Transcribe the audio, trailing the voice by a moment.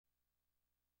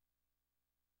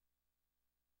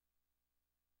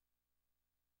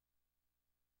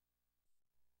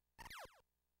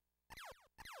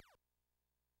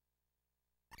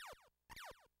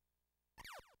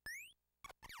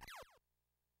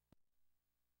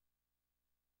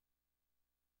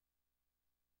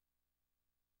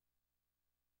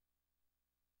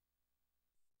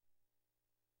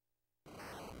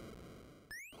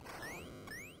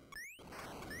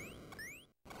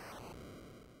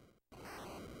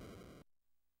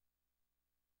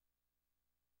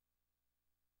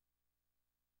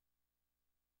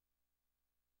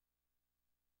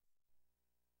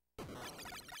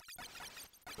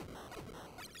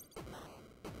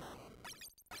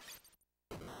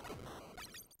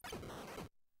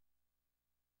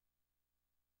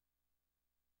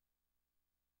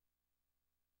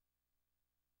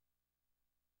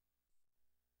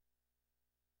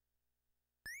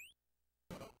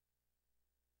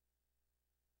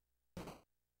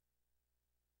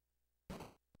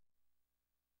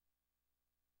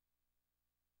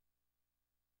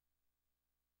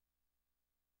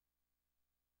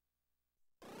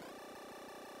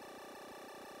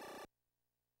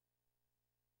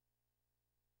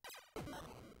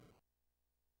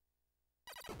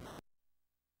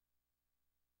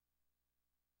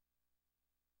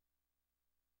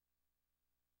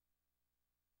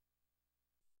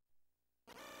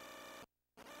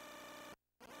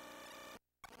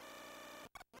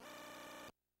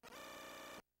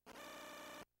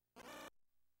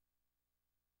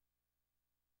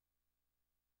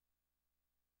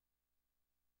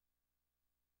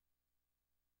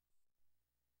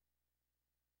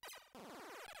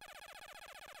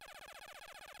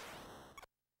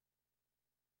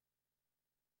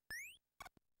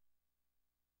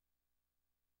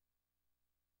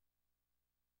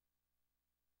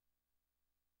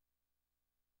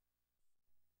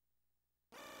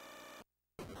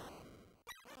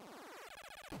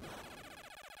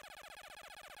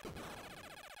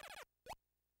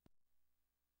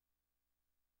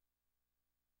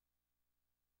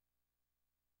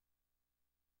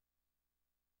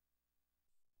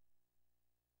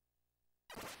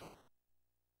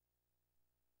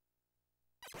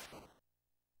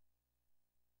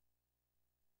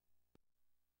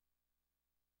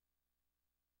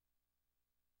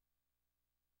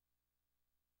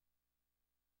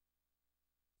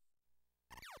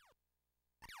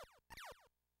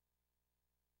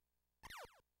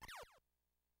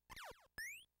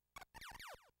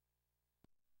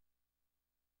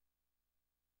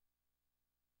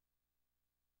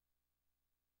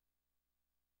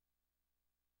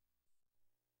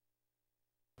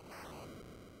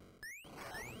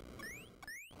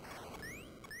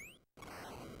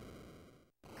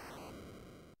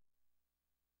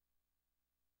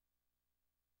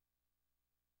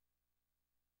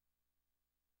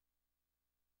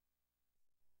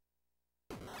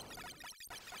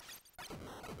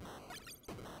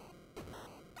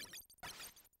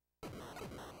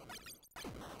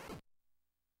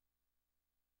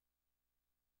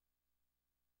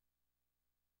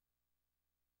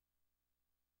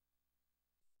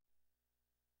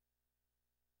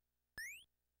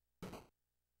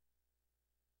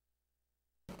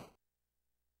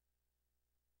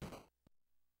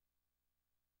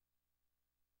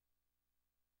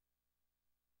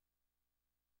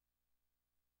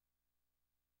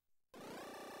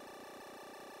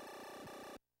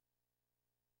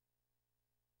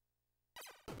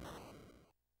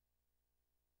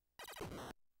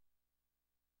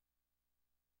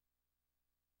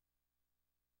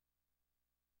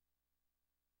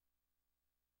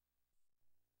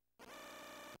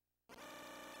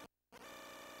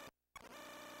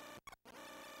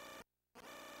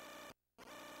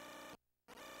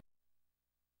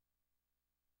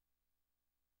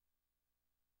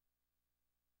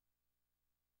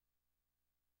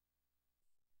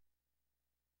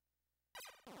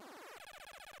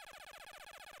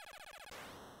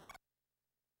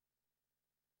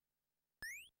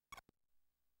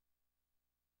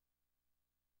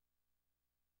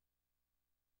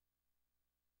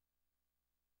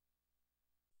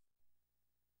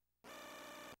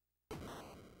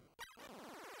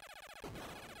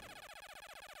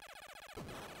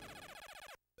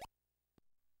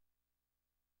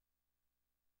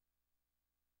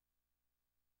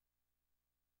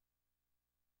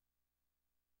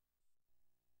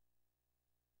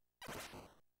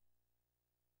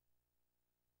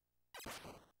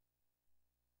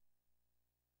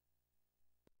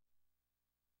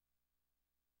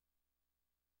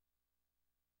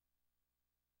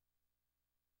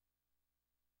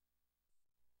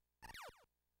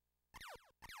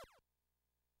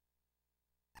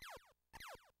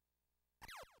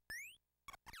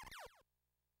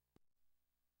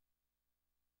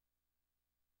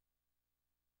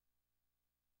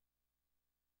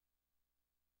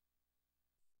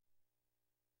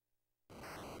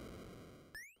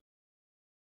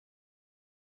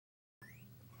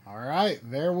All right,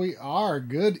 there we are.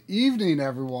 Good evening,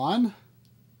 everyone.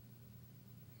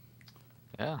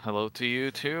 Yeah, hello to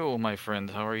you too, my friend.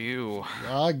 How are you?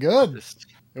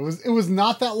 Good. It was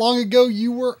not that long ago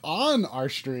you were on our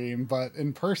stream, but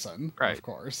in person, Right. of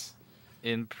course.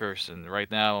 In person. Right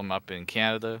now, I'm up in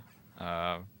Canada.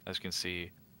 As you can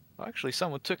see, well, actually,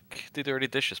 someone took the dirty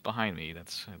dishes behind me.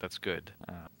 That's good.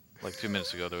 Like 2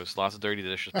 minutes ago, there was lots of dirty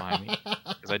dishes behind me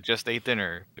because I just ate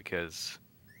dinner because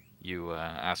you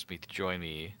asked me to join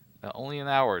me only an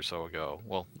hour or so ago.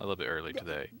 Well, a little bit early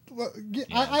today. And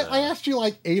I asked you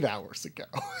like 8 hours ago.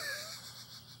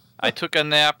 I took a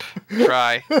nap.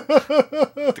 Try.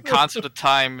 The concept of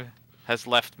time has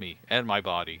left me and my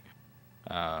body.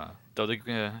 Though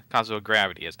the concept of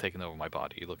gravity has taken over my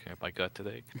body. Looking at my gut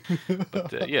today.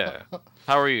 But yeah,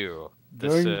 how are you?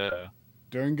 Doing good.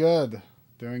 Doing good.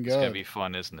 It's gonna be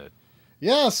fun, isn't it?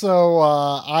 Yeah, so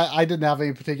I didn't have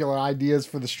any particular ideas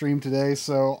for the stream today,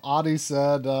 so Audi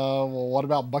said, well, what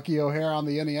about Bucky O'Hare on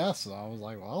the NES? And I was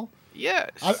like, well, yes.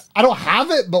 I don't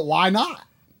have it, but why not?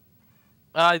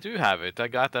 I do have it. I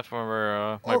got that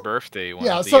for my birthday.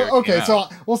 Yeah, so, okay, so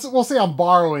we'll say I'm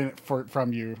borrowing it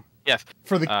from you. Yes.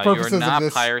 For the purposes you're not of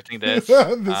this pirating this. this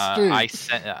stream.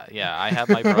 I had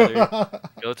my brother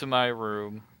go to my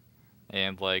room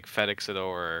and like FedEx it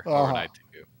over overnight to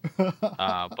you.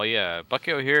 But yeah,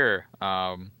 Bucky O'Hare.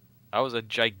 I was a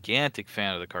gigantic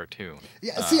fan of the cartoon.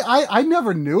 Yeah, see, I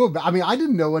never knew about. I mean, I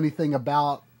didn't know anything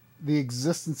about the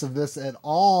existence of this at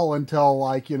all until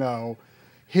like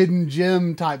hidden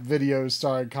gem type videos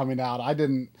started coming out. I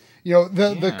didn't,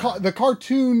 the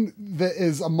cartoon that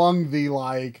is among the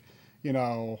like,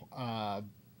 there's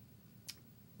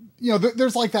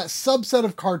like that subset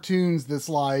of cartoons that's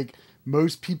like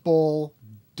most people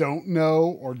don't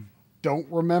know or don't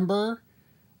remember.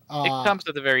 It comes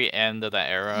at the very end of that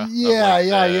era. Yeah,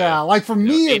 yeah. Like for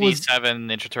me, it was 87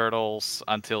 Ninja Turtles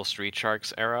until Street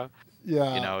Sharks era.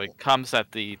 Yeah. It comes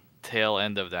at the tail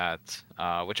end of that,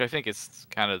 which I think is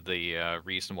kind of the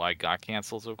reason why it got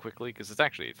canceled so quickly, because it's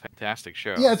actually a fantastic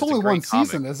show. Yeah, it's only one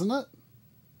season, isn't it?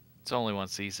 It's only one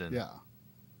season. Yeah.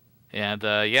 And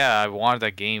I wanted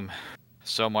that game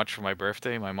so much for my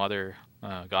birthday. My mother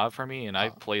got it for me, and I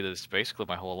played this basically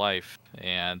my whole life.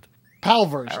 And PAL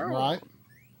version, right?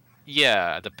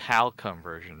 Yeah, the PALCOM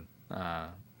version,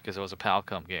 because it was a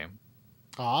PALCOM game.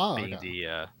 Being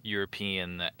the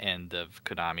European end of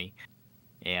Konami.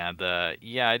 And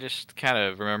I just kind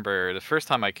of remember the first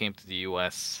time I came to the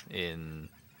US in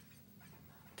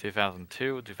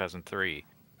 2002, 2003.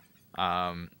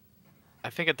 I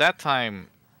think at that time,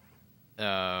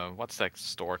 what's that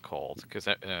store called? Because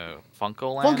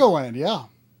Funkoland? Funkoland, yeah.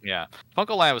 Yeah,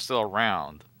 Funkoland was still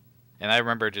around. And I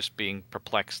remember just being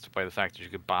perplexed by the fact that you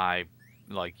could buy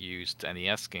like used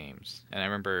NES games. And I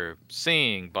remember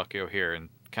seeing Bucky O'Hare and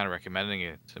kind of recommending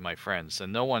it to my friends.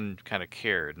 And no one kind of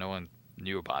cared. No one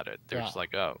knew about it. They're just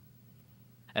like, oh.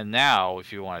 And now,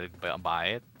 if you wanted to buy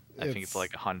it, I think it's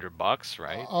like $100,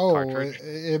 right? Oh, cartridge.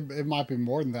 It might be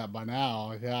more than that by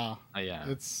now. Yeah. Yeah.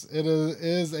 It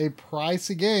is a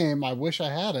pricey game. I wish I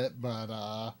had it,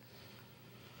 but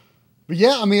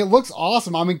yeah, I mean, it looks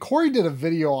awesome. I mean, Coury did a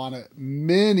video on it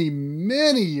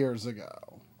many years ago.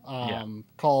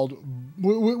 Called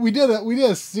we did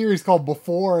a series called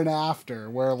Before and After,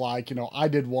 where like I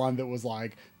did one that was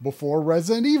like before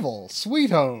Resident Evil,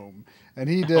 Sweet Home, and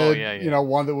he did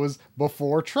one that was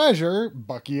before Treasure,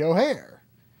 Bucky O'Hare.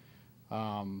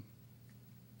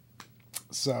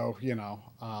 So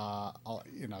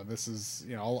this is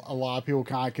a lot of people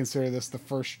kind of consider this the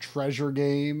first Treasure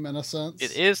game in a sense.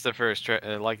 It is the first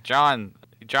like John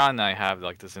and I have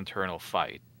like this internal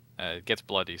fight. It gets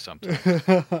bloody sometimes.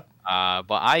 But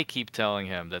I keep telling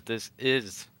him that this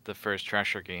is the first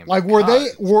Treasure game. Like,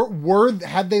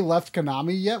 had they left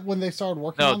Konami yet when they started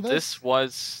working on this?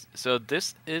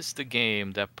 This is the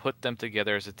game that put them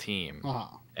together as a team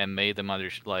and made them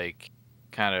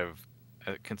kind of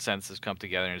a consensus come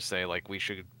together and say like we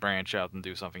should branch out and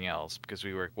do something else because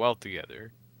we work well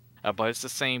together. But it's the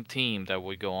same team that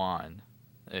would go on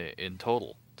in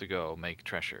total to go make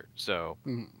Treasure. So.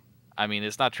 I mean,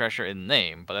 it's not Treasure in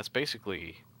name, but that's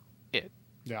basically it.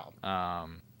 Yeah.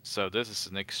 So this is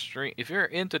an extreme. If you're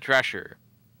into Treasure,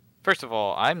 first of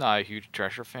all, I'm not a huge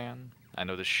Treasure fan. I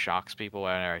know this shocks people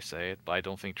when I say it, but I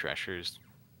don't think Treasure's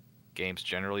games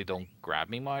generally don't grab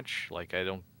me much. Like I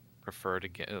don't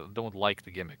don't like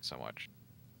the gimmick so much,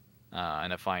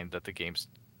 and I find that the games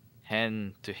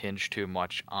tend to hinge too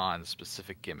much on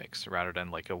specific gimmicks rather than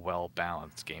like a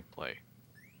well-balanced gameplay.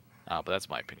 But that's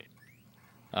my opinion.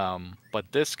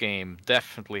 But this game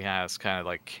definitely has kind of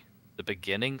like the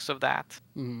beginnings of that,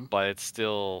 but it's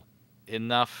still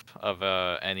enough of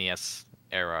a NES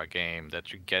era game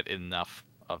that you get enough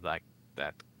of that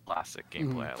classic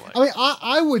gameplay. I like. I mean,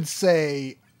 I would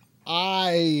say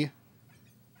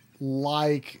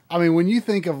when you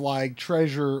think of like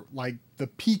Treasure, like the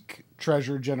peak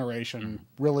Treasure generation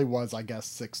really was, I guess,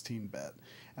 16-bit.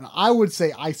 And I would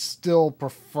say I still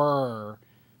prefer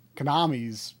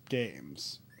Konami's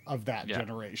games of that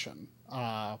generation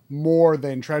more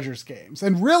than Treasure's games.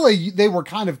 And really, they were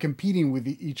kind of competing with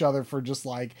each other for just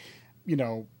like, you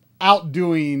know,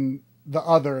 outdoing the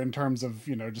other in terms of,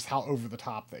 you know, just how over the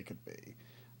top they could be.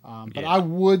 But I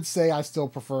would say I still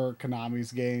prefer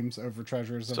Konami's games over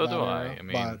Treasure's. So do I. I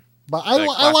mean, but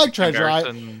I like Treasure.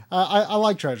 I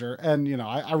like Treasure, and you know,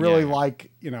 I really like,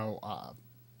 you know,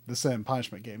 the Sin and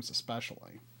Punishment games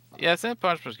especially. Yeah, Sin and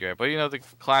Punishment's good, but you know, the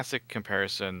classic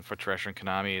comparison for Treasure and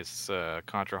Konami is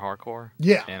Contra Hardcore.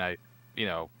 Yeah, and you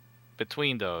know,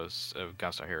 between those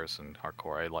Gunstar Heroes and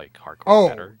Hardcore, I like Hardcore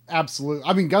better. Absolutely.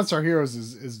 I mean, Gunstar Heroes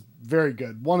is very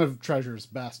good. One of Treasure's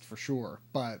best for sure,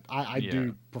 but I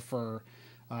do prefer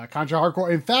Contra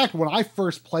Hardcore. In fact, when I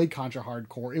first played Contra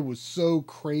Hardcore, it was so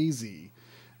crazy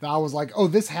that I was like, oh,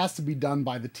 this has to be done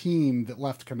by the team that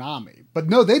left Konami. But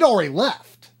no, they'd already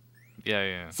left.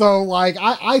 Yeah. So, like,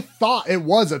 I thought it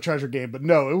was a Treasure game, but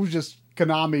no, it was just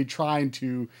Konami trying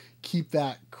to keep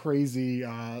that crazy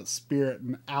spirit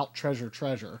and out Treasure.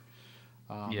 For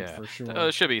sure.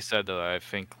 It should be said, though, I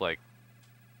think, like,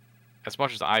 as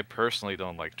much as I personally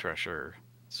don't like Treasure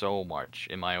so much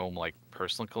in my own, like,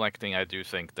 personal collecting, I do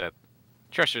think that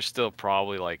Treasure's still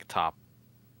probably, like, top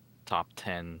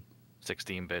 10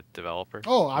 16-bit developer.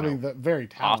 Oh, I mean, very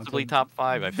talented. Possibly top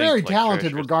 5. I very think, like,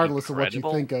 talented, Treasure's regardless incredible. of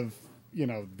what you think of, you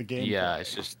know, the game. Yeah,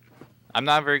 it's just, I'm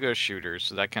not very good at shooters,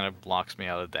 so that kind of blocks me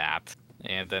out of that.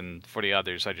 And then for the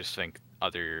others, I just think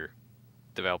other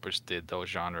developers did those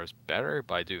genres better,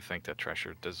 but I do think that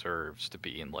Treasure deserves to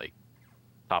be in, like,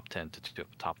 top 10 to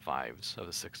top 5s of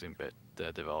the 16-bit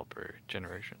developer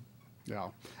generation. Yeah.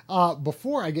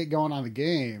 Before I get going on the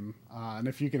game, and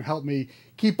if you can help me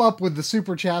keep up with the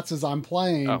super chats as I'm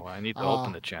playing. Oh, I need to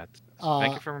open the chat.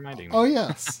 Thank you for reminding me. Oh,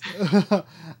 yes.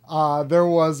 There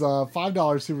was a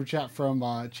 $5 super chat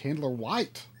from Chandler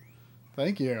White.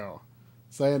 Thank you.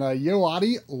 Saying, yo,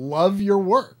 Audi, love your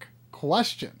work.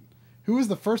 Question. Who is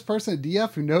the first person at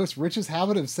DF who noticed Rich's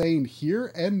habit of saying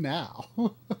here and now?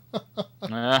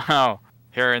 Oh,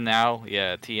 here and now?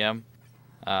 Yeah, TM.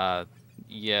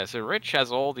 Yeah, so Rich has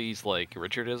all these, like,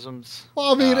 Richardisms.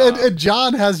 Well, I mean, and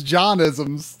John has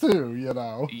Johnisms, too, you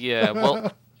know. Yeah,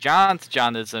 well, John's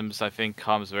Johnisms, I think,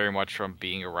 comes very much from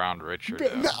being around Richard.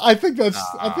 I think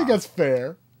that's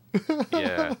fair.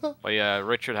 Yeah, but yeah,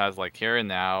 Richard has, like, here and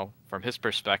now, from his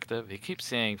perspective. He keeps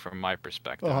saying from my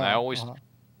perspective. And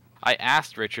I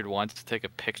asked Richard once to take a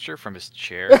picture from his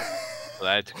chair.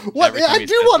 I do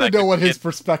want to know what his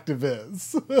perspective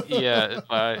is. Yeah,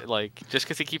 but, like, just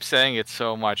because he keeps saying it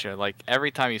so much, and, like,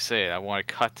 every time you say it, I want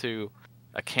to cut to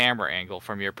a camera angle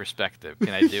from your perspective. Can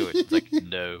I do it? It's like,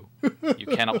 no, you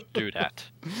cannot do that.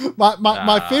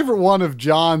 My favorite one of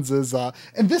John's is,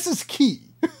 and this is key.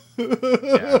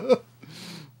 Yeah.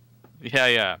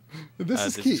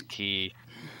 This is key.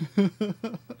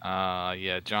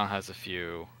 Yeah, John has a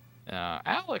few.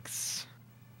 Alex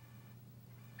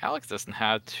doesn't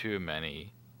have too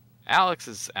many.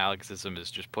 Alexism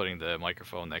is just putting the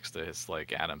microphone next to his,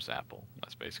 like, Adam's apple.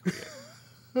 That's basically it.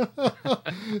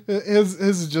 his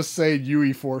is just saying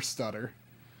UE4 stutter.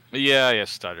 Yeah,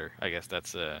 stutter. I guess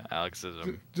that's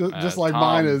Alexism. Just like Tom,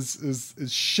 mine is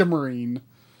shimmering.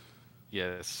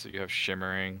 Yes, you have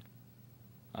shimmering.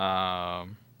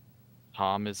 Tomisms,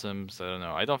 I don't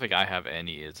know. I don't think I have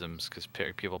any isms because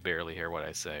people barely hear what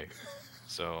I say.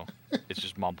 So it's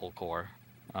just mumblecore.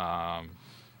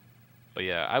 But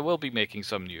yeah, I will be making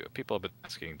some new. People have been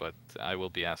asking, but I will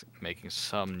be making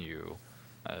some new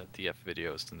DF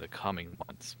videos in the coming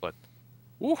months. But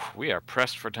we are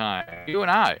pressed for time. You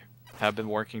and I have been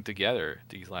working together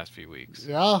these last few weeks.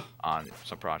 Yeah. On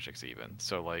some projects even.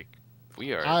 So, like,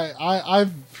 we are.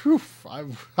 I've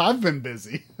been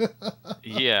busy.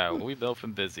 Yeah, we've both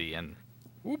been busy, and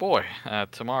boy,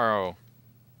 tomorrow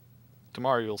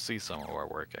you'll see some of our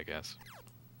work, I guess.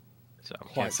 So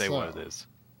can't say what it is.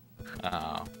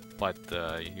 But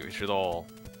you should all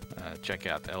check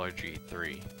out LRG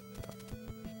 3.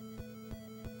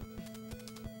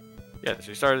 Yeah, so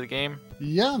you started the game?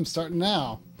 Yeah, I'm starting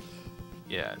now.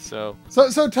 Yeah, so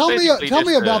tell me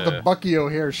about the Bucky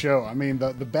O'Hare show. I mean,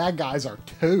 the bad guys are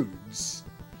toads.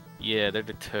 Yeah, they're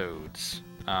the toads.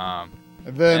 And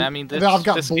then I've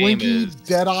got Blinky,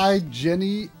 Deadeye,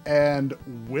 Jenny, and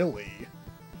Willie.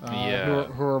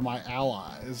 Who are my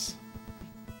allies.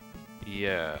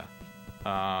 Yeah.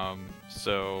 And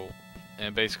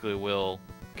basically Will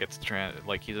gets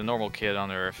he's a normal kid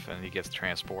on Earth, and he gets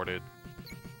transported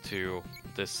to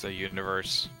this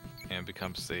universe and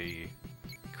becomes the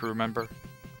crew member.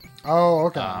 Oh,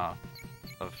 okay.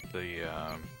 Of the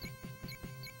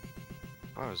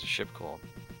what was the ship called?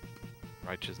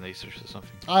 Righteous Nacers or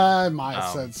something. I might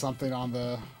have said something on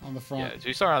the front. Yeah, so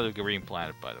you start on the green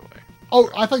planet, by the way. Oh,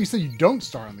 I thought you said you don't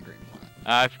start on the green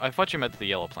planet. I thought you meant the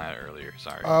yellow planet earlier.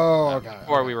 Sorry. Oh, okay.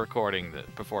 Before recording this,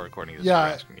 you were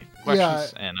asking me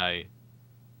questions, and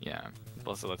yeah.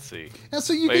 So let's see. Yeah,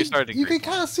 so you can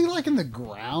kind of see like in the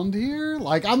ground here.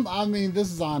 Like I mean,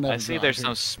 this is on. I see there's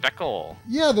some speckle.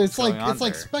 Yeah, it's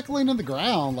like speckling in the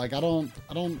ground. Like I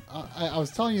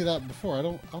was telling you that before. I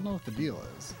don't know what the deal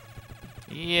is.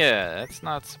 Yeah, that's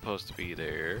not supposed to be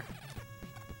there.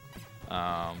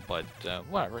 But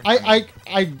whatever. I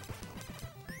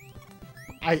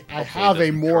have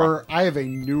a newer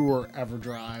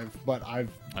EverDrive, but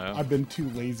I've been too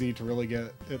lazy to really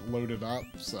get it loaded up.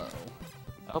 So.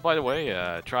 Oh, by the way,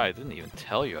 I didn't even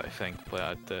tell you, I think,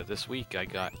 but this week I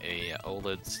got a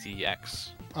OLED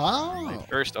CX. Oh. My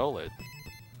first OLED.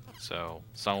 So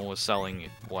someone was selling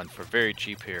one for very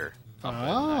cheap here up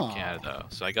in Canada.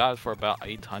 So I got it for about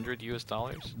 $800 US.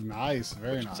 Nice,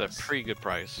 very nice. It's a pretty good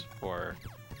price for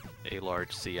a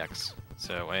large CX.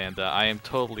 So, and I am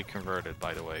totally converted,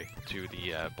 by the way, to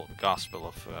the gospel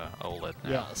of OLED now.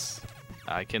 Yes.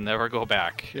 I can never go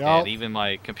back. Yep. And even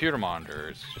my computer monitor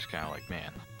is just kind of like,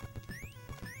 man,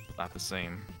 not the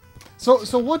same.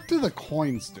 So what do the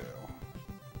coins do?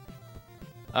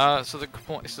 So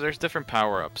there's different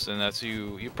power-ups, and as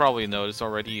you probably noticed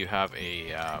already, you have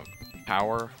a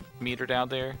power meter down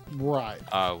there. Right.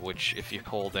 Which if you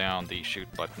hold down the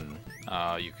shoot button,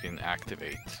 you can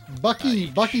activate.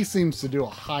 Bucky seems to do a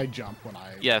high jump when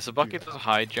I. Yeah, so Bucky does a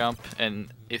high jump,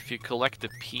 and if you collect the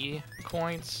P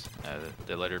coins,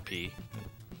 the letter P,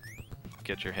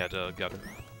 get your head gutter.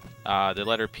 The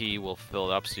letter P will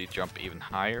fill it up, so you jump even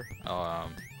higher.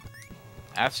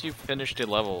 As you finish the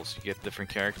levels, you get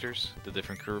different characters, the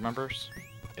different crew members,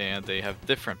 and they have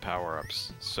different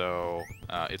power-ups. So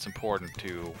it's important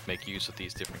to make use of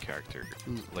these different characters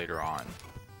later on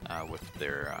with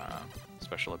their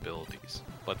special abilities.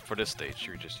 But for this stage,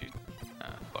 you're just using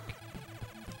Bucky.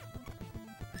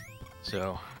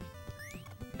 So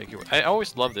I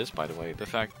always love this, by the way. The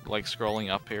fact, like scrolling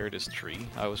up here, this tree.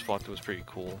 I always thought it was pretty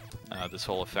cool. This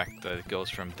whole effect that it goes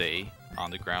from day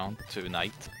on the ground to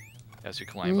night as you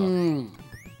climb up,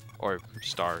 or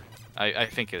star. I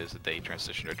think it is a day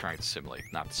transition they're trying to simulate,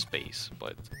 not space.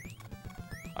 But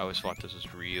I always thought this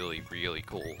was really, really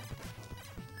cool.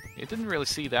 You didn't really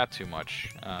see that too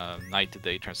much, night to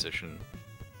day transition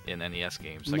in NES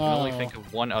games. I can only think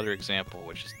of one other example,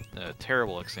 which is a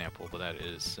terrible example, but that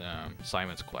is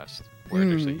Simon's Quest, where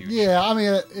there's a huge. Yeah, I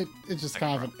mean it's just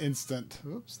kind of an instant.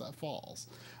 Oops, that falls.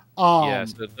 Yeah,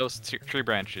 so those tree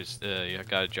branches, you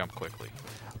gotta jump quickly.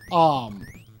 I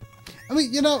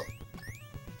mean, you know,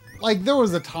 like there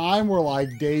was a time where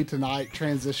like day to night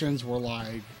transitions were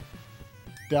like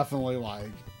definitely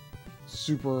like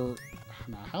super.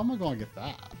 Now, how am I going to get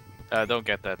that? Don't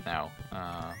get that now.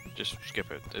 Just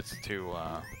skip it. It's too.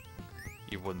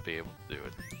 You wouldn't be able to do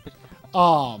it.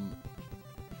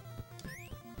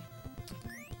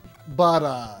 But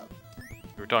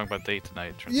we were talking about day to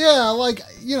night. Yeah, like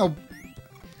you know,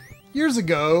 years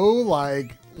ago,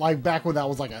 like back when that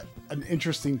was like an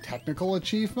interesting technical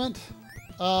achievement.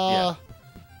 Yeah.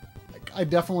 I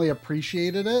definitely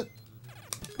appreciated it.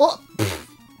 Well,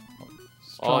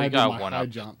 you got one up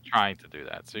trying to do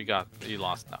that, so you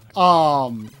lost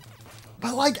nothing.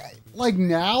 But like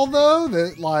now though,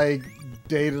 that like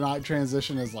day to night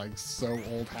transition is like so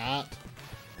old hat.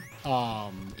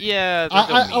 Yeah,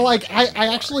 I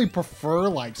actually prefer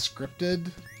like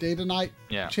scripted day to night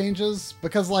changes,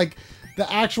 because like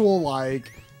the actual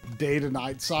like day to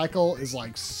night cycle is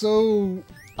like so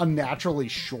unnaturally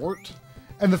short,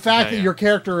 and the fact that your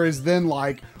character is then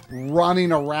like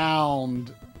running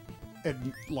around at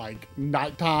like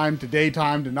nighttime to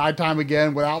daytime to nighttime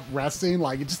again without resting,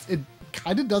 like it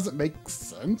kind of doesn't make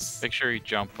sense. Make sure you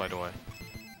jump, by the way.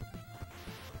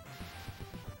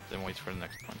 Then wait for the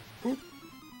next one. Oop.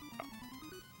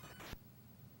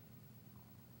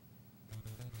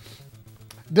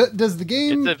 Does the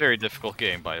game? It's a very difficult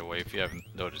game, by the way, if you haven't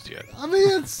noticed yet. I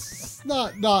mean, it's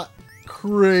not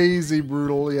crazy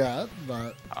brutal yet,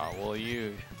 but. Oh well,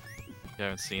 you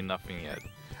haven't seen nothing yet.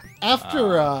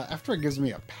 After it gives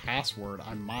me a password,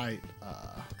 I might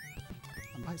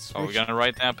switch. Are we gonna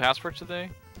write down password today?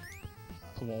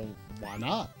 Well, why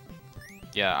not?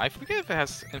 Yeah, I forget if it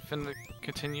has infinite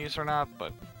continues or not,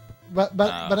 but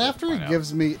after it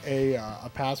gives me a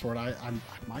password, I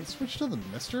might switch to the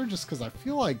Mister, just because I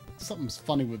feel like something's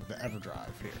funny with the EverDrive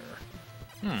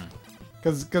here.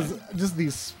 Because just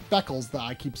these speckles that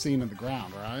I keep seeing in the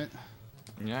ground, right?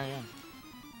 Yeah.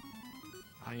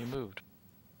 How you moved?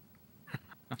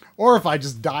 Or if I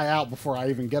just die out before I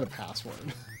even get a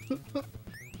password.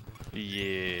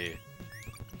 Yeah.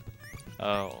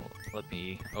 Oh, let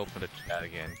me open the chat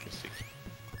again.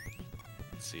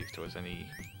 Let's see if there was any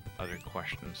other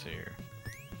questions here.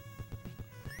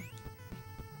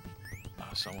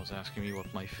 Someone was asking me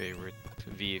what my favorite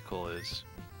vehicle is.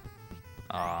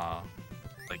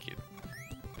 Like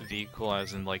vehicle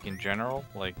as in like in general,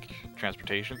 like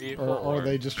transportation vehicle, or are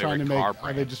they just trying to make?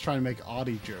 Are they just trying to make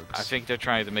Audi jokes? I think they're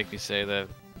trying to make me say that.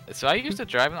 So I used to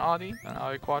drive an Audi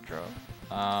Quattro.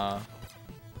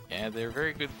 And they're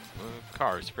very good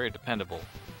cars, very dependable.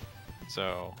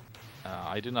 So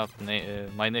I do not.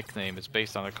 My nickname is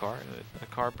based on a car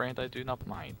brand I do not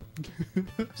mind.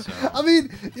 So. I mean,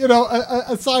 you know,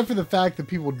 aside from the fact that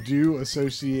people do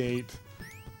associate,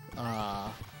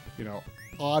 you know,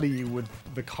 Audi with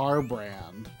the car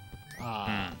brand,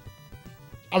 I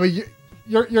mean,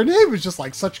 your name is just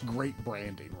like such great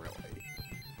branding, really.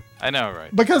 I know,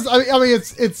 right? Because I mean,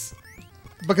 it's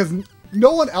because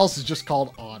no one else is just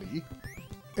called Audi.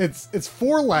 It's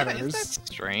 4 letters. Yeah, isn't that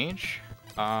strange?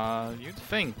 You'd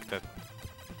think that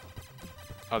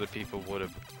other people would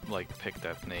have like picked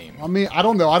that name. I mean, I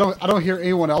don't know. I don't hear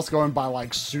anyone else going by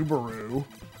like Subaru.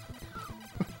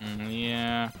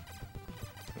 Yeah,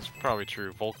 that's probably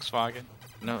true. Volkswagen.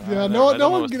 No. Yeah, no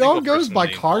one goes by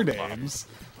car names.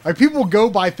 Like people go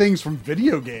by things from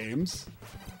video games.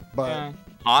 But yeah.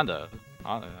 Honda.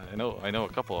 I know a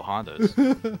couple of Hondas.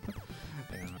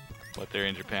 Yeah, but they're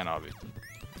in Japan, obviously.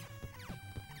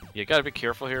 You gotta be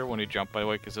careful here when you jump, by the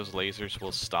way, because those lasers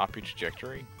will stop your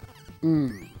trajectory.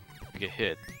 You get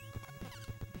hit.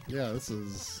 Yeah, this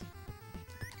is...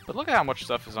 But look at how much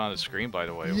stuff is on the screen, by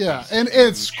the way. Yeah, and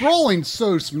it's scrolling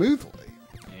so smoothly.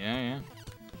 Yeah.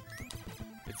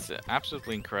 It's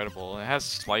absolutely incredible. It has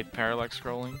slight parallax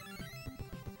scrolling.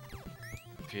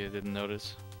 If you didn't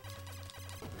notice.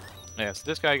 Yeah, so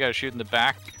this guy got to shoot in the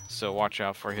back, so watch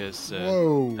out for his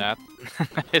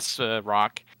his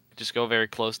rock. Just go very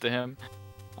close to him,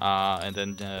 and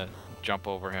then jump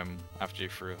over him after you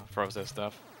froze that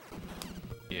stuff.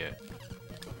 Yeah.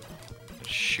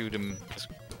 Shoot him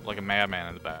like a madman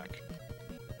in the back.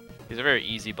 He's a very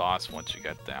easy boss once you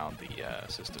get down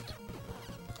the systems.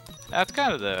 That's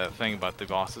kind of the thing about the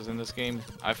bosses in this game.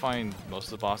 I find most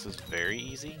of the bosses very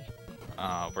easy,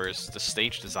 whereas the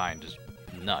stage design is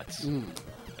nuts.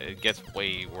 It gets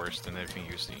way worse than anything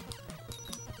you see.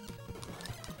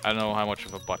 I don't know how much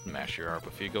of a button masher you are,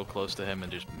 but if you go close to him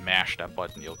and just mash that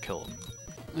button, you'll kill him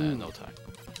in no time.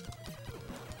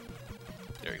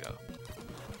 There you go.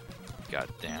 God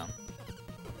damn.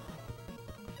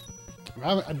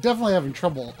 I'm definitely having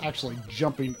trouble actually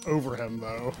jumping over him,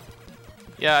 though.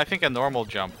 Yeah, I think a normal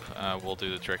jump will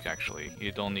do the trick, actually.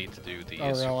 You don't need to do the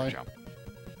super jump.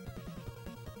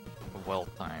 A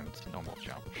well-timed normal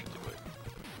jump should do it.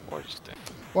 Or just...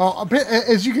 Well,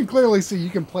 as you can clearly see, you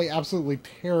can play absolutely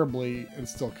terribly and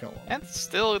still kill him. And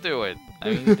still do it.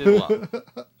 I mean, you did well.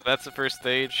 That's the first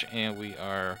stage, and we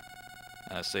are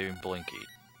saving Blinky.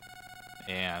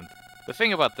 And the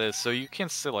thing about this, so you can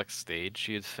select stage.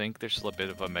 You'd think there's a bit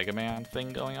of a Mega Man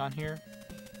thing going on here.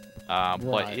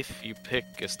 But if you pick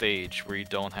a stage where you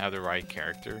don't have the right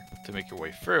character to make your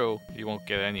way through, you won't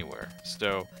get anywhere.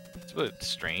 So it's a bit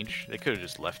strange. They could have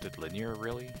just left it linear,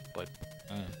 really, but...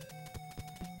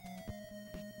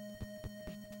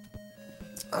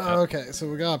 Okay, so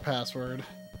we got a password.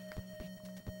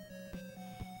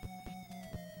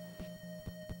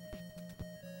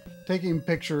 Taking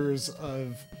pictures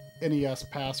of NES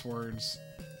passwords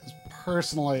is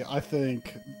personally, I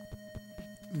think,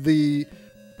 the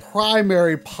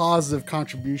primary positive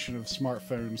contribution of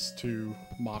smartphones to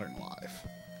modern life.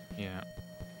 Yeah.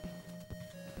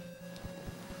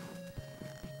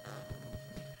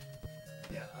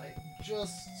 Yeah, I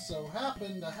just so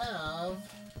happen to have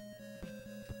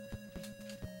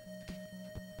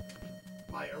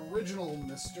my original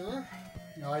Mister.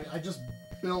 You know, I just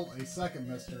built a second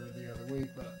Mister the other week,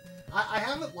 but I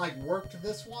haven't like worked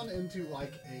this one into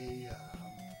like a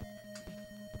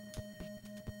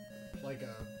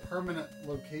permanent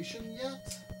location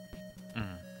yet.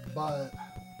 But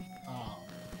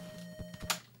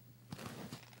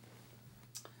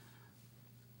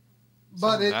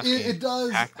it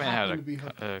does Pac-Man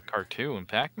had a cartoon.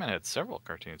 Pac-Man had several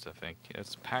cartoons, I think. It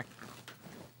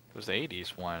was the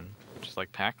 80s one, which is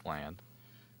like Pac-Land.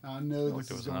 I know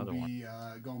this is going to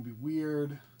be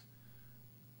weird,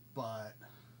 but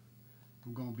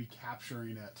I'm going to be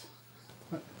capturing it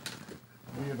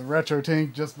via the Retro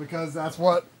Tank just because that's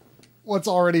what's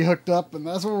already hooked up, and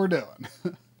that's what we're doing.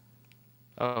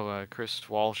 Chris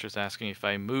Walsh is asking if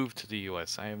I moved to the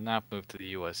U.S. I have not moved to the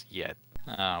U.S. yet.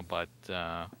 but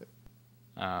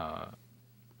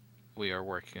we are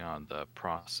working on the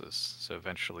process, so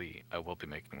eventually I will be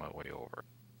making my way over.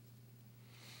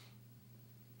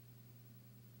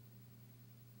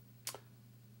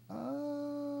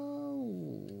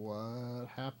 What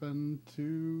happened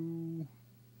to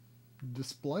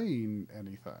displaying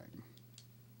anything?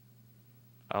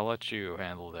 I'll let you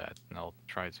handle that, and I'll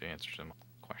try to answer some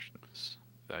questions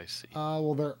that I see.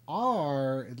 Well, there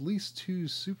are at least 2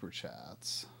 super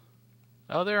chats.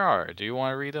 Oh, there are. Do you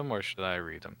want to read them, or should I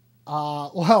read them?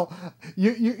 Well,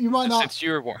 you might not. Since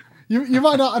you were born. You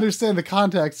might not understand the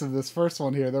context of this first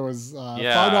one here. There was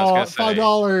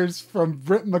 $5 from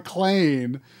Britt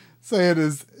McLean saying,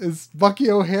 is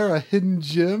Bucky O'Hare a hidden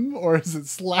gem, or is it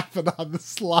slapping on the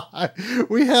sly?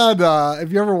 We had,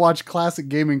 if you ever watched Classic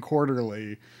Gaming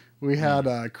Quarterly, we had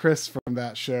Chris from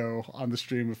that show on the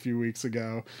stream a few weeks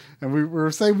ago, and we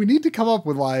were saying we need to come up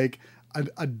with like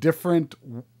a different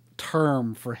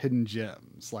term for hidden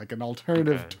gems, like an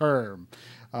alternative term.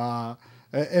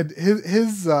 And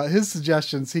his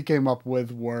suggestions he came up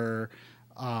with were,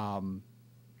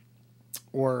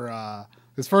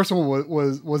 his first one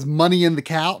was Money in the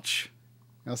Couch.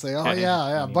 I'll say, oh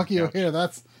yeah, Bucky O'Hare,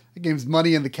 that game's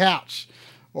Money in the Couch,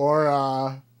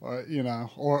 or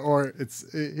it's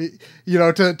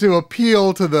to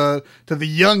appeal to the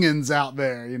youngins out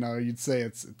there, you'd say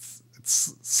it's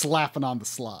slapping on the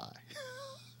sly.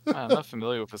 I'm not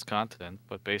familiar with his content,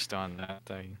 but based on that,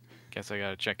 I guess I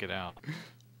gotta check it out.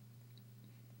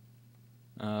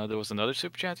 There was another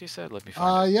super chat you said? Let me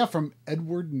find it. Yeah, from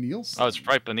Edward Nielsen. Oh, it's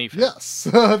right beneath it. Yes,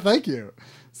 thank you.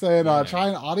 Saying,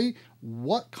 trying Audi,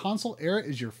 what console era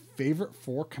is your favorite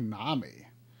for Konami?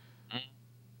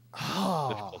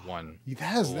 Difficult one.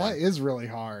 That is really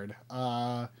hard.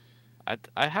 I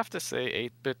have to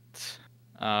say 8-bit,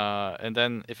 and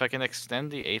then if I can extend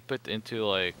the 8-bit into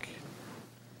like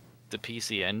the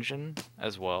PC Engine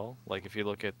as well. Like if you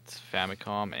look at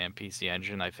Famicom and PC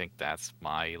Engine, I think that's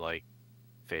my like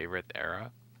favorite era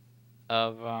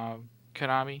of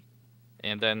Konami.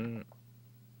 And then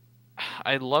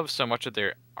I love so much of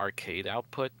their arcade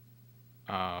output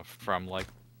from like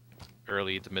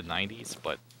early to mid 90s,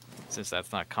 but since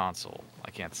that's not console,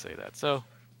 I can't say that. So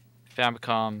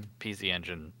Famicom, PC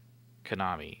Engine,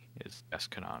 Konami is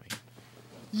best Konami.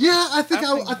 Yeah, I think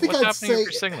I'd say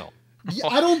for Signal. Yeah,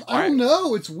 I don't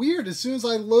know. It's weird. As soon as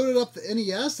I loaded up the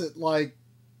NES, it like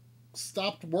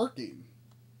stopped working.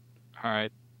 All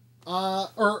right.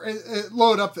 Or it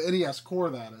loaded up the NES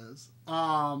core. That is.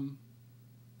 Oh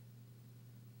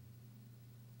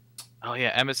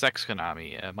yeah, MSX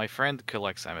Konami. My friend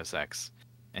collects MSX,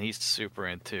 and he's super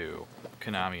into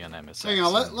Konami on MSX. Hang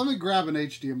on, let me grab an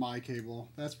HDMI cable.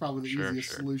 That's probably the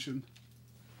easiest solution.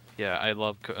 Yeah, I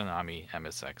love Konami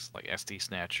MSX, like SD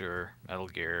Snatcher, Metal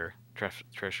Gear,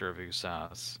 Treasure of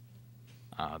Usa's.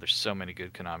 There's so many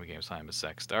good Konami games on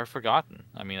MSX that are forgotten.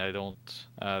 I mean, I don't...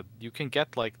 you can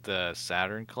get, like, the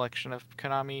Saturn collection of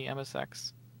Konami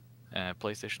MSX, and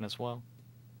PlayStation as well.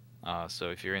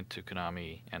 So if you're into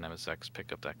Konami and MSX,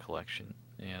 pick up that collection.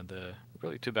 And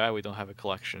really too bad we don't have a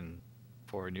collection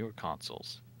for newer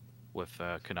consoles with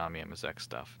Konami MSX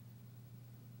stuff.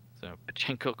 So,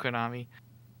 Pachinko Konami...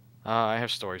 I have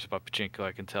stories about Pachinko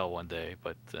I can tell one day,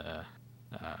 but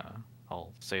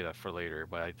I'll say that for later.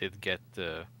 But I did get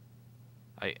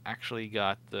I actually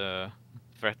got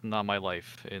threatened on my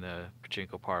life in a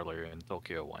Pachinko parlor in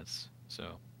Tokyo once.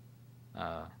 So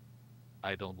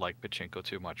I don't like Pachinko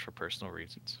too much for personal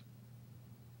reasons.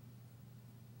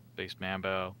 Space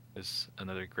Mambo is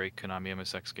another great Konami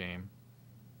MSX game.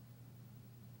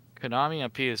 Konami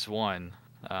on PS1.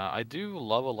 I do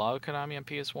love a lot of Konami on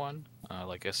PS1,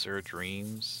 like SR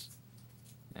Dreams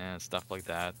and stuff like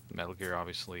that. Metal Gear,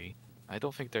 obviously. I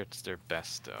don't think that's their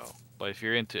best, though. But if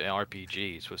you're into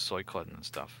RPGs with Suikoden and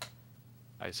stuff,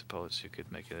 I suppose you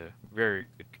could make a very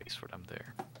good case for them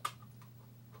there.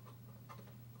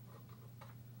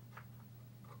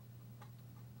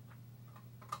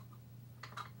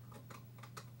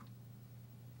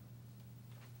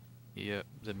 Yep,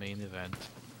 the main event.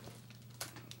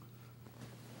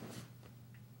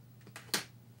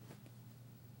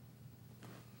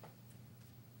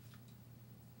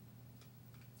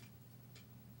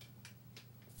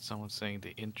 Someone's saying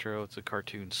the intro to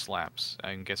cartoon slaps.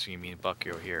 I'm guessing you mean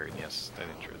Bucky O'Hare. Yes, that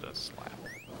intro does slap.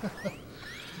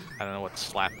 I don't know what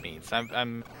slap means.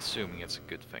 I'm assuming it's a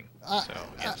good thing. So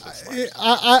yes,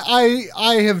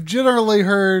 I have generally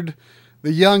heard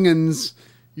the youngins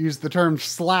use the term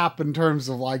slap in terms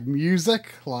of like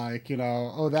music, like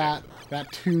that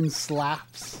tune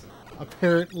slaps.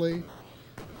 Apparently,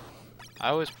 I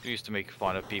always used to make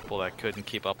fun of people that couldn't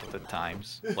keep up with the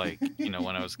times. Like, you know,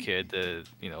 when I was a kid,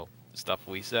 you know, stuff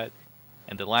we said.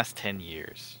 In the last 10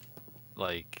 years,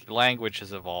 like, language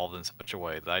has evolved in such a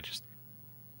way that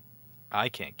I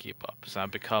can't keep up. So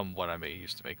I've become what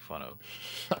used to make fun of.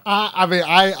 I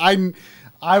mean,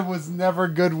 I was never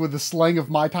good with the slang of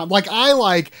my time. Like, I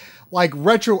like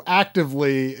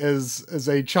retroactively as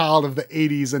a child of the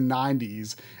 80s and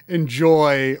 90s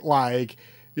enjoy, like,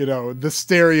 you know, the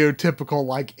stereotypical,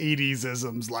 like, 80s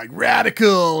isms, like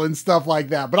radical and stuff like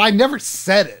that. But I never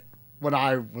said it when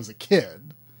I was a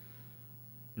kid.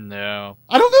 No.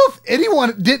 I don't know if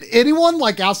anyone,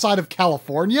 like, outside of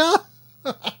California?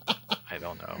 I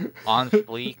don't know. On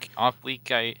Fleek,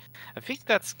 I think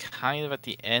that's kind of at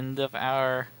the end of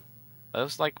our... That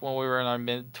was like when we were in our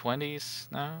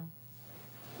mid-20s now?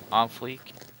 On Fleek?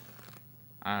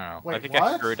 I don't know. Wait, I think what?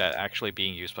 I heard that actually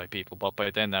being used by people, but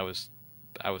by then I was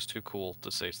too cool to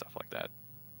say stuff like that.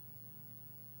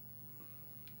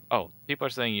 Oh, people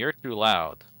are saying you're too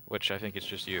loud, which I think is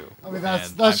just you. I mean,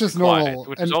 that's just quiet, normal.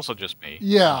 which is also just me.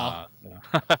 Yeah.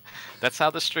 That's how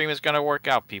the stream is gonna work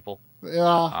out, people.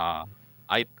 Yeah.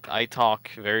 I talk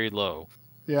very low.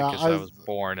 Yeah. Because I was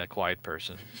born a quiet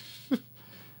person.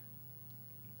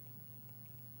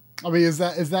 I mean, is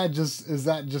that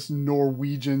just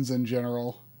Norwegians in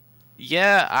general?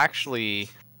 Yeah, actually,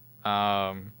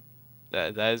 that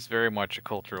is very much a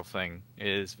cultural thing. It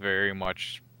is very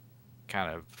much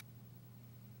kind of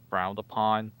frowned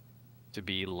upon to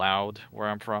be loud where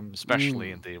I'm from,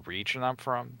 especially in the region I'm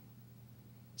from.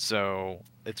 So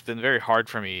it's been very hard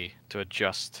for me to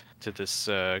adjust to this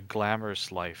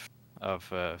glamorous life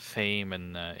of fame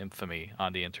and infamy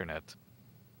on the internet.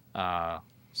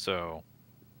 So,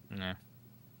 yeah.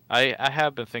 I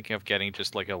have been thinking of getting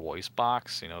just like a voice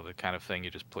box, you know, the kind of thing you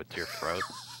just put to your throat,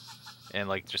 and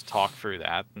like just talk through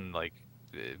that and like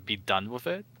be done with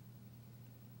it.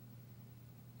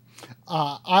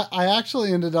 I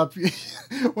actually ended up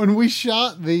when we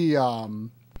shot the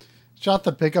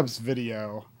pickups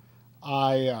video.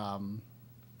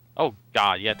 Oh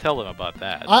God, yeah, tell them about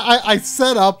that. I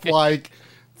set up like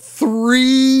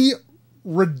 3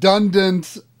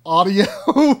 redundant audio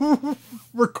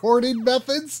recording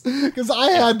methods because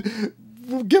I had,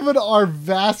 given our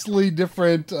vastly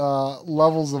different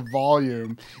levels of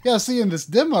volume. Yeah, see, in this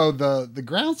demo, the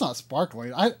ground's not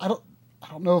sparkling. I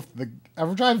don't know if the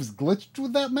EverDrive is glitched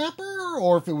with that mapper,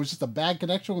 or if it was just a bad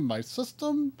connection with my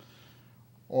system,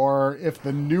 or if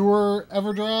the newer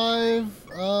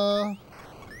EverDrive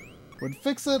would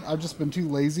fix it. I've just been too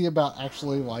lazy about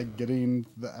actually like getting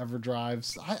the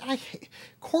EverDrives.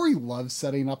 Coury loves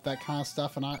setting up that kind of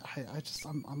stuff, and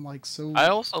I'm like so. I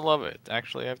also love it.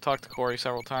 Actually, I've talked to Coury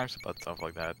several times about stuff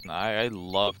like that, and I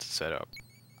love to set up,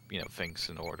 you know, things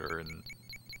in order and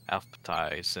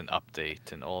alphabetize and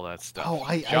update and all that stuff.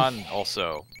 Oh, John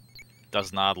also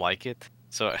does not like it.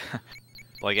 So,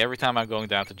 like every time I'm going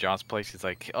down to John's place, he's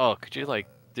like, "Oh, could you like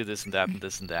do this and that and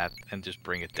this and that and just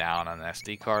bring it down on an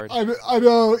SD card?" I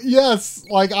know. Yes,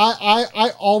 like I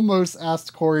almost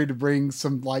asked Coury to bring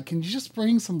some, like, can you just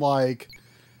bring some like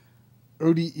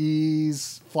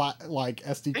ODEs, flat like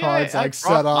SD cards, like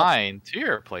set up. Mine to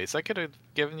your place. I could have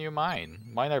given you mine.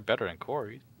 Mine are better than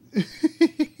Coury's.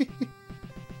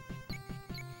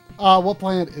 What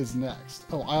planet is next?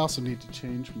 Oh, I also need to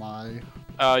change my...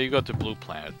 You go to Blue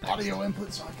Planet next. Audio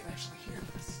input so I can actually hear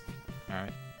this.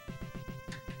 Alright.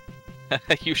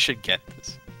 You should get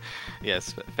this.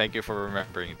 Yes, thank you for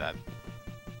remembering that.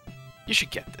 You should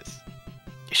get this.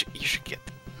 You should get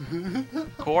this.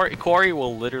 Coury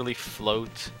will literally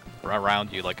float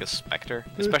around you like a specter,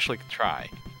 especially Try.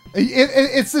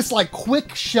 It's this like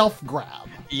quick shelf grab.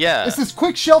 Yeah. It's this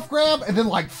quick shelf grab and then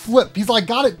like flip. He's like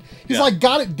got it. He's like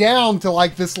got it down to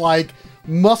like this like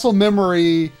muscle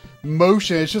memory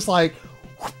motion. It's just like.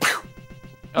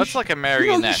 Oh, it's like a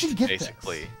marionette,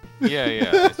 basically. Yeah.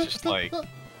 It's just like,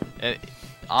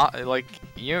 like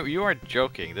you are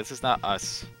joking. This is not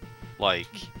us, like,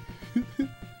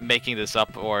 making this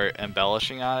up or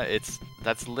embellishing on it.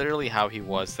 That's literally how he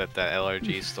was at the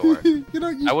LRG store.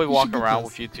 I would walk around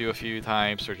with you two a few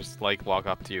times, or just like walk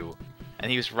up to you,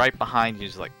 and he was right behind you.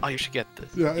 He's like, "Oh, you should get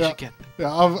this. You should get this."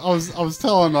 Yeah, I was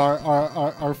telling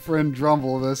our friend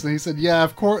Drumble this, and he said, "Yeah,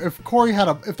 if Coury had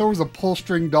if there was a pull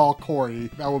string doll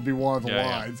Coury, that would be one of the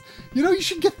lines. Yeah. You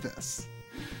should get this.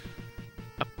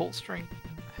 A pull string?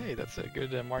 Hey, that's a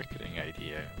good marketing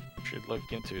idea. Should look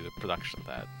into the production of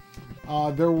that."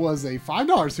 There was a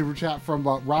 $5 super chat from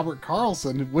Robert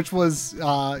Carlson, which is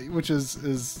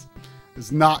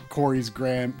not Coury's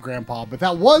grandpa, but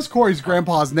that was Coury's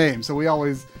grandpa's name. So we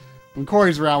always, when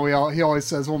Coury's around, he always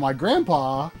says, "Well, my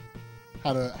grandpa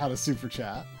had a super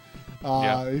chat.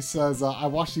 Yeah. He says, I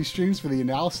watch these streams for the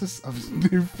analysis of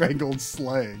newfangled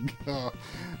slang. I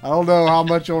don't know how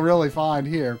much you'll really find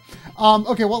here.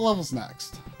 Okay, what level's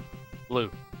next?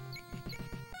 Blue.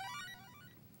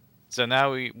 So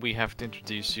now we have to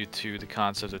introduce you to the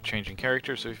concept of changing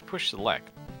characters. So if you push select.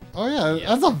 Oh yeah,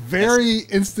 that's a very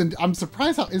instant. I'm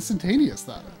surprised how instantaneous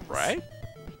that is. Right?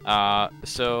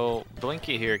 So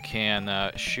Blinky here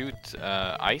can shoot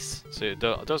ice. So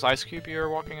those ice cube you're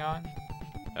walking on.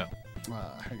 Oh.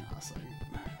 Hang on a second.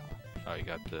 Oh, you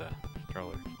got the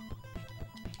controller.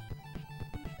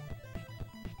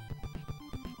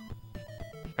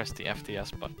 Press the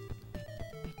FTS button.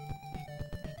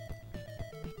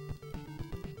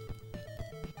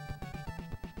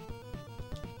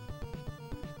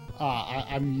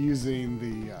 I'm using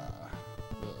the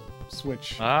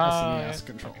Switch SNES SNES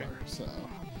controller, okay. so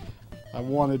I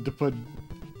wanted to put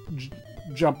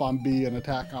jump on B and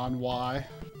attack on Y.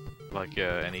 Like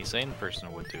any sane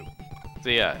person would do. So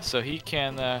yeah, so he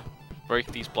can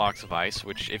break these blocks of ice,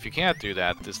 which if you can't do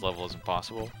that, this level is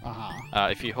impossible.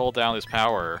 If you hold down his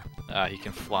power, he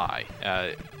can fly.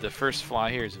 The first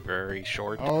fly here is very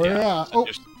short. Oh yeah. So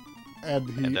and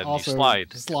he then also you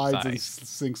slide and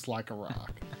sinks like a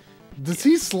rock. Does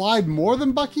he slide more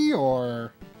than Bucky,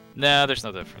 or? No, there's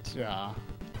no difference. Yeah.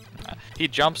 He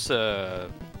jumps.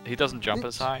 He doesn't jump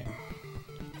as high.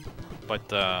 But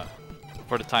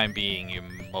for the time being, you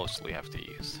mostly have to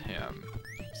use him.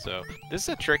 So this is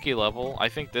a tricky level. I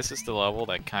think this is the level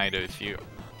that kind of,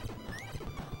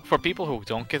 for people who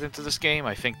don't get into this game,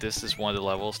 I think this is one of the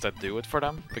levels that do it for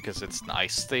them, because it's an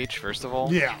ice stage, first of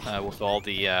all. Yeah. With all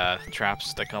the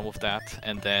traps that come with that.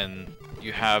 And then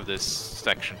you have this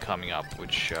section coming up,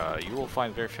 which you will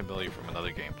find very familiar from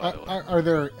another game, by the way. Are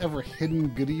there ever hidden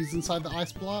goodies inside the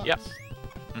ice blocks? Yes.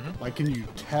 Mm-hmm. Like, can you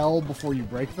tell before you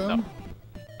break them?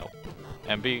 No.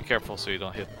 And be careful so you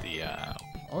don't hit the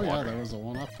Oh yeah, water. there was a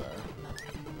one up there.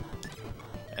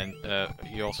 And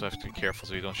you also have to be careful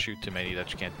so you don't shoot too many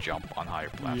that you can't jump on higher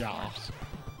platforms. Yeah.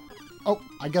 Oh,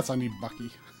 I guess I need Bucky.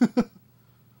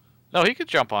 No, he could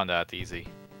jump on that easy.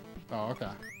 Oh, okay.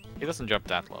 He doesn't jump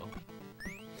that low.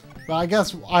 But I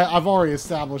guess I've already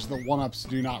established that one-ups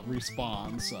do not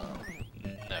respawn, so...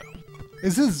 No.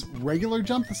 Is his regular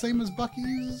jump the same as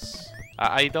Bucky's?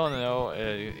 I don't know.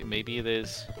 Maybe it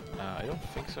is. I don't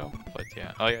think so. But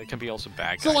yeah. Oh, yeah, it can be also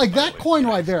bad guys. So, like, that coin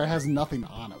right there has nothing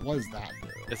on it. What does that do?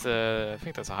 It's a... I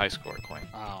think that's a high score coin.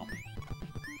 Oh.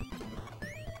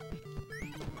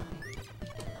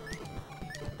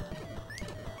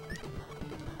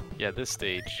 Yeah, this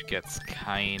stage gets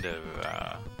kind of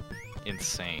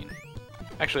insane.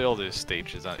 Actually, all these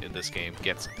stages in this game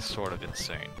gets sort of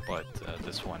insane, but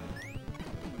this one...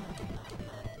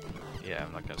 Yeah,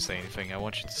 I'm not gonna say anything. I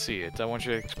want you to see it. I want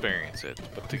you to experience it.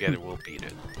 But together we'll beat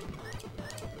it.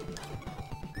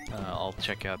 I'll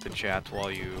check out the chat while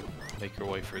you make your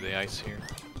way through the ice here.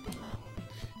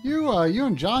 You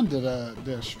and John did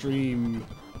a stream.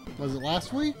 Was it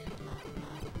last week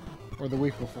or the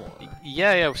week before?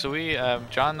 Yeah. So we,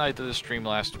 John and I did a stream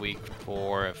last week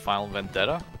for Final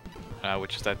Vendetta,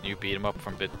 which is that new beat 'em up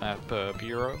from Bitmap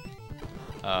Bureau.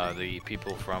 The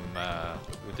people from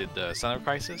who did Center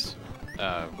Crisis,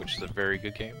 which is a very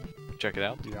good game. Check it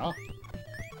out. Yeah.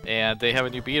 And they have a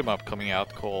new beat 'em up coming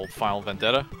out called Final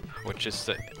Vendetta, which is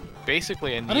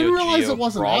basically a Neo I didn't realize Geo it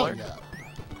wasn't brawler. out yet.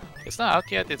 It's not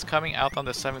out yet. It's coming out on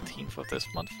the 17th of this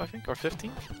month, I think, or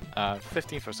 15th?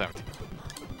 15th or 17th.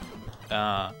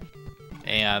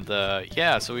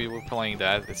 Yeah, so we were playing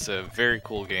that. It's a very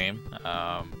cool game.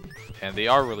 And they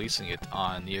are releasing it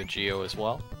on Neo Geo as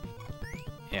well.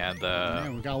 And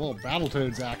Man, we got a little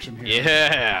Battletoads action here.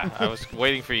 yeah, I was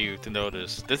waiting for you to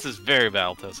notice. This is very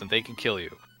Battletoads, and they can kill you.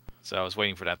 So I was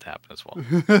waiting for that to happen as well.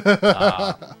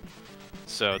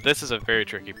 So this is a very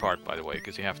tricky part, by the way,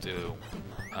 because you have to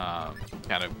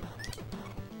kind of...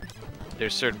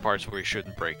 There's certain parts where you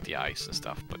shouldn't break the ice and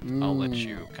stuff, but I'll let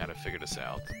you kind of figure this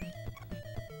out.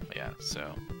 But yeah,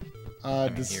 so...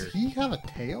 Does he have a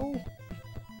tail?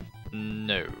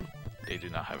 No, they do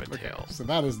not have a tail. So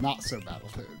that is not so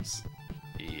Battletoads.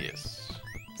 Yes.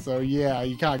 So yeah,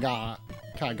 you kind of got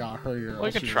her here. Well,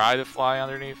 you can try to fly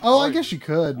underneath. Oh, I guess you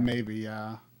could, maybe,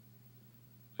 yeah.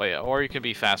 But yeah, or you can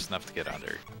be fast enough to get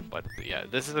under. But yeah,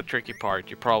 this is the tricky part.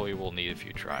 You probably will need a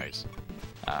few tries.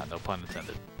 No pun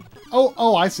intended.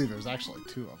 Oh, I see. There's actually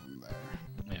two of them there.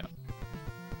 Yeah.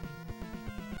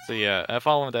 So yeah,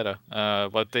 Final Vendetta.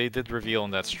 But they did reveal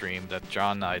in that stream that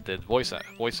John and I did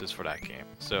voices for that game.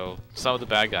 So some of the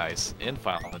bad guys in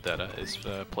Final Vendetta is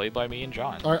played by me and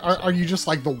John. Are you just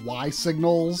like the Y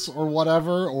signals or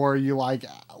whatever, or are you like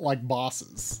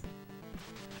bosses?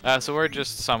 So we're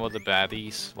just some of the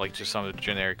baddies, like just some of the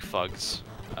generic thugs,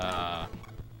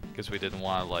 because we didn't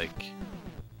want to like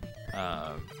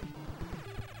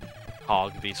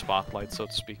hog the spotlight, so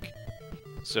to speak.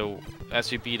 So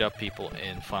as you beat up people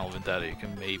in Final Vendetta, you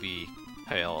can maybe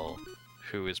tell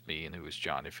who is me and who is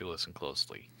John if you listen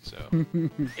closely. So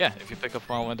yeah, if you pick up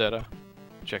Final Vendetta,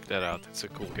 check that out. It's a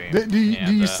cool game. Do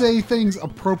you say things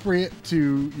appropriate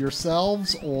to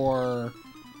yourselves, or?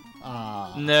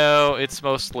 No, it's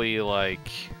mostly like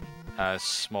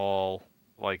small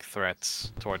like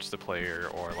threats towards the player,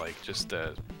 or like just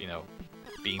you know,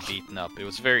 being beaten up. It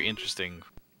was very interesting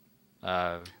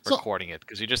recording it,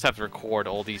 because you just have to record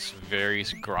all these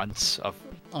various grunts of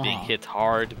being hit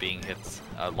hard, being hit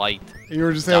light. You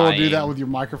were just dying, able to do that with your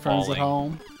microphones falling. at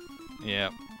home.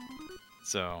 Yeah.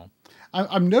 So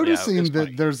I'm noticing that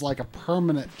funny. there's like a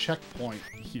permanent checkpoint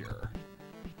here.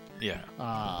 Yeah.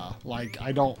 Like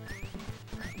I don't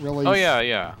really. Oh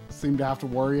yeah. Seem to have to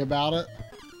worry about it.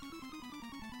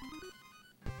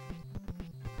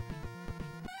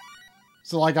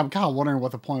 So, like, I'm kind of wondering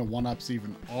what the point of 1-ups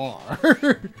even are.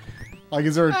 Like,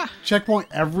 is there a checkpoint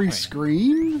every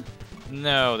screen?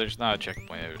 No, there's not a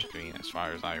checkpoint every screen, as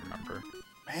far as I remember.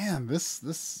 Man,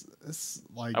 this,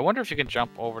 like... I wonder if you can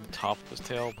jump over the top of his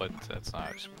tail, but that's not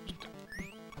how you're supposed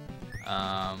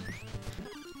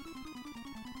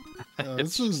to.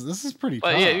 This is pretty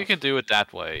But tough. yeah, you can do it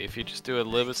that way. If you just do it a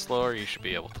little bit slower, you should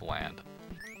be able to land.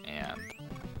 And...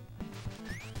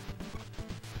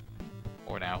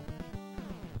 Or now.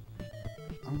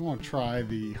 I'm going to try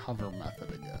the hover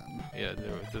method again. Yeah,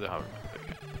 do the hover method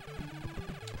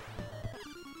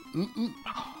again.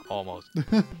 Almost.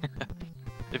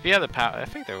 If you had the power, I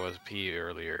think there was P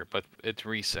earlier, but it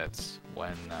resets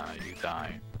when you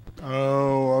die.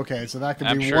 Oh, okay. So that could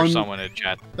I'm be sure one. someone in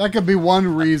chat. That could be one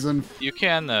reason. You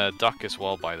can duck as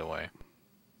well, by the way.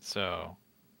 So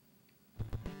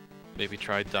maybe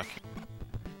try ducking.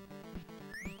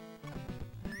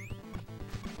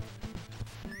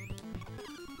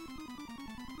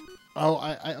 Oh,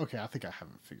 okay. I think I have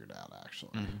it figured out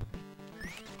actually.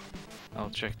 I'll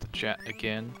check the chat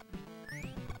again.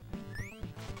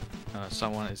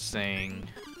 Someone is saying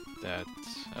that.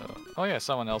 Oh yeah,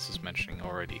 someone else is mentioning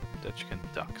already that you can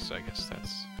duck. So I guess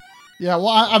that's. Yeah, well,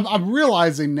 I'm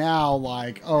realizing now,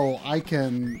 like, oh, I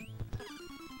can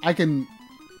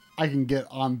get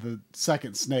on the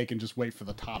second snake and just wait for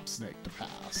the top snake to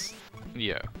pass.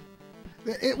 Yeah.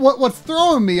 What's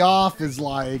throwing me off is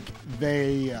like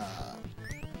they,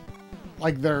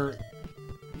 like their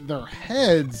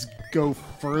heads go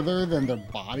further than their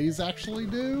bodies actually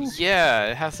do. Yeah,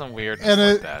 it has some weirdness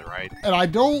like that, right? And I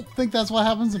don't think that's what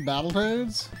happens in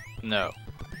Battletoads. No.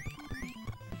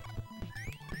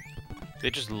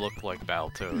 They just look like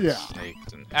Battletoads, Yeah.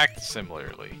 snakes, and act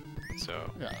similarly. So.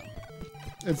 Yeah.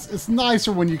 It's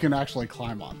nicer when you can actually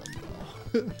climb on them,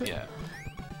 though. Yeah.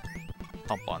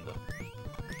 Pump on them.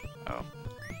 Oh.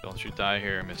 Don't you die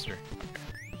here, mister.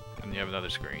 Okay. And you have another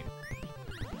screen.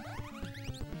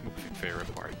 What's your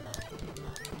favorite part?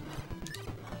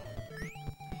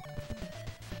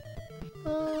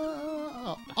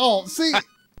 Oh, see?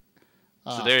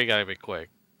 So there you gotta be quick.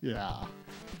 Yeah.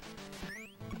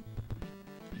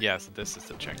 Yeah, so this is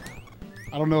the checkpoint.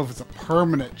 I don't know if it's a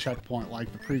permanent checkpoint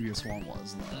like the previous one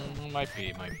was, though. Might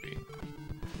be.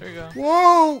 There you go.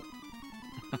 Whoa!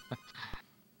 It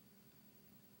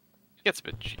gets a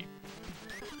bit cheap.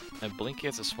 And Blinky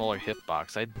has a smaller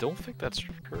hitbox. I don't think that's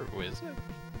true, is it?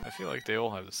 I feel like they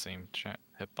all have the same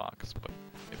hitbox, but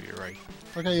maybe you're right.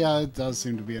 Okay, yeah, it does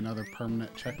seem to be another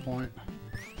permanent checkpoint.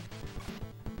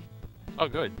 Oh,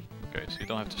 good. Okay, so you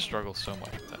don't have to struggle so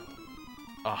much with that.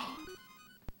 Oh.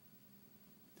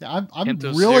 Yeah, I'm Hint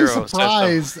of really zero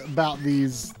surprised about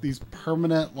these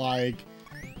permanent, like,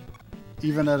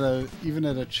 even at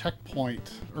a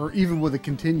checkpoint or even with a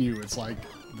continue, it's like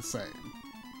the same.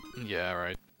 Yeah,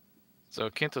 right. So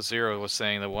Kinto Zero was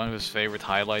saying that one of his favorite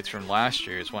highlights from last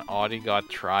year is when Audi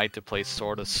tried to play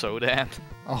Sword of Sodan.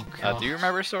 Oh god. Do you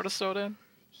remember Sword of Sodan?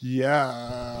 Yeah,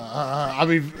 I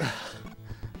mean,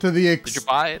 to the Did you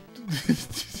buy it?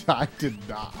 I did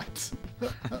not.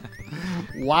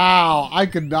 Wow, I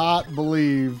could not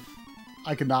believe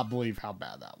how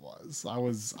bad that was. I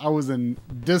was in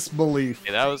disbelief.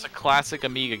 Yeah, that was a classic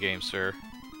Amiga game, sir.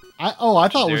 I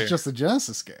thought it was just a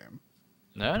Genesis game.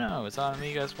 No, it's on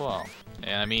Amiga as well.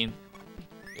 And I mean,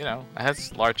 you know, it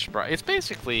has large sprites. It's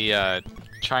basically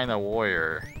China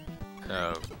Warrior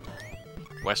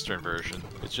Western version.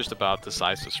 It's just about the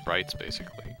size of sprites,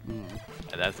 basically.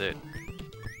 And that's it.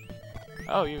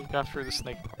 Oh, you got through the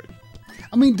snake part.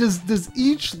 I mean, does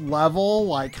each level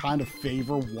like kind of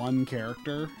favor one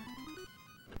character?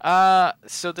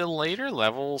 So the later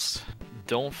levels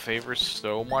don't favor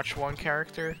so much one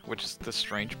character, which is the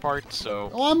strange part, so...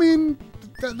 Well, I mean,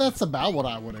 that's about what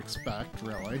I would expect,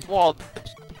 really. Well,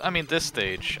 I mean, this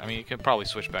stage, I mean, you can probably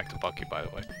switch back to Bucky, by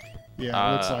the way. Yeah,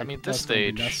 it looks like I mean, this that's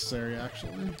stage... necessary,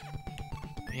 actually.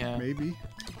 Yeah. Maybe.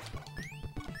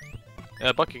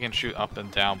 Bucky can shoot up and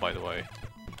down, by the way,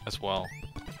 as well.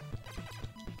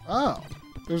 Oh.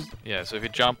 There's... Yeah, so if you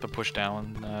jump and push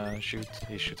down, shoot,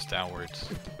 he shoots downwards,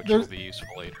 which will be useful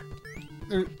later.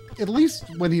 At least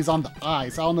when he's on the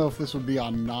ice, I don't know if this would be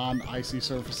on non-icy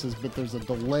surfaces, but there's a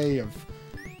delay of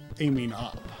aiming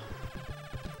up.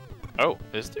 Oh,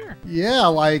 is there? Yeah,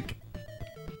 like...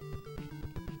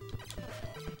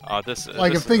 This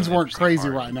if things weren't crazy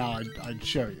part. right now, I'd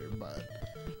show you, but...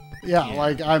 Yeah, Yeah.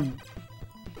 like, I'm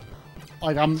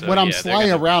So, when I'm yeah,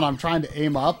 sliding around, I'm trying to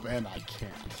aim up, and I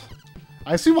can't.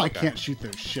 I assume I can't shoot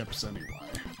those ships anyway.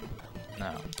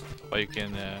 No, but you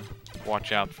can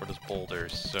watch out for those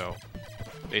boulders. So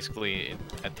basically,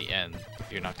 at the end,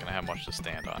 you're not gonna have much to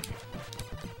stand on.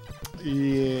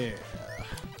 Yeah.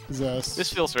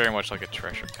 This feels very much like a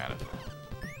treasure kind of.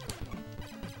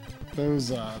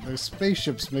 Those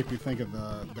spaceships make me think of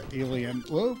the alien.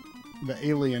 Whoa, the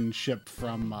alien ship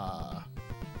from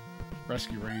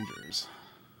Rescue Rangers.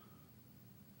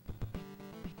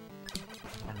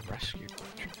 Rescue.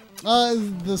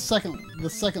 The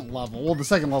second level. Well, the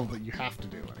second level that you have to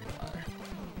do anyway.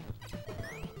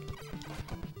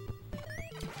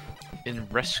 In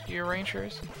Rescue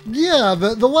Rangers? Yeah,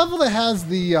 the level that has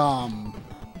the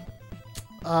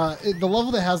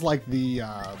level that has like the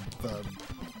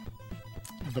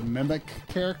mimic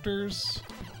characters,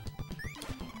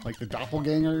 like the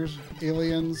doppelgangers,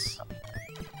 aliens.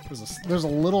 There's a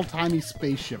little tiny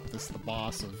spaceship that's the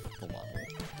boss of the level.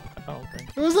 Oh, okay.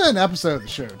 It was in an episode of the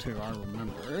show too. I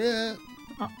remember it.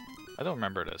 Huh. I don't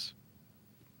remember this.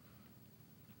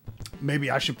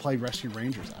 Maybe I should play Rescue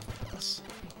Rangers after this.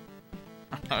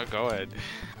 Go ahead.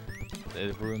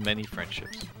 It ruined many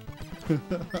friendships.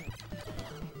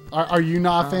 Are you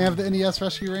not a fan of the NES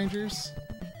Rescue Rangers?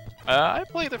 I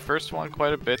played the first one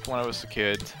quite a bit when I was a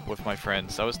kid with my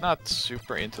friends. I was not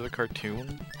super into the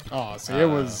cartoon. Oh, see, I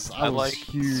was liked-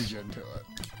 huge into it.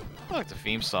 I like the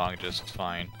theme song just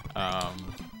fine.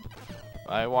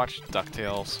 I watched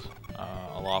DuckTales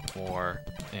a lot more,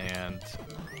 and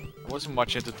I wasn't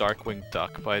much into Darkwing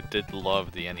Duck, but I did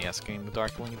love the NES game, the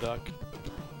Darkwing Duck.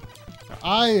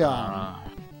 I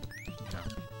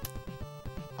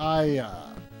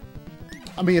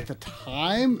mean, at the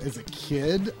time, as a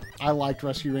kid, I liked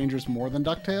Rescue Rangers more than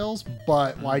DuckTales,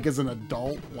 but, like, as an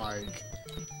adult, like,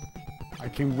 I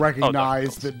can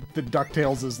recognize that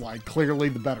DuckTales is, like, clearly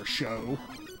the better show.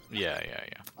 Yeah.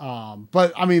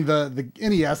 But, I mean, the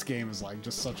NES game is, like,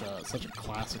 just such a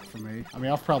classic for me. I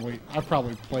mean, I've probably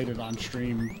played it on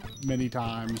stream many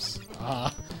times.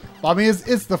 But, I mean,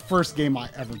 it's the first game I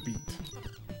ever beat.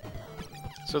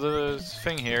 So the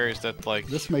thing here is that, like,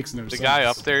 This makes no sense. the guy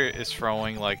up there is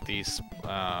throwing, like, these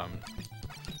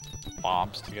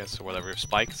bombs, I guess, or whatever,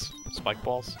 spike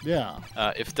balls. Yeah.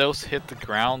 If those hit the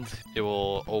ground, it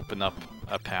will open up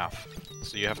a path.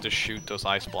 So you have to shoot those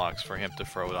ice blocks for him to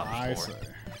throw it on the I floor. see.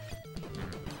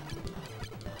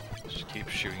 Just keep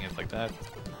shooting it like that.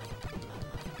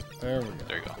 There we go.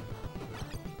 There you go.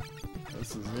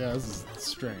 This is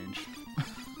strange.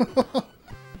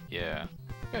 Yeah.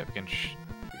 If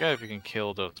you can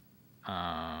kill those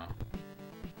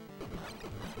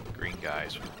green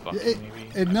guys with Bucky,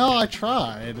 maybe. No, I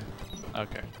tried.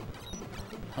 Okay.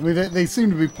 I mean, they seem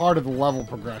to be part of the level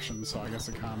progression, so I guess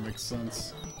it kind of makes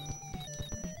sense.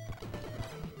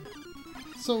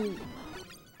 So,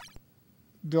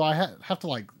 do I have to,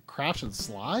 like, crouch and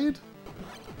slide?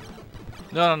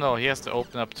 No. He has to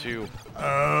open up too.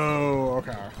 Oh,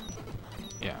 okay.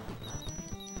 Yeah.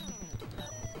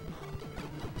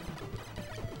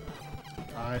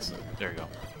 I see. There you go.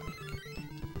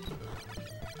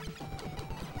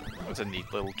 That's a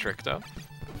neat little trick, though.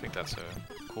 I think that's a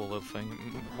cool little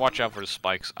thing. Watch out for the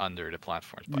spikes under the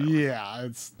platforms, by the way. Yeah,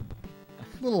 it's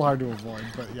a little hard to avoid,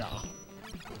 but yeah.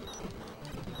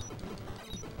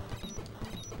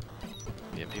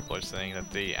 Yeah, people are saying that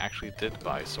they actually did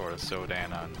buy Sword of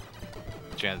Sodan on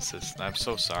Genesis, and I'm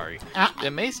so sorry. The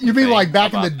amazing You mean thing like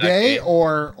back in the about that day, game-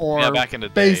 or Yeah, back in the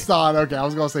day. based on? Okay, I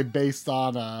was gonna say based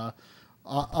on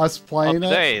us playing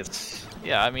today it.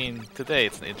 today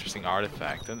it's an interesting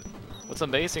artifact, and what's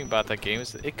amazing about that game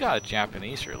is that it got a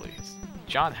Japanese release.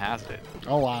 John has it.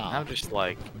 Oh And wow! I'm just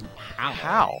like,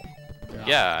 how?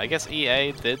 Yeah, I guess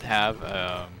EA did have.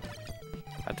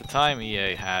 At the time,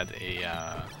 EA had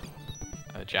a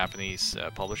Japanese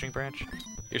publishing branch.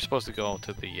 You're supposed to go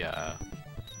to the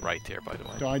right there, by the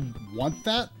way. Do I want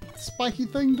that spiky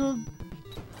thing to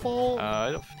fall?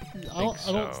 I don't think so.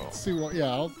 I don't see what.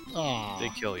 Yeah. They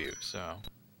kill you, so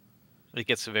it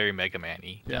gets very Mega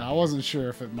Man-y. Yeah, I wasn't sure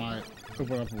if it might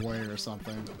open up a way or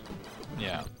something.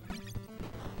 Yeah.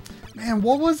 Man,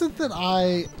 what was it that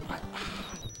I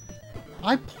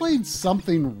played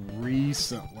something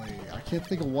recently? I can't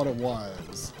think of what it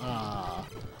was.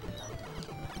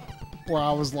 Where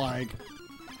I was like,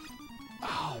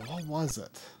 oh, what was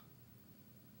it?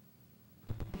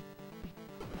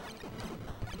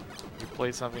 You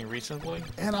played something recently?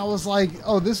 And I was like,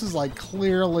 oh, this is like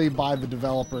clearly by the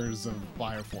developers of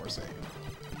Bioforce 8.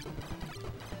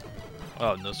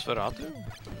 Oh, Nosferatu?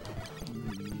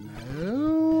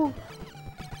 No.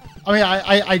 I mean,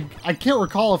 I can't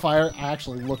recall if I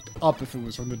actually looked up if it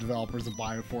was from the developers of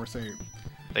Bioforce 8.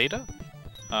 Beta?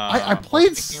 I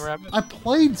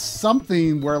played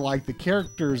something where like the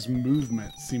character's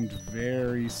movement seemed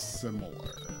very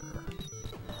similar.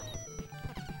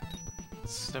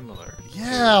 Similar.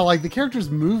 Yeah, like the character's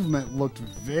movement looked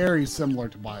very similar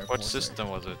to Bioforce 8. What system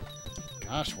was it?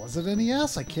 Gosh, was it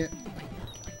NES? I can't.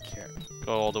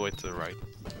 Go all the way to the right.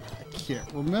 I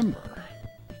can't remember.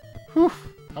 Whew,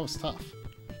 that was tough.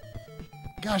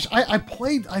 Gosh,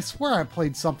 I swear I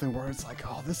played something where it's like,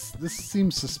 oh, this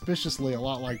seems suspiciously a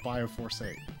lot like Bioforce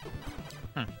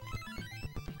 8.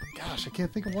 Gosh, I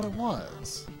can't think of what it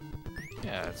was.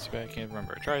 Yeah, it's I can't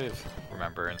remember. Try to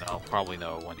remember, and I'll probably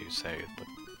know when you say it. But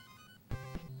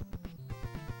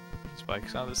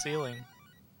spikes on the ceiling.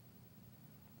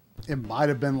 It might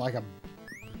have been like a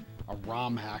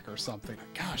ROM hack or something.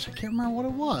 Gosh, I can't remember what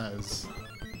it was.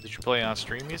 Did you play on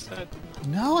stream, you said?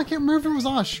 No, I can't remember if it was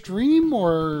on a stream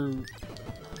or...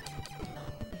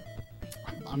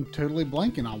 I'm totally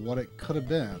blanking on what it could have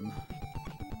been.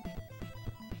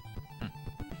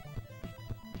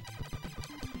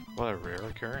 What a rare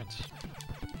occurrence.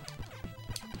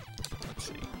 Let's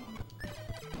see.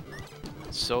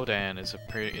 Sodan is a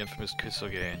pretty infamous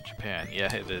kusoge in Japan.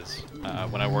 Yeah, it is.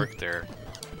 When I worked there,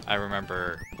 I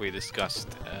remember we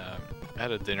discussed... I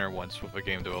had a dinner once with a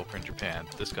game developer in Japan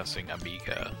discussing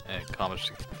Amiga and Commodore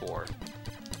 64,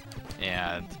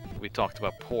 and we talked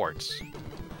about ports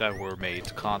that were made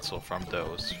to console from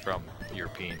those from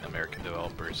European American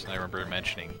developers. And I remember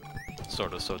mentioning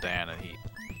sort of Sodan, and he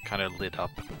kind of lit up.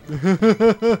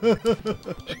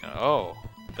 Oh,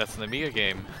 that's an Amiga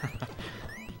game.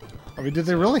 I mean, did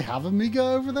they really have Amiga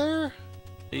over there?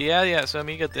 Yeah. So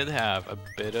Amiga did have a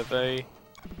bit of a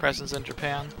presence in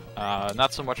Japan.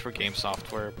 Not so much for game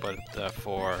software, but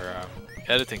for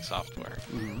editing software.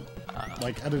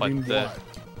 Like editing what?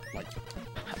 Like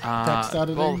text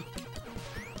editing? Well,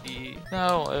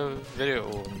 no,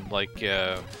 video, like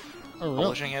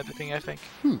publishing editing, I think.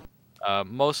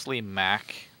 Mostly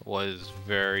Mac was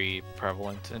very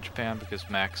prevalent in Japan because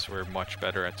Macs were much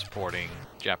better at supporting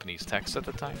Japanese text at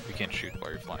the time. You can't shoot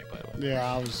while you're flying, by the way.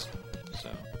 Yeah, I was...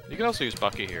 So, you can also use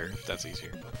Bucky here, if that's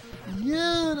easier.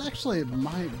 Yeah, actually, it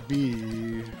might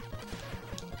be.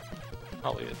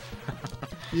 Probably is.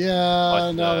 Yeah,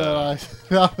 But, now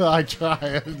that I try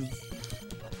it.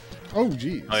 Oh,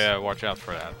 geez. Oh yeah, watch out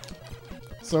for that.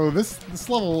 So this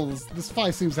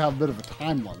fight seems to have a bit of a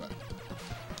time limit.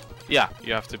 Yeah,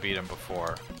 you have to beat him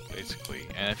before, basically.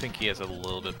 And I think he has a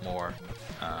little bit more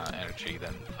energy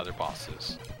than other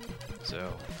bosses.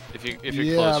 So if you're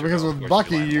yeah, closer, because with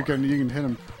Bucky you more. can hit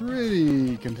him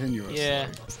pretty continuously. Yeah,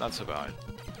 it's not so bad.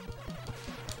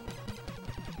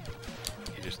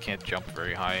 You just can't jump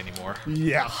very high anymore.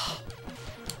 Yeah.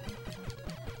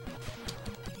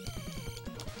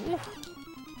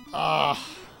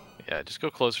 Yeah, just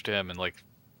go closer to him and like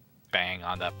bang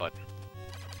on that button.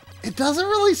 It doesn't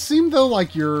really seem though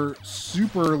like you're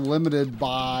super limited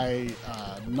by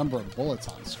number of bullets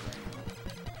on screen.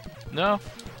 No.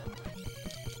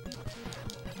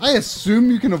 I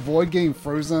assume you can avoid getting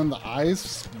frozen in the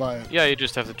ice, but... Yeah, you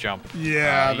just have to jump.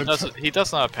 Yeah. He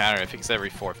does not have a pattern. I think it's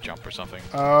every 4th jump or something.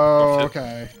 Oh,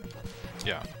 okay.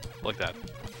 Yeah, like that.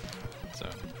 So...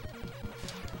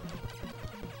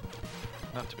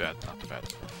 Not too bad, not too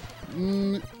bad.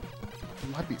 It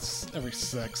might be every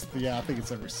 6th. Yeah, I think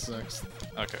it's every 6th.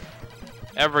 Okay.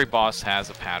 Every boss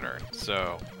has a pattern,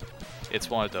 so it's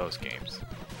one of those games.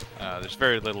 There's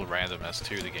very little randomness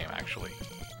to the game, actually.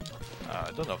 I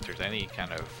don't know if there's any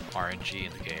kind of RNG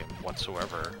in the game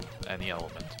whatsoever, any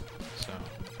element. So.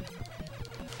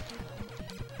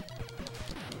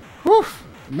 Whew,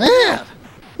 man!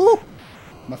 Whew,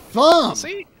 my thumb!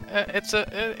 See,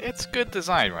 it's good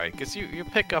design, right? Because you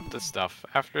pick up the stuff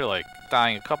after like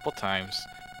dying a couple times.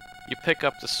 You pick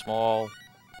up the small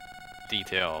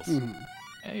details, and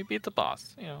you beat the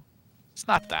boss. You know, It's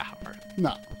not that hard.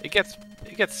 No. It gets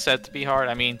said to be hard.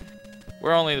 I mean,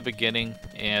 we're only in the beginning,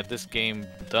 and this game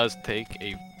does take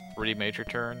a pretty major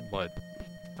turn, but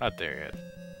not there yet.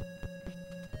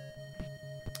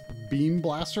 Beam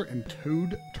Blaster and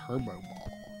Toad Turbo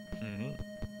Ball.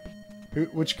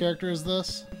 Which character is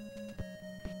this?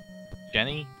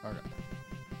 Jenny? Okay.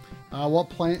 What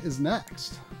plant is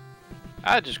next?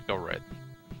 I'd just go red.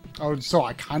 Oh, so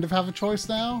I kind of have a choice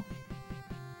now?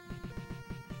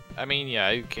 I mean, yeah,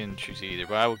 you can choose either,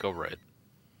 but I would go red.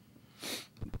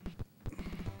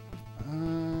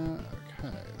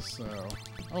 Okay, so...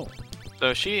 Oh.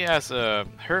 So she has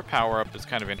her power-up is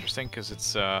kind of interesting, because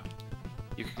it's,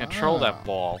 you can control that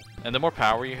ball, and the more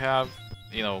power you have,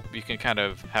 you know, you can kind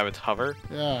of have it hover.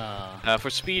 Yeah. For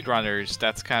speedrunners,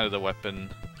 that's kind of the weapon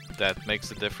that makes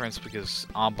the difference, because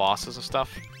on bosses and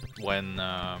stuff, when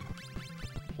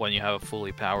you have a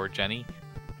fully powered Jenny,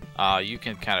 you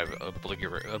can kind of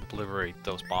obliterate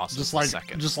those bosses just in like, a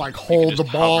second. Just like hold the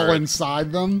ball hover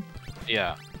inside them?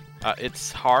 Yeah.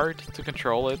 It's hard to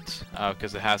control it,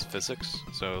 because it has physics,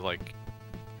 so, like,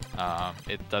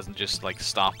 it doesn't just, like,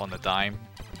 stop on the dime.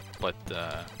 But,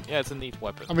 yeah, it's a neat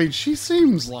weapon. I mean, she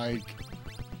seems like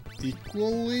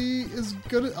equally as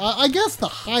good. I guess the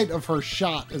height of her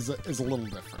shot is a little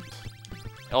different.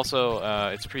 Also,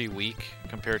 it's pretty weak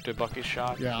compared to Bucky's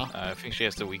shot. Yeah. I think she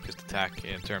has the weakest attack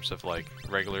in terms of, like,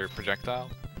 regular projectile.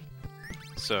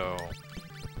 So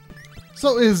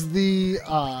is the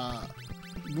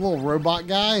little robot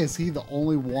guy, is he the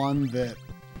only one that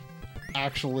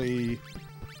actually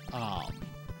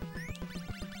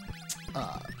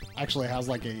actually has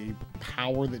like a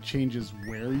power that changes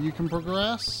where you can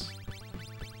progress?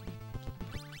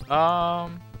 No.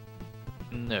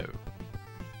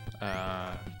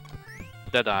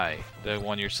 Deadeye, the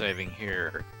one you're saving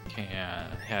here,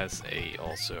 has a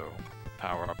also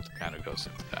power up that kind of goes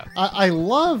into that. I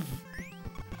love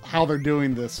how they're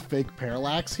doing this fake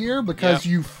parallax here, because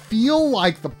you feel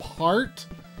like the part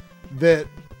that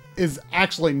is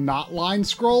actually not line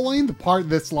scrolling, the part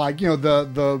that's like, you know,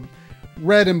 the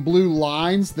red and blue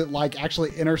lines that like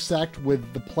actually intersect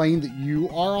with the plane that you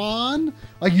are on,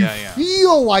 like you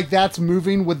feel like that's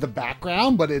moving with the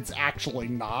background, but it's actually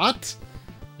not.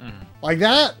 Like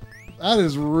that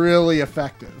is really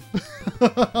effective.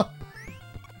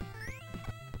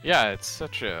 Yeah, it's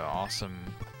such an awesome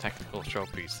technical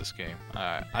showpiece, this game.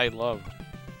 I love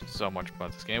so much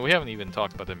about this game. We haven't even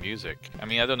talked about the music. I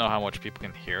mean, I don't know how much people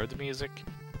can hear the music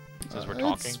as we're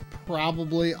talking. It's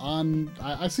probably on...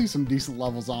 I see some decent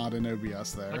levels on in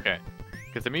OBS there. Okay.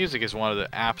 Because the music is one of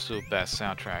the absolute best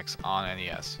soundtracks on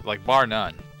NES. Like, bar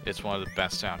none, it's one of the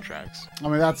best soundtracks. I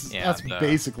mean, that's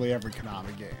basically every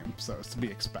Konami game, so it's to be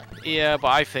expected. Yeah, but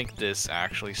I think this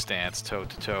actually stands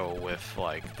toe-to-toe with,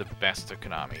 like, the best of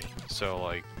Konami. So,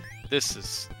 like, this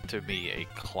is, to me, a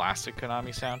classic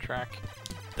Konami soundtrack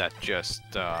that just,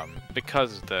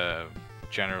 because of the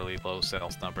generally low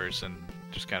sales numbers and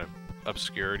just kind of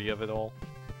obscurity of it all,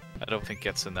 I don't think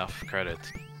gets enough credit.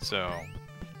 So,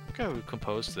 look who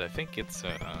composed it. I think it's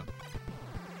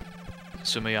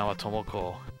Sumiyama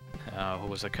Tomoko, who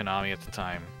was at Konami at the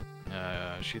time.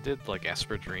 She did like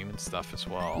Esper Dream and stuff as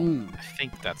well. I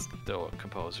think that's the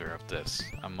composer of this.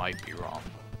 I might be wrong,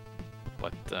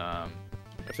 but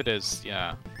if it is,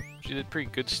 yeah, she did pretty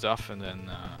good stuff, and then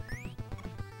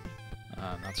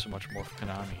not so much more for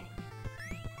Konami.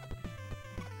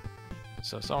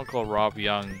 So someone called Rob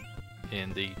Young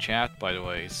in the chat, by the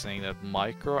way, is saying that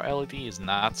micro LED is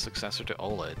not successor to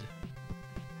OLED.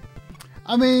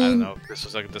 I mean, I don't know if this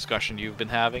is like a discussion you've been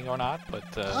having or not, but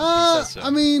he says so. I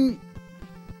mean,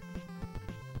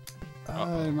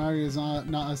 Mario is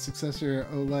not a successor to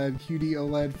OLED. QD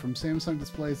OLED from Samsung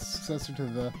displays is a successor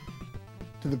to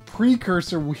the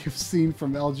precursor we've seen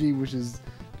from LG, which is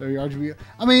WRGB.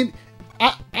 I mean,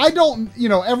 I don't, you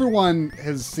know, everyone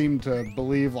has seemed to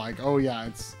believe like, oh yeah,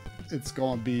 it's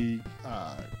going to be,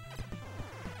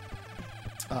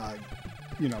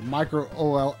 you know, micro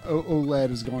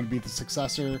OLED is going to be the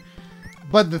successor.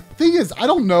 But the thing is, I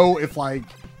don't know if like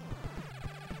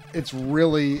it's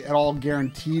really at all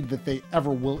guaranteed that they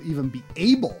ever will even be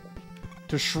able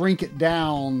to shrink it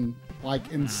down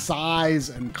like in size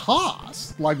and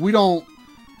cost. Like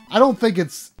I don't think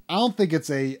it's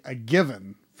a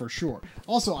given for sure.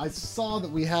 Also, I saw that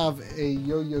we have a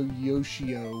Yo-Yo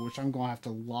Yoshio, which I'm going to have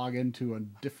to log into a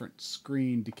different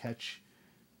screen to catch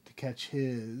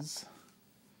his.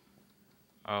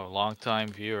 Oh, long-time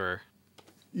viewer.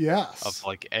 Yes. Of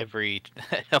like every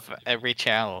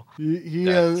channel. He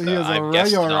is a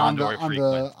regular on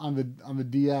the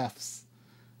DFs.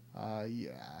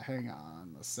 Yeah, hang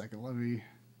on a second. Let me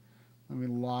Let me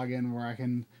log in where I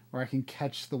can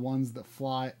catch the ones that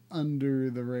fly under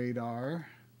the radar.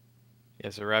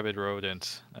 Yes, a rabid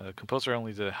rodent. Composer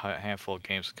only did a handful of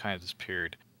games, kind of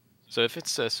disappeared. So if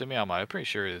it's Sumiyama, I'm pretty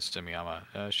sure it is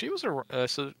Sumiyama. She was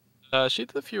she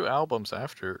did a few albums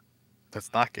after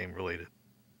that's not game related,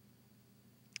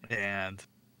 and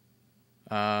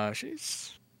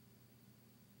she's.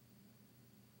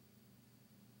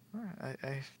 I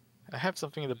have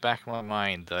something in the back of my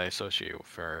mind that I associate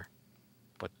with her,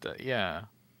 but yeah,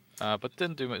 but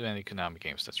didn't do many Konami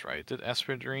games. That's right. Did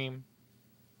Esper Dream?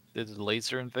 Did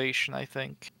Laser Invasion? I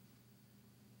think.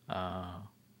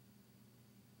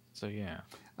 So yeah.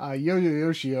 Yo-Yo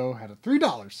Yoshio had a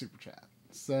 $3 super chat.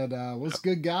 Said, what's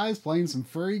good, guys? Playing some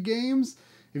furry games?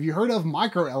 Have you heard of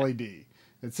Micro LED?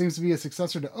 It seems to be a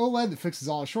successor to OLED that fixes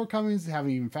all its shortcomings,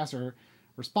 having even faster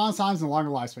response times and longer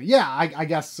lifespan. Yeah, I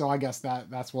guess so. I guess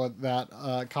that's what that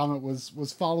comment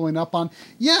was following up on.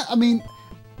 Yeah, I mean,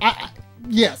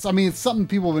 yes, I mean, it's something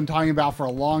people have been talking about for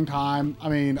a long time. I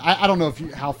mean, I don't know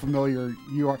how familiar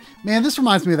you are. Man, this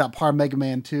reminds me of that part of Mega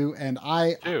Man 2, and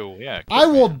I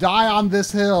will die on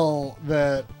this hill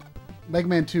that Mega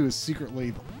Man 2 is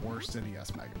secretly the worst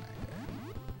NES Mega Man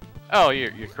game. Oh,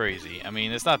 you're crazy. I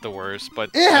mean, it's not the worst,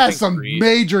 but it has some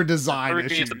major design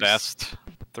issues. 3 is the best.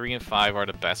 3 and 5 are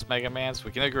the best Mega Mans.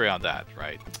 We can agree on that,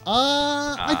 right?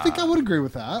 I think I would agree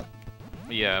with that.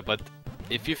 Yeah, but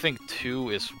if you think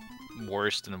 2 is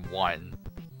worse than 1,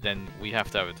 then we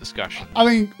have to have a discussion. I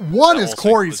mean, 1 is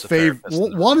Corey's favorite.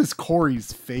 1 is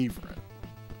Corey's favorite.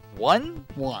 1?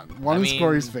 1 is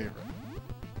Corey's favorite.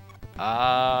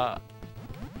 I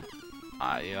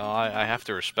have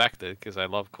to respect it because I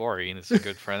love Corey and it's a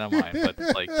good friend of mine. But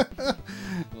like,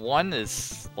 1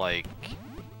 is like,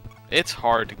 it's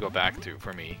hard to go back to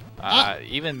for me.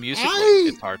 Even musically,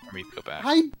 it's hard for me to go back.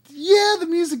 Yeah, the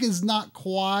music is not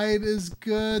quite as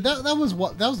good. That was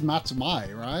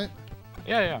Matsumai, right?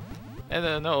 Yeah.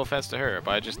 And no offense to her,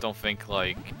 but I just don't think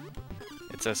like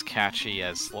it's as catchy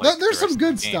as like. There's some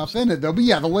good stuff in it though, but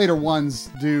yeah, the later ones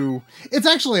do. It's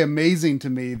actually amazing to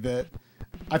me that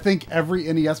I think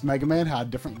every NES Mega Man had a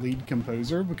different lead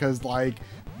composer because like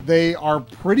they are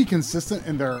pretty consistent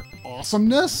in their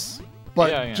awesomeness,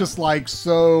 but just like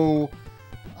so.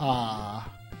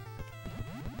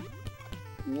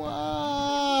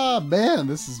 Wow, man,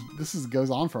 this goes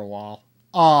on for a while.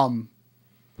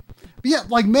 But yeah,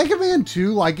 like Mega Man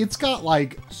 2, like it's got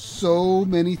like so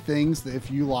many things that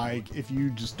if you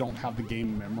just don't have the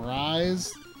game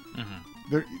memorized,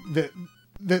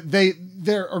 they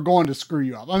are going to screw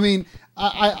you up. I mean,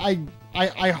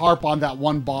 I harp on that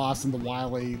one boss in the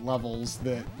Wily levels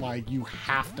that like you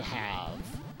have to have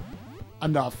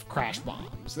enough crash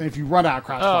bombs, and if you run out of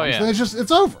crash bombs, then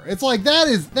it's over. It's like that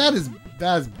is bad.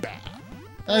 That is bad.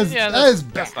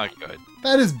 That's not good.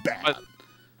 That is bad. But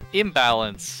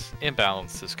imbalance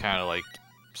is kind of like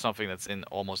something that's in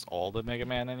almost all the Mega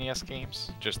Man NES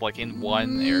games. Just like in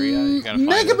one area, you gotta find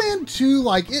Mega Man 2,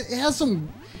 like it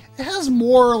has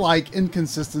more like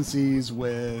inconsistencies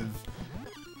with,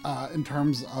 in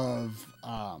terms of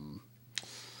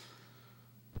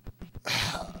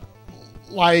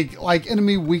like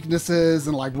enemy weaknesses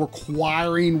and like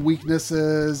requiring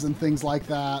weaknesses and things like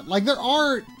that. Like there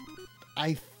are,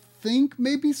 I think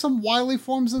maybe some Wily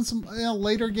forms in some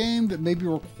later game that maybe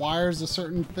requires a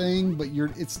certain thing, but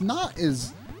it's not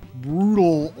as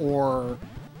brutal or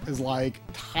as like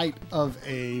tight of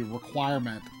a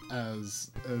requirement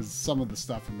as some of the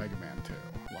stuff in Mega Man 2.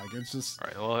 Like it's just. All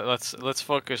right. Well, let's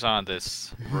focus on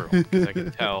this room because I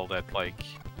can tell that like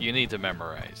you need to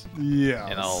memorize. Yeah.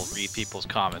 And I'll read people's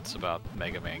comments about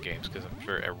Mega Man games because I'm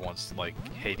sure everyone's like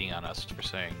hating on us for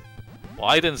saying. Well,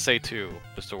 I didn't say 2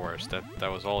 was the worst. That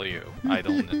was all you. I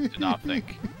do not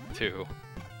think 2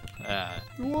 is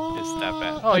that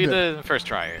bad. Oh, you did it in the first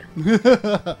try here.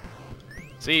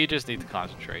 See, you just need to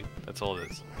concentrate. That's all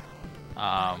it is.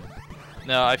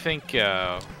 No, I think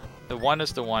the 1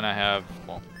 is the one I have.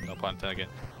 Well, no pun intended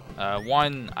again.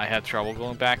 1 I had trouble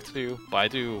going back to, but I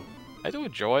do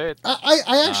enjoy it.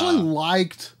 I actually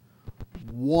liked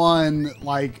 1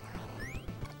 like.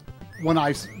 When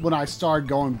I started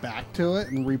going back to it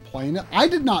and replaying it, I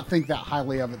did not think that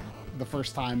highly of it the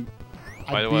first time.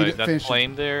 By the way, that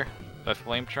flame there, that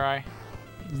flame try,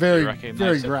 very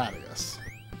Gradius.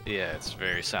 Yeah, it's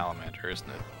very Salamander, isn't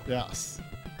it? Yes.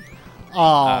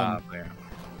 But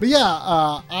yeah,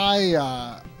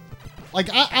 I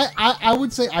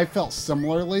would say I felt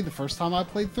similarly the first time I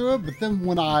played through it, but then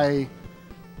when I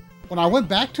went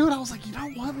back to it, I was like, you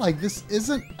know what? Like this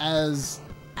isn't as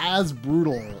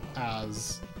brutal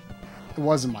as it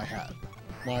was in my head.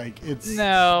 Like it's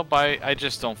no, but I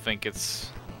just don't think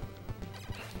it's.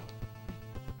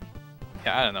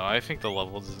 Yeah, I don't know. I think the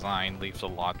level design leaves a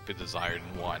lot to be desired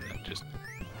in 1. Just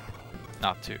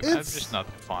not 2. I'm just not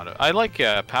fond of it. I like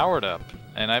Powered Up,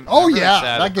 and I'm Oh really yeah,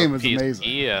 sad that game about is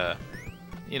amazing.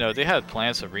 You know, they had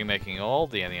plans of remaking all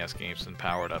the NES games in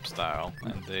Powered Up style,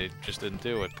 and they just didn't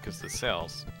do it because of the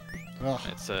sales. Ugh,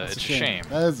 It's a that's shame.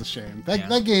 That is a shame.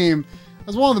 That game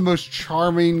was one of the most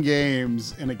charming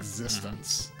games in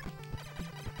existence.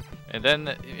 And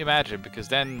then imagine, because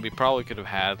then we probably could have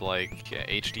had like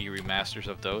HD remasters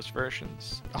of those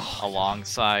versions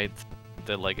alongside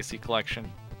the Legacy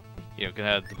Collection. You know, could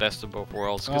have the best of both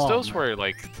worlds, because those were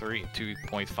like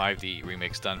 2.5D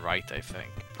remakes done right, I think.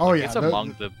 Oh like, yeah, it's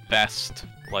among the best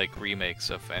like remakes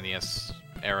of NES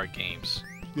era games.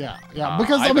 Yeah, yeah,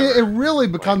 because I mean, it really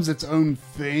becomes its own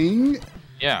thing.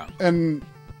 Yeah, and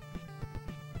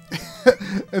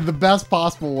in the best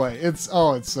possible way. It's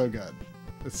so good.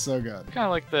 It's so good. Kind of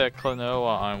like the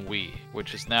Klonoa on Wii,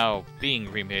 which is now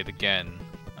being remade again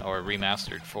or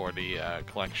remastered for the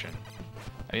collection.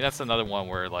 I mean, that's another one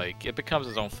where like it becomes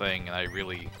its own thing, and I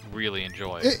really, really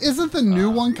enjoy it. Isn't the new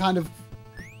one kind of?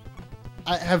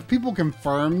 Have people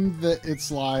confirmed that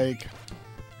it's like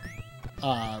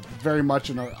very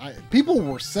much people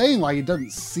were saying like it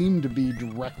doesn't seem to be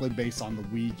directly based on the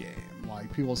Wii game.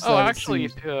 Like people said. Oh, actually,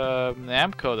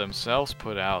 Namco themselves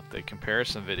put out the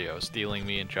comparison video, stealing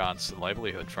me and John's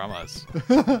livelihood from us,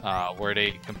 where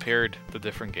they compared the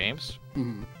different games.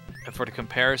 Mm-hmm. And for the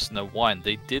comparison of 1,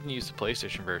 they didn't use the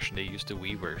PlayStation version; they used the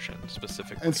Wii version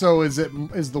specifically. And so, is the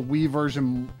Wii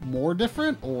version more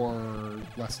different or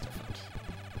less different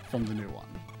from the new one?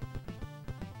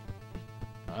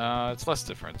 It's less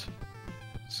different.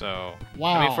 So,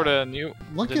 wow. I mean, for the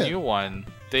new one,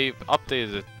 they've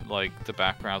updated like the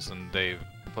backgrounds and they've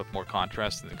put more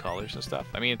contrast in the colors and stuff.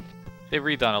 I mean, they've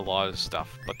redone a lot of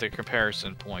stuff, but the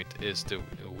comparison point is the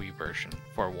Wii version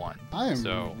for 1. I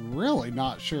am really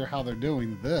not sure how they're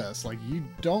doing this. Like, you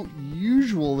don't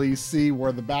usually see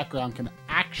where the background can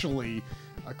actually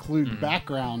occlude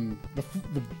background,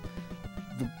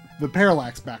 the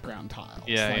parallax background tiles.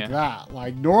 That.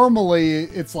 Like, normally,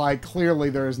 it's like, clearly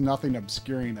there is nothing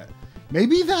obscuring it.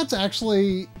 Maybe that's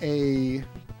actually I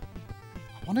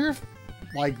wonder if,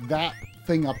 like, that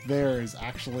thing up there is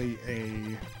actually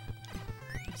a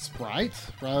sprite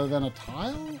rather than a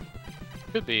tile?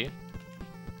 Could be.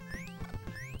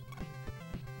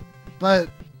 But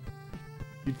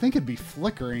you'd think it'd be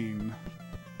flickering.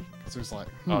 Because there's like...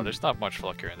 Oh, there's not much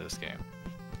flicker in this game.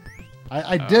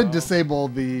 I did disable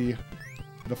the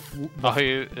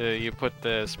you put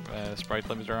the sprite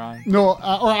limiter on? No,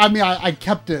 or I mean, I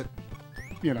kept it,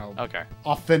 you know,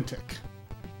 authentic.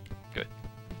 Good.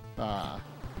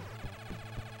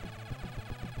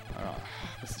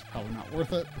 This is probably not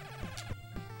worth it.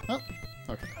 Oh,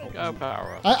 okay. You got a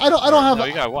power up. I don't have. No,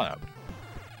 you got 1 up.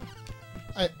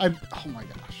 Oh my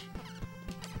gosh.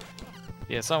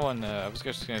 Yeah, someone. I was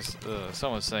just gonna.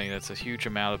 Someone's saying that's a huge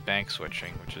amount of bank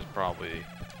switching, which is probably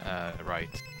right.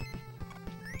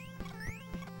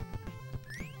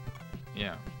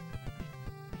 Yeah.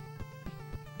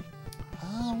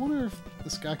 I wonder if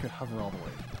this guy could hover all the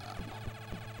way to that.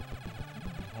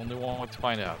 Only one way to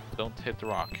find out. Don't hit the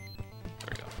rock. There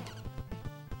we go.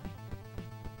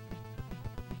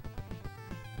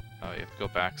 Oh, you have to go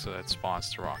back so that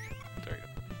spawns the rock. There you go.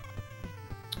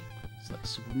 It's like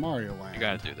Super Mario Land. You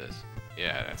gotta do this.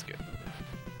 Yeah, that's good.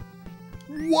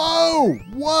 Whoa!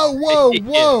 Whoa! Whoa!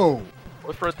 Whoa!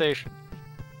 With rotation.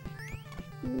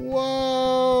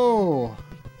 Whoa!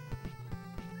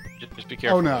 Just be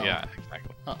careful. Oh no. Yeah,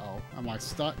 exactly. Uh-oh. Am I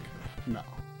stuck? No.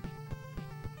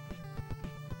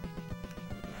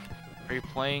 Are you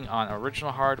playing on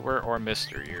original hardware or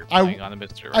Mister? You're playing on the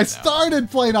Mister right now. I started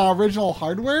playing on original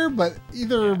hardware, but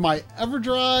either my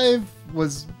EverDrive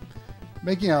was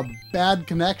making a bad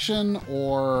connection,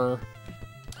 or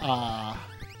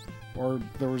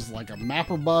there was like a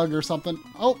mapper bug or something.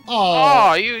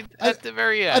 Oh! You at the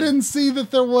very end. I didn't see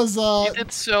that there was. You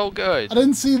did so good. I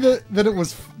didn't see that it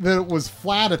was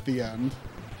flat at the end.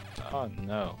 Oh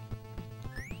no.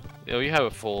 You know, you have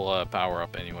a full power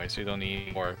up anyway, so you don't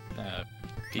need more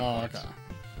points. Okay.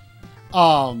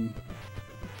 Oh!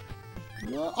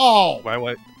 By the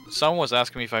way, someone was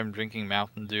asking me if I'm drinking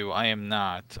Mountain Dew. I am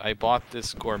not. I bought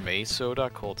this gourmet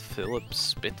soda called Phillips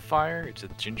Spitfire. It's a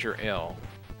ginger ale.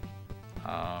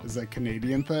 Is that a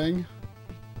Canadian thing?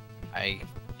 I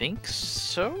think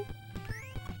so.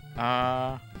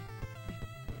 Yeah,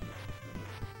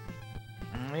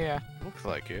 looks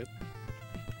like it.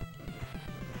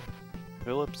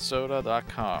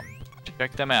 PhillipsSoda.com.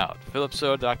 Check them out.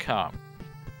 PhillipsSoda.com.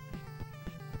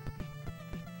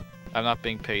 I'm not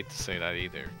being paid to say that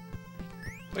either.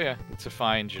 But yeah, it's a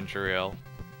fine ginger ale.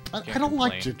 I Can't don't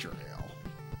like complain. ginger ale.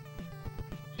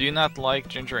 Do you not like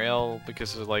ginger ale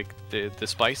because of like the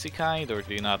spicy kind, or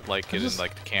do you not like it in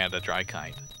like the Canada dry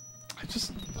kind? I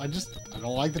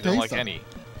don't like the You taste don't like of it. any.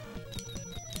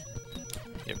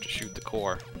 You have to shoot the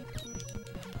core.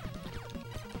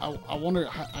 I wonder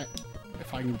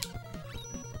if I can.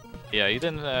 Yeah, you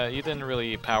didn't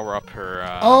really power up her.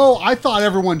 Oh, I thought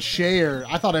everyone shared.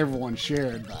 I thought everyone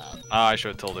shared that. Oh, I should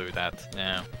have told you that.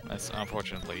 Yeah, that's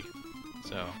unfortunately.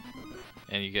 So,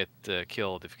 and you get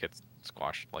killed if you get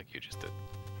squashed like you just did.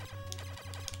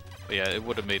 But yeah, it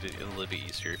would have made it a little bit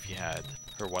easier if you had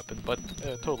her weapon, but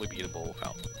totally beatable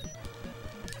without.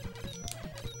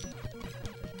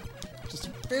 Just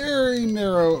a very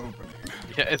narrow opening.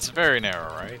 Yeah, it's very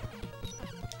narrow, right?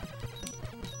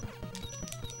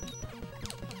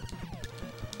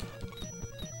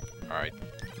 Alright,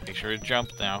 make sure to jump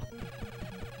now.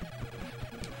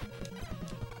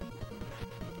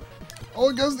 Oh,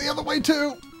 it goes the other way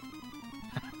too.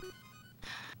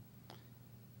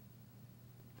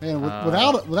 Man,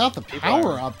 without the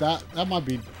power up, that might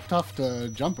be tough to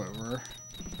jump over.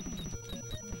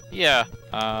 Yeah,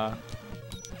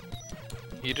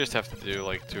 you just have to do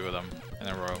like 2 of them in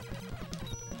a row.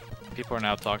 People are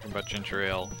now talking about ginger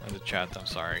ale in the chat. I'm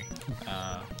sorry,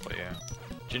 but yeah,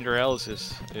 ginger ale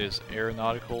is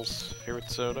Aeronautical's favorite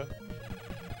soda.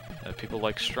 People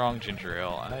like strong ginger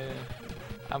ale.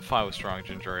 I'm fine with strong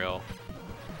ginger ale.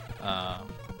 I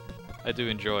do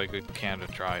enjoy a good Canada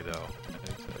Dry though.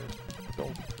 I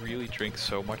don't really drink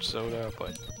so much soda,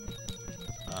 but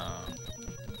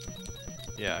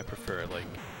yeah, I prefer like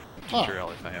ginger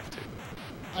ale if I have to.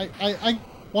 I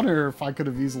wonder if I could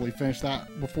have easily finished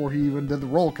that before he even did the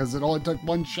roll, because it only took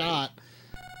 1 shot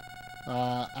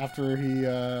after he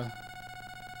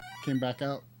came back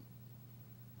out.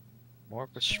 More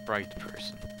of a Sprite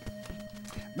person.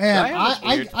 Man, I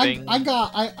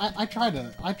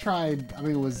tried. I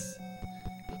mean,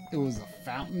 it was a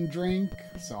fountain drink,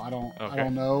 so I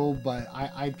don't know, but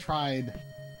I tried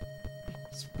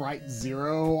Sprite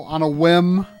Zero on a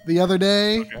whim the other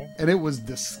day, and it was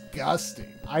disgusting.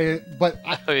 Oh, you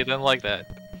didn't like that?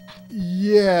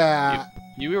 Yeah.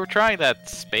 You were trying that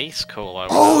space cola.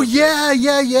 Oh yeah.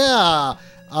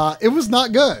 It was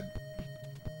not good.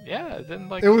 Yeah, it didn't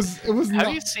like. It was.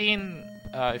 Have you seen?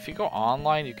 If you go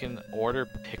online, you can order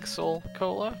Pixel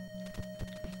Cola.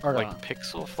 Okay. Like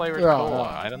Pixel flavored cola.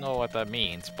 I don't know what that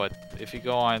means, but if you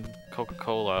go on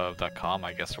Coca-Cola.com,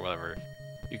 I guess, or whatever,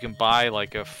 you can buy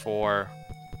like 4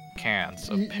 cans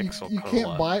of Pixel Cola. You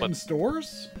can't buy it in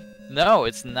stores? No,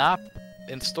 it's not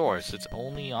in stores. It's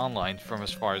only online, from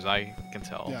as far as I can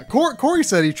tell. Yeah, Coury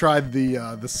said he tried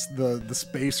the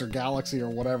space or galaxy or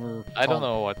whatever. I don't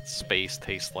know what space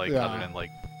tastes like, Yeah. other than like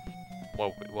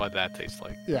what that tastes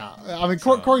like. Yeah, I mean,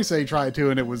 Coury said he tried it too,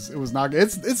 and it was not good.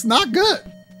 It's not good.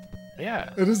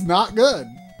 Yeah. It is not good.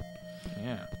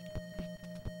 Yeah.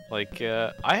 Like,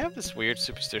 I have this weird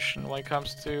superstition when it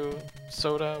comes to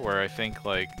soda, where I think,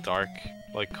 like, dark,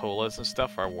 like, colas and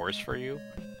stuff are worse for you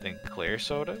than clear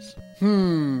sodas.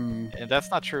 And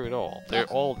that's not true at all. They're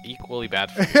all equally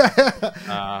bad for you.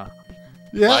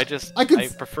 Yeah, I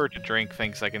prefer to drink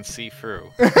things I can see through.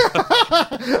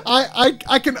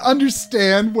 I can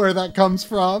understand where that comes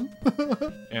from.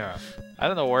 Yeah. I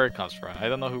don't know where it comes from. I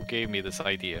don't know who gave me this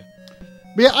idea.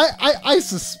 But yeah, I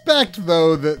suspect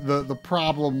though that the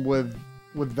problem with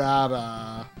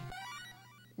that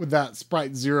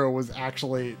Sprite Zero was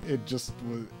actually it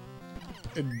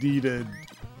needed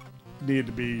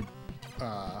to be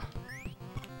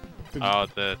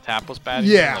the tap was bad?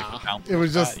 Yeah, like it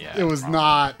was just yeah, it was probably.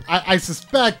 not. I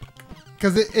suspect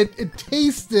because it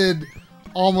tasted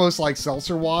almost like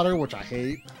seltzer water, which I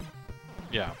hate.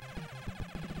 Yeah.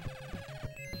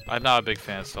 I'm not a big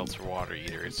fan of seltzer water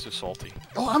either. It's too salty.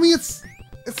 Oh, I mean, it's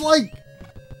like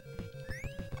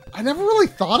I never really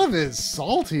thought of it as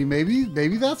salty. Maybe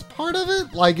that's part of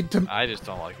it. Like I just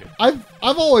don't like it. I've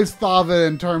always thought of it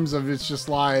in terms of it's just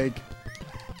like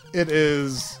it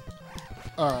is.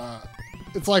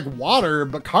 It's like water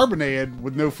but carbonated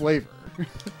with no flavor.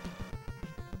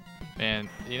 And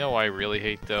you know what I really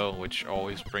hate though, which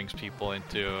always brings people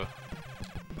into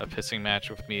a pissing match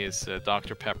with me, is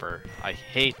Dr. Pepper. I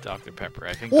hate Dr. Pepper.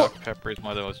 I think Dr. Pepper is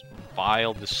one of the most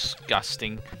vile,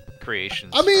 disgusting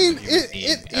creations. I mean,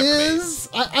 it is.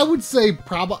 I would say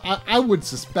I would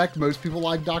suspect most people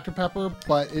like Dr. Pepper,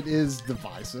 but it is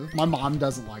divisive. My mom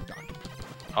doesn't like Dr. Pepper.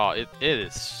 Oh, it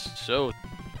is so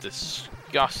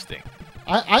disgusting.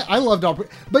 I love Dr.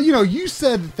 Pepper. But you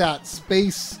said that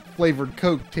space flavored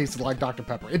Coke tasted like Dr.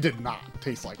 Pepper. It did not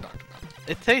taste like Dr. Pepper.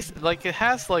 It tastes like it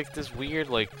has like this weird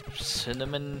like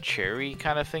cinnamon cherry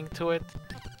kind of thing to it.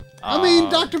 I mean,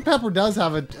 Dr. Pepper does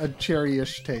have a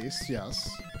cherry-ish taste, yes.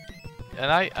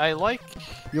 And I like.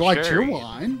 You like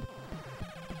Cheerwine?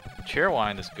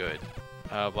 Cheerwine is good,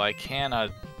 but I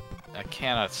cannot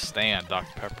stand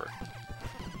Dr. Pepper.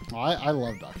 I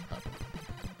love Dr. Pepper.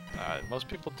 Most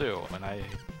people do, and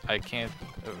I can't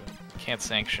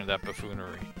sanction that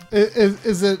buffoonery.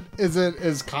 Is it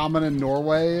as common in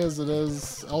Norway as it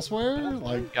is elsewhere?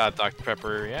 Like, got Dr.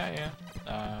 Pepper, yeah.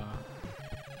 I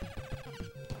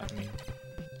mean,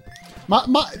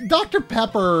 my Dr.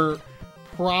 Pepper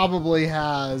probably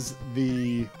has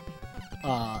the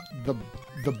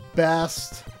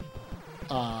best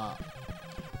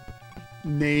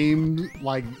name,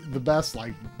 like the best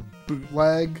like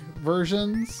bootleg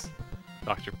versions.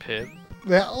 Dr. Pibb.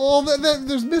 Yeah, well,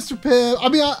 there's Mr. Pibb. I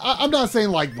mean, I'm not saying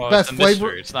like the best flavor.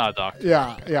 Mystery. It's not a doctor.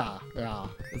 Yeah.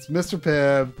 It's Mr.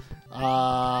 Pibb.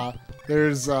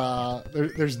 There's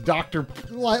Dr.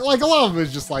 Like a lot of it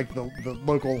is just like the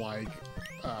local like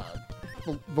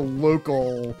the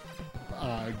local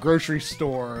grocery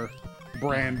store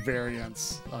brand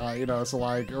variants. So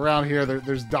like around here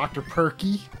there's Dr.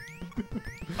 Perky.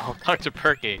 Oh, Dr.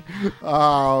 Perky.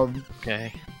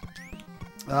 Okay.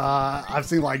 I've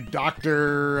seen like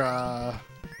Dr.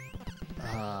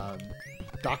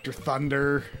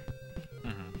 Thunder.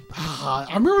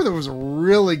 I remember there was a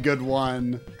really good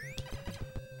one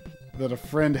that a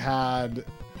friend had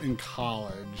in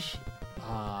college.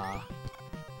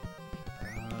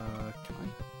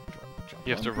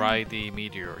 You have to ride the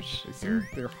meteors.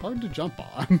 They're hard to jump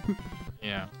on.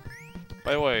 Yeah.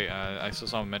 By the way, I saw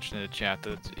someone mention in the chat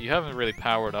that you haven't really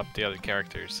powered up the other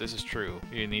characters. This is true.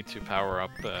 You need to power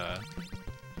up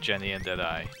Jenny and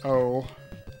Deadeye. Oh.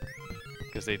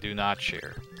 Because they do not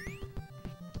share.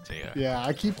 So yeah. Yeah,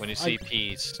 I keep. When you see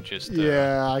Peace, just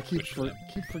I keep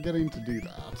forgetting to do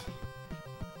that.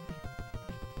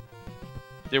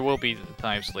 There will be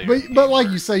times later. But like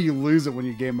you say, you lose it when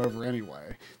you game over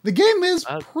anyway. The game is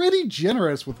pretty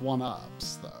generous with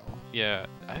 1-ups, though. Yeah,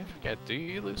 I forget. Do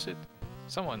you lose it?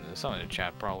 Someone in the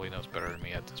chat probably knows better than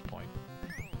me at this point.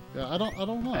 Yeah, I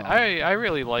don't know. I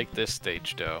really like this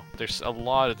stage though. There's a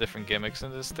lot of different gimmicks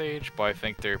in this stage, but I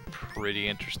think they're pretty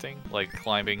interesting. Like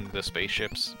climbing the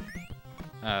spaceships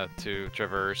to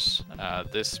traverse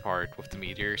this part with the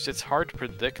meteors. It's hard to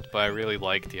predict, but I really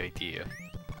like the idea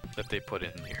that they put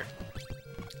in here.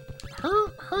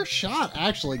 Her shot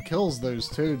actually kills those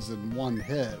toads in one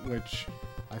hit, which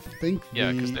I think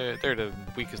because they're the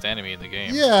weakest enemy in the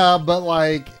game. Yeah, but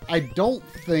like I don't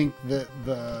think that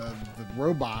the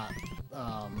robot.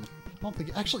 I don't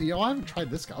think actually. I haven't tried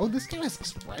this guy. Oh, this guy has a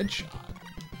spread shot.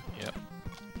 Yep.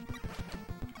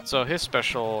 So his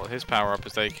power up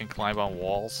is that he can climb on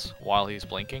walls while he's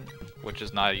blinking, which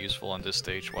is not useful on this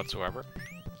stage whatsoever.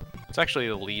 It's actually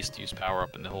the least used power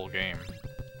up in the whole game.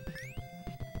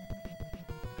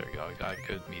 There we go. I got a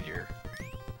good meteor.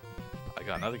 I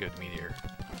got another good meteor.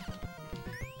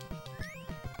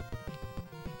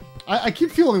 I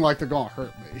keep feeling like they're gonna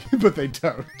hurt me, but they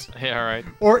don't. Yeah, right.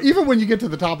 Or even when you get to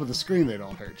the top of the screen, they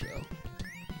don't hurt you.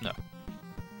 No.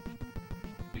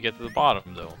 You get to the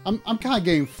bottom, though. I'm kind of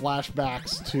getting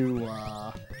flashbacks to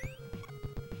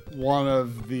one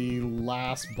of the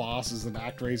last bosses in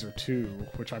ActRaiser 2,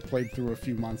 which I played through a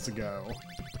few months ago.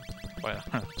 Well,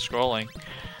 scrolling.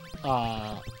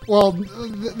 Well,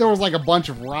 there was like a bunch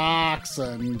of rocks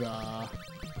and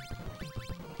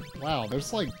wow,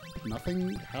 there's like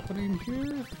nothing happening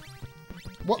here.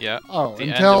 What? Yeah. Oh, the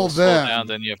until end, then. Slow down,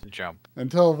 then you have to jump.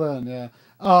 Until then, yeah.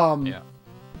 Yeah.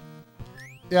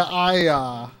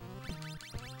 Yeah,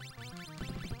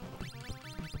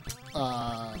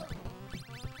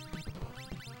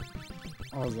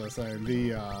 what was I saying?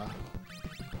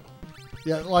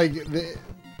 Yeah, like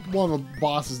one of the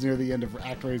bosses near the end of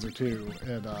ActRaiser 2,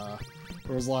 and it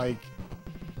was like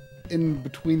in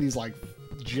between these like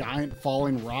giant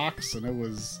falling rocks, and it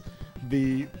was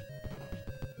the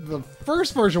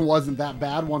first version wasn't that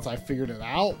bad once I figured it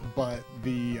out, but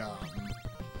the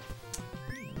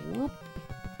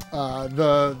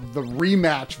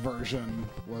rematch version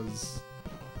was,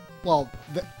 well,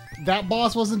 that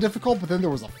boss wasn't difficult, but then there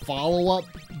was a follow-up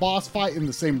boss fight in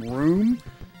the same room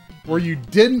where you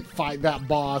didn't fight that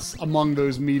boss among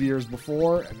those meteors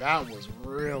before, and that was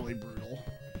really brutal.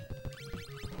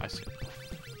 I see.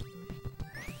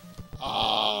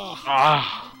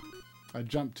 I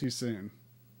jumped too soon.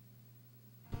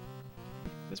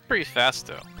 It's pretty fast,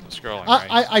 though, the scrolling,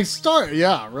 right? I started,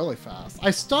 yeah, really fast.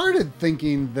 I started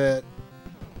thinking that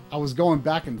I was going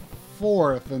back and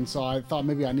forth, and so I thought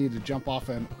maybe I needed to jump off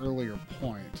at an earlier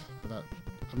point. But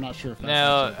I'm not sure if that's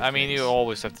No, actually the I mean, case. you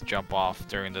always have to jump off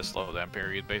during the slowdown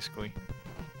period, basically.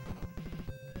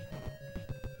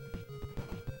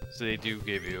 So they do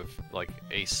give you like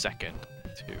a second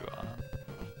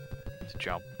to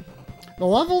jump. The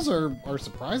levels are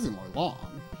surprisingly long.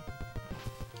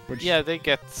 Which, Yeah, they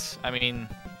get. I mean,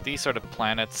 these are the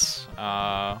planets.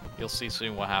 You'll see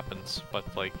soon what happens, but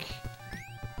like,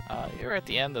 you're at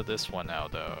the end of this one now,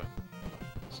 though,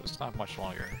 so it's not much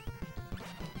longer.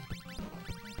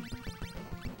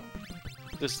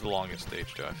 This is the longest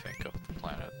stage, though, I think, of the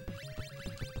planet.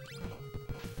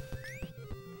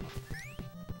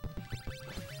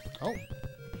 Oh.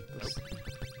 This...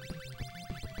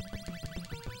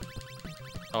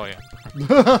 Oh yeah.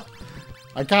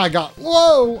 I kind of got,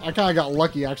 whoa! I kind of got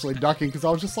lucky actually ducking because I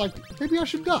was just like, maybe I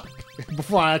should duck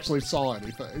before I actually saw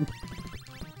anything.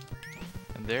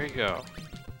 And there you go.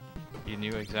 You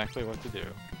knew exactly what to do.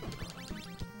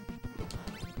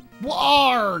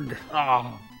 Warg!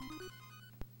 Oh.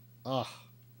 Ugh.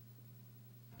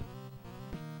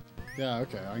 Yeah,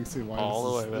 okay, I can see why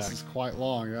All the way this back. is quite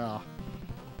long, yeah.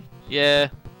 Yeah.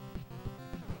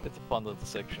 It's a fun little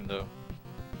section, though.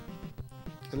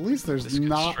 At least there's This could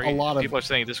not a lot of... people are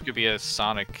saying this could be a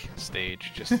Sonic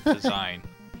stage, just design.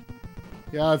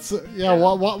 Yeah, it's yeah.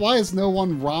 Why has no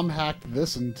one ROM hacked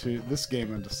this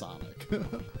game into Sonic?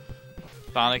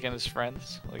 Sonic and his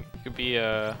friends. Like, it could be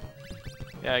a...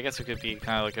 Yeah, I guess it could be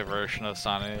kind of like a version of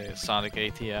Sonic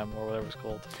ATM or whatever it's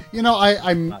called. You know,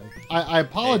 I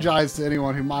apologize to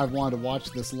anyone who might have wanted to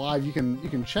watch this live. You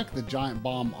can check the Giant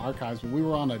Bomb archives, but we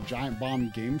were on a Giant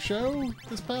Bomb game show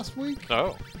this past week.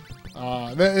 Oh.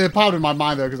 It popped in my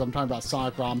mind though because I'm talking about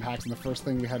Sonic ROM hacks, and the first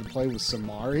thing we had to play was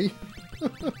Samari.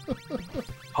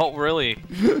 Oh, really?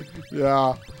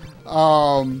 Yeah.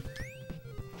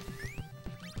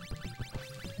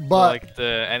 But like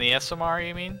the NES Samari,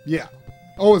 you mean? yeah.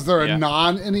 Oh, is there a Yeah.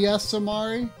 non-NES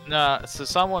Samari? No, so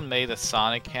someone made a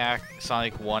Sonic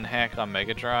 1 hack on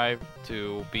Mega Drive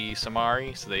to be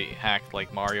Samari, so they hacked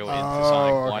like Mario into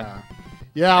Sonic 1. Okay.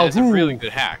 Yeah, And it's a really ooh.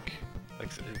 good hack. Like,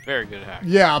 it's a very good hack.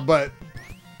 Yeah, but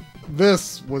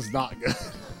this was not good.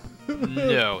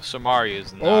 No, Samari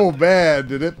is not. Oh man,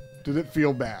 did it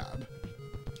feel bad?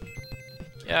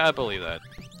 Yeah, I believe that.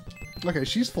 Okay,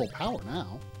 she's full power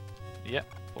now. Yeah,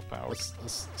 full power.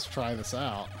 Let's try this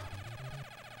out.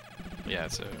 Yeah,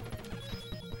 so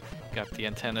got the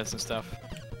antennas and stuff.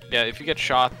 Yeah, if you get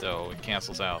shot though, it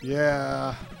cancels out.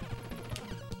 Yeah.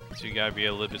 So you gotta be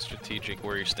a little bit strategic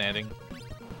where you're standing.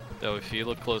 Though if you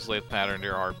look closely at the pattern,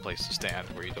 there are places to stand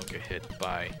where you don't get hit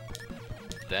by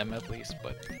them at least,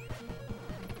 but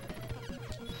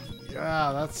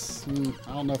Yeah, that's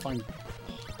I don't know if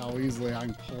how easily I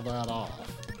can pull that off.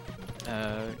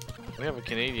 we have a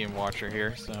Canadian watcher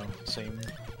here, so same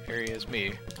area as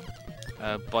me.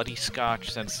 Buddy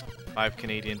Scotch sends $5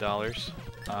 Canadian.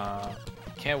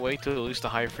 Can't wait to lose the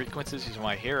higher frequencies using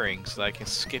my hearing so that I can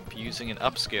skip using an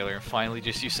upscaler and finally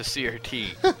just use a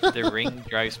CRT. The ring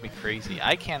drives me crazy.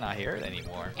 I cannot hear it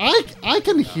anymore. I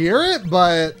can hear it,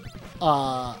 but if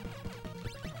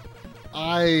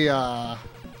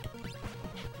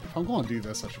I'm going to do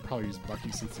this, I should probably use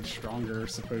Bucky since he's stronger,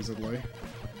 supposedly.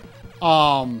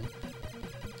 Oh,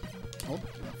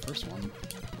 that first one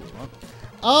blew up.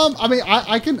 I mean,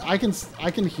 I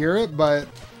can hear it, but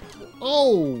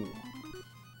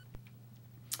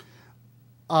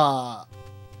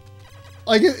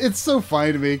like it's so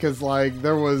funny to me because like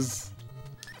there was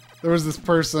this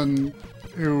person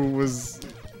who was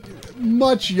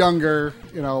much younger,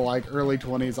 you know, like early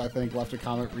 20s, I think, left a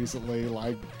comment recently,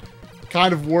 like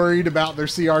kind of worried about their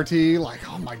CRT, like,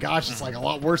 oh my gosh, it's like a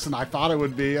lot worse than I thought it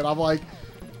would be, and I'm like,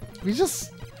 we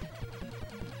just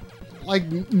like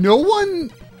no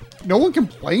one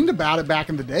complained about it back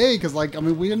in the day because like I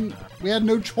mean we had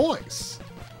no choice.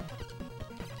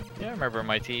 Yeah, I remember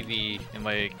my TV in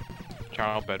my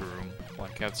child bedroom,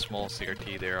 like had small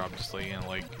CRT there, obviously, and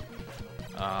like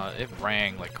it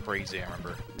rang like crazy. I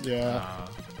remember. Yeah.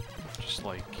 Just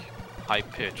like high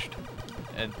pitched,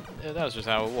 and that was just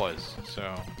how it was.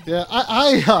 So. Yeah,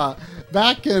 I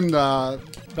back in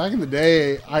the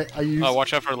day, I used. Oh,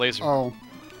 watch out for laser. Oh,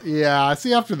 yeah. I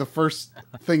see. After the first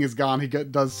thing is gone, he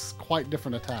does quite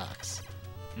different attacks.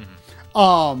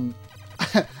 Mm-hmm.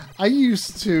 I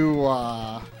used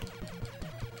to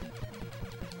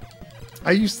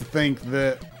think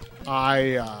that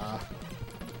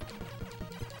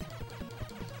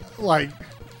like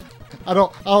I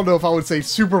don't know if I would say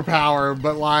superpower,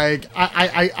 but like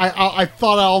I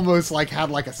thought I almost like had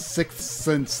like a sixth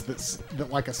sense that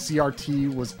like a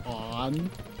CRT was on.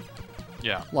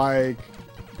 Yeah. Like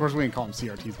Of course, we didn't call them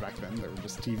CRTs back then; they were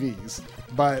just TVs.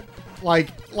 But like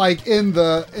in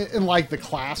the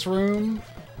classroom,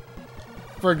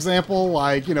 for example,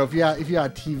 like if you had a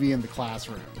TV in the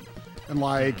classroom, and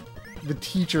like the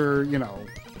teacher,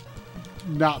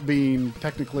 not being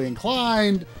technically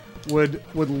inclined, would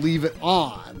leave it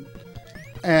on,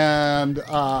 and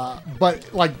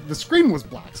but like the screen was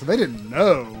black, so they didn't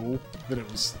know that it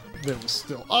was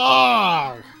still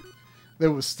on.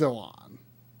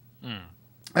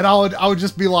 And I would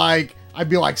just be like, I'd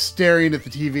be like staring at the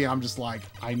TV. I'm just like,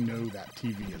 I know that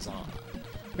TV is on.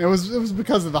 It was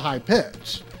because of the high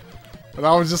pitch. And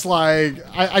I was just like,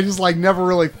 I just like never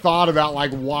really thought about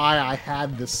like why I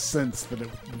had this sense that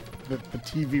the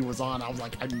TV was on. I was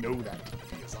like, I know that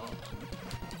TV is on,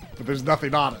 but there's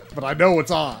nothing on it. But I know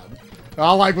it's on. And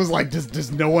I was like,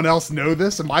 does no one else know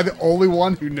this? Am I the only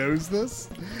one who knows this?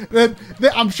 Then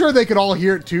I'm sure they could all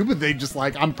hear it too, but they just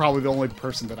like, I'm probably the only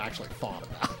person that actually thought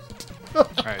about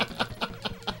it. Right.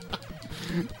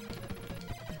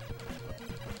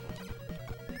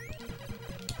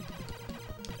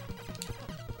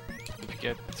 If you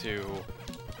get to,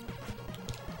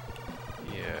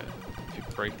 if you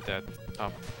break that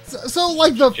up. So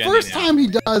like the first time he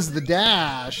does the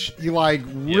dash, he like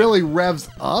really revs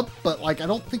up, but like I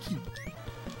don't think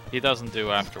he doesn't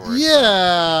do afterwards.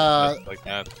 Yeah. Like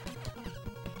that.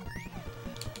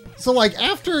 So like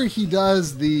after he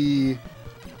does you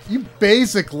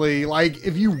basically like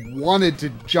if you wanted to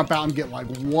jump out and get like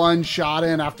one shot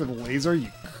in after the laser, you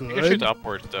could. You can shoot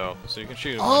upwards though, so you can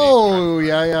shoot. Oh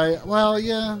yeah. Well,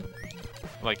 yeah.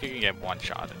 Like you can get one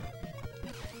shot in.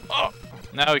 Oh.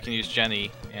 Now we can use Jenny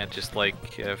and just like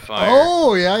fire.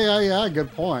 Oh yeah.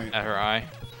 Good point. At her eye.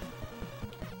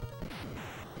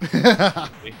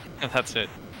 That's it.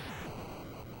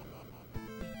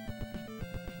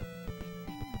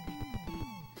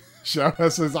 Shara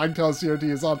says I can tell CRT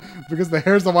is on because the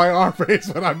hairs on my arm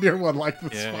raise when I'm near one, like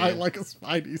like a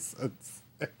spidey sense.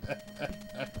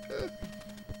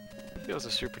 That was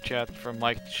a super chat from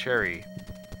Mike Cherry.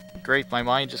 Great, my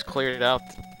mind just cleared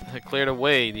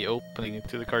away the opening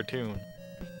to the cartoon.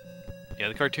 Yeah,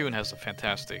 the cartoon has a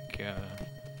fantastic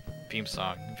theme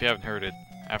song. If you haven't heard it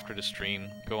after the stream,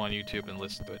 go on YouTube and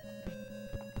listen to it.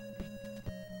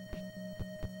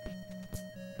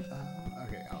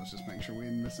 Okay, I was just making sure we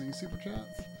didn't miss any super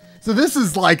chats. So this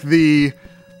is like the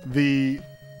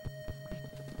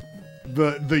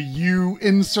U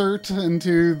insert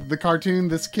into the cartoon.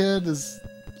 This kid is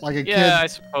like a kid. Yeah, I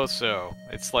suppose so.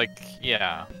 It's like,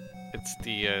 yeah. It's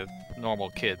the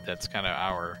normal kid that's kind of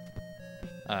our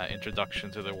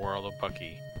introduction to the world of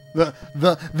Bucky. The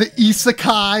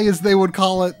isekai, as they would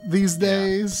call it these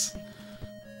days.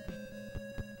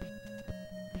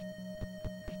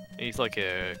 He's like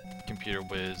a computer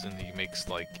whiz, and he makes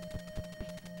like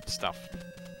stuff.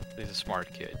 He's a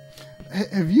smart kid.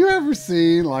 Have you ever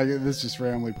seen, like, this just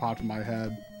randomly popped in my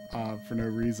head for no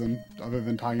reason other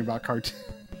than talking about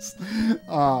cartoons.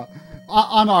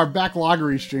 On our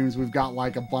backloggery streams, we've got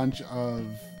like a bunch of.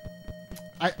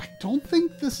 I don't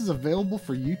think this is available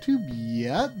for YouTube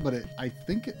yet, but I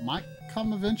think it might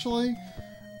come eventually.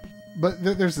 But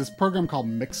there's this program called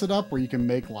Mix It Up where you can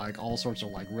make like all sorts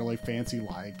of like really fancy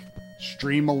like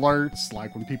stream alerts,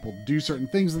 like when people do certain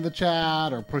things in the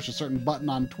chat or push a certain button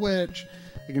on Twitch,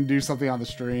 you can do something on the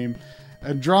stream.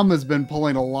 And Drum has been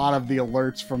pulling a lot of the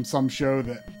alerts from some show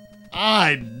that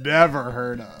I'd never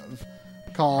heard of,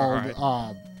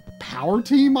 called Power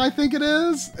Team, I think it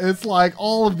is. It's like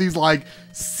all of these like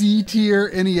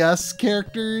C-tier NES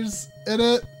characters in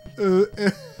it.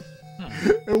 It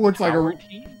looks like Power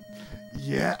Team?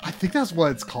 Yeah, I think that's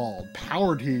what it's called.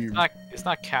 Power Team. It's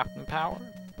not Captain Power?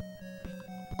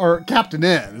 Or Captain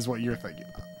N is what you're thinking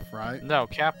of, right? No,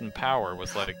 Captain Power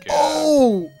was like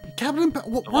Captain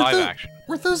Power. Live action.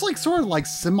 Weren't those like sort of like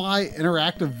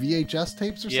semi-interactive VHS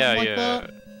tapes or something like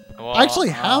that? Well, I actually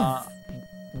have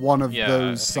one of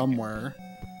those somewhere.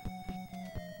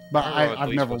 But I've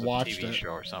never watched a TV it. Show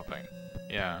or something.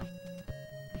 Yeah.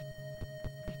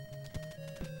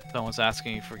 Someone's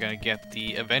asking if we're gonna get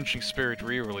the Avenging Spirit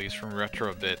re-release from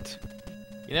Retrode.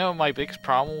 You know, my biggest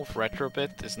problem with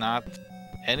Retrode is not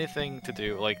anything to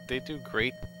do, like, they do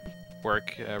great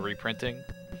work reprinting,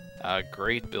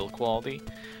 great build quality,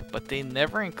 but they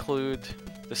never include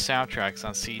the soundtracks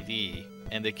on CD,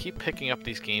 and they keep picking up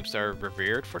these games that are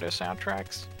revered for their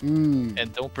soundtracks,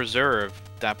 and don't preserve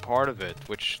that part of it,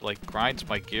 which, like, grinds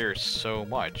my gears so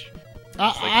much.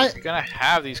 If you're gonna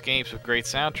have these games with great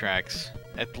soundtracks,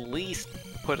 at least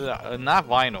put it not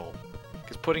vinyl,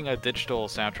 because putting a digital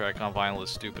soundtrack on vinyl is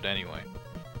stupid anyway,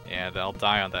 and I'll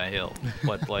die on that hill.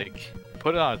 But like,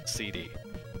 put it on a CD.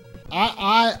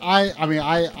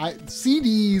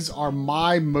 CDs are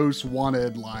my most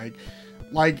wanted. Like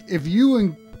if you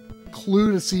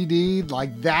include a CD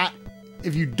like that,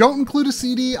 if you don't include a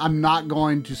CD, I'm not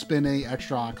going to spend any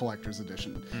extra on collector's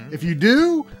edition. Mm-hmm. If you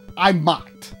do, I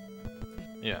might.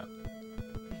 Yeah.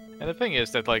 And the thing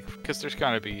is that, like, because there's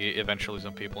gonna be eventually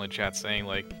some people in chat saying,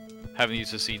 like, haven't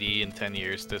used a CD in 10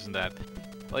 years, this and that.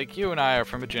 Like, you and I are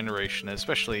from a generation,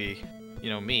 especially, you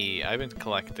know, me, I've been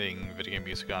collecting video game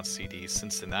music on CDs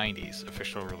since the 90s,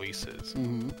 official releases.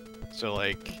 Mm-hmm. So,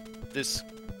 like, this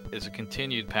is a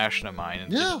continued passion of mine.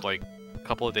 And just, like, a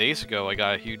couple of days ago, I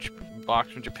got a huge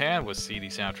box from Japan with CD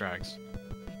soundtracks.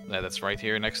 That's right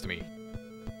here next to me.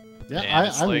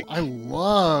 Yeah, I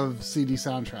love CD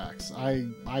soundtracks.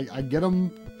 I get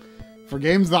them for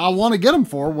games that I want to get them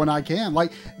for when I can.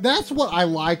 Like, that's what I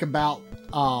like about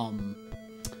I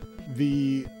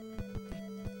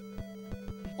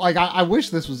wish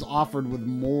this was offered with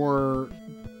more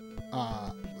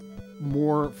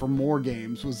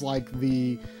games. Was like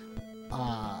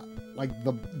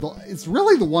it's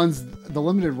really the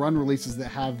limited run releases that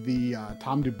have the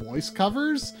Tom Du Bois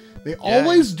covers. They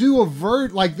always do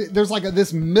there's like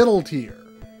this middle tier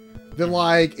that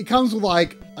like it comes with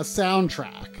like a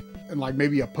soundtrack and like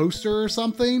maybe a poster or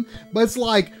something, but it's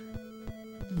like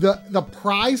the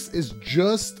price is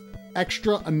just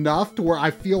extra enough to where I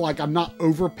feel like I'm not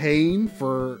overpaying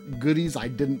for goodies I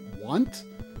didn't want.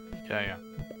 Yeah.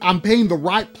 I'm paying the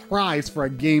right price for a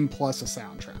game plus a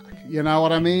soundtrack. You know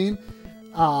what I mean?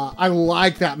 I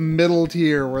like that middle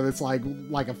tier where it's like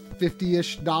a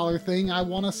 $50-ish thing, I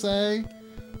want to say.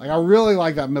 Like, I really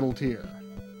like that middle tier.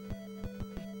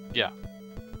 Yeah.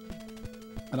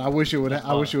 And I wish it would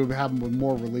happen with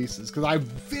more releases, because I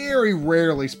very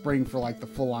rarely spring for like the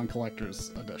full-on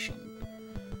collector's edition.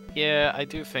 Yeah, I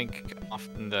do think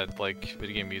often that like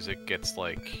video game music gets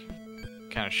like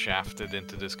kind of shafted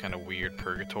into this kind of weird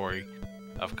purgatory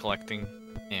of collecting,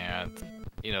 and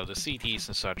you know, the CDs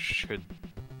and such should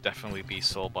definitely be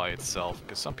sold by itself,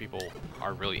 because some people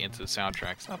are really into the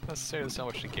soundtracks, not necessarily so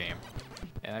much the game.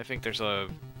 And I think there's a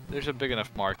big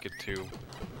enough market to,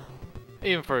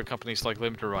 even for companies like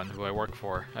Limited Run, who I work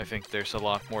for, I think there's a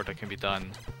lot more that can be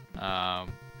done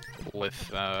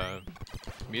with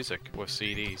music, with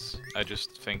CDs. I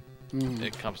just think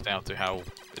it comes down to how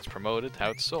it's promoted, how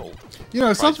it's sold. You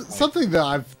know, something that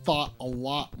I've thought a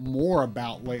lot more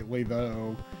about lately,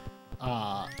 though,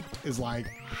 is like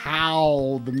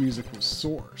how the music was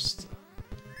sourced.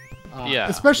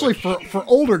 Especially for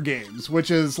older games,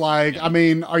 which is like, I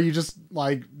mean, are you just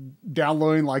like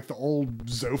downloading like the old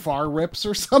Zophar rips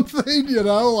or something? You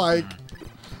know, like,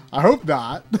 I hope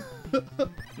not.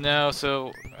 No,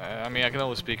 so I mean, I can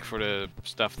only speak for the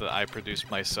stuff that I produce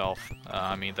myself.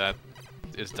 I mean, that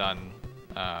is done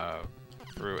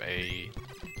through a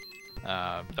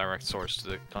direct source to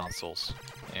the consoles,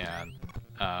 and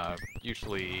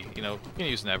usually, you know, you can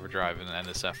use an EverDrive and an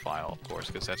NSF file, of course,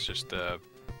 because that's just a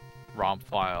ROM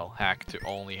file hacked to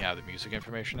only have the music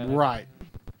information in it. Right.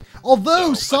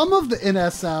 Although some of the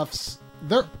NSFs,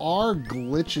 there are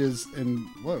glitches in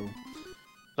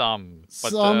some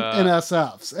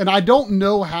NSFs, and I don't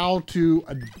know how to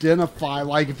identify,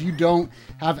 like, if you don't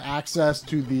have access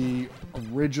to the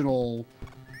original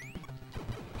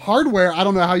hardware, I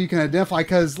don't know how you can identify,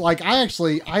 because like I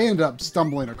ended up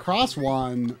stumbling across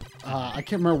one. I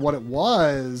can't remember what it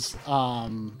was.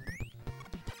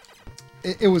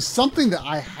 It was something that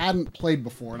I hadn't played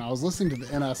before, and I was listening to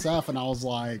the NSF, and I was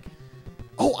like,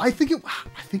 "Oh, I think it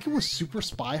was Super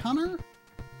Spy Hunter."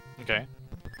 Okay.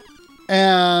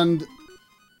 And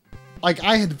like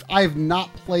I have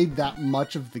not played that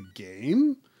much of the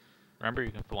game. Remember, you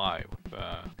can fly with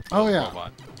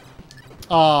robot.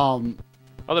 Oh,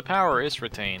 the power is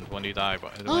retained when you die.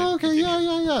 Oh, okay,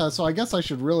 yeah. So I guess I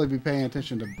should really be paying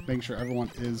attention to make sure everyone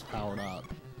is powered up.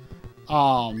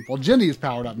 Well, Jenny is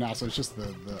powered up now, so it's just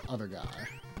the other guy.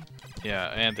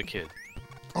 Yeah, and the kid.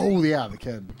 Oh, yeah, the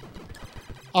kid.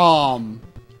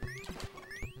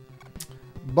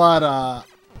 But,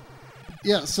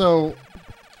 yeah, so...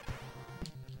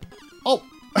 Oh!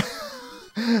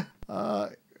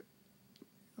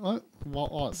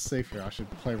 While it's safe here, I should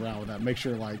play around with that. Make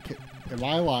sure, like, if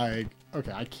I, like...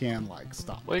 Okay, I can, like,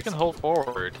 stop. Well, you can hold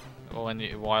forward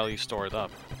while you store it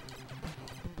up.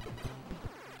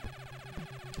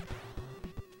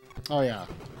 Oh, yeah.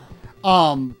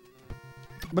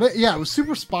 But, yeah, it was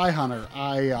Super Spy Hunter.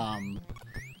 I've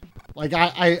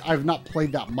not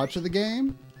played that much of the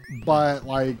game, but,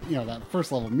 like, you know, that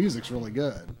first level of music's really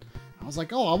good. I was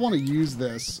like, oh, I want to use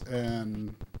this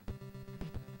in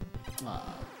a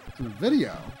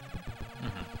video.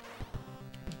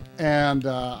 And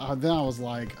then I was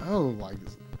like, oh, like,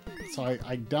 so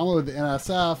I downloaded the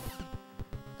NSF,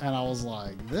 and I was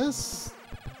like, this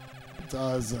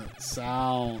doesn't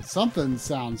sound, something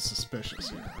sounds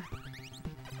suspicious here.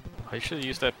 I should have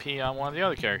used that P on one of the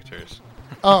other characters.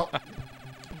 Oh,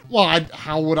 well,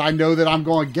 how would I know that I'm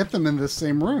going to get them in this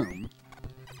same room?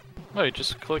 Oh, you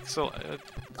just click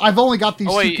I've only got these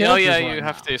two characters. Oh yeah, right you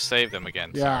have now. to save them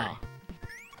again. Yeah.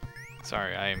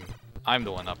 Sorry, I'm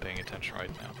the one not paying attention right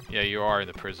now. Yeah, you are in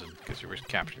the prison because you were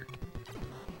captured.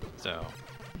 So,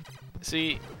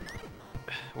 see,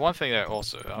 one thing that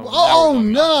also. Oh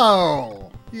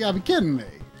no! You gotta be kidding me.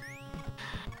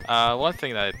 One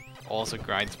thing that also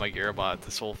grinds my gear about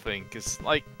this whole thing, because,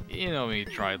 like, you know me,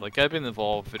 tried. Like, I've been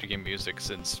involved with video game music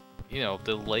since, you know,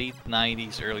 the late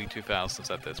 90s, early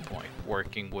 2000s at this point,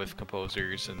 working with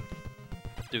composers and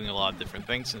doing a lot of different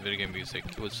things in video game music.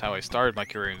 It was how I started my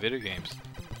career in video games.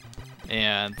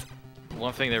 And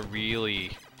one thing that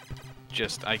really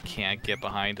just I can't get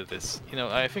behind of this, you know,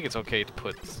 I think it's okay to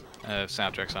put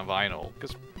soundtracks on vinyl,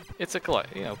 because it's a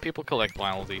you know, people collect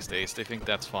vinyl these days. They think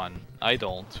that's fun. I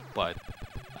don't, but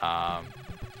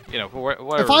you know, for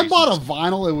whatever. If I bought a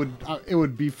vinyl, it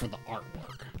would be for the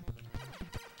artwork.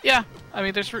 Yeah, I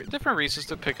mean, there's different reasons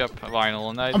to pick up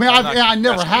vinyl, and I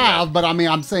never have, but I mean,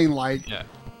 I'm saying like, yeah.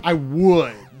 I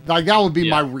would, like, that would be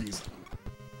my reason.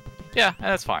 Yeah, and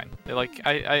that's fine. Like,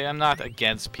 I am not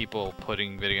against people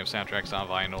putting video game soundtracks on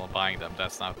vinyl and buying them.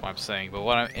 That's not what I'm saying. But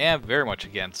what I am very much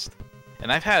against,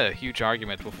 and I've had a huge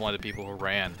argument with one of the people who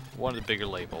ran one of the bigger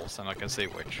labels. I'm not gonna say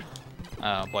which,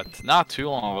 but not too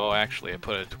long ago, actually, I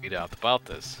put a tweet out about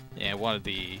this, and one of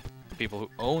the people who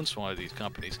owns one of these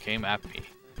companies came at me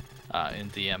in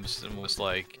DMs and was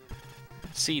like,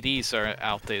 CDs are an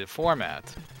outdated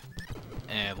format,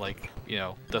 and, like, you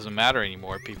know, doesn't matter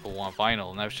anymore, people want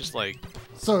vinyl. And I was just like,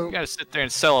 so you gotta sit there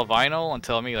and sell a vinyl and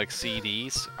tell me, like,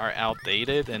 CDs are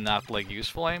outdated and not, like,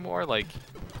 useful anymore? Like,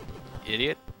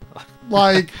 idiot.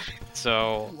 Like,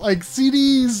 so, like,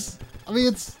 CDs, I mean,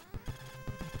 it's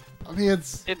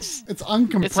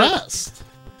uncompressed.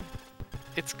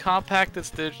 It's compact, it's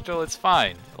digital, it's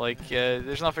fine. Like,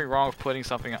 there's nothing wrong with putting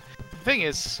something on. The thing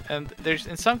is, and there's,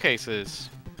 in some cases,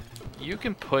 you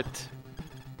can put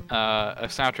a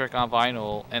soundtrack on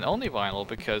vinyl, and only vinyl,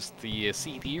 because the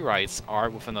CD rights are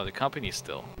with another company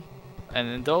still. And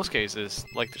in those cases,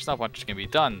 like, there's not much can be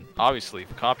done, obviously,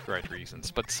 for copyright reasons.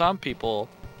 But some people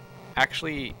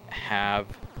actually have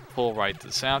full right to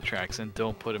the soundtracks and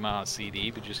don't put them out on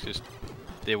CD, but just because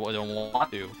they don't want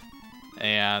to.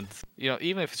 And, you know,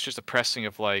 even if it's just a pressing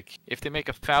of, like, if they make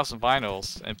 1,000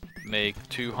 vinyls and make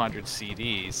 200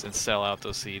 CDs and sell out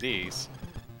those CDs,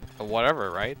 or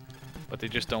whatever, right? But they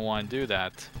just don't want to do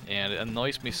that, and it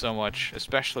annoys me so much,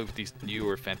 especially with these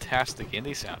newer, fantastic indie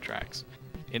game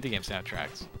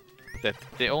soundtracks, that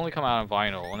they only come out on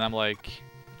vinyl, and I'm like,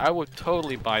 I would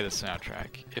totally buy the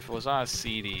soundtrack if it was on a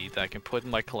CD that I can put in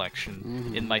my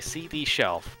collection, in my CD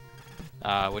shelf,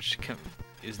 which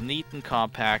is neat and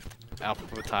compact,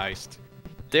 alphabetized.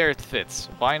 There it fits.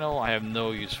 Vinyl, I have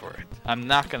no use for it. I'm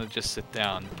not gonna just sit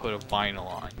down and put a vinyl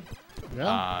on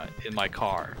in my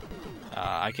car.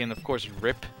 I can, of course,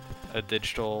 rip a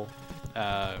digital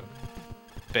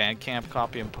Bandcamp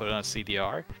copy and put it on a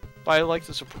CDR, but I like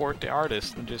to support the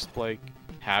artist and just, like,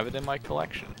 have it in my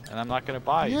collection. And I'm not going to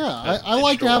buy I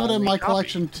like to have it in my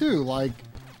collection, too. Like,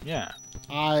 yeah.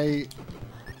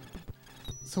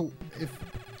 So,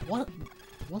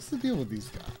 what's the deal with these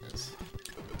guys?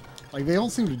 Like, they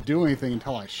don't seem to do anything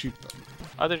until I shoot them.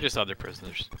 Oh, they're just other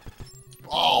prisoners.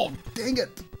 Oh, dang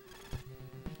it!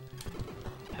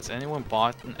 Has anyone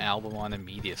bought an album on a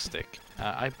media stick?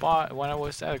 I bought, when I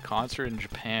was at a concert in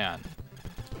Japan,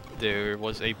 there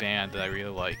was a band that I really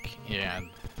like,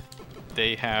 and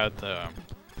they had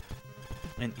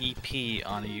an EP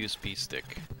on a USB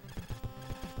stick.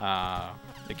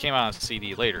 It came out on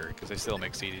CD later, because they still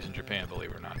make CDs in Japan,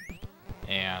 believe it or not.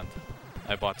 And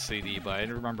I bought the CD, but I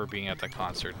didn't remember being at that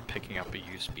concert and picking up a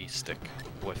USB stick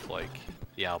with, like,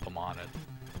 the album on it.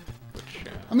 Which,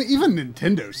 I mean, even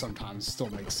Nintendo sometimes still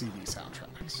makes CD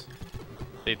soundtracks.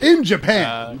 They do. In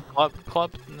Japan!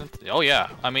 Oh yeah.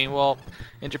 I mean, well,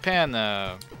 in Japan,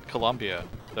 Columbia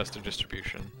does the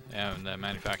distribution and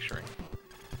manufacturing.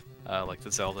 Like the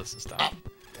Zeldas and stuff.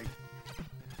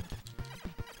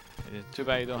 It's too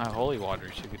bad you don't have holy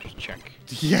waters, you could just check.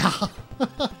 Yeah.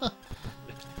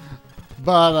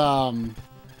 But,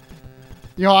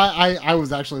 you know, I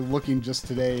was actually looking just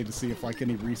today to see if, like,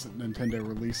 any recent Nintendo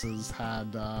releases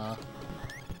had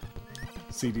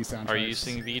CD soundtracks. Are you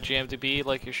using VGMDB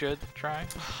like you should try?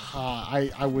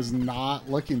 I was not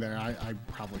looking there. I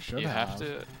probably should have. You have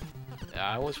to.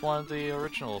 I was one of the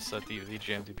originals at the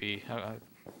VGMDB. I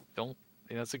don't.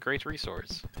 It's a great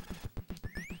resource.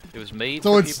 It was made.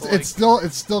 So for it's people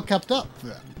it's still kept up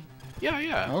then. Yeah,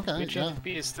 yeah. Okay,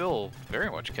 VGMDB is still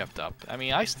very much kept up. I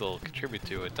mean, I still contribute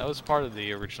to it. That was part of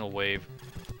the original wave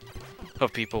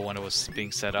of people when it was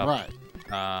being set up. Right.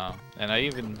 And I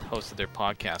even hosted their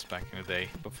podcast back in the day.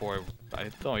 Before, I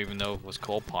don't even know if it was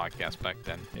called podcast back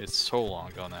then. It's so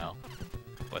long ago now.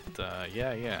 But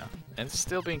yeah, and it's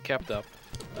still being kept up.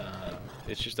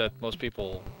 It's just that most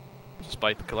people,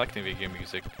 despite collecting video game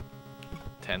music,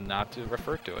 tend not to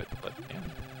refer to it. But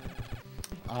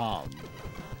yeah.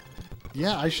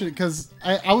 Yeah, I should, because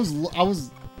I was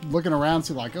looking around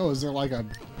to like, oh, is there like a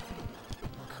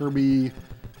Kirby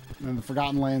and the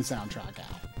Forgotten Land soundtrack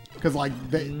out? Because like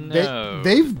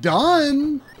they've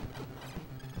done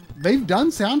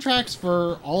soundtracks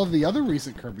for all of the other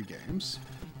recent Kirby games.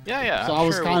 Yeah. So I'm I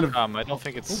was sure kind of. I don't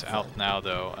think it's out now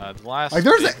though. The last like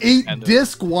there's an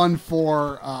 8-disc one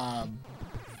for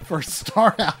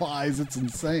Star Allies. It's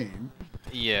insane.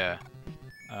 Yeah.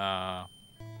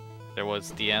 There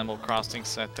was the Animal Crossing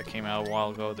set that came out a while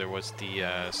ago. There was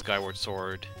the Skyward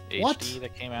Sword HD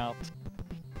that came out.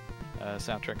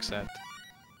 Soundtrack set.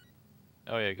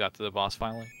 Oh yeah, you got to the boss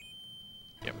finally?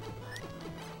 Yep.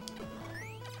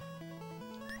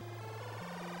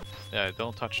 Yeah,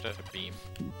 don't touch that beam.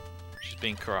 She's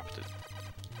being corrupted.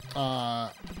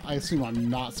 I assume I'm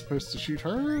not supposed to shoot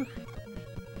her?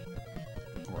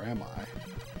 Or am I?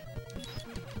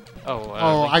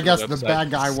 Oh, I guess the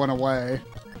bad guy went away.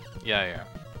 Yeah.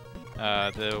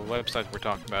 The website we're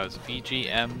talking about is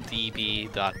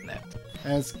vgmdb.net.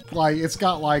 And it's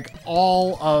got like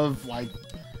all of like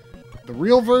the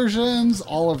real versions,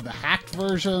 all of the hacked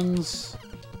versions.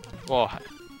 Well,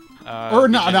 or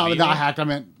not hacked. I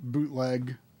meant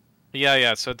bootleg.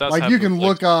 Yeah. So it does. Like have you can bootleg.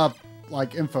 look up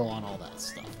like info on all that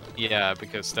stuff. Yeah,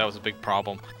 because that was a big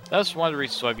problem. That's one of the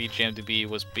reasons why VGMDB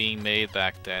was being made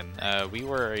back then. We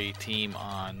were a team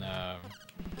on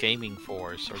Gaming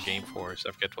Force or Game Force.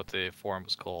 I forget what the forum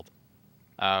was called.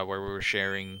 Where we were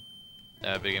sharing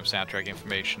video game soundtrack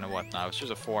information and whatnot. It was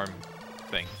just a forum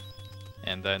thing.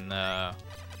 And then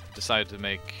decided to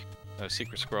make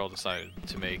Secret Squirrel decided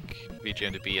to make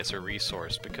VGMDB as a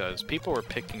resource because people were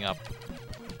picking up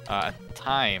at the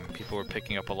time people were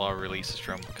picking up a lot of releases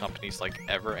from companies like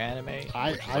Ever Anime.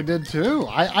 I did too.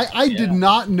 I did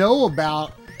not know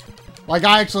about, like,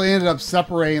 I actually ended up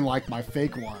separating like my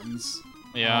fake ones.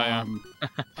 Yeah.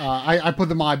 I put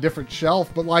them on a different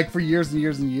shelf, but like for years and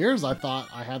years and years I thought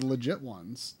I had legit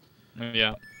ones.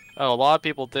 Yeah. Oh, a lot of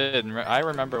people did. And I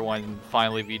remember when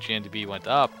finally VGMDB went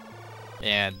up,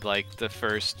 and like the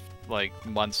first like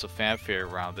months of fanfare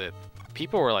around it,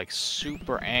 people were like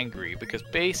super angry because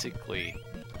basically,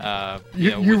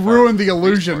 you ruined the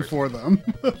illusion for them.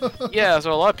 Yeah,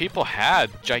 so a lot of people had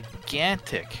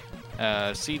gigantic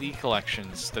CD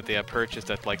collections that they had purchased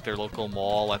at like their local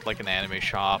mall, at like an anime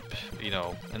shop,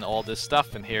 and all this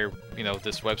stuff. And here,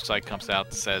 this website comes out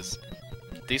and says,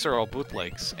 these are all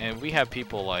bootlegs, and we have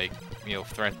people like,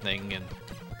 threatening and,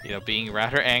 being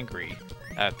rather angry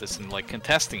at this and like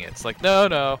contesting it. It's like,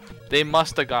 no, they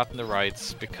must have gotten the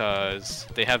rights because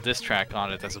they have this track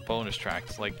on it as a bonus track.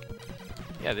 It's like,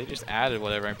 yeah, they just added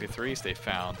whatever MP3s they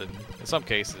found, and in some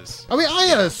cases... I mean, I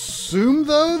assume,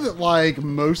 though, that, like,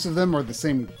 most of them are the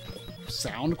same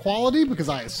sound quality, because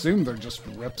I assume they're just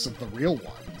rips of the real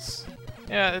ones.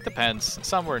 Yeah, it depends.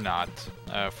 Some were not.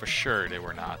 For sure, they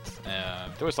were not.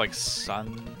 There was, like,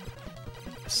 Sunmay,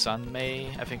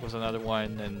 I think was another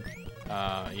one, and,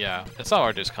 yeah. And some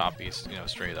are just copies,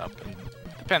 straight up, and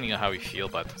depending on how you feel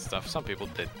about that stuff, some people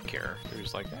did care. They were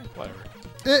just like, whatever.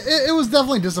 It was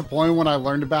definitely disappointing when I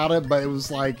learned about it, but it was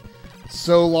like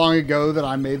so long ago that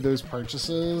I made those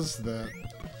purchases that...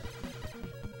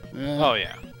 Oh,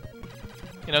 yeah.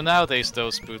 Nowadays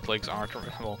those bootlegs aren't...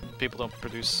 Well, people don't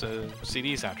produce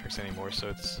CD soundtracks anymore, so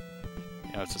it's...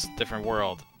 it's just a different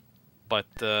world. But,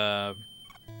 yeah.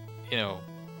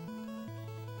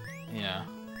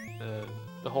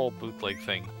 The whole bootleg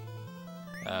thing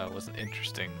was an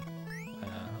interesting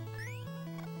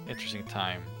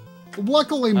time.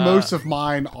 Luckily, most of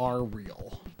mine are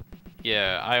real.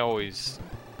 Yeah, I always...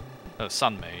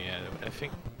 Sunmay, I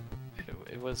think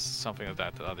it was something like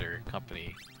that other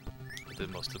company did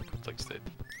most of the bootlegs did.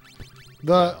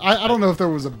 I don't know if there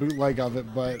was a bootleg of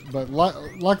it, but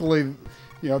luckily,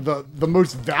 the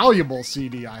most valuable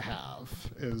CD I have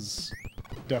is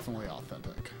definitely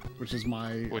authentic, which is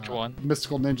my... Which one?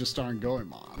 Mystical Ninja starring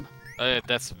Goemon.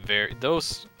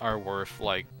 Those are worth,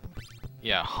 like,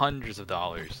 yeah, hundreds of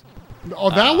dollars.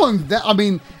 Oh, that one, I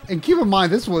mean, and keep in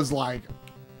mind, this was like,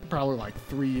 probably like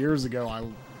 3 years ago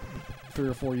 3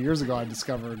 or 4 years ago I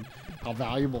discovered how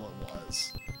valuable it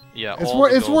was. Yeah,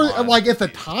 It's worth like at the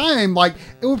time, like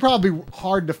it would probably be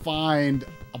hard to find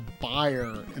a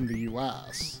buyer in the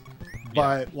US.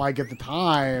 But like at the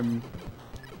time,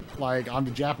 like on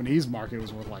the Japanese market, it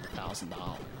was worth like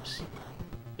 $1,000.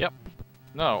 Yep.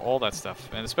 No, all that stuff,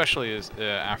 and especially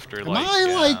after Am I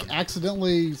like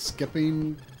accidentally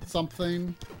skipping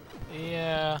something?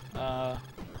 Yeah.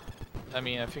 I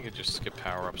mean, I think it just skip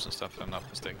power-ups and stuff, if I'm not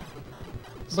mistaken.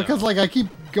 So, Because like I keep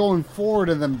going forward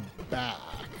and then back.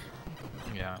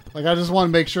 yeah. Like I just want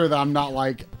to make sure that I'm not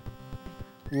like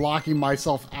locking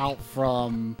myself out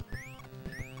from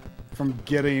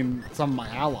getting some of my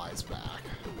allies back.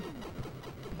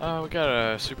 We got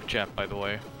a super chat, by the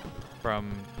way,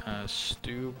 from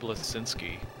Stu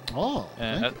Blasinski. Oh.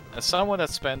 As someone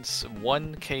that spends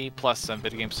 1K plus on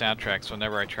video game soundtracks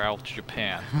whenever I travel to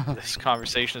Japan, this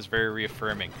conversation is very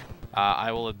reaffirming.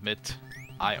 I will admit,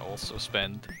 I also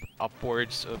spend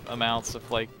upwards of amounts of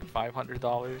like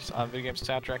 $500 on video game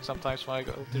soundtracks sometimes when I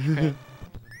go to Japan.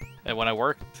 And when I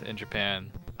worked in Japan,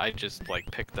 I just like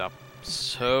picked up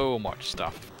so much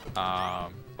stuff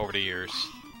over the years.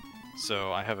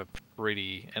 So I have a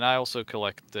pretty, and I also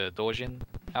collect the Dojin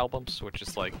albums, which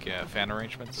is like fan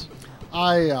arrangements.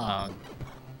 I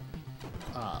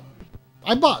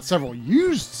bought several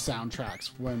used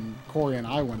soundtracks when Coury and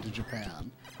I went to Japan,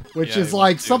 which is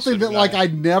like something that like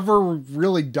I'd never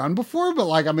really done before. But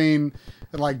like I mean,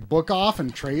 like Book Off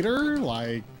and Trader,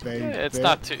 like it's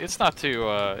not too.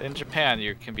 In Japan,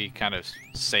 you can be kind of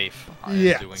safe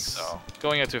doing so.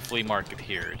 Going out to a flea market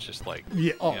here, it's just like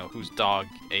you know, whose dog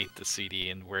ate the CD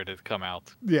and where did it come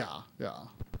out. Yeah.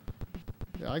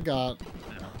 I got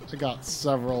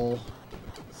several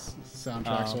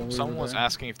soundtracks over Someone was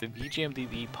asking if the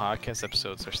VGMDB podcast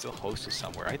episodes are still hosted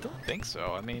somewhere. I don't think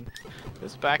so. I mean, it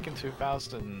was back in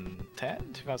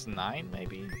 2010, 2009,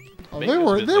 maybe. Oh,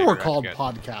 maybe they were called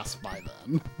podcasts by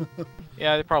then.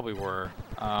 Yeah, they probably were.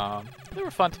 They were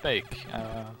fun to make.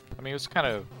 I mean, it was kind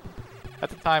of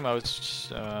at the time. It was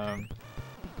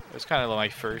kind of my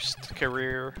first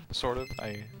career, sort of.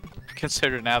 I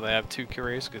consider now that I have 2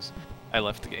 careers because I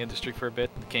left the industry for a bit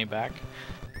and came back.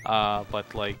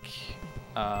 But like,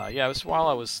 yeah, it was while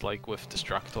I was like with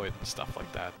Destructoid and stuff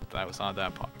like that. I was on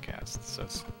that podcast, so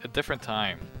it's a different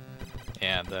time.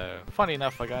 And funny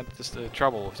enough, I got just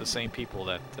trouble with the same people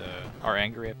that are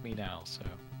angry at me now. So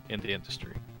in the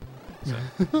industry, so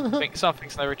I think some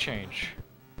things never change,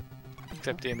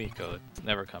 except the Amico. It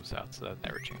never comes out, so that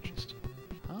never changes.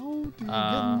 How do you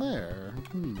get in there?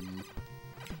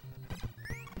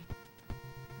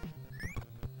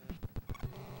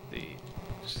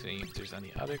 See if there's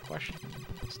any other questions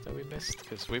that we missed,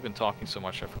 because we've been talking so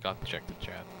much I forgot to check the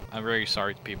chat. I'm very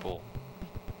sorry to people.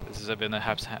 This has been a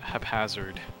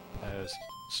haphazard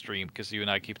stream because you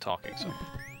and I keep talking, so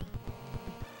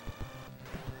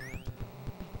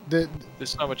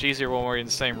it's so much easier when we're in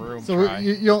the same room. So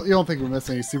you don't think we missed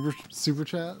any super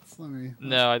chats?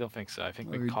 No, I don't think so. I think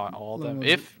we caught all of them.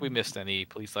 If we missed any,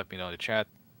 please let me know in the chat.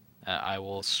 I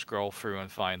will scroll through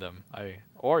and find them.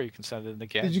 Or you can send it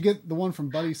again. Did you get the one from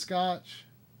Buddy Scotch?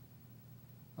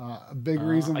 A big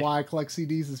reason why I collect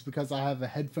CDs is because I have a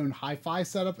headphone hi-fi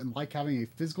setup and like having a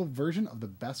physical version of the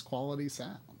best quality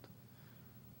sound.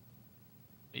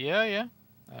 Yeah.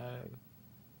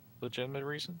 Legitimate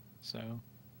reason. So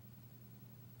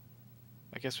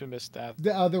I guess we missed that.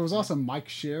 There was also Mike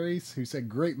Sherry who said,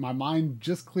 "Great, my mind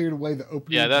just cleared away the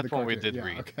opening." Yeah, that's one we did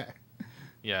read. Okay.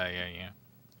 Yeah.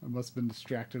 I must have been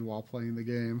distracted while playing the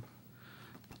game.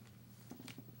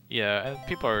 Yeah, and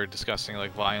people are discussing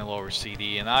like vinyl over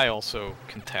CD, and I also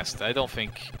contest. I don't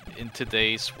think in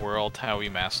today's world how we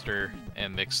master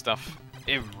and mix stuff,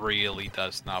 it really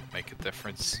does not make a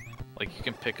difference. Like you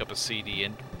can pick up a CD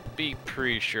and be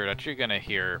pretty sure that you're gonna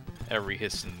hear every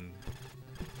hiss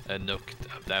and nook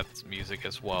of that music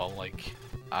as well. Like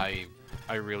I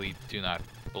really do not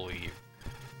believe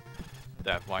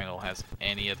that vinyl has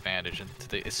any advantage in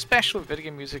today, especially with video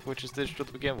game music, which is digital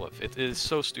to begin with. It is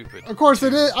so stupid. Of course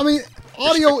it is. I mean,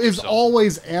 audio is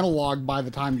always analog by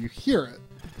the time you hear it.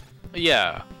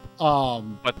 Yeah.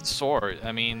 But Sword,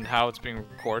 I mean, how it's being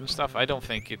recorded and stuff, I don't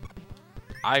think it...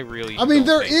 I really I mean,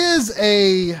 there is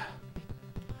a...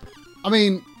 I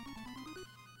mean,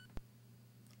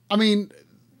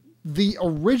 the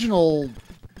original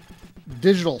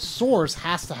digital source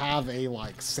has to have a,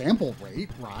 like, sample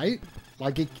rate, right?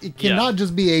 Like, it cannot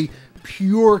just be a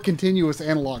pure continuous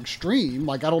analog stream.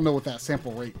 Like, I don't know what that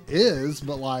sample rate is,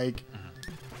 but, like...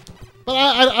 But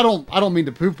I don't mean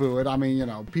to poo-poo it. I mean, you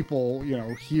know, people, you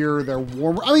know, hear their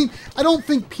warmer... I mean, I don't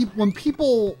think when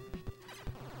people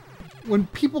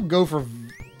go for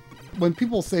when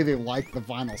people say they like the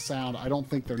vinyl sound, I don't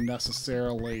think they're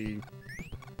necessarily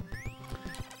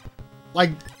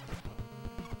like.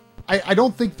 I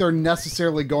don't think they're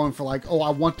necessarily going for like, oh, I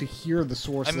want to hear the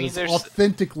source as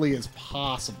authentically as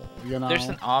possible. You know, there's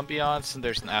an ambiance and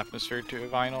there's an atmosphere to a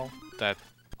vinyl that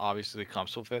obviously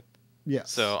comes with it. Yeah.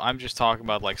 So I'm just talking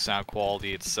about like sound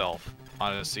quality itself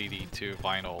on a CD to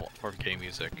vinyl for game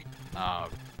music.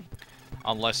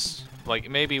 Unless like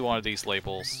maybe one of these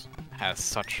labels has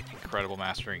such incredible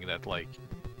mastering that like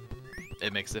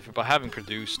it makes it different. But having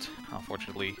produced,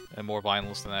 unfortunately, more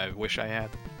vinyls than I wish I had,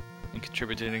 and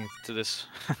contributing to this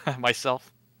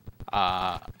myself,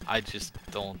 I just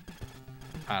don't.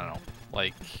 I don't know.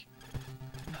 Like,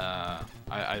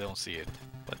 I don't see it.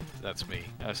 But that's me.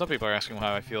 Some people are asking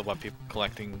how I feel about people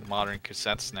collecting modern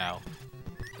cassettes now.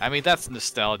 I mean, that's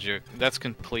nostalgic. That's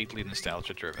completely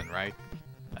nostalgia-driven, right?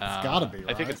 It's gotta be, right?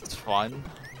 I think it's fun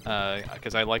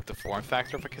because I like the form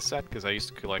factor of a cassette. Because I used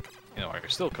to collect, I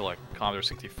still collect Commodore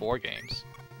 64 games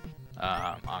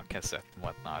on cassette and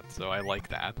whatnot. So I like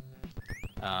that.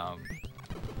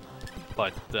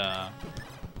 But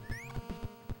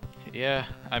yeah,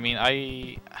 I mean,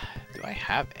 do I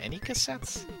have any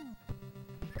cassettes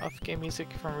of game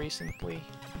music from recently?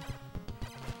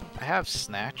 I have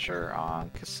Snatcher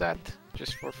on cassette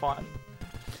just for fun.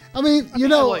 I mean,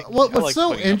 what's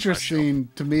so interesting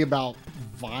to me about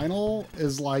vinyl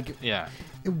is like, yeah,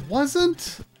 it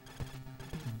wasn't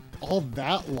all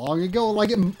that long ago.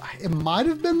 Like it might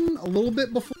have been a little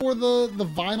bit before the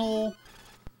vinyl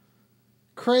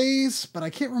craze, but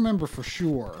I can't remember for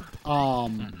sure.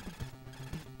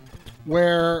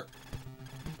 Where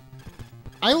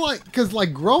I like, because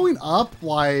like growing up,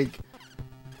 like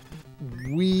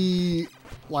we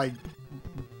like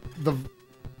the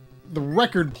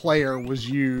record player was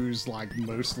used like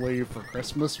mostly for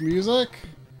Christmas music.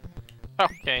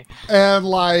 Okay. And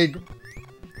like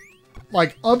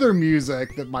other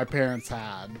music that my parents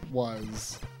had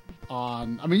was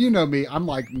on. I mean, you know me, I'm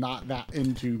like not that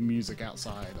into music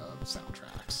outside of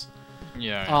soundtracks.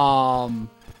 Yeah.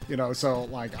 So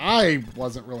like I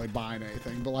wasn't really buying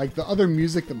anything, but like the other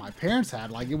music that my parents had,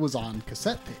 like it was on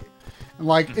cassette tape. And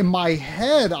like in my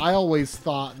head, I always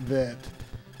thought that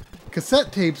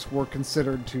cassette tapes were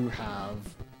considered to have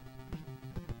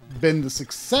been the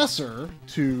successor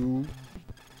to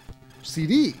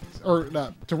CDs or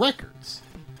to records,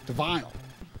 to vinyl.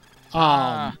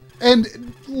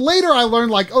 And later I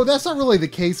learned like, oh, that's not really the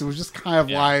case. It was just kind of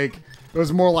like, it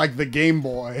was more like the Game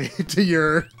Boy to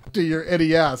your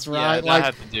NES, right? Yeah, that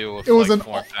had to do with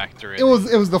form factor. It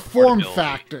was the form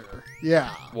factor. Yeah.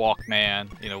 Walkman,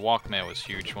 Walkman was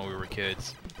huge when we were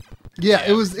kids. Yeah,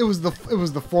 it was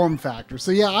the form factor.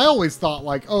 So yeah, I always thought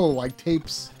like, oh, like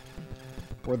tapes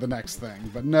were the next thing,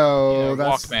 but no,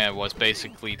 Walkman was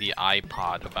basically the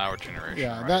iPod of our generation.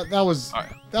 Yeah, right? that was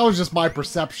just my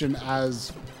perception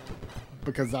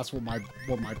because that's what my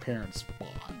parents bought.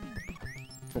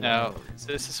 Now,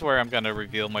 this is where I'm gonna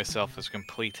reveal myself as a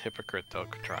complete hypocrite, though,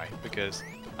 because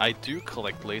I do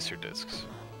collect Laserdiscs,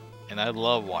 and I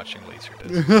love watching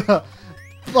Laserdiscs.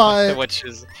 But which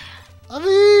is, I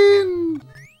mean,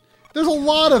 there's a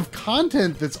lot of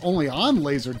content that's only on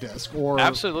Laserdisc, or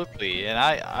absolutely, and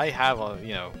I have a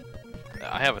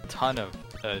ton of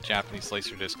Japanese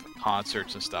Laserdisc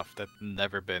concerts and stuff that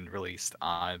never been released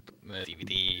on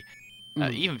DVD.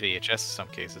 Even VHS in some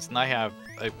cases, and I have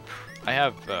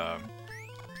an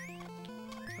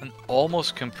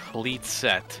almost complete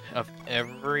set of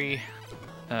every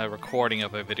recording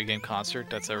of a video game concert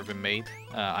that's ever been made.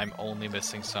 I'm only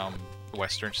missing some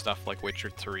Western stuff like Witcher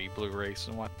 3 Blu-rays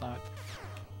and whatnot.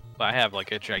 But I have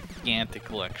like a gigantic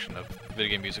collection of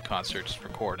video game music concerts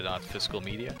recorded on physical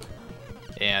media.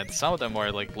 And some of them are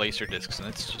like Laserdiscs, and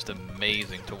it's just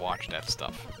amazing to watch that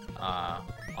stuff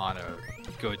on a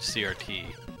good CRT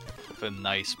with a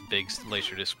nice big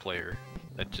Laserdisc player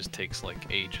that just takes like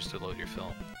ages to load your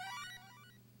film.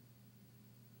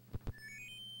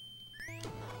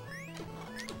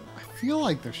 I feel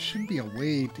like there should be a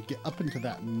way to get up into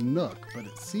that nook, but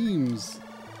it seems...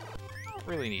 I don't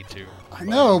really need to. I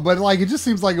know, but like it just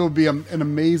seems like it would be an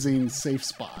amazing safe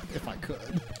spot if I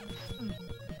could.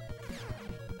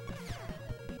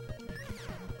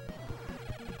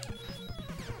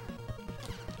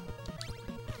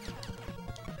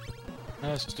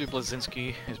 Stu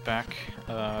Blazinski is back.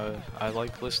 I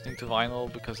like listening to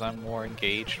vinyl because I'm more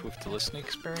engaged with the listening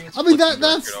experience. I mean,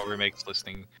 that's... over makes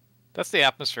listening... That's the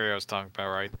atmosphere I was talking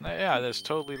about, right? Yeah, that's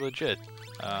totally legit.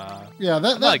 Yeah, I'm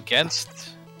not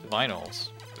against vinyls.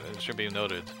 It should be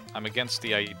noted. I'm against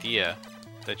the idea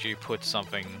that you put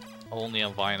something only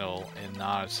on vinyl and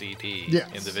not a CD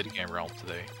in the video game realm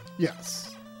today.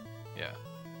 Yes. Yeah.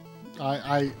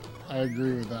 I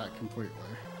agree with that completely.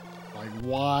 Like,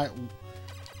 why?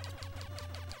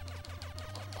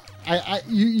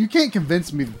 You can't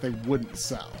convince me that they wouldn't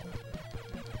sell.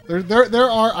 There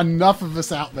are enough of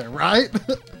us out there, right?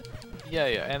 Yeah,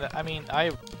 and I mean,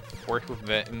 I've worked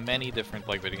with many different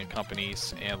like video game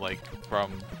companies, and like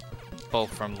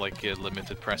both from like a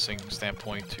limited pressing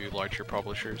standpoint to larger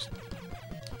publishers.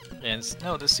 And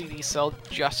no, the CDs sell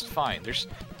just fine. There's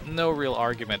no real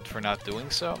argument for not doing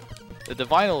so. The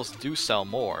vinyls do sell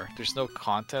more. There's no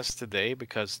contest today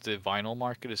because the vinyl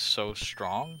market is so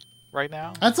strong right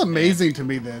now. That's amazing to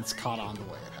me that it's caught on the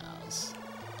way it has.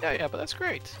 Yeah, but that's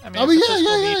great. I mean, it's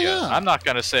physical media. Yeah. I'm not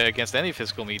gonna say against any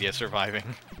physical media surviving.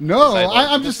 No,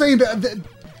 I'm just saying that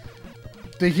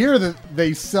to hear that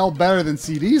they sell better than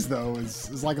CDs though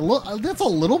is like that's a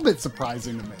little bit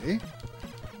surprising to me.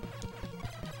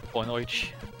 Boa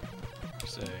noite.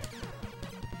 Say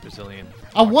Brazilian.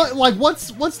 What's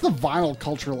the vinyl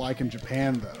culture like in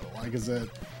Japan though? Like, is it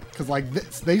because like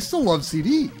they still love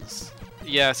CDs?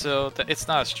 Yeah, so it's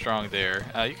not as strong there.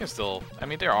 You can still, I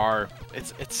mean, there are.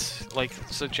 It's like,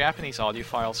 so Japanese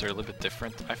audiophiles are a little bit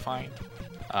different, I find,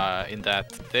 in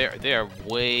that they are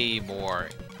way more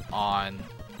on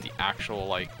the actual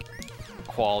like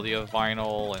quality of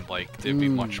vinyl, and like they'd be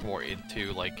much more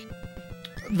into like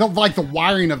the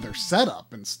wiring of their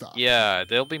setup and stuff. Yeah,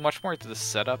 they'll be much more into the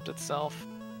setup itself,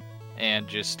 and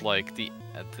just like the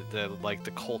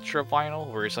culture of vinyl.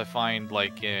 Whereas I find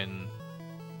like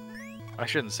I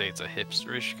shouldn't say it's a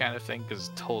hipsterish kind of thing, because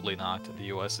it's totally not. In the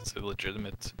US, it's a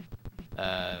legitimate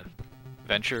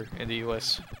venture in the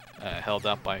US, held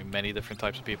up by many different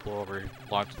types of people over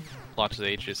lots of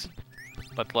ages.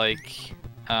 But like,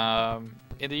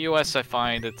 in the US, I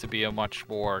find it to be a much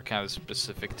more kind of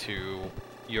specific to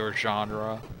your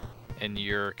genre and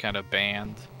your kind of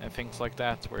band and things like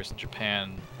that. Whereas in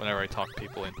Japan, whenever I talk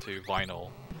people into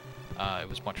vinyl, it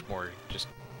was much more just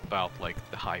about like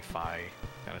the hi-fi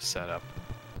kind of setup.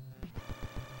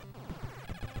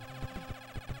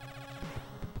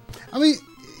 I mean,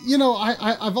 you know,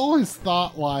 I've always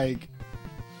thought like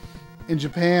in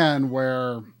Japan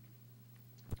where,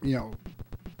 you know,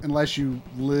 unless you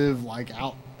live like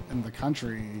out in the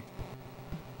country,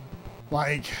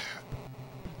 like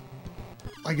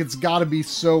it's got to be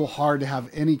so hard to have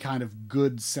any kind of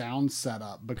good sound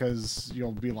setup because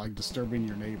you'll be like disturbing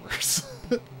your neighbors.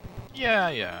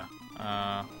 Yeah.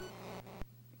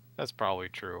 That's probably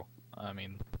true. I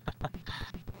mean,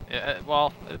 yeah,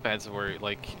 well, it depends where,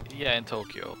 like, yeah, in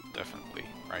Tokyo, definitely,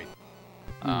 right?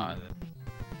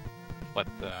 But,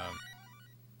 I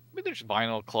mean, there's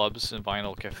vinyl clubs and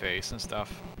vinyl cafes and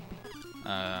stuff.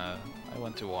 I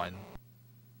went to one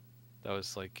that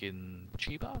was, like, in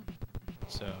Chiba,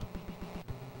 so,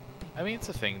 I mean, it's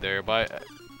a thing there, but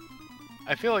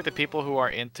I feel like the people who are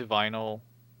into vinyl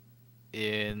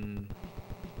in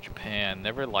Japan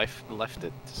never left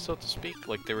it, so to speak.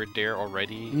 Like, they were there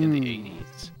already in the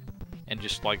 80s, and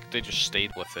just like they just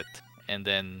stayed with it. And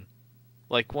then,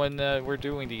 like, when we're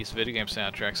doing these video game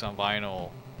soundtracks on vinyl,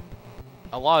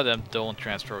 a lot of them don't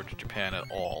transfer over to Japan at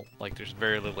all. Like, there's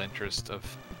very little interest of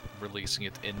releasing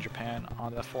it in Japan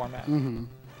on that format.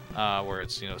 Where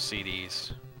it's, you know,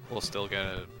 CDs will still get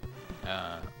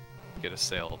a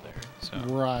sale there. So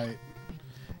right,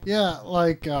 yeah,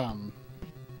 like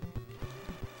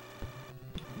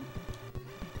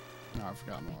I've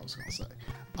forgotten what I was gonna say.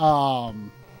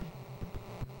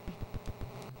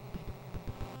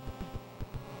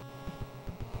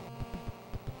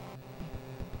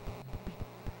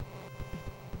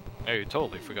 Oh, you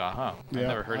totally forgot, huh? Yeah, I've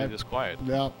never heard you this quiet.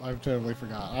 Yeah, I've totally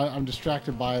forgot. I'm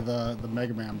distracted by the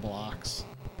Mega Man blocks.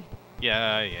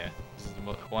 Yeah. This is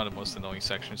one of the most annoying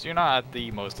sections. You're not at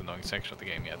the most annoying section of the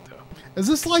game yet, though. Is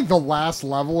this like the last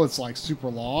level? It's like super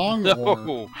long?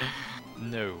 No.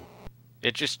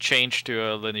 It just changed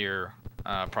to a linear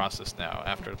process now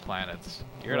after the planets.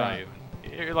 You're not even.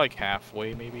 You're like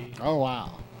halfway, maybe. Oh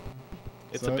wow.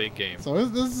 It's a big game. So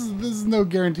this is no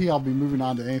guarantee I'll be moving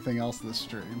on to anything else this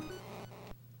stream.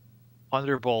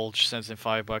 Thunderbulge sends in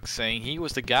 $5 saying he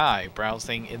was the guy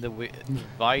browsing in the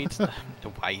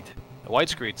widescreen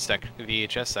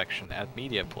VHS section at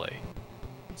Media Play.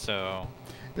 So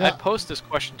yeah. I posed this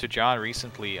question to John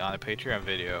recently on a Patreon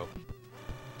video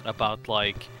about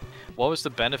like what was the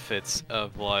benefits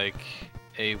of like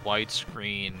a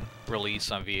widescreen release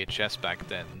on VHS back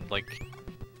then, like.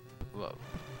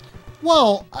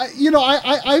 Well,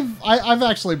 I've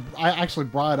actually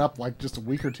brought it up like just a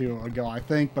week or two ago, I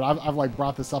think, but I've like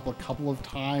brought this up a couple of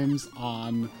times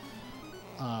on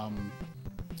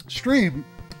stream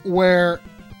where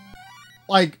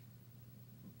like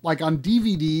on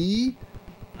DVD,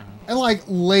 And like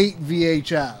late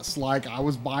VHS, like I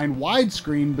was buying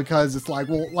widescreen because it's like,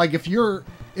 well, like if you're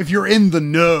in the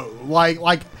know, like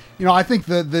you know, I think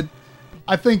the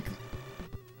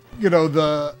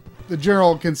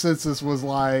general consensus was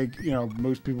like, you know,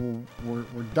 most people were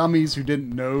dummies who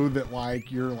didn't know that like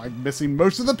you're like missing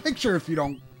most of the picture if you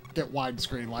don't get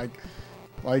widescreen,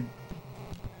 like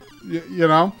you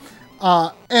know,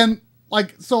 and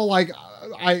like so like.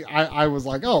 I was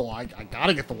like, oh, I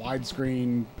gotta get the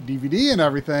widescreen DVD and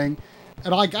everything.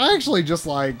 And like, I actually just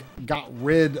like got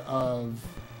rid of,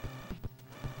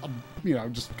 you know,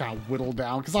 just kind of whittled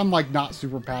down. Cause I'm like not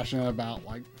super passionate about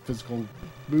like physical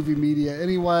movie media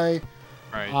anyway.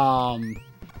 Right.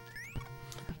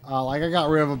 Like I got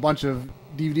rid of a bunch of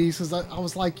DVDs cause I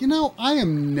was like, you know, I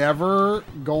am never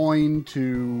going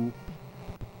to,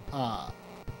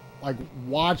 like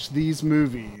watch these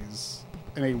movies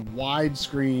in a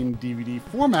widescreen DVD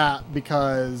format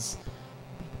because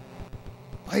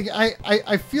like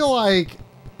I feel like here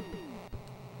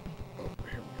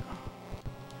we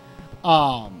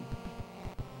go.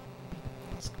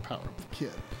 Let's power up the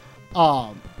kid.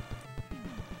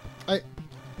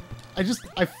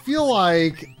 I feel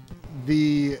like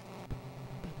the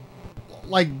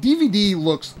DVD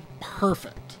looks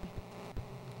perfect.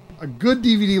 A good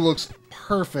DVD looks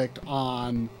perfect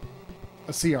on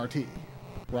a CRT.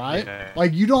 Right? Yeah.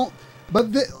 Like you don't, but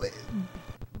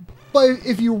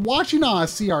if you're watching on a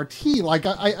CRT, like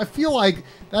I feel like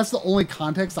that's the only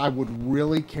context I would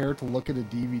really care to look at a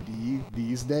DVD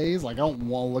these days. Like I don't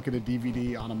want to look at a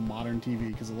DVD on a modern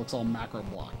TV because it looks all macro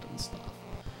blocked and stuff.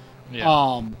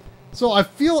 Yeah. So I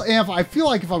feel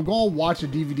like if I'm going to watch a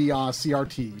DVD on a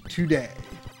CRT today,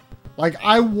 like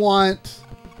I want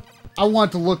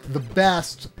to look the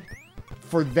best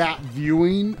for that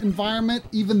viewing environment,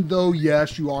 even though,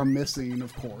 yes, you are missing,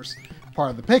 of course, part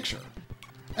of the picture.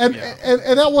 And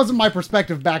that wasn't my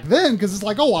perspective back then, because it's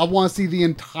like, oh, I want to see the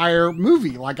entire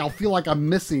movie. Like, I'll feel like I'm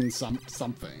missing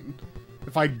something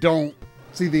if I don't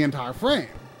see the entire frame.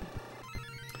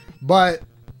 But,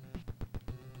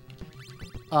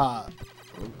 but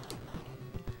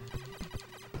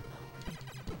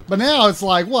now it's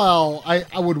like, well,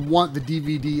 I would want the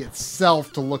DVD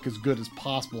itself to look as good as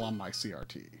possible on my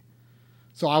CRT.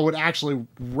 So I would actually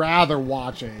rather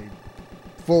watch a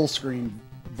full screen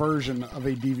version of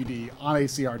a DVD on a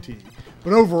CRT.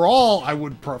 But overall, I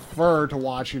would prefer to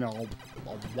watch, you know,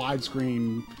 a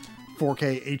widescreen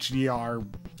 4K HDR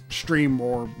stream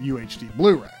or UHD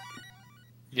Blu-ray.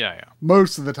 Yeah.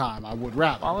 Most of the time, I would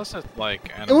rather. Unless it's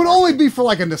like... It would only be for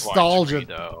like a nostalgia...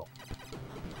 Though.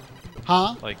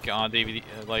 Huh? Like on DVD,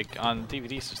 like on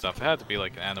DVDs and stuff, it had to be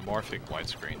like an anamorphic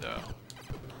widescreen, though.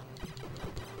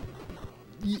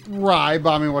 Right,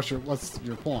 but I mean, what's your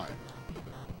point?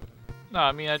 No,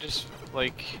 I mean, I just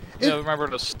like remember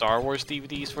the Star Wars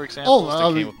DVDs, for example.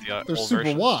 Oh, they're super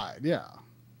versions? Wide, yeah.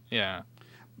 Yeah.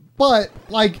 But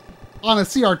like on a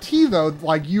CRT though,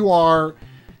 like you are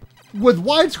with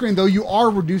widescreen though, you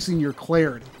are reducing your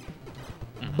clarity.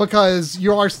 Because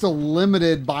you are still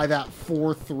limited by that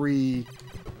 4:3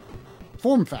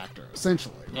 form factor,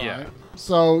 essentially, right? Yeah.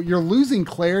 So you're losing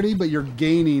clarity, but you're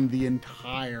gaining the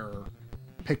entire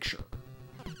picture.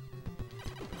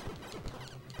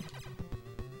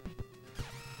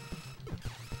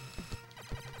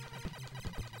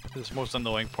 This is the most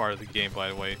annoying part of the game, by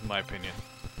the way, in my opinion.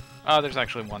 There's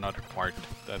actually one other part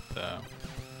that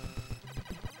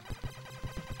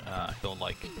I don't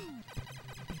like.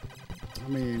 I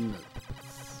mean,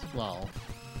 well,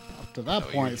 up to that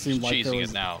point, it seemed like there was...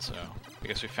 it now, so I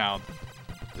guess we found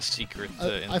the secret.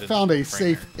 I found a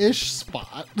safe-ish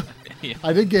spot. Yeah.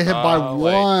 I did get hit by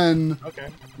one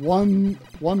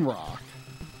rock.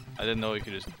 I didn't know you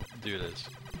could just do this.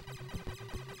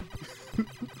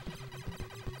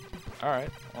 All right.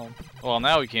 Well,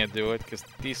 now we can't do it because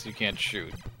these you can't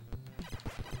shoot.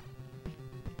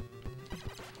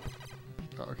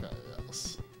 Okay.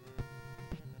 Yes.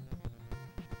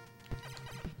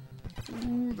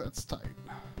 Ooh, that's tight.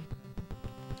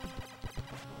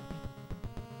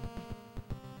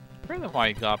 I don't know why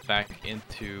I got back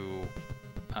into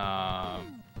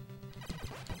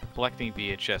collecting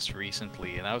VHS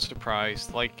recently, and I was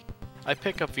surprised. Like, I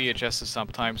pick up VHSs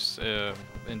sometimes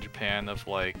in Japan of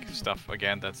like stuff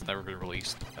again that's never been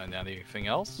released and anything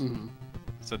else. Mm-hmm.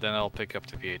 So then I'll pick up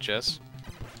the VHS.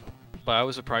 But I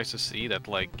was surprised to see that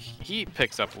like he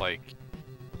picks up like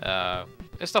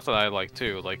stuff that I like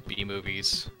too, like B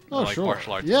movies, like sure.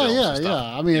 martial arts films and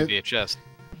stuff. I mean, VHS.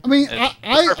 I mean,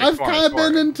 I've kind of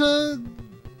been into,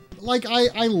 like,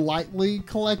 I lightly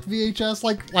collect VHS,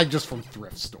 like just from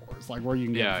thrift stores, like where you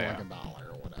can get it for like $1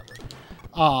 or whatever.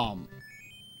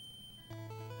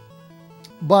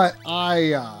 But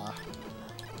I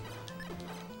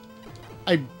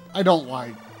don't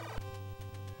like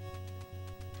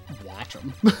watch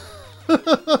them.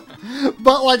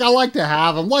 But like I like to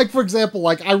have them. Like for example,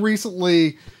 like I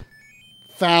recently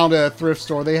found a thrift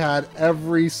store. They had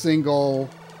every single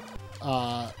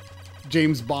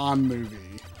James Bond movie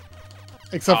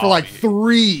except for like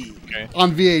 3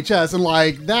 on VHS, and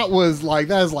like that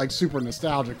is like super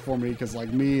nostalgic for me because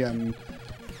like me and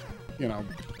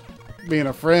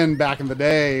a friend back in the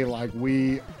day, like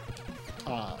we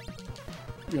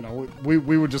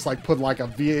would just like put like a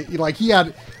like he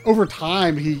had over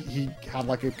time he had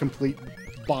like a complete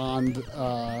Bond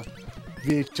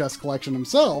VHS collection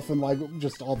himself, and like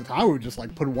just all the time we would just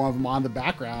like put one of them on the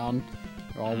background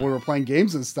while we were playing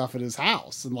games and stuff at his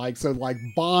house, and like so like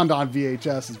Bond on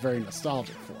VHS is very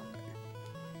nostalgic for me.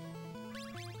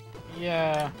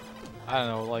 Yeah, I don't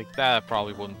know, like that I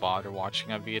probably wouldn't bother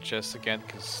watching on VHS again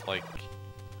because like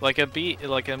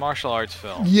a martial arts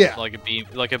film,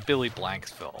 like a Billy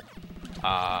Blanks film,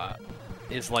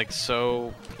 is like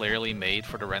so clearly made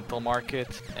for the rental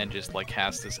market and just like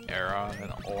has this era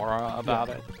and aura about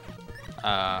it,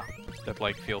 that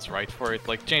like feels right for it.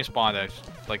 Like James Bond,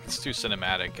 like it's too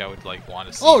cinematic. I would like want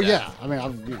to see. Oh that I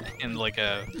mean, in like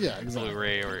a exactly.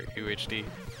 Blu-ray or UHD.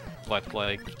 But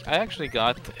like I actually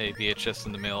got a VHS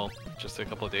in the mail just a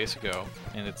couple of days ago,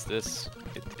 and it's this.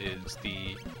 It is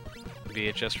the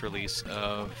VHS release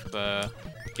of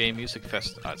Game Music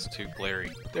Fest. It's too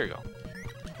glary. There you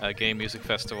go. Game Music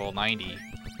Festival 90,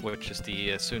 which is the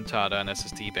Suntada and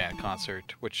SSD band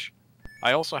concert, which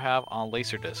I also have on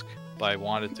Laserdisc, but I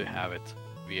wanted to have it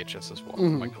VHS as well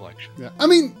in my collection. Yeah, I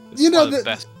mean, it's one of the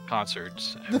best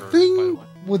concerts ever. The thing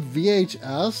with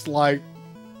VHS, like,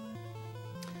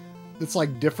 it's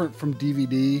like different from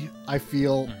DVD. I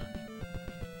feel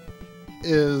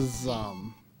is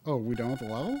oh, we done with the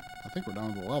level? I think we're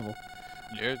done with the level.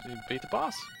 You beat the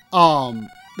boss.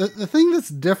 The thing that's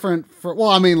different for, well,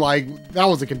 I mean, like, that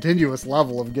was a continuous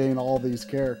level of getting all these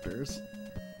characters.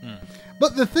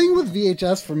 But the thing with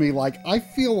VHS for me, like, I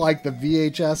feel like the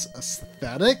VHS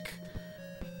aesthetic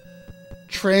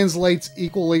translates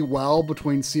equally well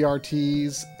between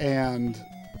CRTs and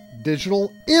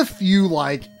digital if you,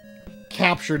 like,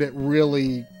 captured it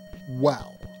really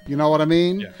well. You know what I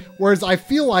mean? Yeah. Whereas I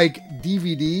feel like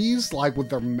DVDs, like with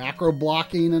their macro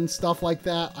blocking and stuff like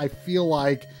that, I feel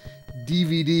like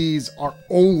DVDs are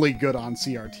only good on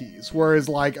CRTs. Whereas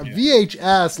like a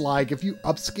VHS, like if you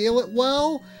upscale it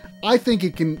well, I think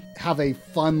it can have a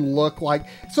fun look. Like,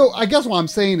 so I guess what I'm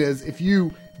saying is if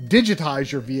you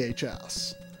digitize your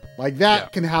VHS, like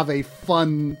that can have a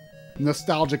fun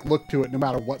nostalgic look to it no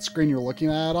matter what screen you're looking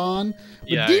at it on.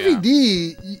 But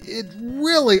DVD, it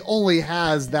really only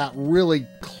has that really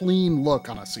clean look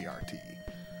on a CRT.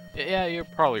 Yeah, you're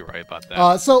probably right about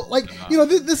that. So, like,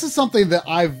 this is something that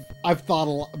I've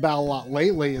thought about a lot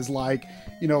lately is like,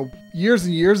 years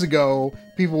and years ago,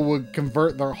 people would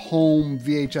convert their home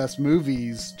VHS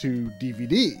movies to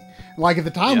DVD. Like, at the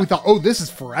time, we thought, oh, this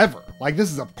is forever. Like,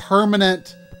 this is a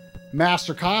permanent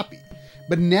master copy.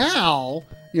 But now,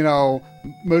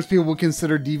 most people would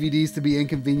consider DVDs to be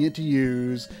inconvenient to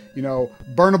use.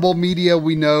 Burnable media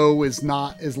we know is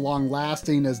not as long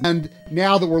lasting as, and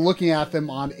now that we're looking at them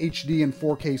on HD and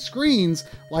 4K screens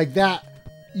like that,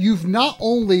 you've not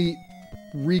only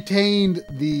retained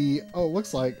the,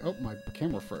 looks like, my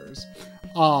camera froze.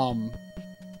 My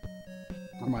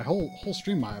whole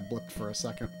stream might have blipped for a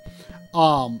second.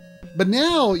 But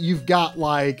now you've got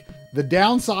like the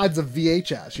downsides of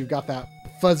VHS. You've got that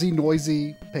fuzzy,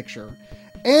 noisy picture,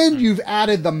 and you've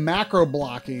added the macro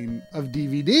blocking of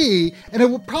DVD, and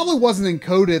it probably wasn't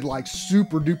encoded like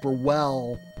super duper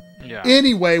well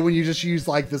anyway when you just use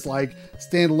like this like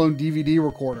standalone DVD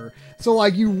recorder. So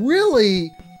like you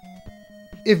really,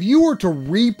 if you were to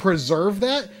re-preserve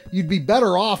that, you'd be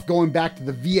better off going back to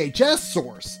the VHS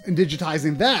source and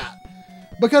digitizing that,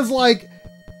 because like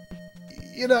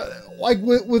like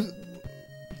with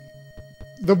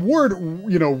the word,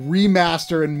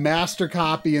 remaster and master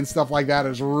copy and stuff like that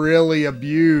is really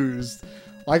abused.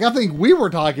 Like, I think we were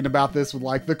talking about this with,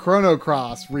 like, the Chrono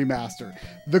Cross remaster.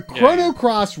 The Chrono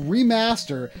Cross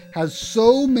remaster has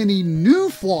so many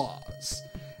new flaws.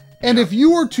 And if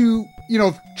you were to,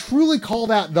 truly call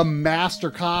that the master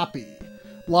copy,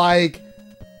 like,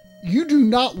 you do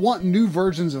not want new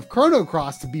versions of Chrono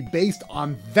Cross to be based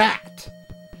on that.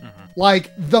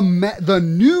 Like, the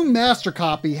new master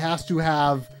copy has to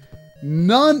have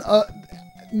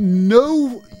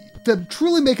to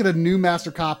truly make it a new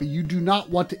master copy, you do not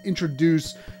want to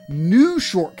introduce new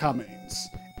shortcomings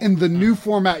in the new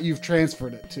format you've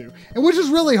transferred it to. And which is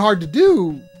really hard to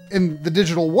do in the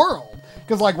digital world.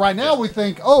 Because like right now we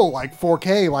think, oh, like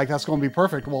 4K, like that's going to be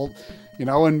perfect. Well, you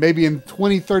know, and maybe in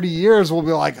 20, 30 years we'll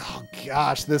be like, oh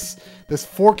gosh, this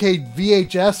 4K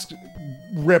VHS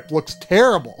rip looks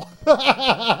terrible.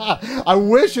 I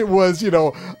wish it was, you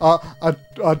know, a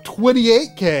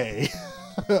 28K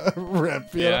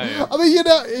rip. You know? Yeah. I mean,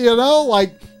 you know,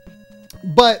 like,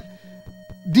 but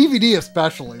DVD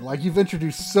especially, like you've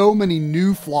introduced so many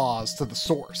new flaws to the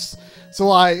source. So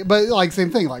but like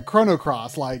same thing, like Chrono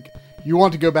Cross, like you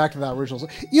want to go back to that original.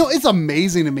 You know, it's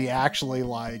amazing to me actually,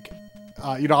 like,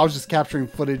 you know, I was just capturing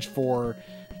footage for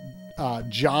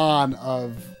John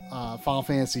of Final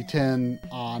Fantasy X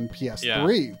on PS3.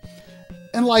 Yeah.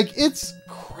 And like, it's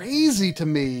crazy to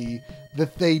me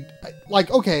that they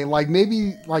like, okay, like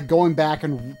maybe like going back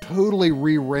and totally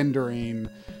re-rendering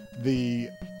the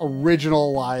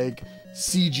original like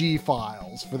CG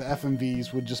files for the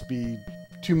FMVs would just be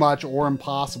too much or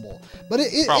impossible. But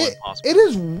it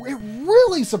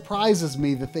really surprises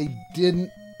me that they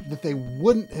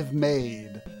wouldn't have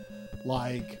made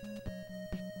like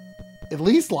at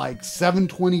least like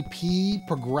 720p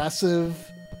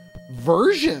progressive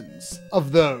versions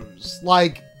of those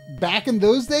like back in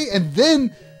those days, and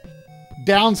then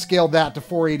downscaled that to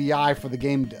 480i for the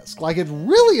game disc. Like, it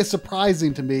really is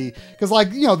surprising to me because,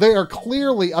 like, you know, they are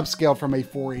clearly upscaled from a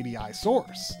 480i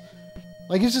source.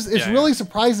 Like, it's really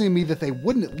surprising to me that they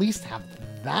wouldn't at least have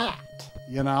that,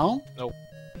 you know? Nope.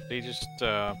 They just,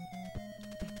 that's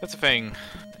the thing.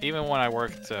 Even when I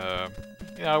worked, you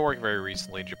know, I worked very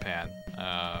recently in Japan.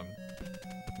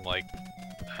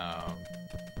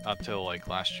 Until, like,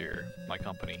 last year, my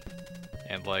company.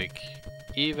 And, like,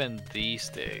 even these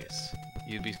days,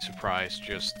 you'd be surprised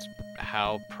just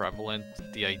how prevalent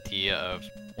the idea of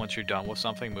once you're done with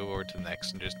something, move over to the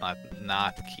next and just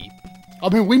not keep. I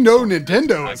mean, we know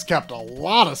Nintendo has kept a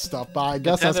lot of stuff, but I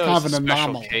guess that's kind of an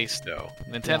anomaly. Case, though.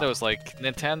 Nintendo is like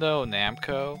Nintendo,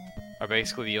 Namco are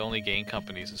basically the only game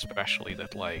companies, especially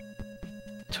that like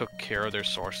took care of their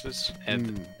sources,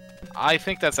 and I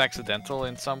think that's accidental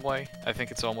in some way. I think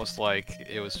it's almost like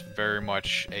it was very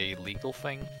much a legal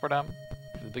thing for them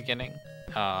in the beginning.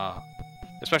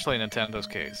 Especially in Nintendo's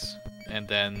case. And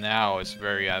then now it's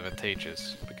very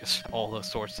advantageous because all the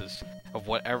sources of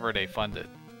whatever they funded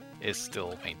is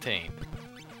still maintained.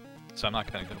 So I'm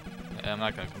not gonna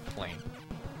complain.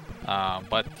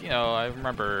 But you know, I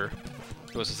remember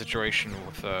there was a situation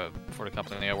with for the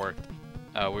company I worked.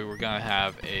 We were gonna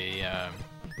have a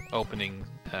opening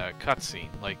cutscene,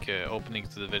 like opening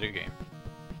to the video game,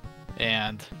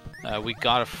 and we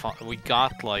got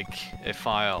like a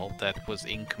file that was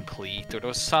incomplete, or there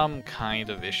was some kind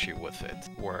of issue with it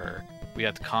where we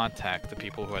had to contact the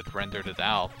people who had rendered it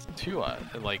out to us,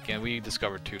 like, and we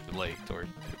discovered too late, or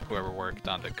whoever worked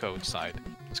on the code side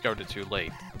discovered it too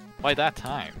late. By that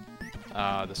time,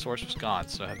 the source was gone,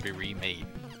 so it had to be remade.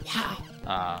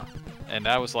 Wow. And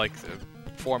that was like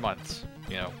 4 months,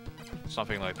 you know,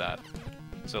 something like that.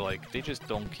 So like, they just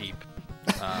don't keep.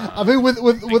 I mean, with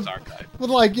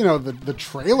like, you know, the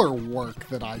trailer work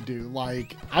that I do,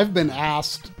 like, I've been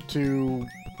asked to,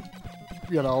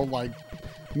 you know, like,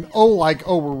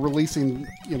 oh, we're releasing,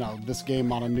 you know, this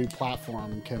game on a new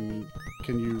platform. Can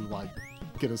you like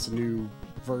get us a new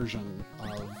version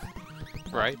of?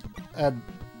 Right. And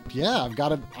yeah, I've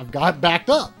got it backed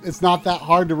up. It's not that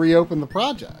hard to reopen the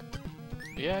project.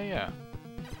 Yeah.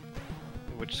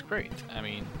 Which is great. I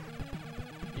mean,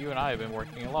 you and I have been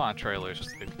working a lot on trailers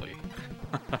lately.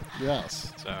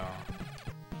 Yes. So,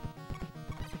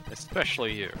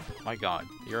 especially you. My God,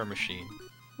 you're a machine.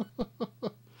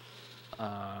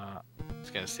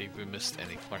 Just gonna see if we missed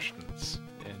any questions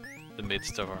in the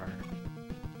midst of our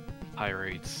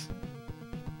tirades.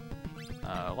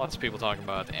 Lots of people talking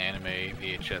about anime,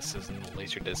 VHSs, and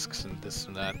laserdiscs, and this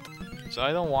and that. So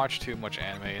I don't watch too much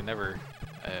anime. I never,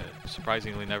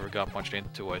 surprisingly, never got much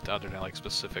into it, other than like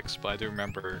specifics. But I do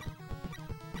remember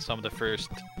some of the first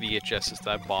VHSs that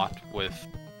I bought with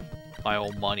my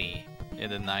own money in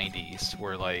the 90s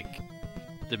were like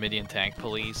the Midian Tank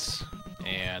Police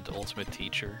and Ultimate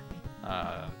Teacher.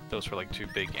 Those were like two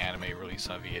big anime releases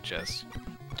on VHS.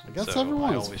 I guess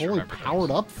everyone is fully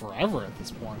powered up forever at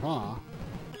this point, huh?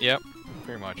 Yep,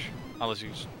 pretty much. Unless you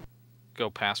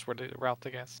go password route, I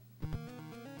guess.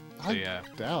 So, I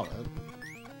doubt it.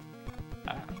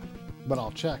 But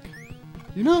I'll check.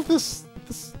 You know, if this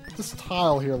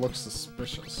tile here looks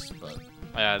suspicious, but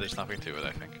yeah, there's nothing to it,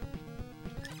 I think.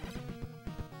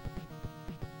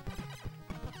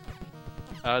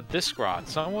 Disc rot.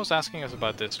 Someone was asking us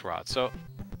about disc rot. So,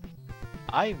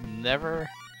 I've never...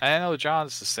 I know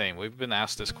John's the same. We've been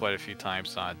asked this quite a few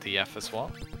times on DF as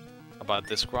well, about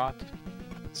disc rot.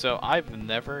 So, I've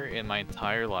never in my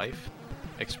entire life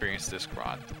experience disc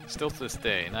rot, still to this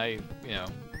day. And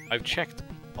I've checked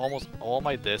almost all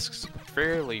my discs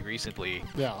fairly recently.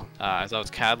 Yeah. As I was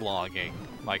cataloging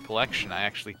my collection, I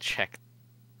actually checked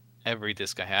every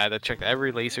disc I had. I checked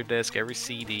every laser disc, every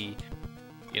CD.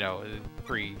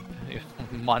 Pre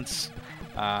months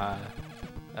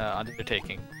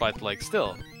undertaking, but like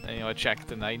still, I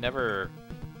checked and I never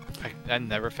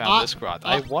found disc rot.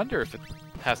 I wonder if it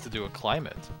has to do with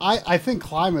climate. I think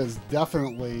climate is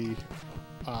definitely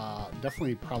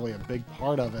probably a big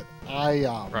part of it.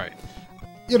 Right.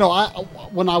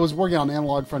 When I was working on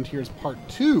Analog Frontiers Part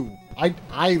 2,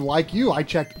 I like you, I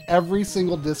checked every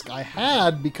single disc I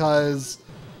had because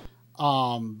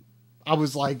I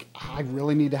was like, I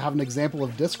really need to have an example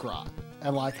of disc rot.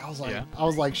 And like I was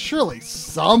like, surely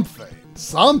something.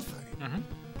 Mm-hmm.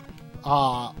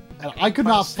 And I could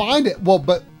not find it. Well,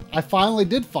 but I finally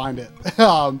did find it.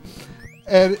 And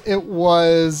it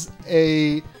was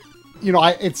I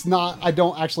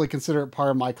don't actually consider it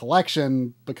part of my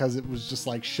collection because it was just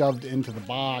like shoved into the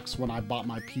box when I bought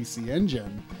my PC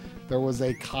Engine. There was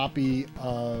a copy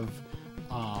of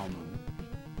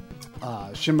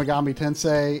Shin Megami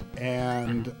Tensei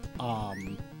and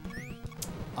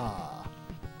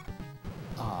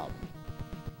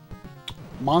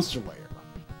Monster Lair.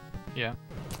 Yeah.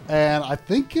 And I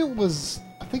think it was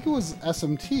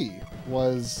SMT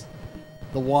was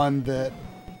the one that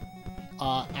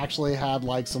actually had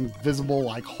like some visible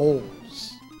like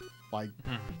holes like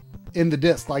in the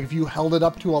disc. Like if you held it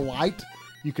up to a light,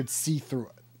 you could see through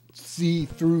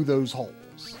those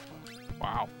holes.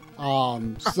 Wow.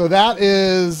 So that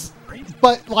is,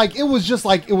 but like it was just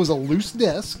like it was a loose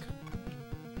disc,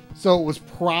 so it was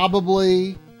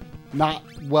probably not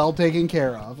well taken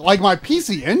care of. Like my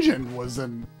PC Engine was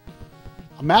in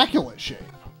immaculate shape,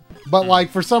 but like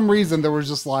for some reason there was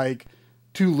just like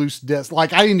 2 loose discs.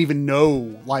 Like I didn't even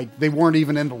know, like they weren't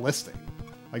even in the listing.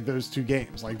 Like those 2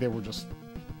 games, like they were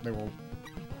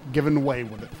given away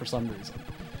with it for some reason.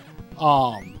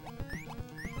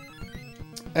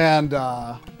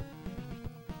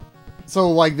 So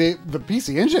like the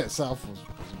PC Engine itself was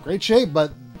in great shape,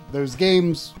 but those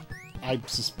games I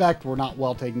suspect were not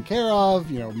well taken care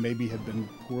of, maybe had been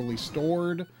poorly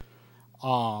stored.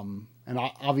 And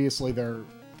obviously they're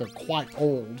quite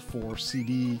old for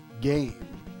CD game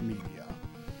media.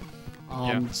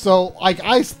 So like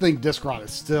I think disc rot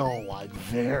is still like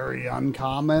very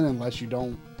uncommon unless you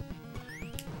don't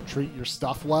treat your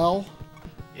stuff well.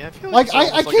 Yeah, I feel like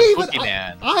I can't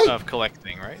even of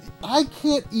collecting, right? I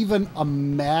can't even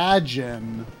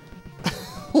imagine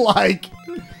like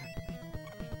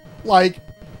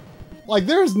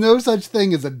there's no such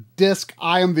thing as a disc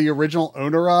I am the original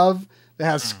owner of that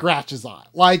has scratches on it.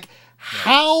 Like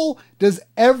how does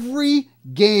every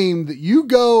game that you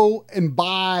go and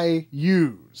buy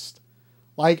used,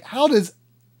 like how does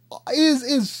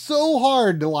is so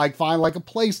hard to like find like a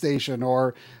PlayStation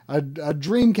or a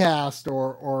Dreamcast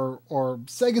or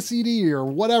Sega CD or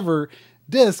whatever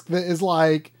disc that is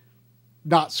like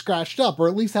not scratched up or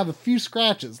at least have a few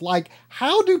scratches. Like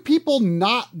how do people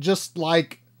not just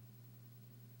like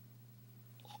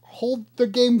hold their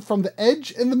game from the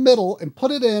edge in the middle and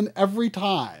put it in every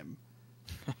time?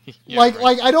 Like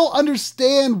I don't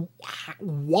understand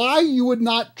why you would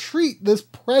not treat this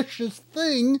precious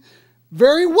thing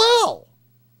very well.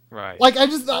 Right. Like I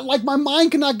just like my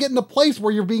mind cannot get in a place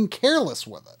where you're being careless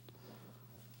with it.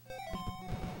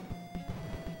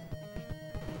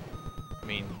 I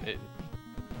mean,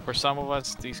 for some of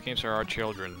us, these games are our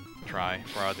children. Try.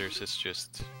 For others, it's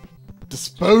just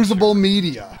disposable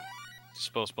media.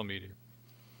 Disposable media.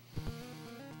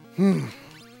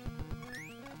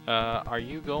 Are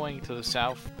you going to the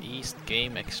Southeast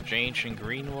Game Exchange in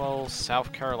Greenville,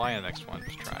 South Carolina next one to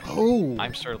try? Oh.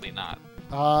 I'm certainly not.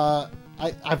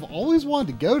 I've always wanted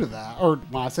to go to that, or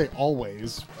when I say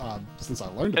always, since I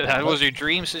learned about it. That was your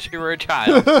dream since you were a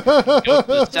child. Go to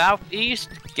the Southeast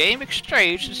Game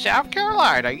Exchange in South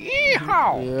Carolina.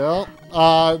 Yeehaw!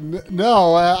 Yeah.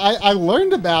 No, I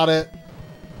learned about it,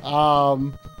 I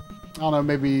don't know,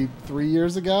 maybe 3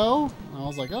 years ago. I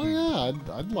was like, oh yeah,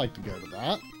 I'd like to go to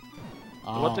that.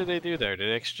 What do they do there? Do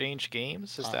they exchange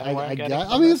games? Is that why I get it?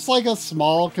 I mean, it's like a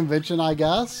small convention, I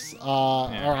guess. Or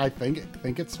I think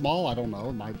it's small. I don't know.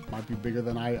 It might be bigger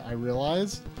than I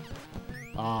realized.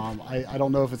 I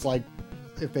don't know if it's like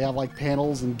if they have like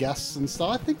panels and guests and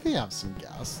stuff. I think they have some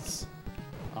guests.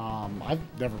 I've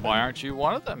never been. Why aren't you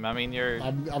one of them? I mean, you're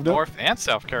North and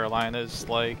South Carolina's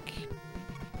like,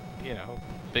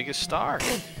 biggest star.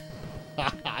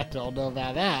 I don't know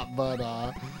about that, but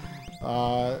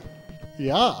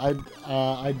yeah,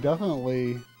 I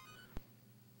definitely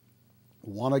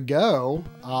Want to go?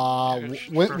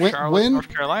 Charlotte, North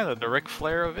Carolina, the Ric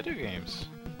Flair of video games.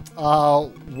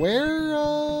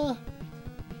 Where?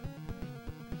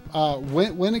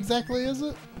 When exactly is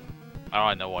it? Oh, I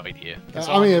have no idea.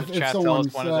 I mean, if someone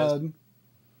said,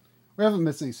 we haven't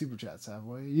missed any super chats, have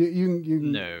we? You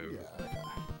no. Yeah.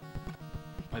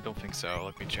 I don't think so.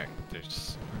 Let me check.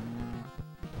 There's.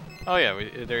 Oh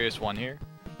yeah, there is one here.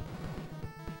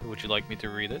 Would you like me to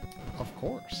read it? Of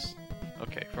course.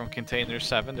 Okay, from Container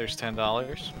 7, there's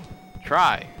 $10.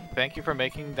 Try. Thank you for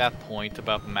making that point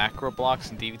about macro blocks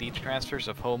and DVD transfers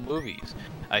of home movies.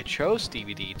 I chose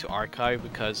DVD to archive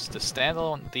because the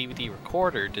standalone DVD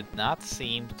recorder did not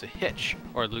seem to hitch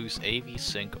or lose AV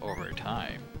sync over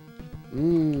time.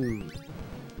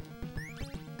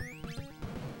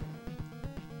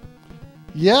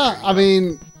 Yeah, I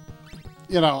mean,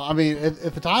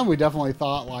 at the time we definitely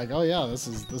thought like, oh yeah, this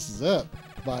is it.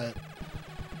 But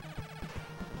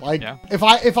like, yeah.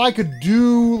 if I could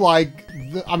do like,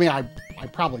 I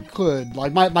probably could.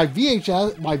 Like my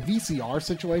VCR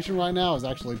situation right now is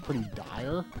actually pretty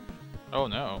dire. Oh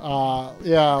no.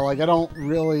 Yeah, like I don't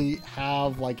really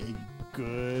have like a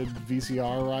good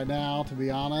VCR right now, to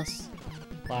be honest.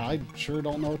 Wow, I sure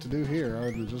don't know what to do here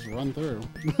other than just run through.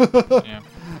 Yeah.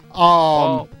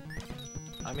 Well,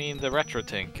 I mean, the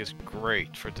RetroTink is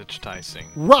great for digitizing.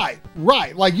 Right.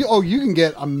 Like you can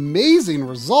get amazing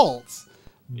results,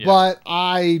 yeah. But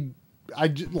they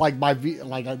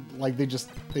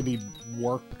need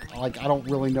work. Like I don't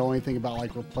really know anything about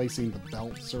like replacing the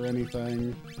belts or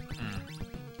anything.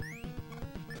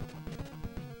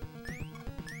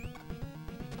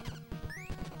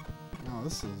 Oh,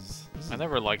 this is. I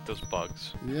never liked those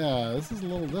bugs. Yeah, this is a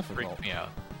little difficult. Freaked me out.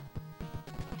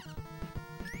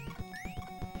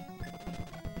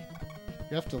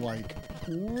 You have to like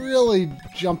really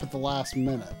jump at the last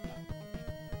minute.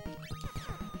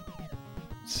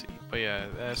 Let's see, but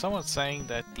yeah, someone's saying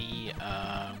that the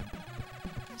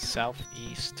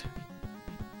Southeast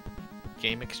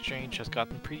Game Exchange has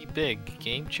gotten pretty big.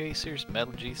 Game Chasers,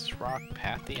 Metal Jesus Rock,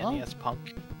 Path the NES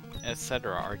Punk,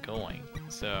 etc. are going.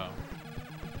 So.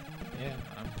 Yeah,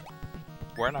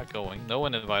 we're not going. No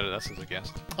one invited us as a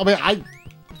guest. I mean, I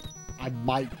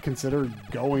might consider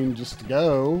going just to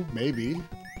go, maybe.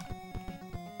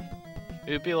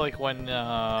 It'd be like when you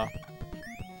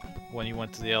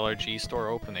went to the LRG store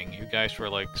opening. You guys were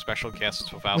like special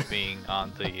guests without being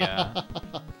on the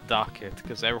docket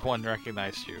because everyone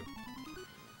recognized you.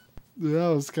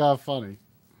 Yeah, it was kind of funny.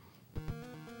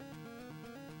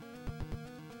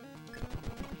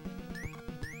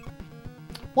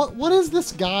 What is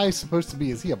this guy supposed to be?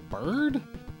 Is he a bird?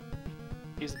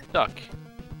 He's a duck.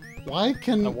 Why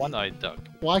can a one-eyed duck?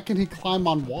 Why can he climb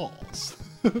on walls?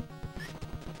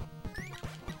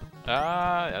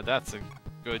 That's a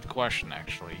good question,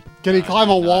 actually. Can he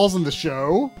climb on walls in the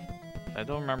show? I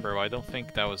don't remember. I don't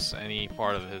think that was any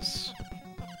part of his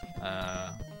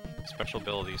special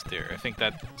abilities there. I think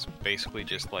that's basically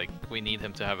just like we need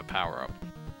him to have a power-up.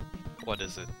 What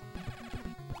is it?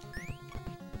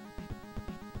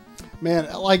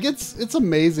 Man, like it's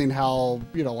amazing how,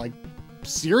 like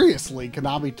seriously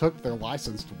Konami took their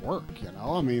license to work,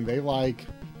 I mean, they like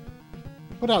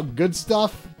put out good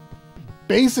stuff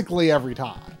basically every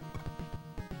time.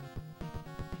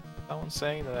 Someone's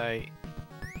saying that I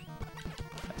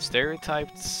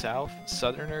stereotyped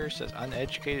Southerners as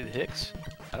uneducated hicks.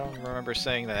 I don't remember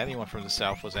saying that anyone from the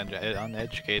South was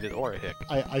uneducated or a hick.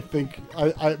 I think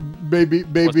maybe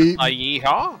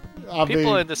yeehaw?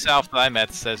 People in the South that I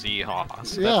met says yeehaw.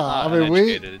 So yeah, I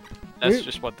mean that's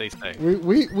just what they say.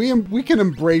 We can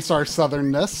embrace our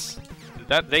southernness.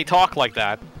 That they talk like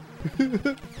that.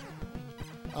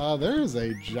 There is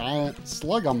a giant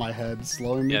slug on my head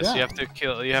slowing me down. Yes,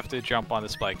 you have to jump on the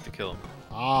spike to kill him.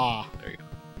 Ah. There you go.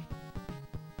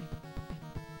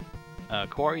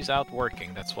 Coury's out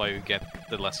working, that's why you get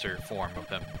the lesser form of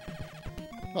him.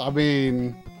 I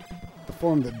mean, the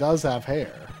form that does have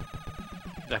hair.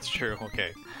 That's true,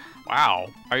 okay. Wow.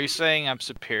 Are you saying I'm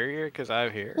superior because I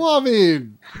have hair? Well, I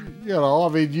mean,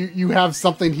 you have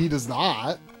something he does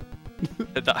not.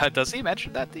 Does he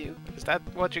mention that to you? Is that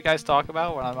what you guys talk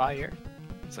about when I'm out here?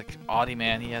 It's like, Audi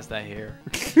man, he has that hair.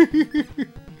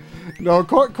 No,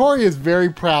 Coury is very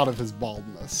proud of his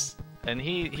baldness. And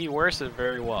he wears it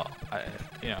very well.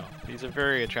 He's a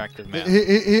very attractive man.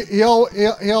 He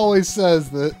always says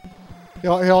that. He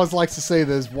always likes to say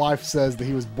that his wife says that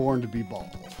he was born to be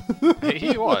bald.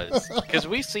 He was, because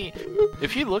we see.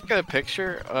 If you look at a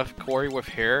picture of Coury with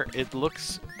hair, it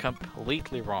looks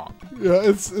completely wrong. Yeah,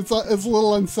 it's a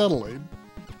little unsettling.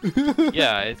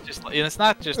 Yeah, it's just, and it's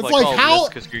not just It's like, like, oh, how-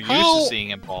 just because you're how- used to seeing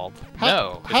him bald.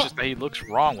 No, it's just that he looks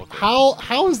wrong with it.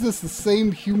 How is this the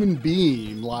same human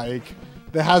being, like,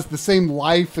 that has the same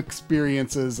life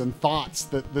experiences and thoughts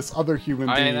that this other human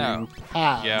being has?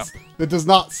 Yeah. That does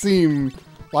not seem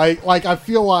like I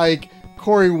feel like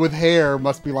Coury with hair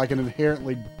must be like an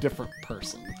inherently different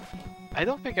person. I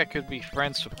don't think I could be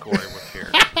friends with Coury with hair,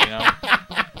 you know?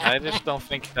 I just don't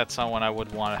think that's someone I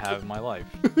would want to have in my life.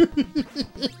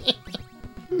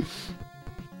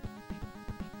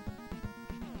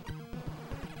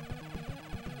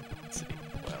 Let's see,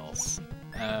 what else?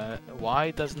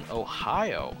 Why doesn't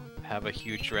Ohio have a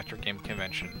huge retro game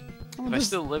convention? If I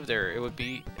still lived there, it would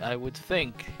be, I would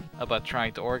think about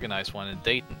trying to organize one in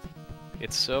Dayton.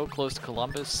 It's so close to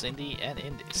Columbus, Cincinnati.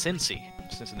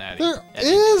 There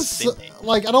is,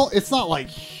 like, it's not like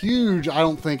huge, I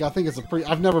don't think. I think it's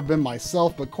I've never been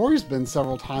myself, but Coury's been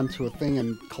several times to a thing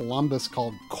in Columbus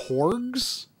called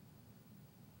Korgs.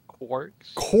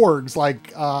 Korgs? Korgs,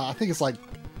 like, I think it's like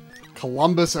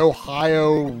Columbus,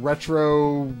 Ohio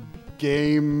retro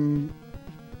game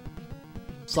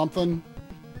something.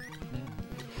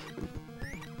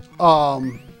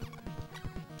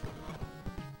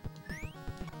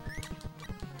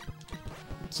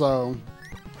 So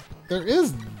there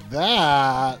is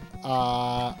that.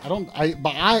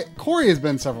 Coury has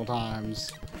been several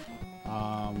times.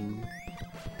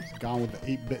 He's gone with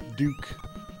the 8-bit Duke.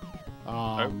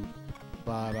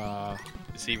 But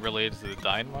is he related to the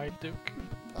Dynamite Duke?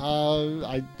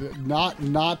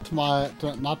 Not to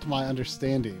my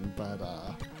understanding, but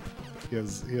he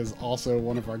is also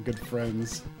one of our good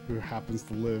friends who happens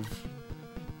to live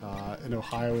in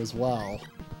Ohio as well.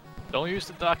 Don't use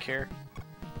the duck here.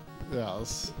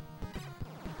 Yes.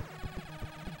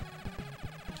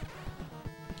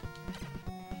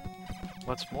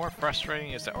 What's more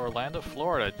frustrating is that Orlando,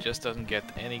 Florida just doesn't get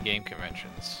any game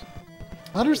conventions.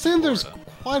 I understand there's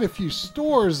quite a few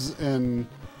stores in,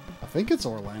 I think it's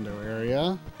Orlando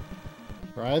area,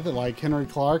 right? That like Henry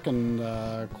Clark and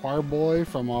Choir Boy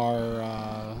from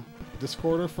our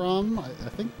Discord are from. I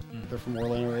think they're from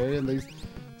Orlando area, and they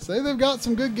say they've got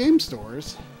some good game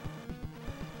stores.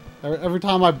 Every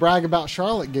time I brag about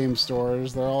Charlotte game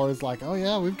stores, they're always like, "Oh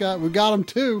yeah, we've got them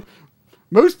too."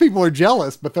 Most people are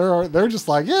jealous, but they're just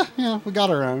like, "Yeah, we got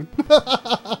our own."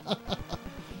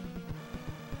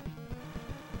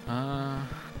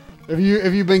 Have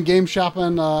you been game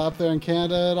shopping up there in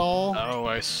Canada at all? Oh,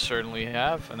 I certainly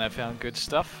have, and I found good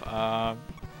stuff. I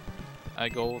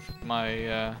go with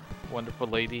my wonderful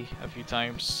lady a few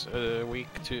times a week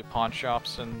to pawn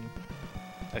shops, and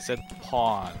I said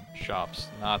pawn shops,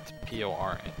 not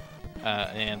P-O-R-N.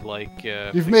 And like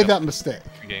you've made that mistake.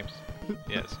 Games,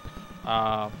 yes.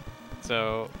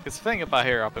 So it's the thing about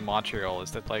here up in Montreal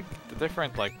is that like the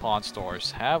different like pawn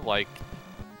stores have like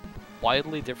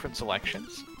widely different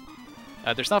selections.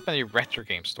 There's not many retro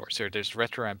game stores here. There's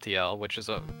Retro MTL, which is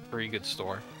a pretty good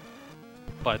store.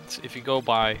 But if you go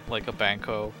by like a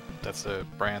Banco, that's a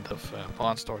brand of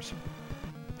pawn stores,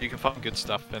 you can find good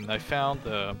stuff. And I found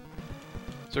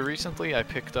so recently I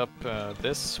picked up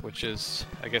this, which is,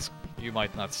 I guess you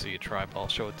might not see it, Tribe. I'll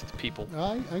show it to the people.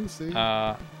 I can see.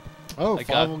 I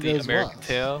got the American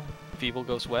Tail, Feeble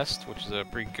Goes West, which is a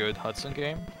pretty good Hudson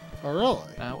game. Oh really?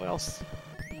 What else?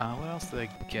 What else did I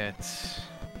get?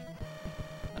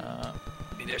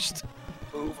 Let me just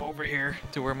move over here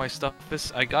to where my stuff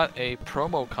is. I got a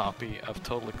promo copy of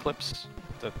Total Eclipse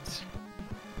that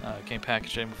came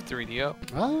packaged in with 3DO.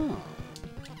 Oh.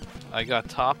 I got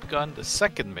Top Gun, the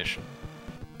second mission.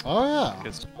 Oh yeah.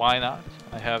 Because why not?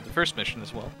 I have the first mission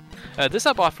as well. This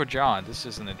I bought for John. This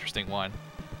is an interesting one.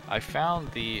 I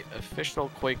found the official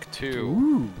Quake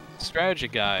 2 strategy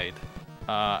guide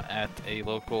at a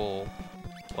local,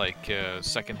 like,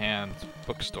 secondhand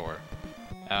bookstore.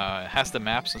 It has the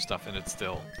maps and stuff in it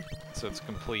still, so it's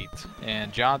complete.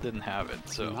 And John didn't have it,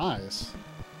 so... Nice.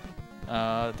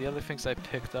 The other things I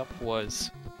picked up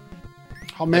was...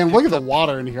 Oh man, look at the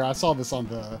water in here. I saw this on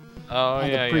the,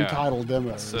 the pre-title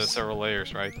demos. It's several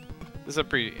layers, right? This is a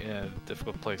pretty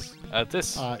difficult place.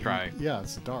 Try. Yeah,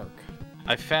 it's dark.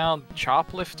 I found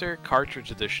Choplifter Cartridge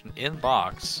Edition in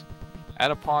box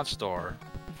at a pawn store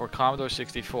for Commodore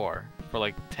 64 for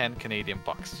like 10 Canadian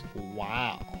bucks.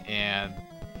 Wow. And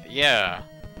yeah,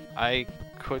 I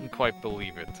couldn't quite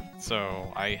believe it.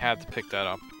 So I had to pick that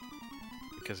up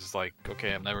because it's like,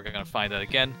 okay, I'm never gonna find that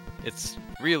again. It's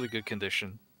really good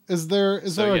condition. Is there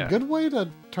a good way to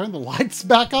turn the lights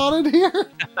back on in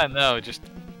here? No, just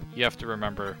you have to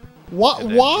remember.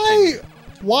 Why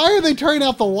are they turning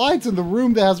out the lights in the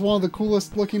room that has one of the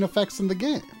coolest looking effects in the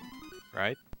game?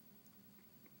 Right.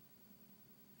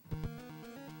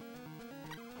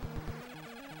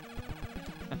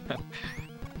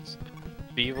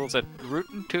 Beebles at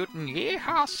rootin' tootin'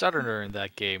 yeehaw southerner in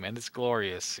that game, and it's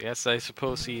glorious. Yes, I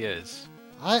suppose he is.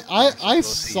 I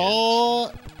saw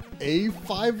a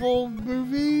Fievel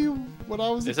movie when I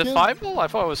was a kid. Is it Fievel? I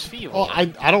thought it was Feeble. Oh, I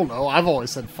don't know. I've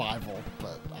always said Fievel,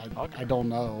 but Okay. I don't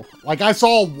know. Like, I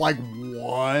saw like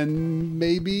one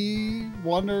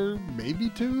or maybe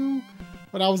two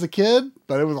when I was a kid,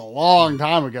 but it was a long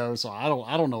time ago, so I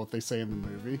don't know what they say in the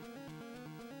movie.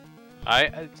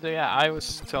 I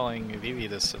was telling Vivi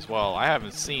this as well. I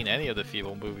haven't seen any of the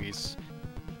Feeble movies.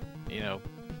 You know,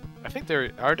 I think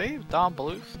are they Don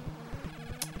Bluth?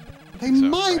 They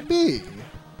might be.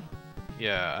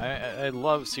 Yeah, I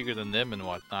love Secret of Nim and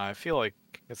whatnot. I feel like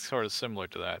it's sort of similar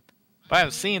to that. But I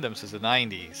haven't seen them since the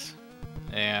 90s.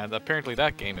 And apparently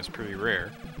that game is pretty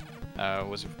rare. It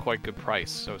was a quite good price.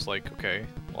 So it's like, okay,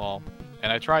 well...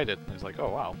 And I tried it, and it's like, oh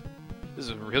wow, this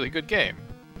is a really good game.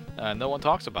 No one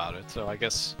talks about it, so I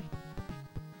guess...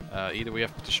 either we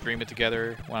have to stream it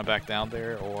together when I'm back down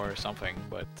there, or something,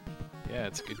 but... Yeah,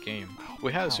 it's a good game.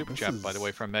 We had a super chat, by the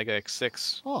way, from Mega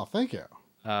X6. Oh, thank you.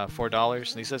 $4,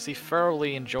 and he says he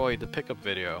thoroughly enjoyed the pickup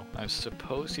video. I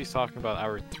suppose he's talking about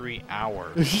our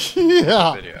 3-hour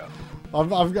yeah. video.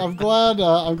 I'm glad.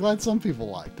 I'm glad some people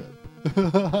liked it.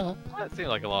 It seemed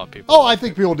like a lot of people. Oh, I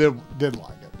think people did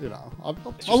like it. You know, a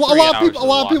lot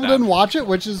of people didn't watch it,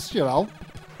 which is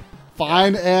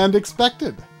fine and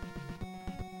expected.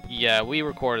 Yeah, we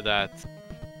recorded that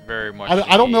very much.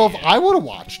 I don't know if I would have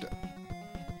watched it.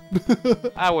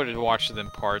 I would have watched it in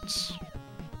parts.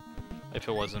 If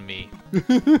it wasn't me.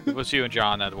 It was you and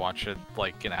John that watched it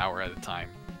like an hour at a time.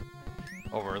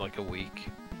 Over like a week.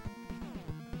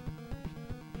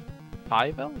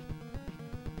 Fievel?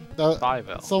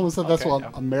 Fievel. Someone said that's what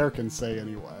Americans say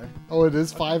anyway. Oh, it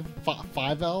is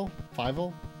Fievel?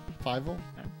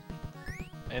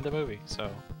 In the movie,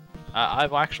 so...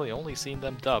 I've actually only seen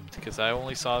them dubbed, because I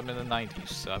only saw them in the 90s,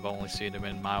 so I've only seen them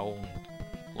in my own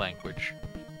language.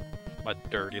 My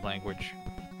dirty language.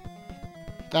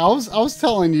 I was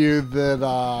telling you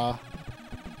that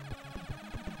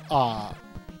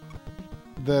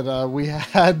we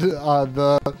had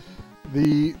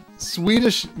the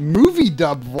Swedish movie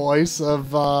dub voice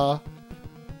of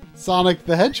Sonic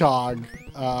the Hedgehog.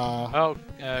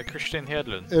 Christian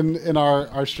Hedlund. In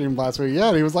our stream last week. Yeah,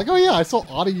 and he was like, "Oh yeah, I saw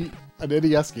Audi an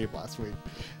NES game last week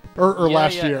or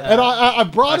last year." And I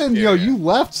brought in, you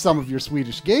left some of your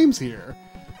Swedish games here.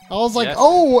 I was like,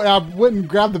 oh, and I went and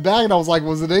grabbed the bag, and I was like,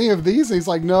 was it any of these? And he's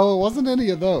like, no, it wasn't any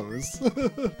of those.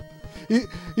 he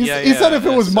said if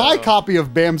it was my copy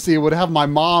of Bamsi, it would have my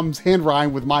mom's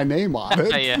handwriting with my name on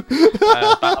it.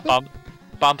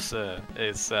 Bamse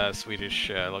is Swedish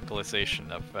localization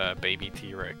of Baby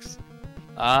T-Rex.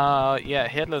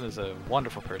 Hedlund is a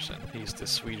wonderful person. He's the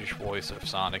Swedish voice of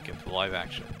Sonic in the live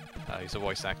action. He's a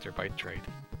voice actor by trade.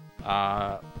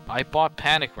 I bought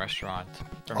Panic Restaurant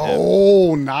from him.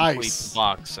 Oh, nice.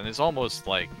 Box, and it's almost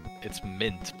like it's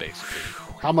mint, basically.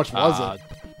 How much was it?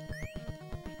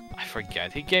 I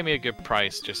forget. He gave me a good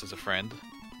price just as a friend.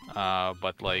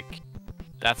 But like,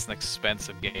 that's an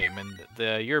expensive game, and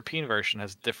the European version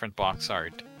has different box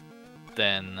art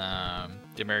than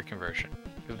the American version.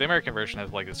 Because the American version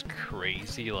has like this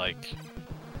crazy like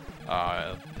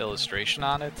illustration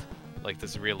on it. Like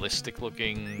this realistic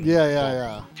looking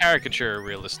caricature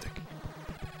realistic,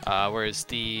 whereas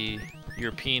the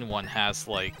European one has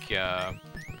like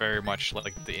very much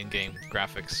like the in-game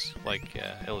graphics like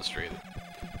illustrated.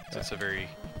 So it's a very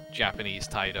Japanese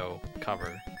Taito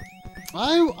cover.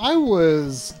 I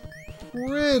was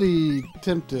pretty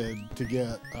tempted to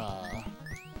get a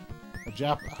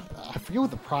I forget what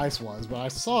the price was, but I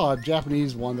saw a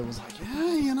Japanese one that was like,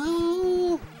 yeah, you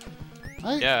know.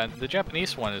 Yeah, the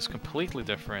Japanese one is completely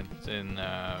different. In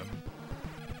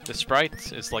the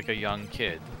sprite is like a young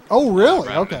kid. Oh, really?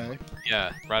 Okay.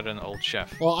 Rather than an old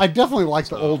chef. Well, I definitely like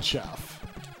the old chef.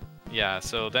 Yeah,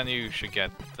 so then you should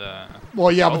get the.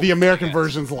 Well, yeah, but the American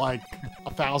version's like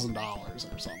 $1,000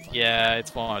 or something. Yeah,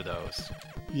 it's one of those.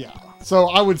 Yeah, so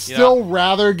I would still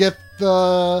rather get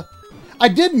the. I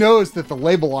did notice that the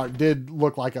label art did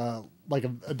look like a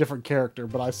different character,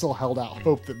 but I still held out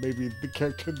hope that maybe the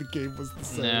character in the game was the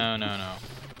same. No.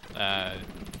 Yeah,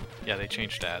 they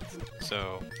changed that,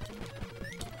 so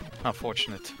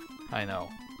unfortunate. I know.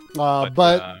 But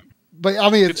I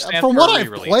mean, from what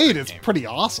I've played, it's pretty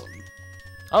awesome.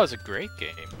 Oh, it's a great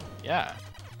game. Yeah,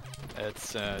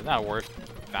 it's not worth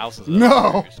thousands of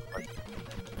dollars. But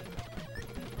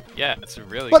yeah, it's a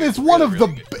really. But good, it's one really, of the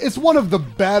really good. It's one of the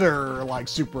better like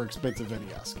super expensive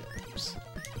NES games.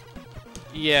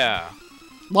 Yeah,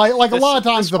 Like a lot of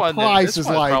times the price is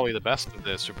like probably the best of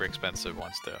the super expensive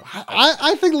ones, though.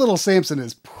 I think Little Samson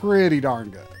is pretty darn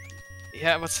good.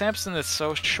 Yeah, but Samson is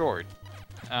so short.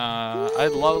 I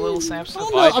love Little Samson.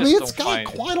 I mean, it's got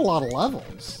quite a lot of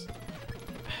levels.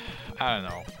 I don't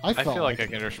know. I feel like I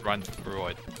can just run through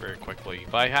it very quickly.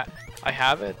 But I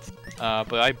have it,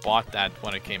 but I bought that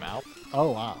when it came out.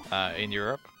 Oh, wow. In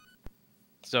Europe.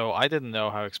 So I didn't know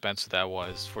how expensive that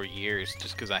was for years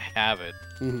just because I have it.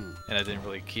 Mm-hmm. And I didn't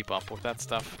really keep up with that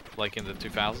stuff, like in the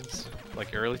 2000s,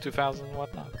 like early 2000s and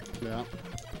whatnot. Yeah.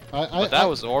 But that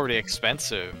was already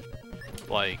expensive,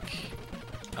 like,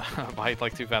 by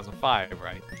like 2005,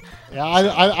 right? Yeah,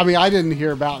 I mean, I didn't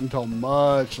hear about it until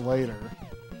much later.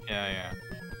 Yeah.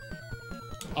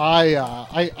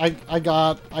 I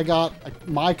got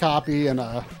my copy and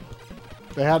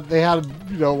they had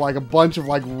you know, like a bunch of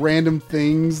like random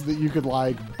things that you could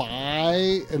like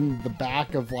buy in the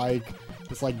back of like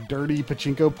this like dirty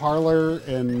pachinko parlor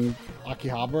in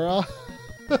Akihabara.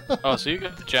 Oh, so you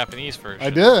got the Japanese version? I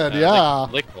did, yeah.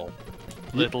 Little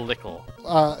Lickle.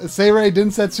 Seirei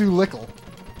Densetsu Lickle.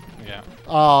 Yeah.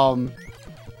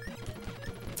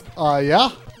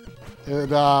 Yeah.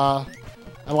 It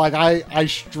and like I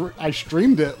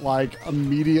streamed it like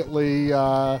immediately.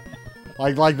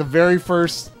 Like the very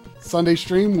first Sunday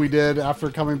stream we did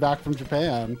after coming back from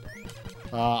Japan,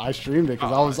 I streamed it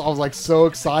because I was like so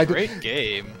excited. Great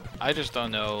game. I just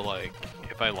don't know like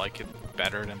if I like it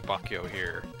better than Bucky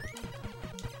O'Hare.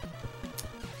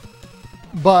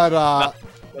 But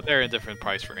they're in different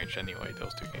price range anyway.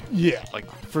 Those two games. Yeah, like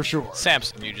for sure.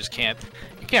 Samson, you can't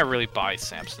really buy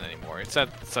Samson anymore. It's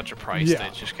at such a price that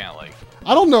it's just kind of like.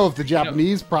 I don't know if the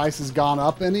Japanese price has gone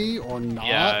up any or not.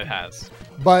 Yeah, it has.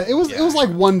 But it was like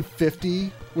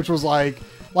 150, which was like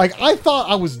I thought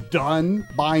I was done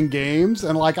buying games,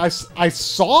 and like I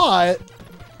saw it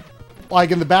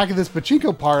like in the back of this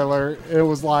pachinko parlor. It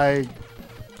was about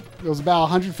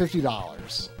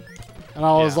 $150, and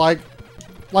I was like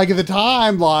at the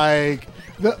time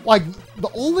the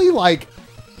only like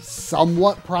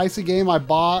somewhat pricey game I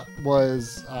bought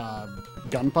was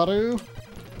Gunpowder.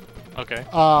 Okay.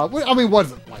 I mean,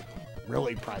 wasn't like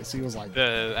really pricey. It was like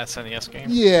the SNES game.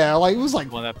 Yeah, like it was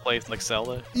like one that plays like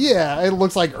Zelda. Yeah, it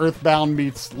looks like Earthbound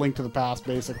meets Link to the Past,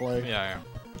 basically. Yeah.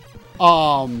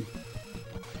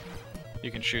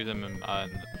 You can shoot him on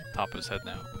the top of his head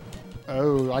now.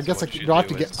 Oh, I guess do I have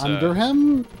to get under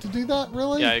him to do that?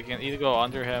 Really? Yeah, you can either go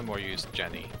under him or use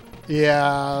Jenny.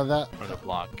 Yeah, that. Or the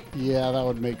block. Yeah, that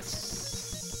would make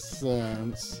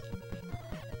sense.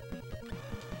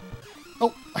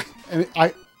 Oh, and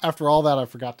after all that, I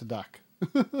forgot to duck.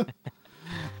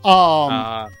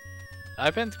 I've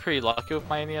been pretty lucky with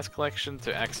my NES collection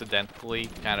to accidentally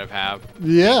kind of have.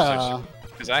 Yeah.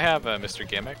 Because I have Mr.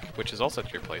 Gimmick, which is also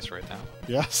at your place right now.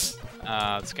 Yes.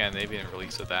 Scandinavian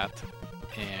release of that,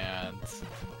 and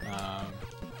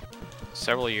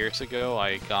several years ago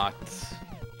I got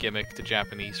Gimmick, the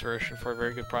Japanese version, for a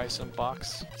very good price in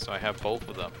box. So I have both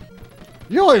of them.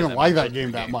 You don't even like that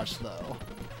game that much, though.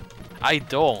 I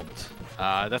don't.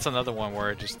 That's another one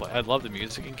where I love the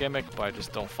music in Gimmick, but I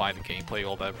just don't find the gameplay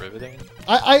all that riveting.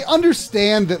 I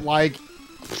understand that, like,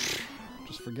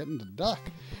 just forgetting to duck.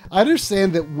 I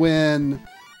understand that when,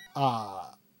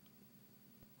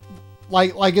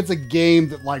 like it's a game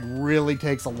that like really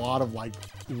takes a lot of like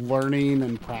learning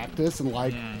and practice, and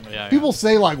like people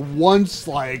say like once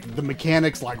like the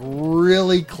mechanics like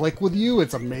really click with you,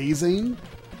 it's amazing,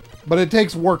 but it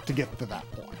takes work to get to that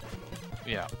point.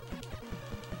 Yeah.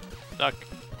 Duck.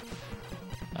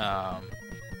 But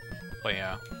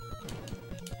yeah.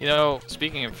 You know,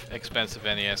 speaking of expensive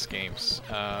NES games,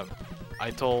 I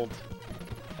told,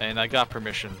 and I got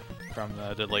permission from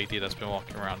the lady that's been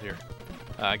walking around here.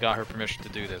 I got her permission to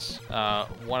do this.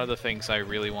 One of the things I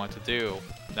really want to do,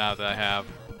 now that I have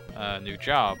a new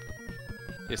job,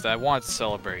 is that I want to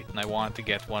celebrate, and I want to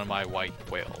get one of my white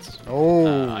whales.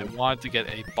 Oh. I want to get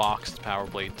a boxed Power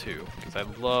Blade 2, because I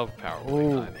love Power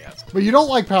Blade 9. Yes. But you don't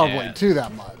like Power Blade 2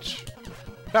 that much.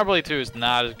 Power Blade 2 is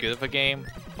not as good of a game,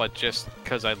 but just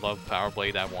because I love Power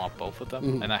Blade, I want both of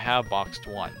them, and I have boxed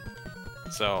one.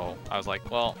 So I was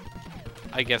like, well,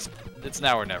 I guess it's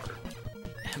now or never.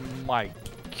 And my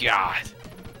God,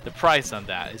 the price on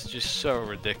that is just so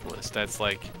ridiculous. That's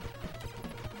like,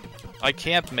 I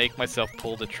can't make myself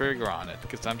pull the trigger on it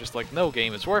because I'm just like, no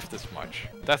game is worth this much.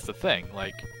 That's the thing.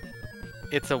 Like,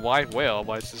 it's a white whale,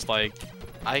 but it's just like,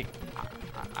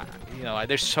 you know,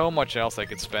 there's so much else I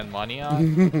could spend money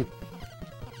on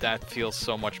that feels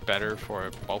so much better for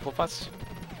both of us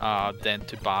than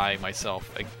to buy myself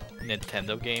a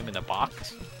Nintendo game in a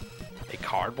box, a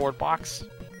cardboard box.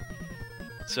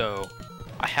 So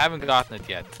I haven't gotten it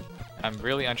yet. I'm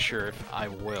really unsure if I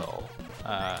will.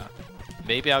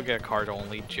 Maybe I'll get a card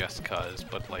only just cause,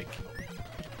 but like,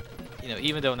 you know,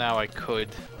 even though now I could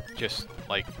just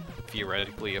like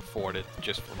theoretically afford it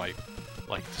just for my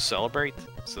like to celebrate,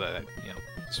 so that I, you know,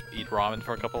 just eat ramen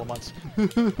for a couple of months.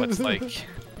 But it's like,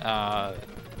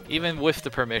 even with the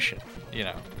permission, you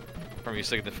know, from your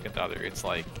significant other, it's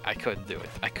like I couldn't do it.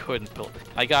 I couldn't pull.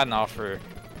 I got an offer.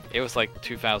 It was like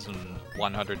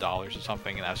 $2,100 or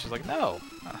something, and I was just like, no,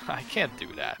 I can't do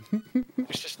that.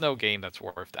 There's just no game that's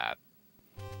worth that.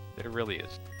 There really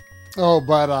is. Oh,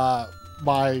 but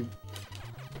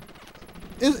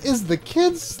is the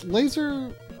kid's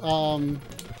laser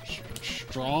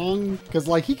strong? Because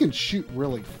like he can shoot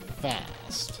really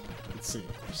fast. It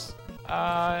seems.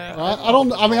 I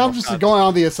don't. I mean, I'm just going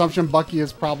on the assumption Bucky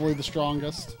is probably the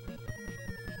strongest.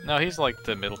 No, he's like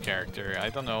the middle character. I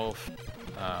don't know if.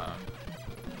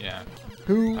 Yeah.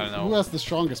 Who has the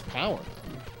strongest power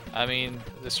then? I mean,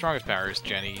 the strongest power is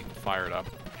Jenny fired up.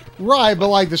 Right, but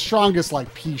like the strongest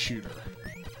like pea shooter.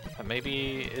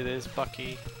 Maybe it is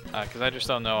Bucky, because I just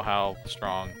don't know how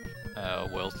strong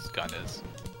Will's gun is.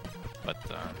 But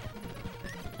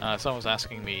someone's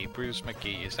asking me, Bruce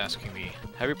McGee is asking me,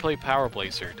 have you played Power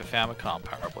Blazer, the Famicom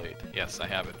Power Blade? Yes, I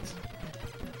have it.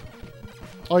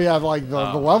 Oh yeah, like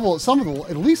the level,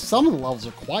 at least some of the levels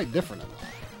are quite different in that.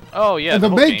 Oh yeah, and the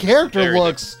main character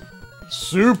looks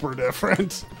super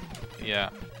different. Yeah.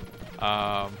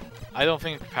 I don't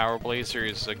think Power Blazer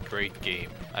is a great game.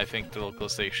 I think the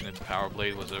localization into Power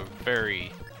Blade was a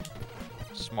very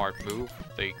smart move.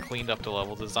 They cleaned up the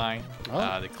level design.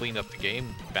 They cleaned up the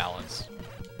game balance.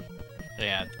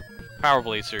 And Power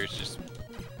Blazer is just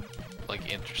like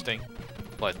interesting,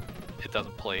 but it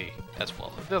doesn't play as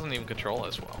well. It doesn't even control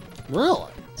as well.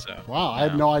 Really? So wow, I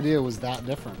had no idea it was that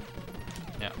different.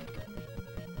 Yeah.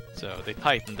 So they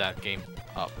tightened that game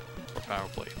up for Power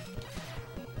Blade.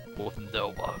 With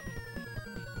Nova.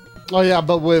 Oh yeah,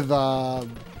 but with well,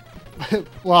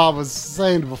 I was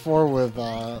saying before with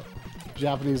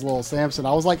Japanese Little Samson,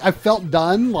 I was like, I felt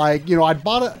done. Like, you know, I'd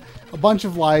bought a bunch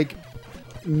of like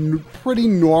pretty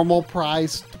normal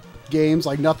priced games,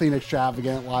 like nothing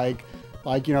extravagant, like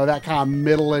you know, that kind of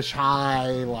middle-ish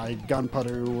high, like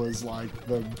Gunpowder was like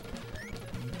the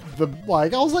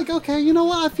like, I was like, okay, you know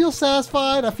what, I feel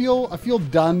satisfied, I feel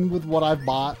done with what I've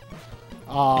bought.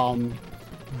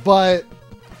 But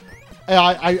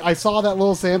I saw that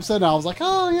Little Samson and I was like,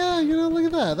 oh yeah, you know, look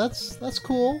at that, that's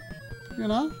cool, you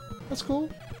know, that's cool.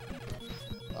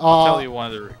 I'll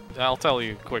tell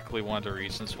you quickly one of the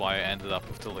reasons why I ended up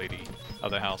with the lady of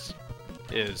the house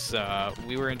is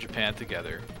we were in Japan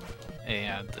together,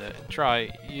 and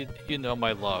you know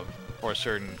my love for a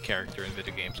certain character in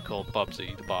video games called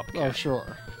Bubsy the Bobcat. Oh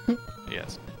sure.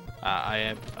 Yes, I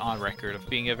am on record of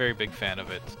being a very big fan of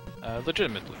it.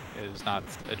 Legitimately, it is not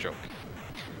a joke.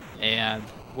 And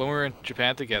when we were in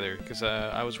Japan together, because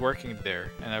I was working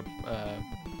there, and I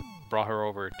brought her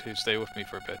over to stay with me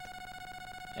for a bit,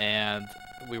 and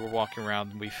we were walking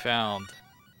around and we found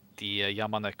the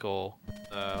Yamaneko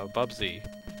Bubsy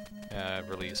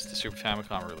release, the Super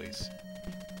Famicom release,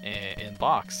 in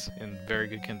box, in very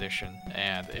good condition,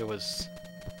 and it was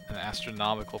an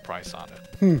astronomical price on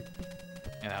it.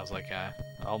 And I was like,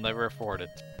 I'll never afford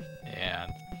it.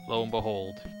 And lo and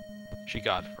behold, she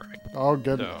got it for me. Oh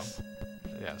goodness. So,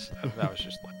 yes, that was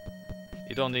just like,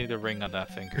 you don't need a ring on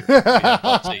that finger. You have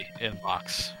Bubsy in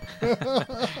box.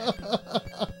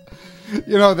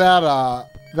 You know,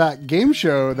 that game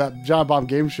show, that John Bomb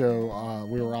game show,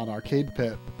 we were on Arcade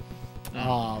Pit.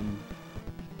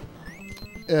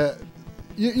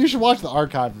 You should watch the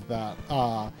archive of that.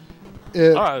 Oh,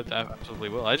 I absolutely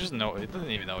will. I just didn't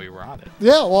even know you were on it.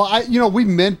 Yeah, well, we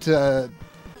meant to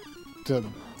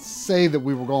say that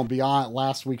we were going to be on it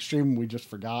last week's stream, and we just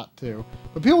forgot to.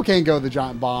 But people can go to the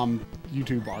Giant Bomb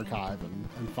YouTube archive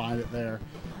and find it there.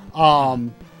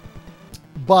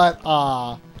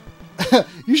 But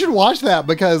you should watch that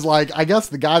because, like, I guess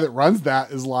the guy that runs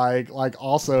that is like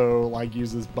also like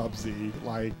uses Bubsy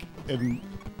like in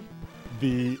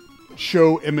the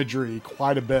show imagery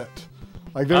quite a bit.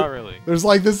 Like, there's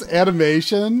like this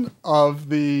animation of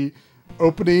the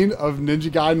opening of Ninja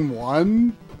Gaiden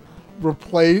 1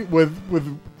 replay with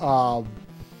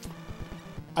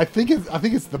I think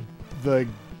it's the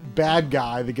bad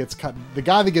guy that gets cut, the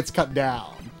guy that gets cut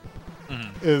down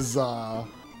is Bubsy.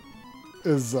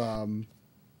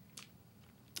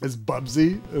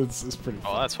 It's pretty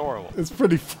funny. Oh, that's horrible. It's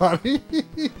pretty funny.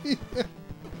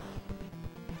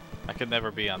 I could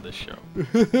never be on this show.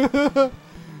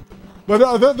 But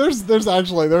there's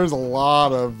a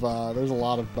lot of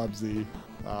Bubsy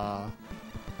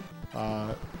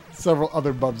several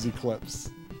other Bubsy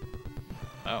clips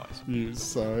Oh, used.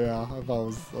 So yeah, I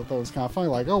thought it was kind of funny.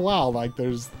 Like, oh wow, like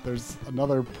there's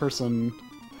another person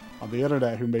on the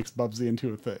internet who makes Bubsy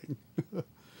into a thing.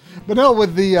 But no,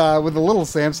 with the little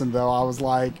Samson though, I was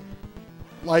like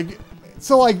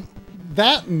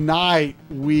that night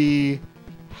we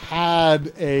had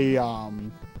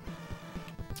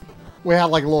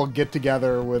like a little get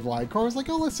together with like Coury was like,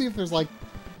 oh, let's see if there's like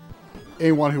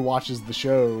anyone who watches the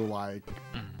show like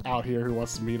out here who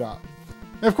wants to meet up.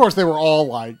 And of course they were all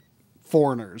like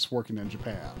foreigners working in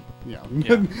Japan. You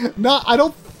know, yeah. I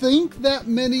don't think that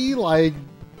many like,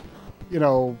 you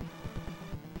know,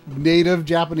 native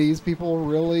Japanese people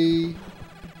really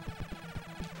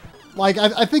like.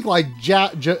 I think like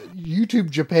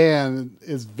YouTube Japan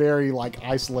is very like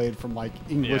isolated from like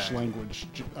English language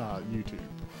YouTube.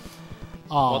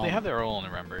 Well, they have their own,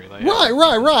 remember? Like,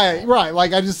 right.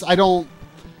 Like I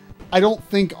don't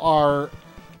think our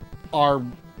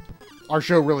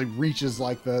show really reaches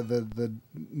like the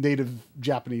native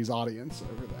Japanese audience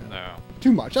over there. No.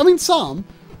 Too much. I mean,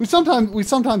 we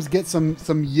sometimes get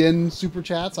some yen super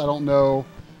chats. I don't know,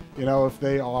 you know, if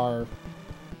they are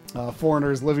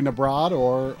foreigners living abroad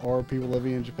or people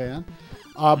living in Japan.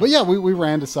 But yeah, we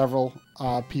ran to several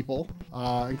people,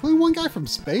 including one guy from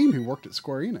Spain who worked at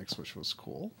Square Enix, which was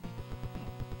cool.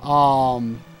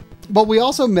 But we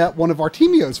also met one of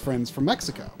Artemio's friends from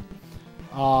Mexico.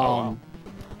 Wow.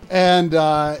 And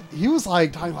he was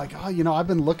like talking like, oh, you know, I've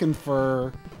been looking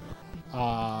to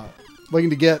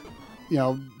get, you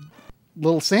know,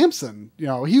 little Samson. You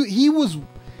know, he was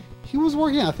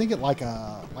working, I think, at like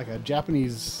a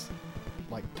Japanese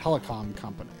like telecom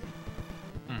company.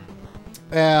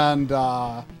 And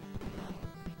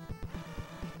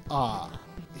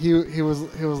he was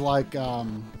like, I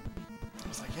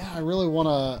was like, yeah, I really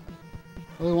want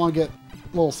to get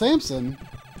little Samson.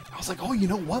 I was like, oh, you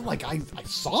know what? Like, I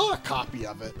saw a copy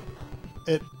of it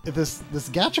at this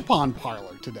Gachapon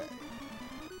parlor today.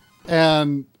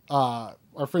 And our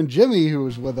friend Jimmy, who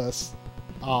was with us,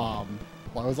 I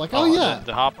was like, oh yeah,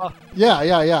 the Hoppa?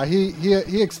 Yeah.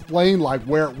 He explained like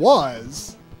where it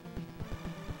was.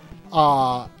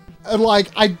 And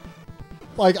like I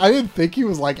didn't think he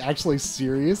was like actually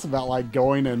serious about like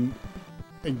going and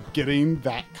getting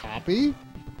that copy.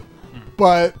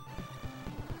 But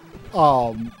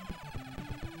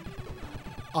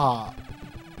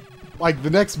like the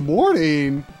next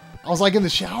morning I was like in the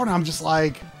shower and I'm just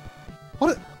like,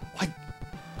 what, like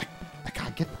I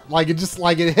gotta get, like it just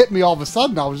like it hit me all of a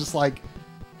sudden. I was just like,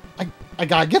 I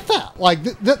gotta get that. Like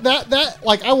that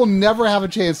like I will never have a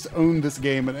chance to own this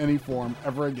game in any form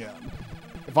ever again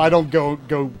if I don't go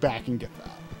back and get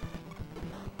that.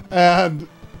 And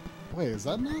wait, is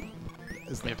that not?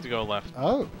 You have to go left.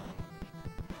 Oh.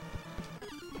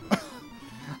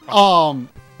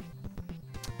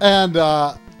 And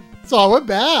so I went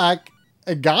back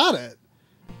and got it,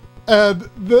 and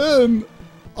then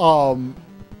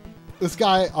this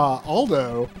guy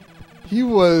Aldo. He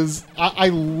was, I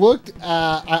looked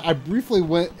at, I briefly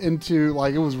went into,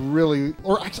 like, it was really,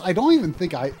 or actually, I don't even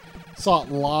think I saw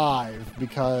it live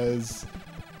because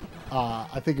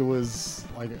I think it was,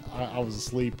 like, I was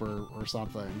asleep or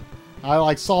something. I,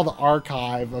 like, saw the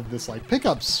archive of this, like,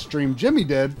 pickup stream Jimmy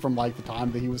did from, like, the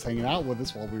time that he was hanging out with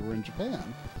us while we were in Japan.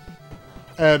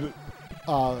 And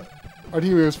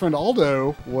Artemio's friend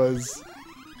Aldo was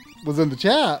in the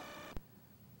chat.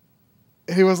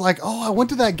 He was like, oh, I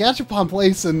went to that Gachapon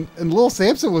place and Little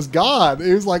Samson was gone.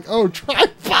 He was like, oh, try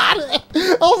bought it.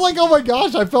 I was like, oh my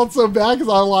gosh, I felt so bad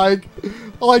because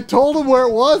I told him where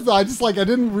it was. I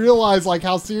didn't realize like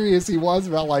how serious he was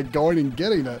about like going and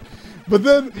getting it. But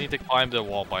then you need to climb the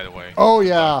wall, by the way. Oh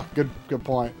yeah, good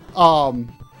point. I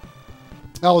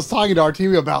was talking to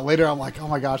Artemio about it later. I'm like, oh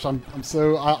my gosh, I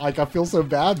feel so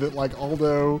bad that like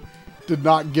Aldo did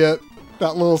not get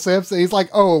that Little Samson. He's like,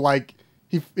 oh, like.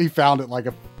 He found it like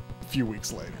a few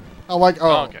weeks later. I'm like,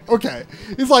 oh, okay.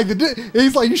 He's like,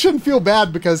 you shouldn't feel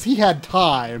bad because he had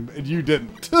time and you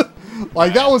didn't.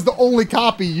 Like that was the only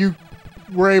copy you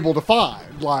were able to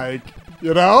find. Like,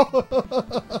 you know. Come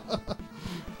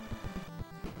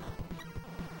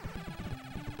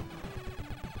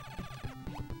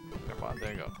on,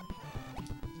 there you go.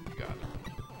 You got it.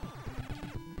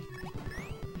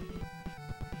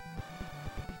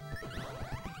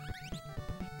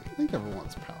 I think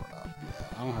everyone's powered up.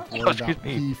 Yeah, I don't have to worry about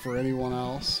pee for anyone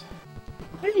else.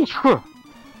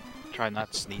 Try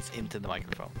not to sneeze into the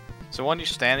microphone. So when you're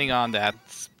standing on that,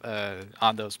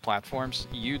 on those platforms,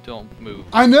 you don't move.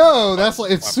 I know, that's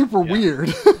like, it's super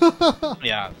weird.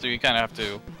 Yeah, so you kind of have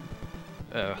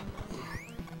to,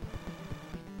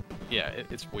 yeah,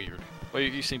 it's weird. Well,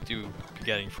 you seem to be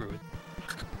getting through it.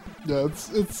 Yeah,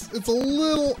 it's a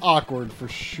little awkward for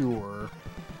sure.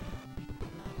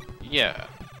 Yeah.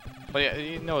 But yeah,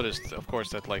 you noticed, of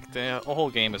course, that like the whole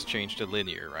game has changed to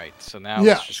linear, right? So now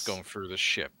Yes. it's just going through the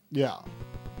ship, Yeah.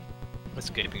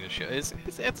 escaping the ship.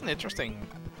 It's an interesting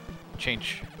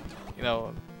change. You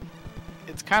know,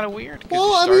 it's kind of weird because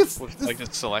Well, I you mean, start with like the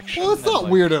selection. Well, it's and, not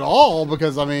like, weird at all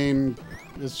because I mean,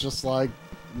 it's just like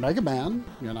Mega Man,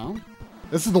 you know.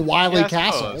 This is the Wily yeah,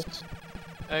 Castle.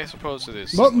 I suppose it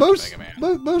is. Most Mega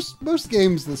Man. most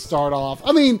games that start off,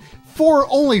 I mean,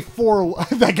 only four.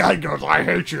 That guy goes, "I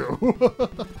hate you."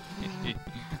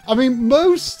 I mean,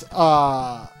 most.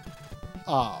 I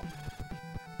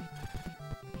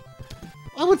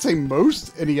would say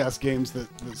most NES games that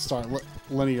start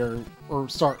linear or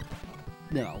start,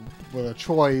 you know, with a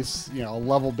choice, you know, a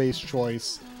level-based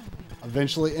choice,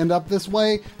 eventually end up this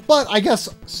way. But I guess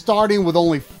starting with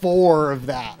only 4 of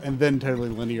that and then totally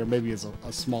linear maybe is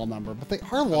a small number. But they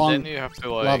are long. And then you have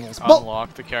to like levels.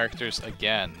 unlock the characters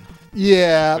again.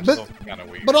 Yeah, which but is kind of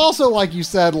weird. But also, like you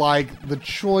said, like the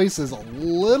choice is a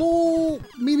little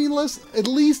meaningless, at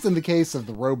least in the case of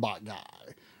the robot guy,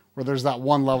 where there's that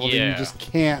one level that you just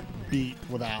can't beat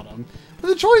without him. But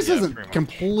the choice isn't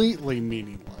completely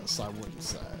meaningless, I wouldn't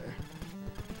say.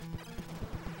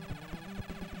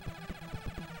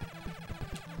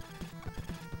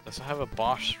 Does it have a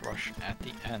boss rush at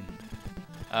the end?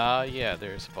 Yeah,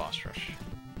 there's a boss rush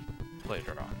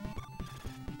later on.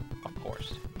 Of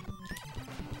course.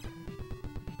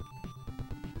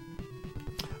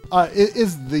 Do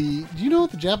you know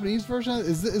what the Japanese version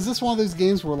is? Is this one of those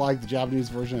games where like the Japanese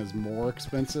version is more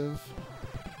expensive?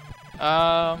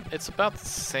 It's about the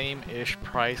same-ish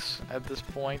price at this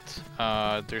point.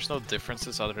 There's no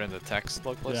differences other than the text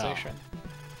localization. Yeah.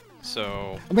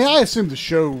 So I mean, I assume the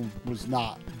show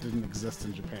didn't exist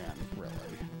in Japan, really.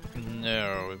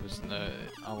 No, it was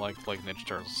unlike like Ninja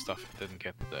Turtles stuff. It didn't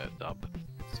get the dub.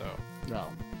 So no.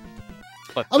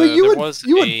 But I mean, you would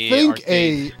think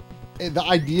arcade. The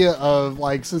idea of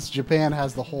like, since Japan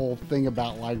has the whole thing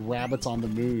about like rabbits on the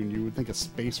moon, you would think a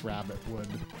space rabbit would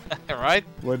right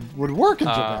would work in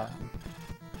Japan.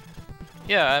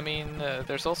 Yeah, I mean,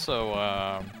 there's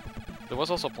also there was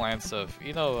also plans of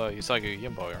Usagi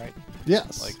Yimbo, right?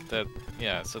 Yes. Like that.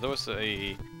 Yeah. So there was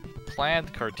a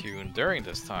planned cartoon during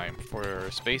this time for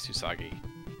Space Usagi,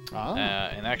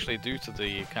 and actually due to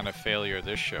the kind of failure of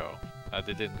this show,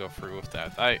 they didn't go through with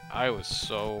that. I was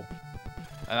so.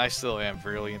 And I still am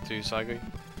really into Usagi,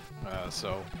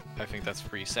 so I think that's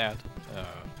pretty sad.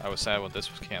 I was sad when this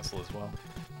was canceled as well.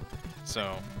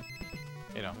 So,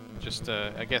 you know, just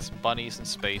I guess bunnies in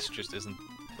space just isn't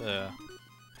the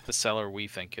seller we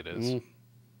think it is.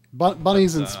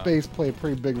 Bunnies in space play a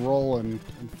pretty big role in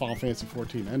Final Fantasy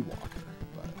XIV Endwalker.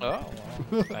 But. Oh,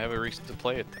 well, I have a reason to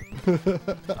play it then.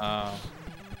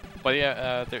 But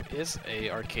yeah, there is a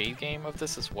arcade game of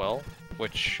this as well,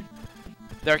 which...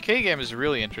 The arcade game is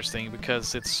really interesting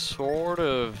because it sort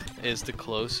of is the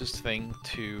closest thing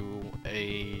to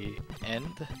a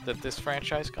end that this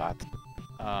franchise got.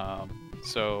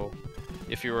 So,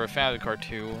 if you were a fan of the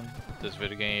cartoon, this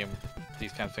video game,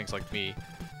 these kind of things like me,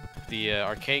 the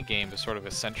arcade game is sort of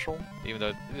essential, even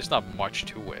though there's not much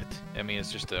to it. I mean,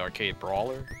 it's just an arcade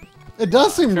brawler. It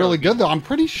does seem really good, though. I'm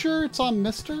pretty sure it's on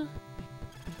Mister.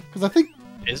 Because I think...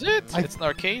 Is it? It's an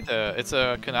arcade. It's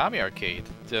a Konami arcade.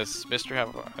 Does Mister have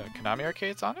Konami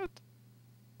arcades on it?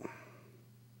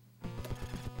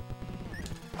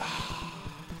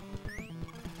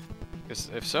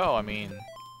 Because if so, I mean,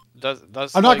 does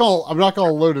I'm not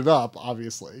gonna load it up,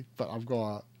 obviously, but I'm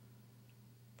gonna.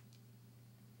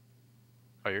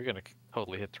 Oh, you're gonna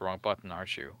totally hit the wrong button,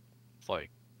 aren't you? It's like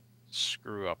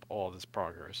screw up all this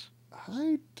progress.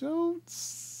 I don't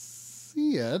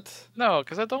see it. No,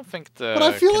 because I don't think the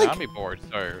Konami boards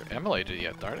are emulated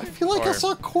yet, are they? I feel like I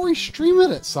saw Coury stream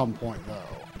it at some point,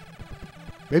 though.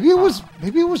 Maybe it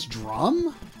was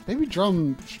Drum. Maybe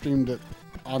Drum streamed it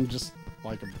on just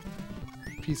like a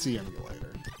PC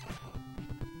emulator.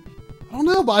 I don't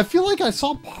know, but I feel like I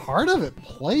saw part of it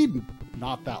played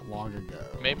not that long ago.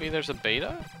 Maybe there's a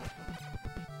beta.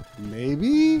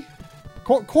 Maybe.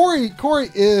 Coury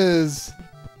is.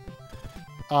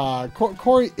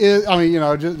 Coury is. I mean, you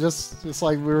know, just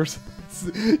like we were.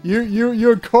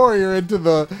 You and Coury are into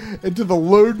the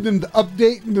loading and the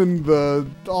updating and the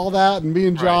all that, and me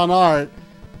and John aren't.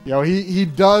 You know, he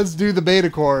does do the beta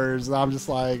cores, and I'm just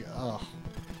like, oh,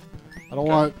 I don't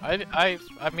want. I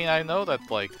mean, I know that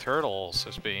like Turtles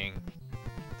is being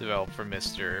developed for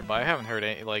Mister, but I haven't heard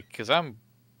any because I'm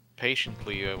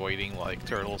patiently awaiting like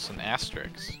Turtles and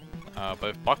Asterix. But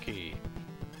if Bucky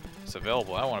it's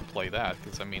available, I want to play that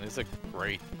because I mean it's a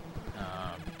great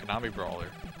Konami brawler.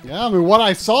 Yeah, I mean, what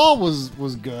I saw was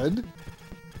good.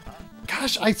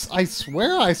 Gosh, I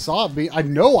swear I saw it I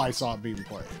know I saw it being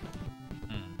played.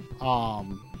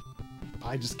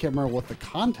 I just can't remember what the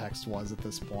context was at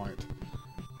this point.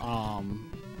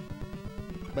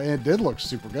 But it did look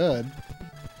super good.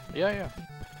 Yeah, yeah.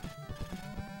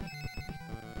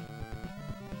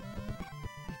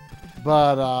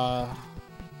 But,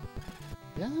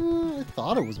 yeah, I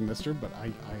thought it was Mr., but I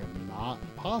am not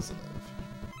positive.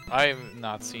 I've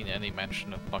not seen any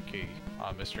mention of Bucky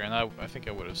Mystery, and I think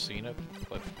I would have seen it,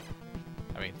 but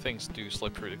I mean, things do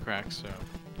slip through the cracks, so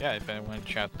yeah, if anyone in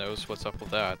chat knows what's up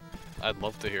with that, I'd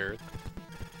love to hear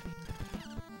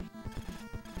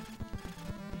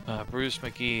it. Bruce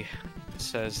McGee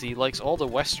says he likes all the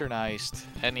westernized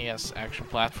NES action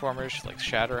platformers like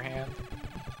Shatterhand,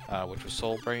 which was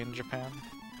Soul Brain in Japan.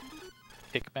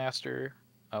 Kickmaster,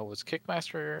 was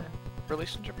Kickmaster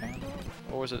released in Japan?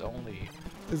 Or was it only...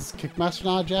 Is Kickmaster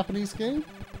not a Japanese game?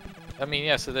 I mean,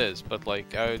 yes, it is, but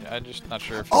like, I'm just not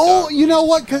sure if. Oh, you know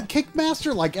what?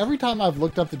 Kickmaster, like every time I've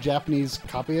looked up the Japanese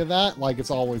copy of that, like it's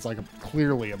always like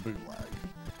clearly a bootleg.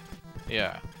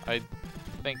 Yeah, I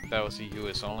think that was a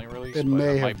US only release. It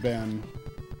may have been.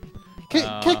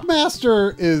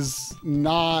 Kickmaster is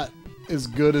not as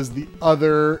good as the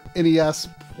other NES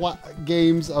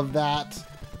games of that.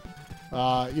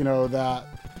 You know, that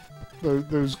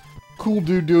those cool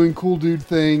dude doing cool dude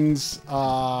things.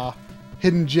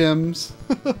 Hidden gems.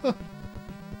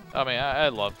 I mean, I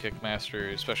love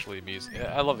Kickmaster, especially music.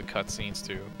 I love the cutscenes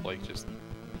too. Like, just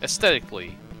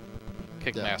aesthetically,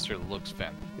 Kickmaster looks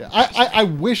fantastic. Yeah, I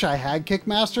wish I had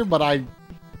Kickmaster, but I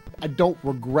don't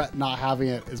regret not having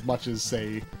it as much as,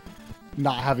 say,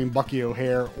 not having Bucky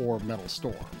O'Hare or Metal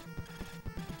Storm.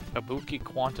 Kabuki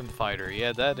Quantum Fighter.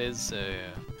 Yeah, that is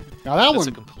now that's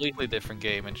a completely different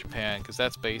game in Japan, because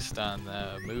that's based on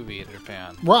a movie in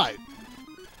Japan. Right.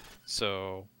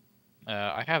 So,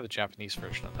 I have the Japanese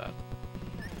version of that.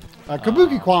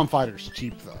 Kabuki Quantum Fighter's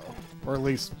cheap, though. Or at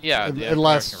least, yeah,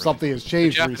 unless something has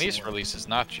changed recently. The Japanese recently. release is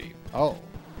not cheap. Oh.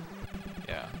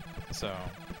 Yeah, so...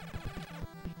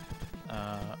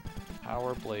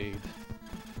 Power Blade...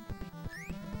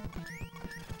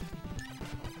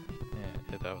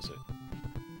 Yeah, that was it.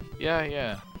 Yeah,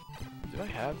 yeah. Do I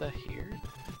have that here?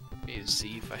 Let me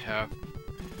see if I have...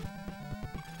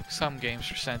 Some games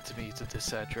were sent to me to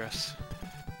this address.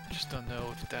 Just don't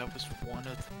know if that was one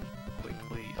of them.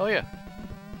 Quickly. Oh yeah.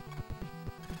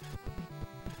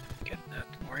 Getting that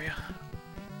for you.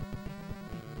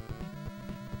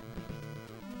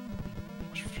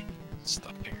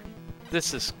 Stuff here.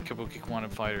 This is Kabuki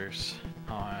Quantum Fighters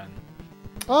on.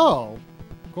 Oh,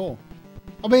 cool.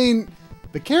 I mean,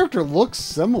 the character looks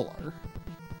similar.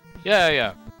 Yeah,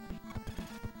 yeah.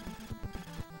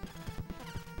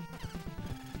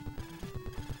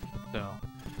 So,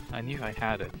 I knew I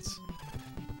had it.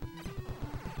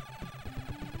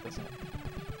 Doesn't it?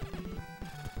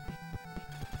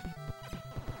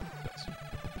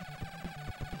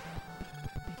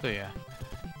 So yeah.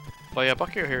 But yeah,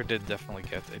 Bucky O'Hare did definitely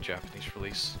get a Japanese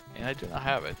release, and I do not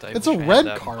have it. It's a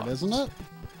red card, isn't it?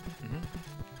 Mm-hmm.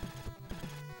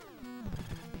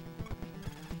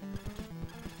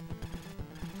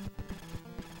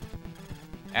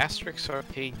 Asterix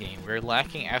arcade game. We're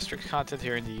lacking Asterix content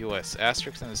here in the US.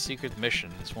 Asterix and the Secret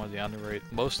Mission is one of the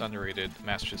most underrated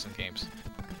Master System games.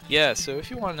 Yeah, so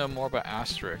if you want to know more about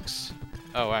Asterix...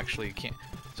 Oh, actually, you can't...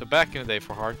 So back in the day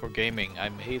for hardcore gaming, I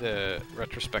made a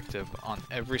retrospective on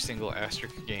every single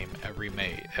Asterix game ever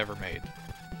made.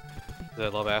 I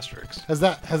love Asterix. Has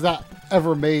that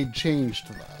ever made changed,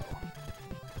 though?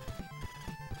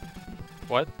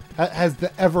 What? Has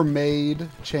the ever made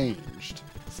changed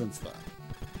since then?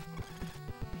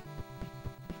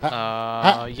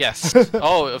 Yes.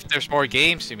 Oh, if there's more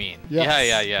games, you mean?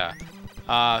 Yes. Yeah.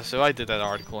 So I did that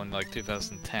article in like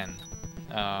 2010.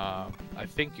 I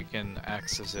think you can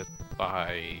access it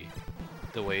by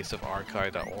the ways of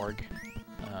archive.org.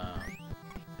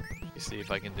 You see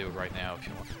if I can do it right now if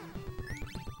you want.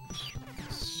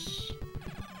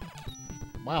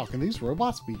 Wow, can these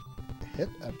robots be hit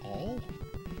at all?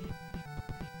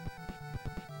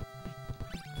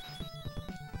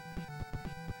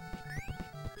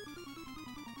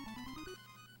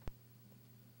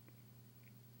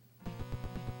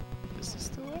 Is this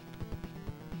still up?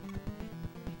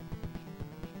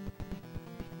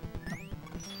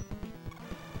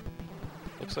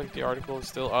 Looks like the article is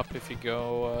still up if you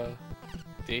go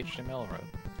the HTML road.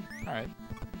 Alright.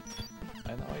 I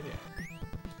had no idea.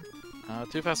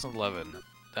 2011.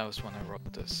 That was when I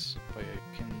wrote this. But you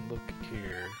can look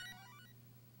here.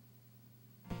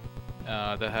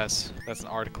 That's an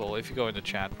article. If you go in the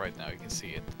chat right now, you can see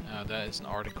it. That is an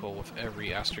article with every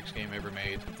Asterix game ever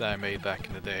made that I made back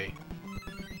in the day.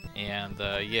 And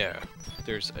yeah,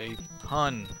 there's a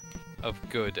ton of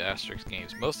good Asterix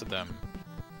games. Most of them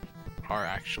are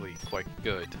actually quite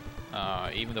good,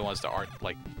 even the ones that aren't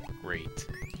like great.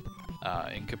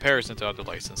 In comparison to other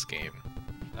licensed game,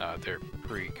 they're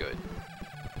pretty good.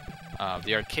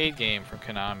 The arcade game from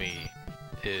Konami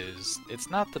it's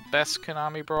not the best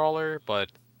Konami brawler,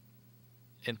 but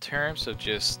in terms of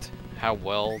just how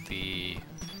well the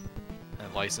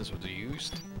license was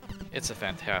used, it's a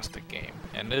fantastic game,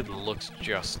 and it looks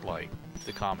just like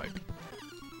the comic.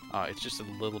 It's just a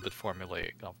little bit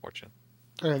formulaic, unfortunately.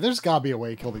 Okay, there's gotta be a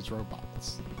way to kill these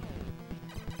robots.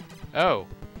 Oh,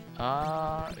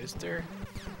 is there?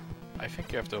 I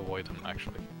think you have to avoid them,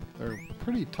 actually. They're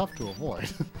pretty tough to avoid.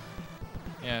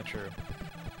 Yeah, true.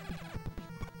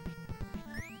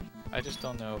 I just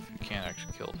don't know if you can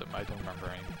actually kill them. I don't remember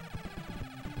any.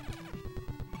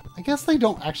 I guess they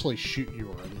don't actually shoot you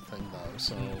or anything, though,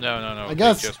 so... No. I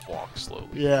guess... They just walk slowly.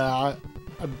 Yeah,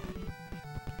 I'm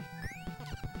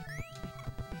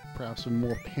perhaps been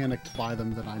more panicked by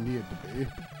them than I needed to be.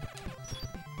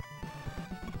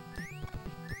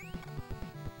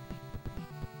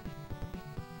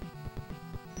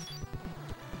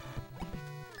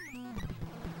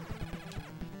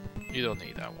 You don't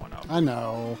need that one up. I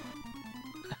know.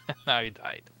 Now you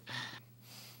died.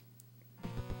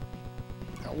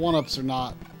 One-ups are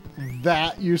not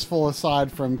that useful aside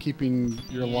from keeping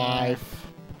your life.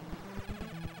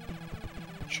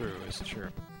 True, it's true.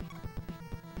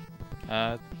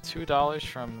 $2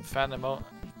 from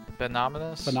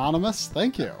Phenomenous. Anonymous,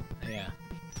 thank you. Yeah.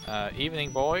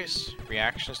 Evening, boys.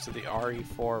 Reactions to the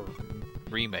RE4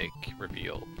 remake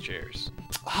reveal. Cheers.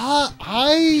 Did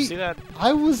you see that?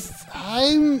 I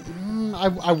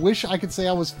wish I could say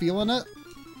I was feeling it.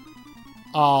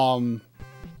 I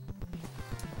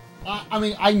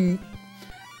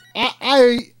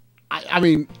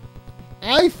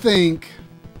think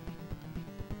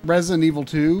Resident Evil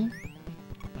 2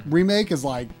 remake is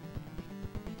like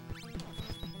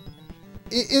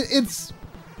it's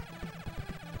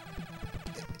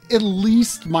at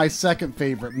least my second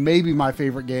favorite, maybe my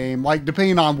favorite game. Like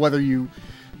depending on whether you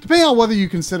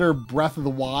consider Breath of the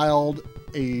Wild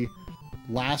a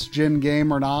last gen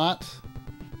game or not.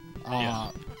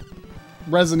 Yeah.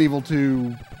 Resident Evil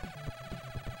 2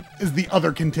 is the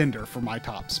other contender for my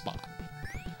top spot.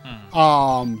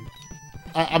 I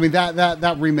mean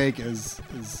that remake is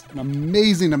an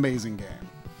amazing game.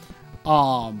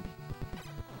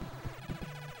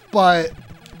 But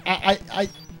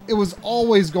it was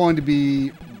always going to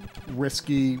be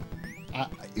risky.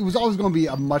 It was always going to be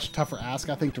a much tougher ask,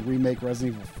 I think, to remake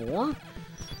Resident Evil 4.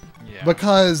 Yeah.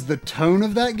 Because the tone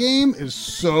of that game is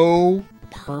so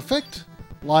perfect.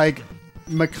 Like,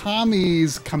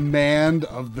 Mikami's command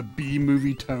of the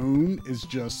B-movie tone is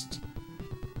just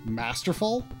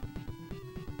masterful.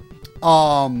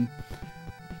 And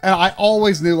I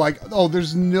always knew, like, oh,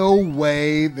 there's no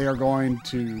way they're going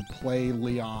to play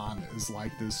Leon as,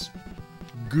 like, this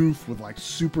goof with, like,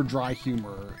 super dry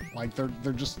humor. Like,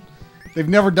 they're just... They've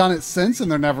never done it since,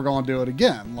 and they're never going to do it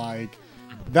again. Like,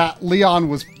 that Leon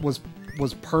was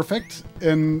perfect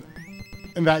in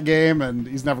that game, and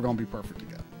he's never going to be perfect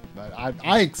again. But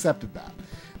I accepted that.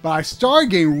 But I started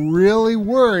getting really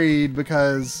worried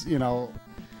because, you know,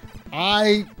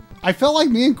 I felt like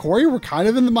me and Coury were kind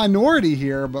of in the minority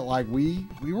here, but like we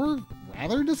were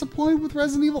rather disappointed with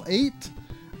Resident Evil 8.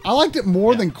 I liked it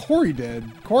more than Coury did.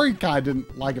 Coury kind of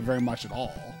didn't like it very much at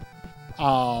all.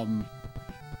 I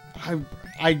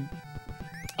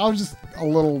was just a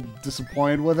little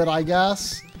disappointed with it, I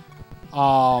guess.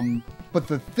 But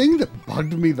the thing that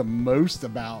bugged me the most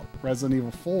about Resident Evil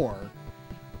 4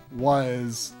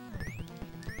 was,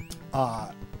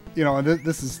 you know, and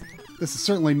this is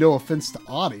certainly no offense to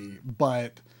Audi,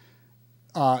 but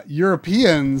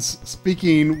Europeans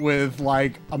speaking with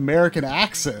like American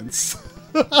accents.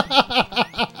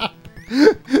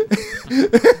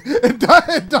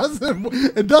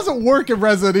 It doesn't work in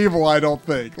Resident Evil, I don't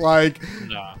think. Like,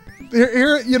 Nah.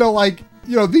 Here, you know,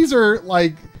 these are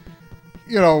like,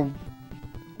 you know,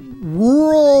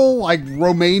 rural like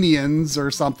Romanians or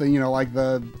something. You know, like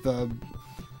the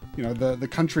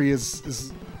country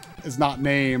is not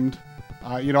named.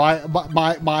 You know,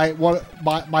 my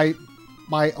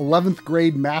 11th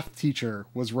grade math teacher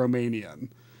was Romanian.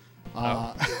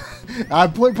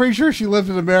 I'm pretty sure she lived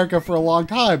in America for a long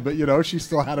time, but you know, she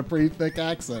still had a pretty thick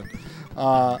accent.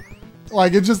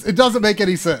 Like it doesn't make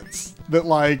any sense that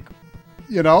like,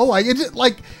 you know, like it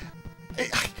like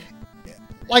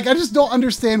I just don't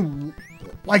understand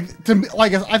like to me,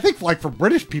 like I think like for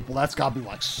British people that's got to be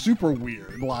like super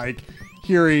weird, like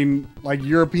hearing like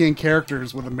European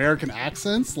characters with American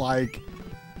accents. Like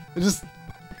it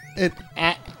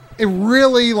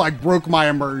really like broke my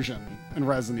immersion in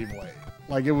Resident Evil 8.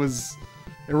 Like it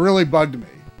really bugged me.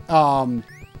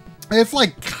 It's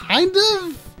like kind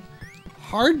of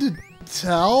hard to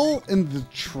tell in the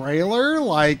trailer.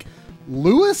 Like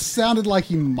Lewis sounded like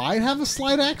he might have a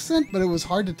slight accent, but it was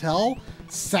hard to tell.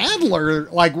 Sadler,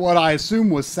 like what I assume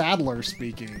was Sadler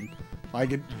speaking,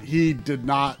 like he did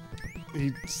not.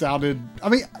 He sounded. I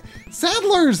mean,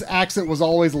 Sadler's accent was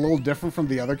always a little different from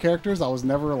the other characters. I was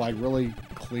never like really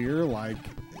clear. Like,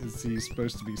 is he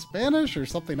supposed to be Spanish or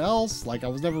something else? Like, I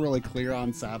was never really clear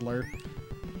on Sadler.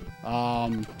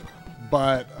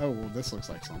 But oh, this looks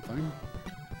like something.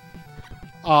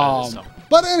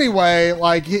 But anyway,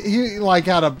 like he like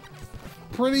had a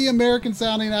pretty American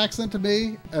sounding accent to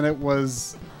me, and it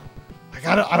was like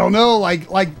I don't know, like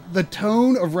the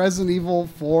tone of Resident Evil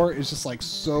 4 is just like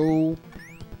so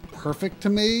perfect to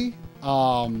me.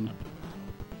 And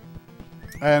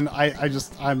I'm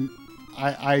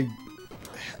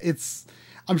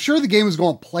sure the game is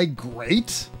going to play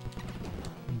great,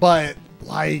 but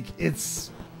like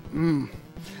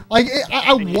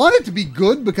I want it to be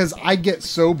good because I get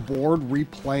so bored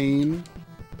replaying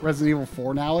Resident Evil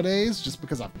 4 nowadays, just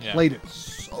because I've played it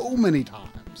so many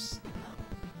times.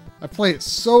 I play it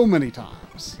so many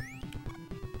times.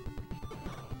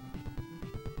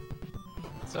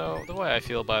 So the way I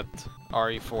feel about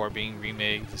RE4 being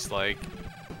remade is like,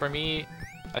 for me,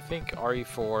 I think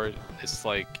RE4 is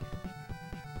like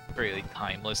really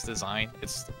timeless design.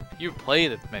 You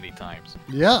played it many times.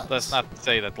 Yeah. That's not to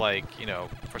say that, like, you know,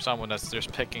 for someone that's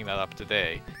just picking that up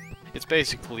today, it's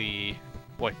basically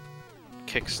what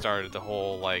kickstarted the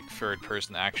whole like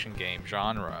third-person action game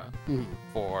genre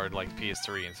for like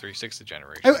PS3 and 360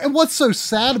 generation. And what's so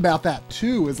sad about that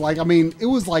too is like, I mean, it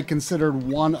was like considered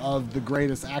one of the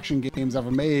greatest action games ever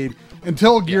made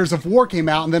until Gears of War came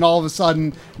out, and then all of a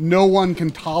sudden, no one can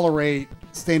tolerate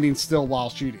standing still while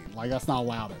shooting. Like that's not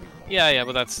allowed anymore. Yeah,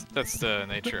 but that's the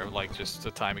nature of like just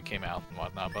the time it came out and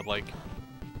whatnot. But like,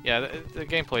 yeah, the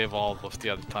gameplay evolved with the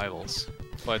other titles.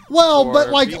 But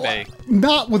like remake,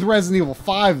 not with Resident Evil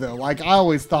 5 though. Like I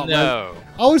always thought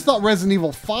Resident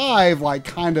Evil 5 like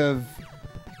kind of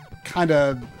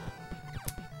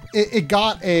it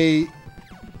got a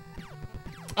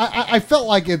I felt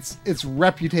like its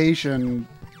reputation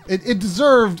it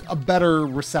deserved a better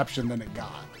reception than it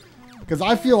got. Because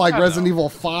I feel like Resident Evil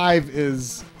 5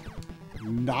 is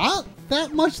not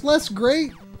that much less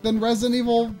great than Resident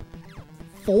Evil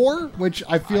 4, which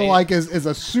I feel like is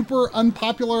a super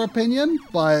unpopular opinion,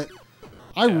 but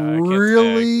I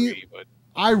really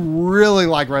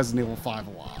like Resident Evil 5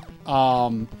 a lot.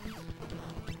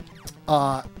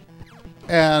 I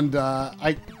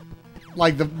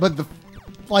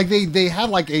like they had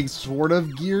like a sort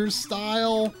of Gears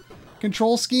style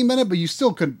control scheme in it, but you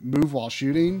still couldn't move while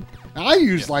shooting. And I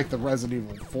use like the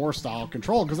Resident Evil 4 style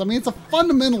control because I mean it's a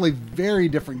fundamentally very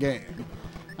different game.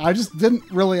 I just didn't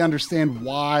really understand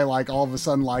why like all of a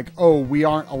sudden like, oh, we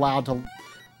aren't allowed to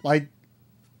I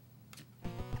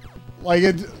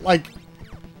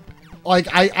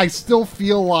still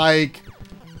feel like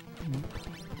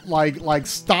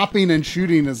stopping and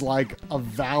shooting is like a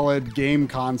valid game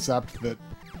concept that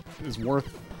is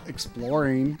worth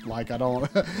exploring. Like I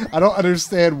don't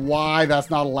understand why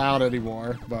that's not allowed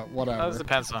anymore, but whatever. That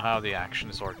depends on how the action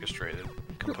is orchestrated,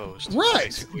 composed.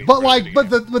 Right. But like but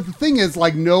the thing is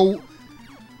like the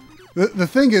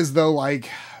thing is though like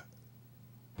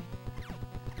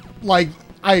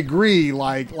I agree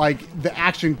like the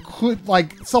action could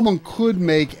like someone could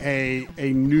make a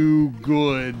new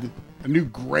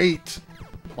great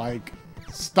like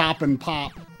stop and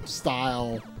pop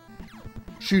style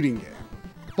shooting game.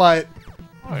 But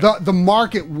the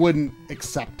market wouldn't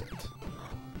accept it.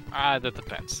 That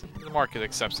depends. The market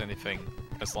accepts anything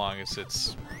as long as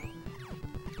it's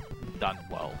done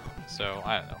well. So,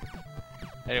 I don't know.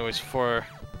 Anyways, for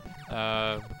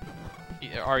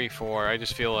RE4, I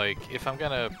just feel like if I'm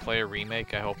gonna play a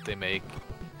remake, I hope they make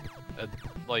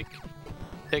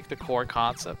take the core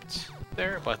concept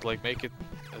there, but like make it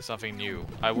something new.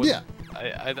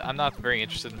 I'm not very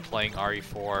interested in playing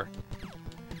RE4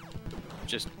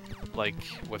 just like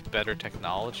with better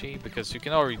technology, because you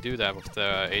can already do that with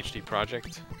the HD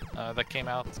project that came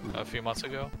out a few months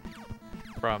ago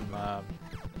from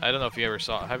I don't know if you ever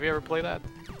saw. Have you ever played that?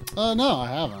 No, I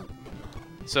haven't.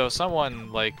 So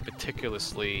someone like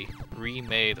meticulously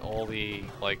remade all the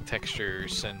like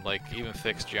textures and like even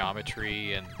fixed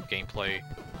geometry and gameplay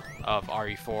of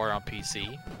RE4 on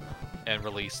PC. and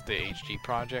released the HD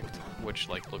project, which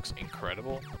like looks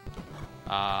incredible.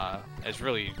 It's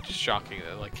really just shocking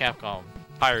that like Capcom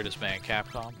hired this man,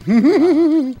 Capcom,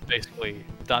 basically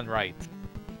done right.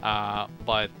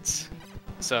 But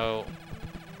so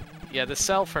yeah, the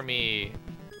sell for me.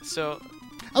 So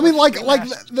I mean, like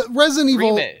the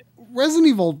Resident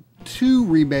Evil 2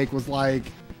 remake was like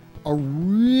a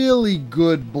really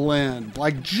good blend,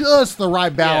 like just the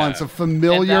right balance of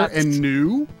familiar and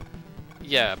new.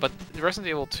 Yeah, but the Resident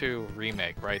Evil 2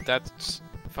 remake, right? That's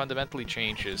fundamentally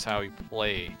changes how you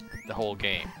play the whole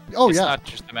game. It's not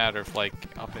just a matter of like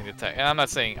upping the tech. And I'm not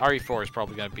saying RE4 is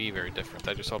probably going to be very different.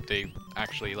 I just hope they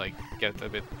actually like get a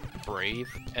bit brave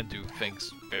and do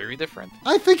things very different.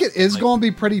 I think it is going to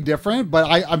be pretty different, but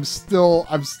I'm still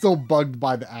bugged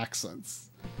by the accents.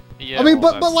 Yeah, I mean,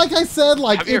 but like I said,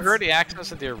 like have you heard the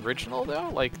accents of the original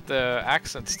though? Like the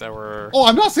accents that were. Oh,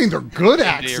 I'm not saying they're good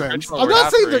accents. I'm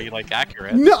not saying they're like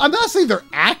accurate. No, I'm not saying they're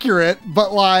accurate,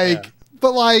 but like,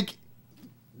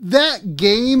 that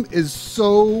game is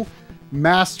so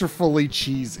masterfully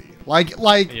cheesy. Like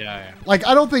I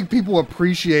don't think people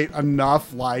appreciate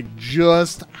enough like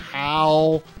just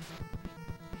how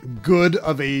good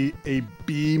of a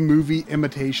B movie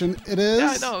imitation it is.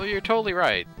 Yeah, no, you're totally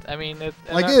right. I mean, it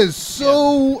is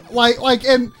so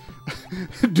and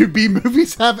do B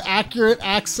movies have accurate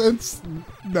accents?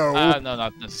 No. No,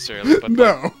 not necessarily. But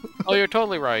no. Oh, you're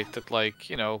totally right that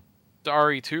the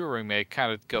RE2 remake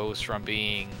kind of goes from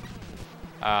being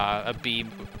a B.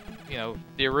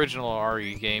 The original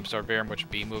RE games are very much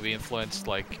B-movie influenced,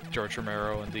 like George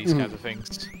Romero and these kinds of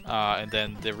things. And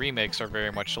then the remakes are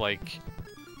very much like,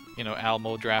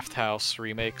 Alamo Drafthouse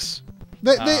remakes.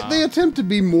 They attempt to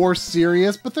be more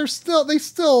serious, but they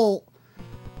still,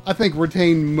 I think,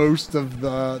 retain most of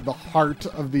the heart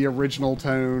of the original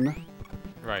tone.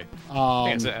 Right. I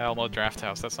think it's an Alamo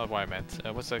Drafthouse. That's not what I meant.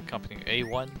 What's that company?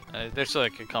 A1? There's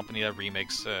like a company that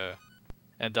remakes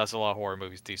and does a lot of horror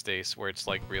movies these days where it's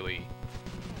like really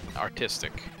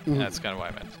artistic. And that's kind of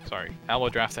what I meant. Sorry. Alamo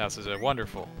Drafthouse is a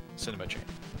wonderful cinema chain.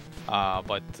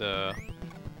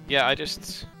 Yeah, I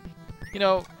just,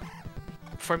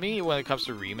 for me, when it comes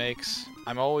to remakes,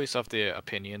 I'm always of the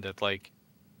opinion that like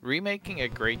remaking a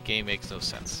great game makes no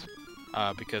sense.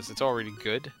 Because it's already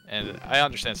good, and I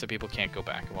understand some people can't go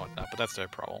back and whatnot, but that's their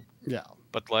problem. Yeah.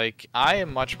 But like, I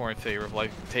am much more in favor of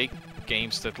like take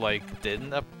games that like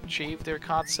didn't achieve their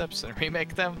concepts and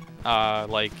remake them.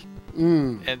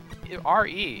 And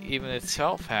RE even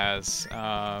itself has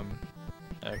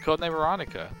Codename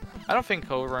Veronica. I don't think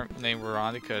Codename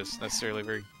Veronica is necessarily a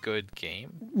very good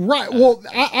game. Right. Well,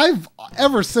 I've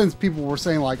ever since people were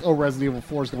saying like, oh, Resident Evil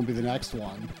 4 is going to be the next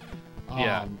one.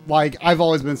 Like I've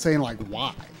always been saying like,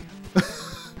 why?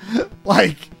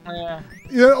 Like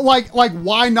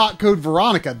why not Code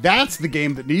Veronica? That's the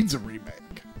game that needs a remake.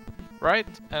 Right,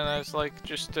 and it's like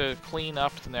just to clean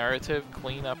up the narrative,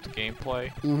 clean up the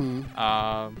gameplay,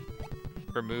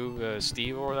 remove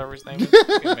Steve or whatever his name is.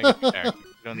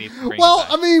 You don't need to bring him back.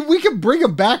 I mean, we can bring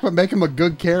him back, but make him a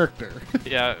good character.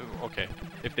 Yeah, okay,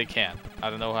 if they can. I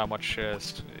don't know how much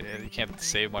you can't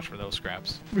save much from those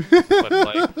scraps. But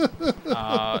like,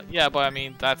 yeah, but I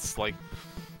mean, that's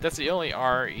the only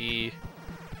RE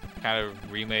kind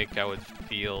of remake I would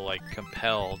feel like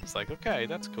compelled. It's like, okay,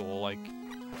 that's cool. Like,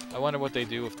 I wonder what they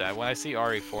do with that. When I see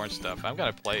RE4 and stuff, I'm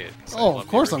gonna play it. Oh, of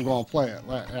course I'm gonna play it.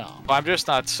 Yeah. But I'm just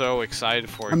not so excited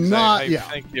for it. I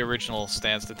think the original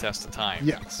stands the test of time.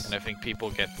 Yes. And I think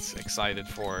people get excited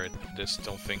for it. Just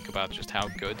don't think about just how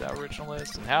good the original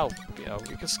is and how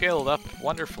you can scale it up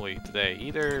wonderfully today,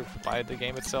 either by the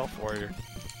game itself or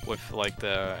with like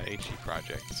the HD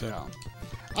project. So. Yeah.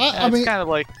 I mean, it's kind of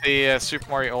like the Super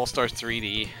Mario All-Stars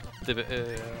 3D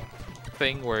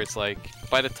thing, where it's like,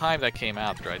 by the time that came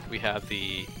out, right, we had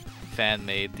the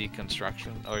fan-made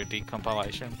deconstruction or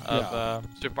decompilation of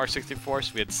Super Mario 64,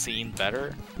 so we had seen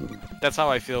better. That's how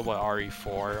I feel about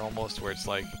RE4, almost, where it's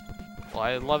like, well,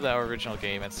 I love that original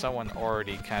game, and someone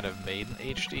already kind of made an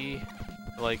HD,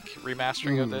 like,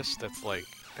 remastering of this that's, like,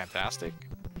 fantastic.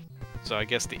 So I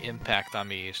guess the impact on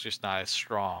me is just not as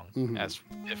strong as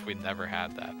if we never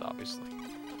had that, obviously.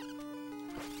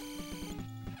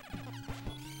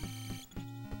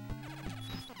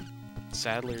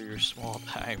 Sadly, you're small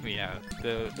time. Yeah,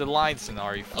 the lines in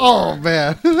RE4. Oh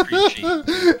man,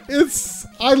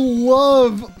 I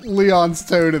love Leon's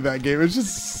tone in that game. It's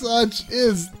just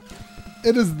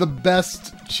it is the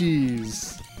best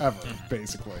cheese ever,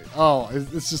 basically. Oh,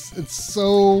 it's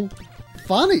so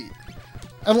funny.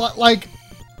 And like,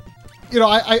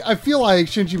 I feel like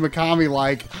Shinji Mikami,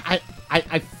 like,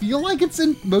 I feel like it's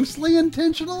mostly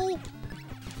intentional.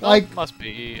 Like, must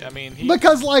be. I mean,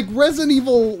 because like Resident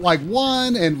Evil like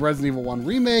 1 and Resident Evil 1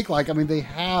 Remake, like I mean they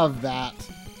have that,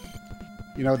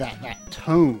 you know, that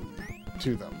tone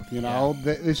to them, you know?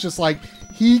 Yeah. It's just like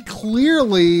he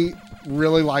clearly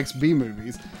really likes B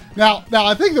movies. Now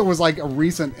I think there was like a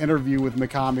recent interview with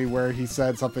Mikami where he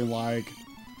said something like,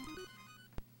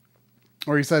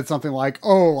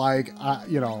 oh, like,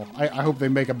 you know, I hope they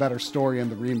make a better story in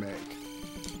the remake.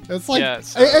 It's like, yeah,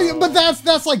 so... but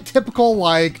that's like typical,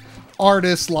 like,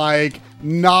 artists, like,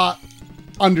 not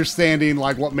understanding,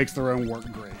 like, what makes their own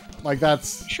work great. Like,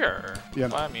 that's... Sure. You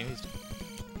know. Well, I mean,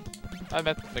 I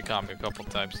met Mikami a couple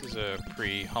times. He's a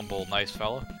pretty humble, nice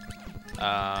fellow.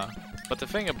 But the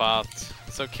thing about...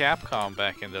 So Capcom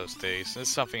back in those days, this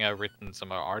is something I've written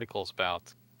some articles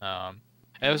about. And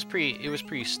it was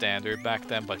pretty standard back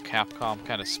then, but Capcom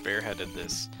kind of spearheaded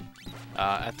this.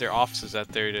 At their offices, at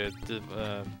their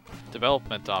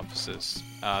development offices,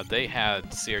 they had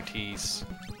CRTs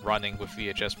running with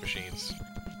VHS machines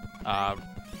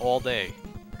all day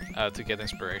to get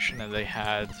inspiration, and they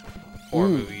had horror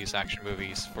movies, action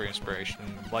movies for inspiration.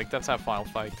 Like, that's how Final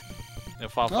Fight. You know,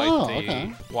 Final Fight,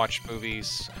 they watched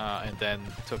movies and then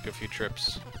took a few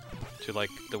trips to, like,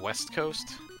 the West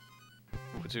Coast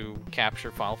to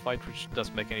capture Final Fight, which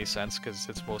doesn't make any sense because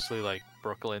it's mostly, like,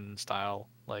 Brooklyn style,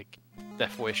 like,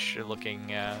 Death Wish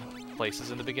looking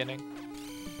places in the beginning,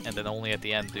 and then only at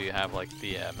the end do you have like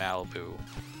the Malibu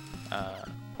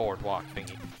boardwalk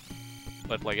thingy.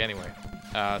 But like anyway,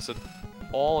 so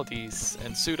all of these,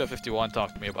 and Suda51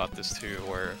 talked to me about this too,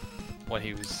 where when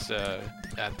he was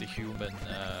at the Human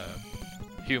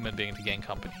being the game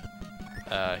company,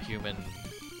 Human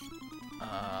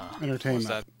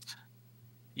Entertainment.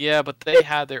 Yeah, but they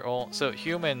had their own. So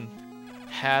Human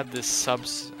had this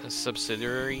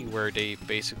subsidiary where they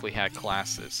basically had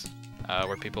classes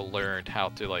where people learned how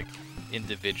to like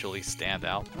individually stand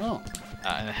out. Oh.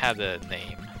 And it had a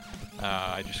name.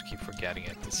 I just keep forgetting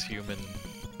it. This Human.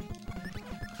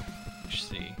 Let's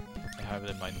see. I have it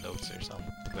in my notes or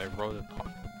something. I wrote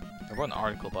an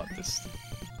article about this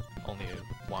only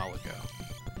a while ago.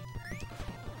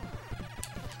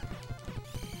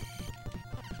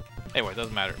 Anyway, it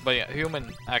doesn't matter. But yeah,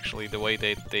 Human, actually, the way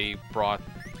they brought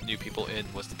new people in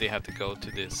was that they had to go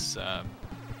to this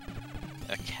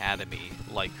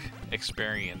academy-like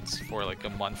experience for like a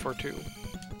month or two.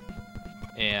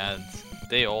 And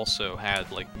they also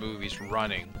had like movies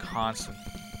running constant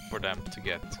for them to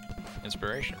get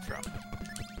inspiration from.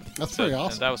 That's pretty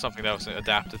awesome. And that was something that was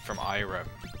adapted from IREM,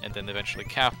 and then eventually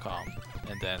Capcom,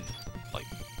 and then like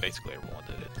basically everyone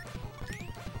did it.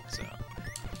 So...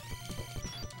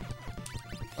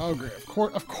 Oh, great.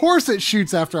 Of course it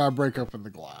shoots after I break open the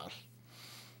glass.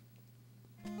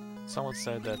 Someone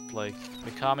said that, like,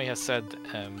 Mikami has said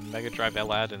Mega Drive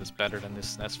Aladdin is better than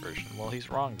this SNES version. Well, he's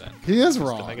wrong then. He is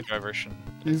wrong. The Mega Drive version...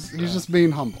 He's just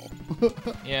being humble.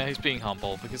 Yeah, he's being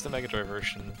humble, because the Mega Drive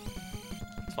version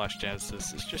 /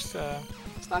 Genesis is just,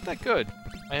 it's not that good.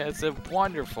 It's a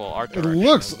wonderful art direction. It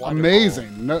looks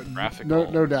amazing. No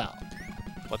doubt.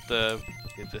 But the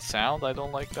sound I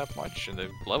don't like that much, and the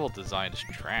level design is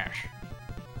trash.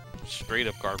 Straight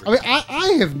up garbage. I mean,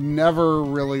 I have never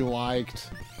really liked,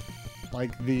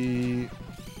 like, the...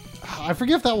 I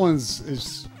forget if that one's...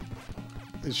 Is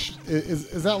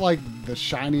that, like, the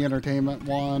Shiny Entertainment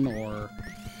one, or...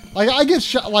 Like, I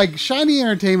guess, like, Shiny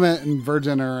Entertainment and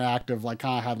Virgin Interactive, like,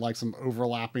 kind of had, like, some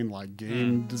overlapping, like,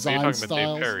 game design styles. About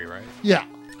Dave Perry, right? Yeah.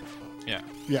 Yeah.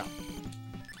 Yeah.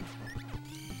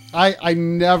 I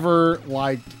never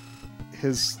liked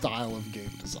his style of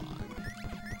game design.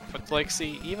 But, like,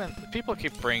 see, even people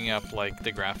keep bringing up, like,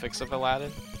 the graphics of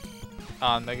Aladdin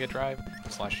on Mega Drive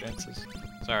 / Genesis.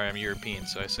 Sorry, I'm European,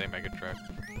 so I say Mega Drive.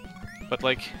 But,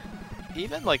 like,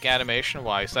 even, like,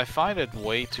 animation-wise, I find it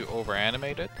way too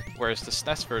over-animated, whereas the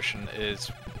SNES version is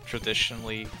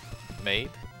traditionally made.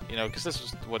 You know, because this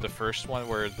was the first one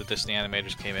where the Disney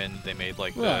animators came in, they made,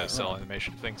 like, the cell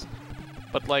animation things.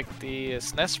 But, like, the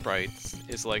SNES sprite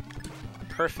is, like,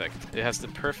 perfect. It has the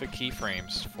perfect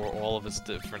keyframes for all of its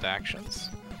different actions.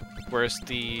 Whereas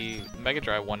the Mega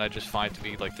Drive one I just find to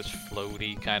be, like, this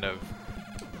floaty kind of...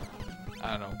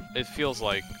 I don't know. It feels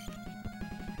like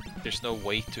there's no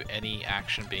weight to any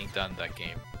action being done in that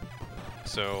game.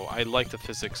 So, I like the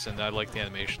physics and I like the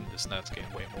animation in the SNES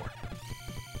game way more.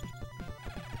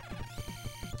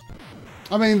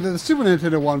 I mean, the Super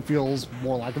Nintendo one feels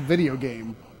more like a video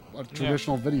game. A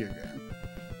traditional video game.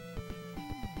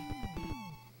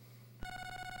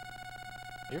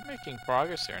 You're making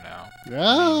progress here now.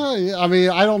 Yeah, I mean,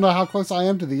 I don't know how close I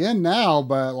am to the end now,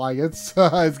 but like it's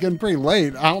getting pretty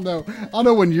late. I don't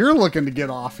know when you're looking to get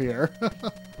off here.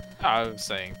 I was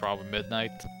saying probably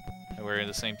midnight. We're in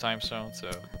the same time zone,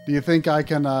 so Do you think I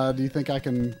can? Do you think I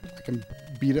can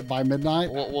beat it by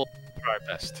midnight? we'll try our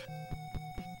best.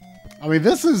 I mean,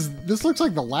 this looks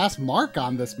like the last Marc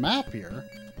on this map here.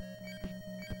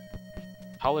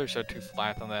 Colors are too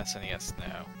flat on the SNES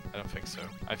now. I don't think so.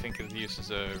 I think it uses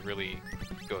a really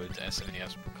good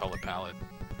SNES color palette.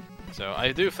 So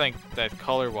I do think that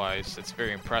color-wise, it's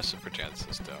very impressive for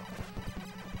Genesis, though.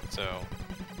 So.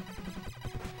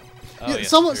 Oh, Yeah, yes,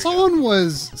 someone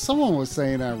was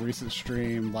saying in a recent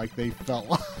stream like they felt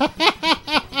like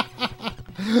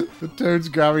the Toad's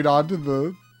grabbing onto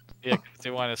the. Yeah, 'cause they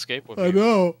want to escape with I you.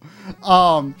 know.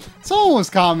 Someone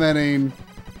was commenting.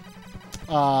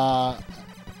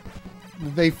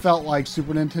 They felt like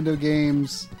Super Nintendo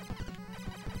games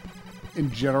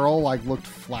in general like looked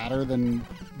flatter than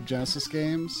Genesis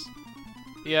games.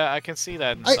 Yeah, I can see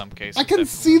that in some cases. I can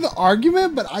see the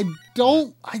argument, but I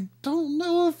don't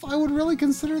know if I would really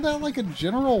consider that like a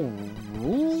general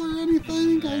rule or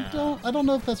anything. Yeah. I don't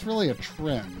know if that's really a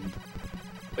trend.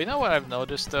 But you know what I've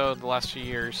noticed though the last few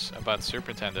years about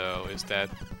Super Nintendo is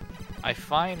that I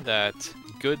find that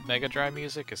good Mega Drive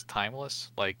music is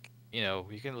timeless. Like, you know,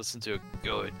 you can listen to a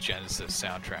good Genesis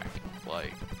soundtrack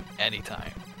like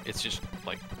anytime. It's just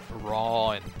like raw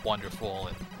and wonderful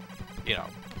and, you know,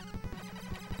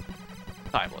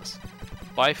 timeless.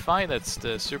 But I find that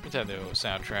the Super Nintendo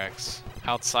soundtracks,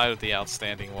 outside of the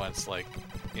outstanding ones like,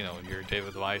 you know, your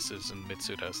David Weiss's and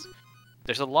Mitsuda's,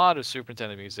 there's a lot of Super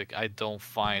Nintendo music I don't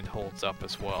find holds up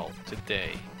as well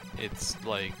today. It's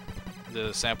like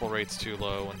the sample rate's too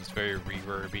low and it's very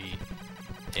reverby.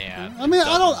 And I mean,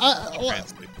 I so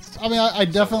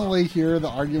definitely hear the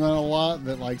argument a lot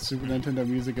that like Super Nintendo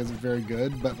music isn't very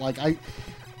good, but like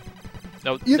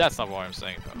No, that's not what I'm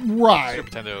saying, though. Right. Super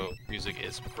Nintendo music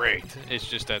is great. It's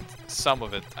just that some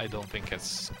of it I don't think has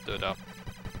stood up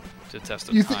to test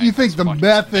of time. You think the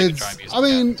methods? I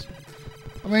mean,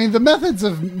 the methods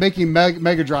of making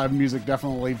Mega Drive music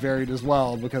definitely varied as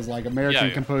well because like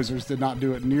American composers did not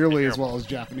do it nearly as well as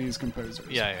Japanese composers.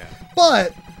 Yeah.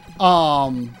 But I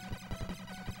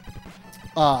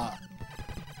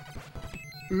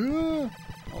don't know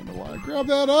why I grabbed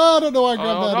that. I don't know why I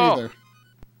grabbed that either.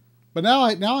 But now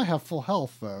I have full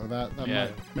health though. That might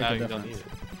make a difference. Don't need it.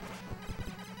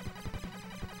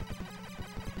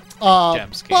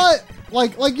 But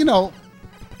like you know,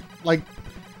 like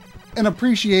an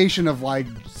appreciation of like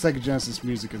Sega Genesis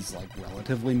music is like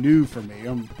relatively new for me.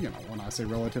 You know, when I say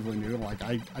relatively new, like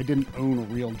I didn't own a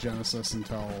real Genesis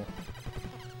until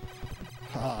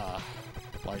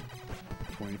like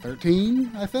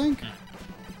 2013, I think.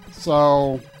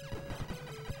 So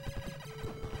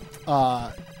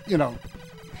you know,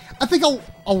 I think a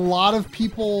lot of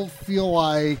people feel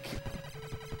like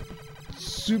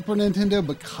Super Nintendo,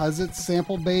 because it's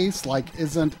sample based, like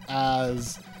isn't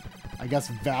as, I guess,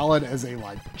 valid as a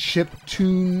like chip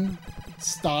tune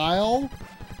style,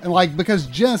 and like because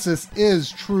Genesis is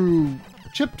true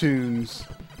chip tunes,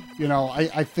 you know,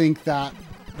 I think that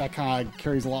kind of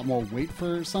carries a lot more weight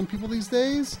for some people these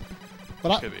days.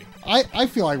 But I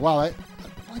feel like wow, like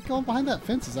going behind that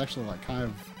fence is actually like kind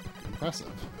of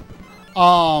impressive.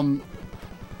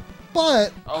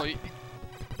 But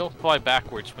don't fly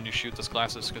backwards when you shoot those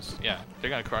glasses, because they're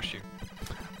gonna crush you.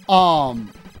 Well,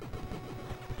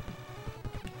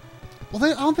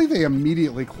 I don't think they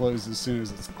immediately close as soon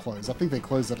as it's closed. I think they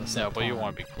close at a set. No, but you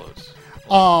want to be close.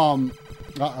 We're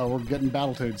getting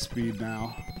Battletoad speed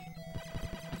now.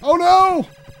 Oh no!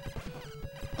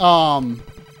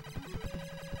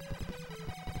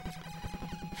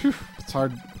 It's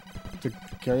hard to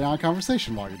carry on a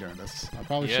conversation while you're doing this. I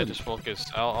probably should. Yeah, just focus.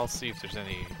 I'll see if there's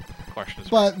any questions.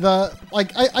 But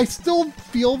I still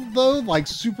feel though like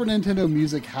Super Nintendo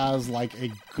music has like a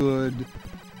good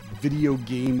video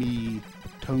gamey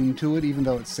tone to it, even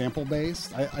though it's sample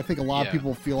based. I think a lot of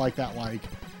people feel like that like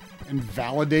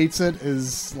invalidates it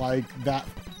as like that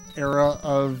era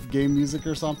of game music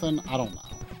or something. I don't know.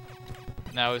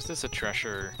 Now, is this a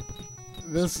treasure?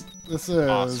 This is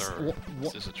a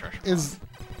treasure. It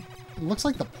looks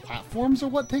like the platforms are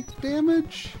what take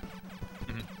damage.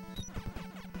 Mm-hmm.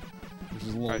 Which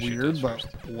is a little weird, but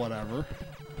whatever.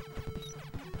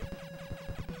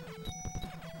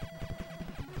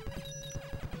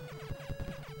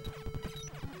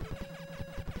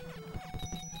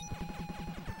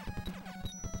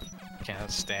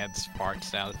 Can't stand smart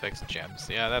sound effects, gems.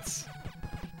 Yeah, that's,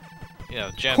 you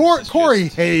know, gems. Coury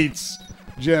hates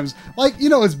gems. Like, you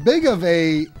know, as big of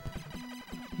a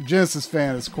Genesis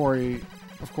fan as Coury,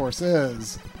 of course,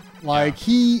 is, like,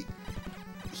 he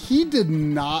did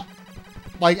not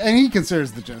like, and he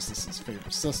considers the Genesis his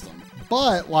favorite system,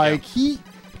 but like he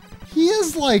he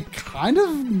is like kind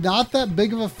of not that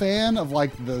big of a fan of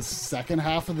like the second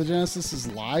half of the Genesis's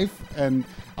life, and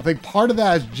I think part of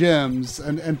that is Jim's,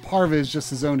 and part of it is just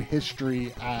his own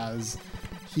history as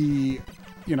he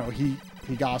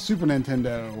got a Super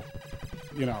Nintendo,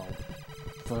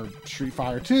 for Street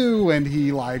Fighter 2, and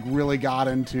he like really got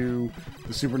into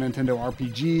the Super Nintendo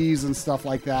RPGs and stuff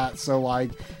like that. So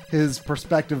like his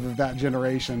perspective of that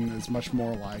generation is much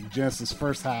more like Genesis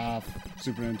first half,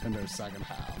 Super Nintendo second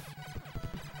half.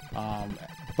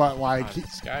 But like, is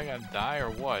this guy gonna die or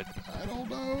what? I don't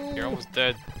know. You're almost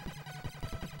dead.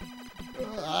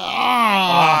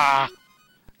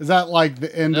 Is that like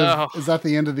the end No. of? Is that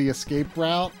the end of the escape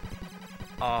route?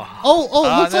 Oh. Oh!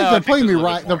 It looks No, like I they're think putting me there's a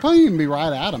little right. bit They're more. putting me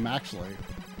right at him, actually.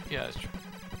 Yeah, that's true.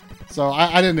 So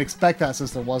I didn't expect that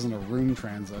since there wasn't a room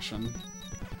transition.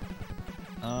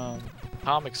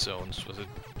 Comic Zones was a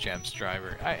Gems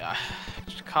driver.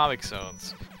 Comic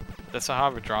Zones. That's a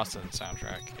Howard Drawson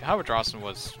soundtrack. Howard Drawson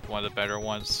was one of the better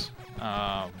ones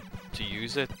to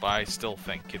use it, but I still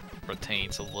think it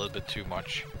retains a little bit too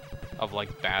much of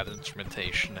like bad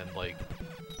instrumentation and like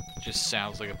just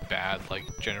sounds like a bad like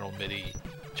general MIDI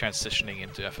transitioning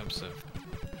into FM synth.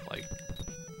 Like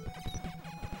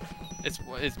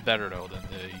it's better though than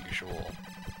the usual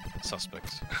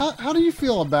suspects. How do you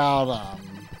feel about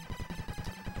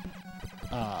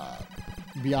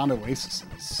Beyond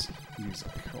Oasis's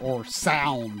music or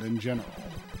sound in general?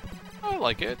 I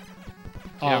like it.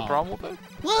 You have a problem with it?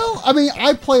 Well, I mean,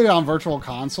 I played it on Virtual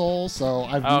Console, so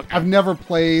I've never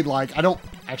played like, I don't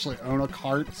actually own a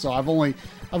cart, so I've only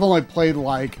played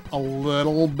like a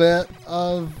little bit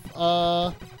of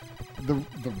the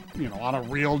on a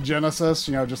real Genesis,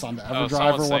 just on the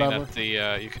EverDrive or whatever.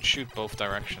 That you can shoot both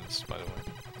directions, by the way.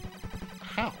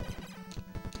 How?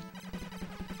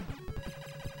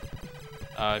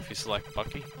 If you select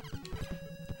Bucky.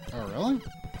 Oh, really?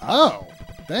 Oh,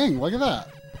 dang, look at that.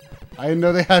 I didn't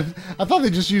know they had... I thought they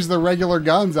just used their regular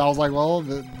guns. I was like, well,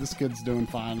 this kid's doing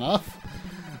fine enough.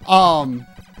 I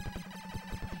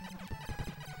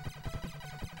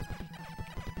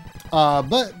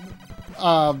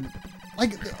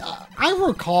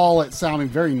recall it sounding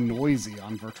very noisy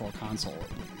on Virtual Console, at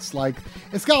least. Like,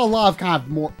 it's got a lot of kind of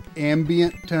more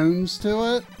ambient tones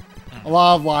to it. A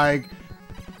lot of, like...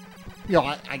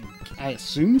 I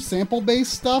assume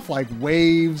sample-based stuff, like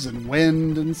waves and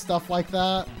wind and stuff like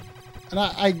that. And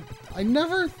I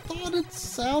never thought it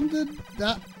sounded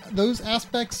that... Those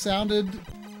aspects sounded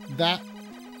that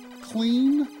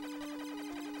clean.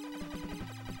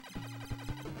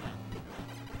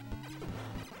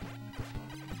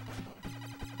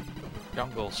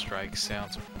 Jungle Strike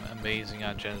sounds amazing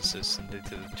on Genesis, and they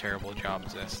did a terrible job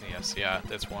with SNES. Yeah,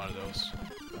 that's one of those.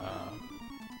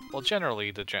 Well,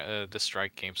 generally, the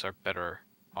Strike games are better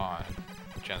on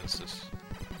Genesis.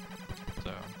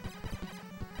 So,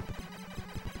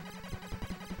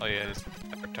 oh yeah, this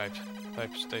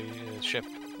types they ship.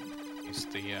 Use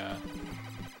the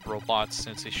robots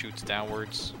since he shoots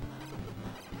downwards.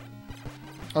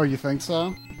 Oh, you think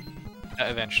so?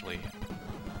 Eventually.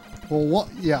 Well,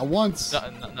 yeah, once... Not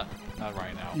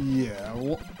right now.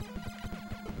 Yeah,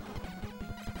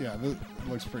 yeah, this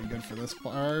looks pretty good for this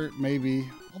part, maybe.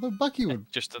 Although Bucky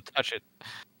would... Just to touch it.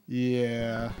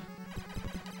 Yeah.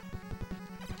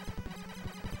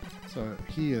 So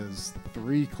he is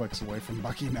 3 clicks away from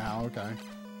Bucky now, okay.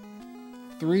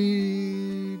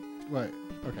 3... Wait,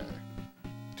 okay.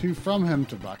 2 from him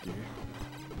to Bucky.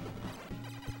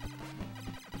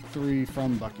 3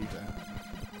 from Bucky to him.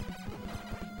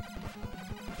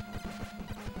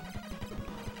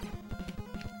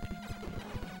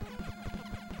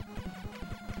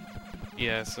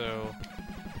 Yeah, so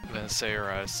then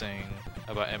Sarah is saying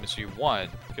about MSU1,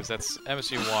 because that's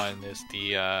MSU1 is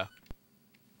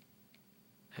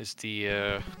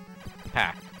the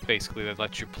pack basically that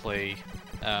lets you play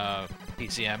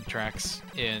PCM tracks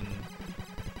in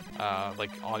like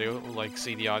audio, like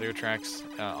CD audio tracks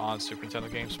on Super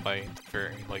Nintendo games by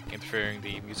interfering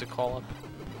the music column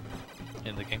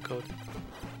in the game code,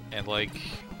 and like.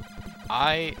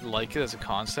 I like it as a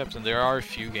concept, and there are a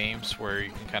few games where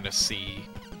you can kind of see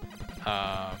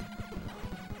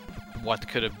what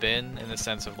could have been in the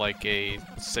sense of like a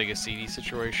Sega CD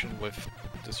situation with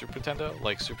the Super Nintendo,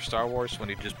 like Super Star Wars, when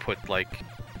you just put like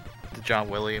the John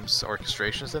Williams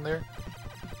orchestrations in there.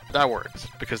 That works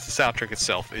because the soundtrack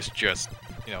itself is just,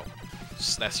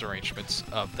 SNES arrangements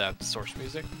of that source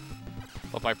music.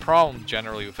 But my problem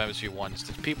generally with MSU1 is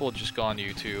that people just go on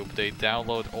YouTube, they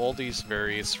download all these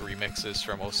various remixes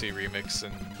from OC Remix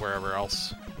and wherever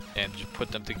else, and just put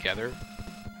them together,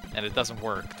 and it doesn't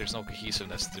work. There's no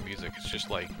cohesiveness to the music. It's just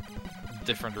like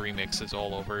different remixes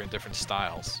all over in different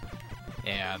styles.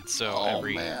 And so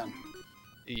man.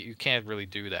 you can't really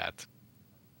do that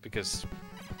because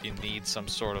you need some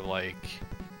sort of like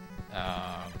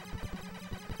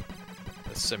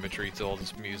symmetry to all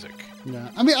this music. Yeah,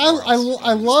 I mean,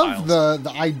 I love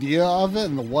the idea of it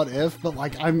and the what if, but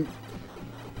like I'm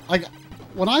like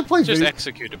when I play just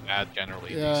executed bad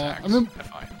generally. Yeah, these hacks, I mean, I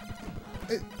find.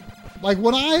 Like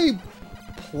when I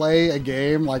play a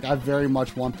game, like I very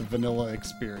much want the vanilla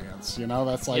experience. You know,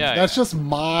 that's like that's just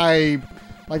my.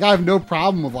 Like, I have no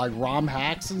problem with, like, ROM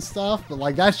hacks and stuff, but,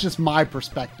 like, that's just my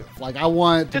perspective. Like, I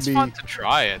want it to be... It's fun to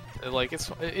try it. Like,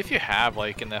 it's if you have,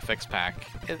 like, an FX pack,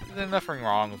 there's nothing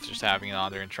wrong with just having it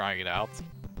on there and trying it out.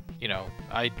 You know,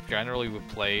 I generally would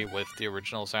play with the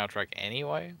original soundtrack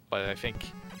anyway, but I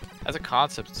think, as a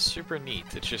concept, it's super neat.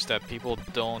 It's just that people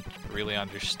don't really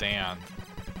understand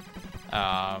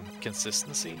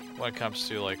consistency when it comes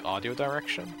to, like, audio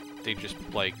direction. They just,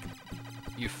 like...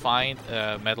 You find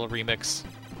a metal remix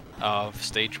of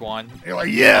Stage 1. You're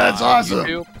like, yeah, it's awesome!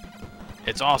 YouTube.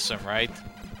 It's awesome, right?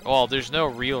 Well, there's no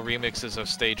real remixes of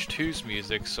Stage 2's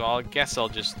music, so I guess I'll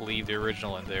just leave the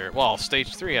original in there. Well,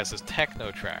 Stage 3 has this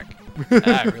techno track. And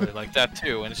I really like that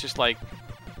too, and it's just like...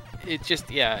 It's a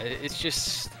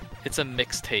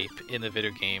mixtape in the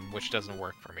video game, which doesn't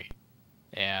work for me.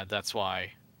 And that's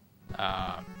why...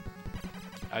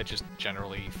 I just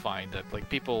generally find that like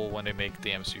people when they make the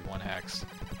MC1 hacks,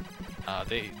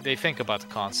 they think about the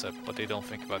concept, but they don't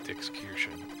think about the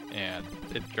execution, and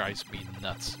it drives me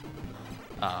nuts.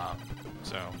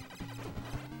 So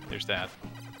there's that.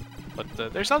 But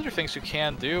there's other things you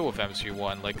can do with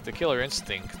MC1, like the Killer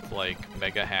Instinct, like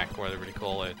Mega Hack, whatever they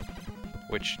call it,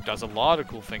 which does a lot of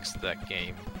cool things to that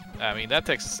game. I mean, that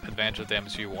takes advantage of the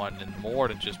MC1 and more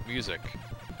than just music.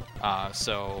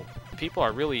 So people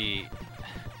are really...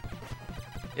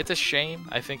 It's a shame.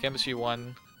 I think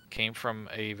MC1 came from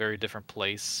a very different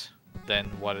place than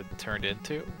what it turned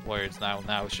into, where it's now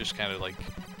it's just kind of like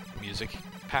music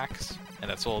packs, and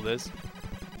that's all it is.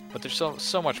 But there's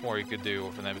so much more you could do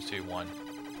with an MC1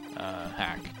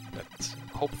 hack that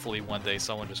hopefully one day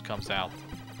someone just comes out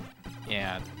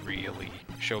and really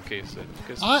showcase it.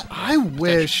 Because I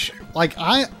wish, like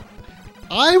I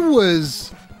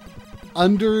was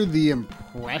under the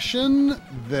impression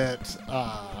that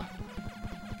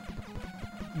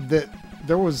that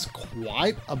there was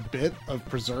quite a bit of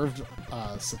preserved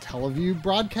Satellaview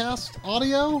broadcast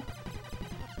audio.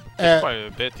 Quite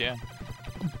a bit, yeah.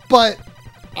 But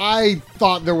I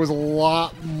thought there was a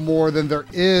lot more than there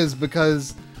is,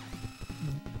 because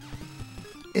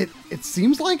it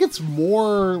seems like it's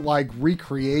more like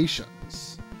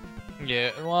recreations.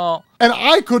 Yeah, well... And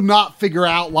I could not figure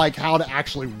out like how to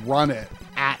actually run it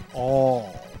at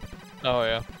all. Oh,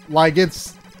 yeah. Like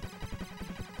it's...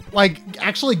 Like,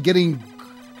 actually getting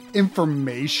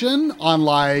information on,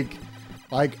 like,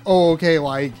 oh, okay,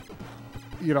 like,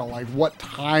 you know, like, what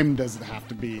time does it have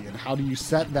to be, and how do you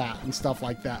set that, and stuff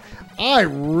like that. I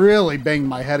really banged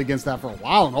my head against that for a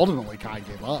while, and ultimately kind of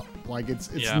gave up. Like,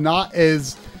 it's not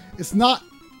as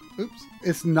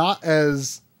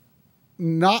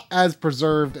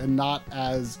preserved and not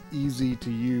as easy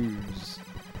to use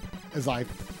as I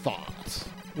thought.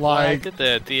 Like, I did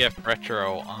the DF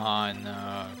Retro on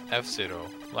F-Zero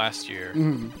last year.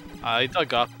 Mm-hmm. I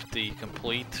dug up the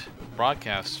complete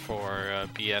broadcast for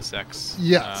BSX.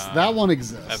 Yes, that one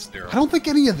exists. F-Zero. I don't think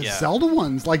any of the Zelda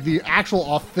ones, like the actual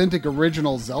authentic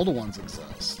original Zelda ones,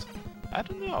 exist. I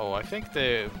don't know. I think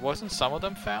wasn't some of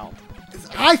them found.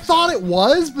 I thought it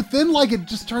was, but then like it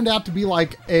just turned out to be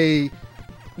like a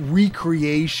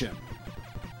recreation.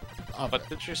 But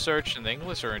did you search in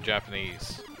English or in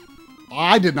Japanese?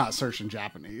 I did not search in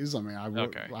Japanese. I mean, I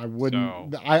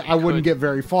wouldn't. So I wouldn't get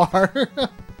very far.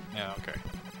 Yeah. Okay.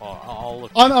 Well, I'll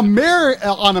look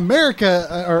on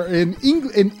America or in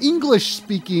English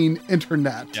speaking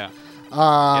internet. Yeah.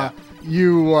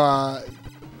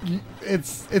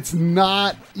 It's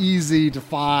not easy to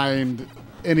find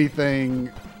anything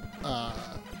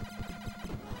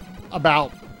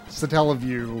about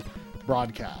Satellaview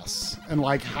broadcasts and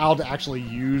like how to actually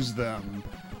use them.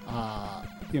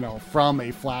 You know, from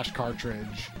a flash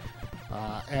cartridge,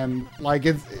 and like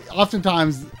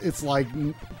oftentimes it's like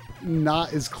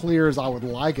not as clear as I would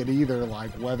like it either.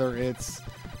 Like whether it's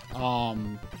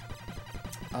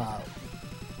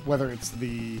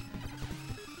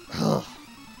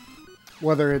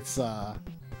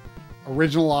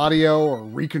original audio or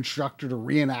reconstructed or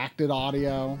reenacted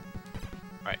audio.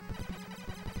 Right.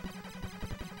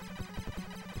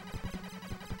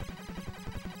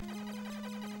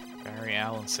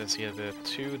 Alan says he had the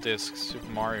 2-disc Super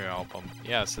Mario album.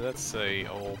 Yeah, so that's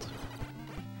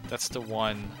that's the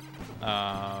one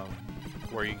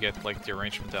where you get like the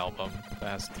arrangement album that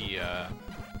has the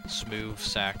smooth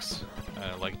sax,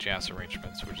 like jazz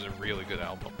arrangements, which is a really good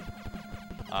album.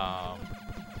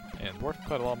 And worth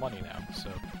quite a lot of money now. So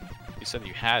you said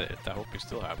you had it. I hope you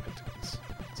still have it.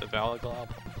 It's a valuable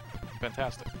album.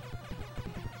 Fantastic.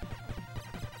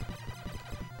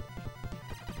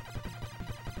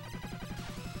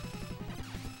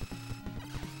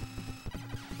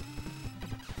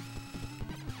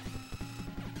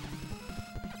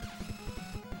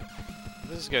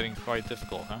 This is getting quite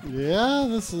difficult, huh? Yeah,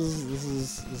 this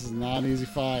is not an easy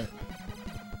fight.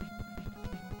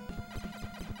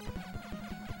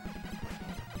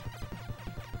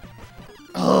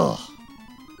 Ugh.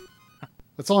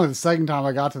 It's only the second time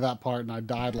I got to that part and I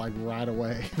died like right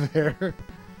away there.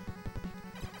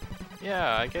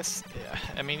 Yeah, I guess. Yeah.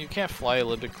 I mean, you can't fly a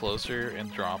little bit closer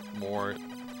and drop more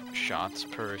shots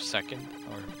per second,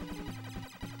 or.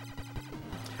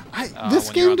 This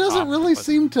game doesn't really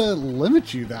seem to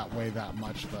limit you that way that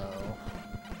much, though,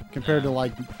 compared to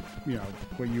like, you know,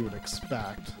 what you would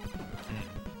expect.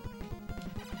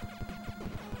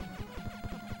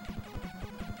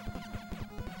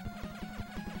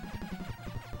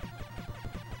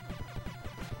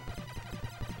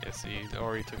 Yeah, see, you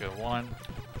already took a 1.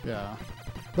 Yeah,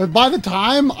 but by the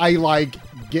time I like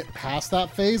get past that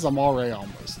phase, I'm already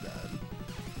almost dead.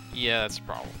 Yeah, that's a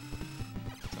problem.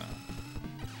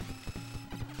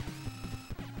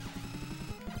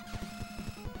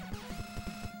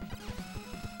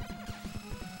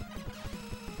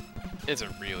 It's a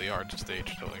really hard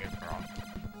stage, don't get me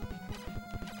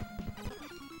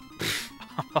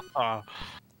wrong.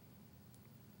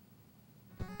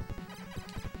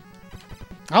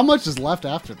 How much is left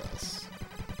after this?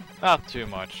 Not too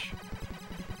much.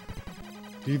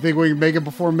 Do you think we can make it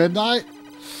before midnight?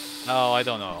 No, I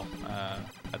don't know.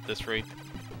 At this rate,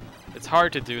 it's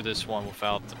hard to do this one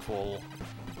without the full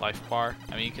life bar.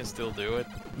 I mean, you can still do it.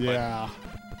 Yeah.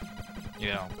 But, you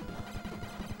know.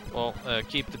 Well,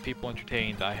 keep the people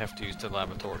entertained. I have to use the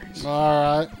lavatories.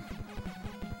 Alright.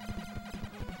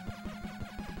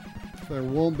 There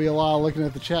won't be a lot of looking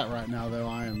at the chat right now, though,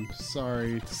 I am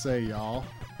sorry to say, y'all.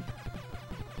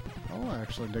 Oh, I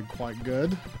actually did quite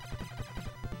good.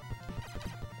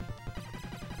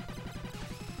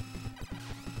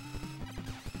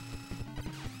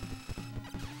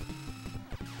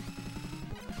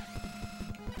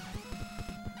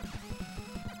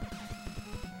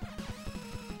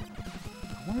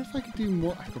 I wonder if I could do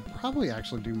more. I could probably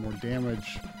actually do more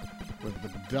damage with the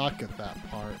duck at that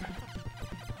part.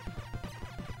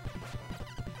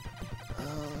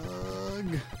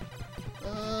 Ugh.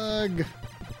 Ugh.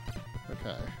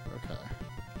 Okay, okay.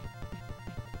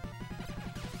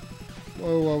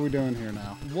 Whoa, what are we doing here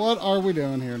now? What are we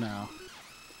doing here now?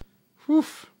 Whew.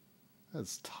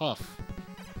 That's tough.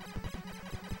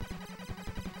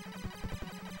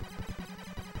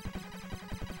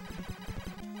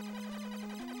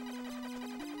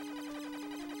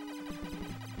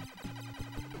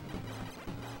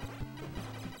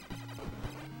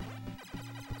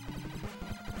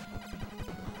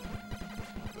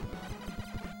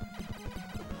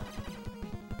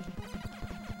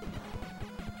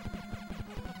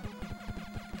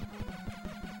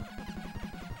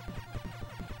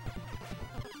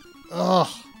 Ugh.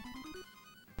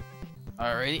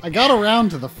 Alrighty. I got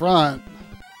around to the front.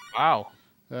 Wow.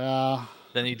 Yeah.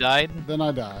 Then you died? Then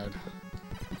I died.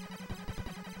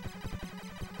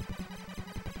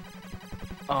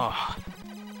 Oh.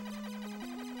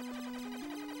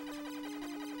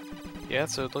 Yeah,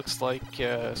 so it looks like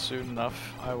soon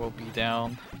enough I will be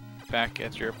down back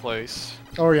at your place.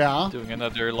 Oh yeah? Doing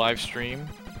another live stream.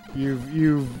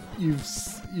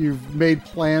 You've made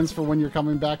plans for when you're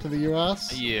coming back to the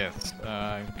US? Yes,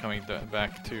 I'm coming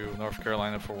back to North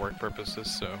Carolina for work purposes,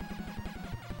 so...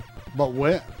 But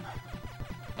when?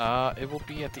 It will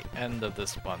be at the end of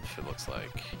this month, it looks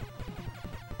like.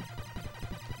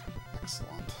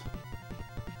 Excellent.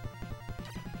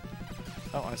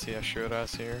 Oh, I see Assorted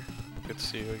here. Good to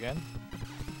see you again.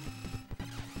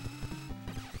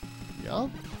 Yup.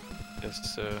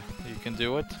 Yes, you can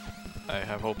do it. I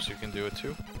have hopes you can do it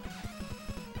too.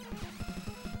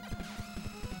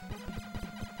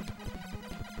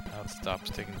 Now it stops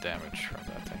taking damage from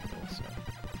that angle, so...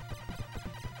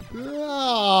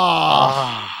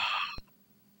 Ah.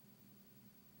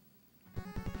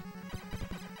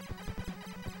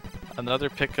 Another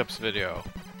pickups video.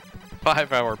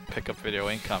 5-hour pickup video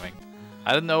incoming.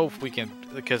 I don't know if we can,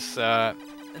 because the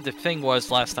thing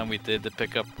was last time we did the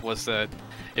pickup was that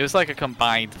it was like a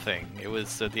combined thing. It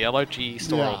was the LRG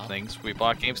store openings. We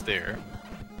bought games there.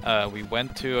 We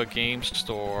went to a game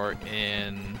store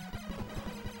in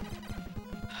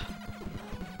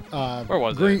Where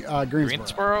was Green, it?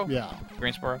 Greensboro? Yeah.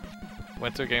 Greensboro.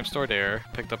 Went to a game store there,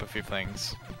 picked up a few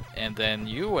things, and then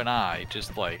you and I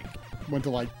just like Went to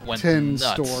like went 10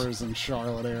 nuts. stores in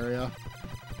Charlotte area.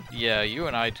 Yeah, you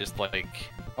and I just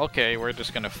like, okay, we're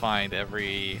just gonna find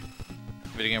every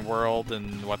video game world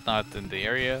and whatnot in the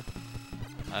area,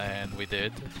 and we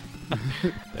did.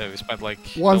 We spent like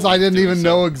ones I didn't even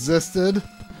know existed.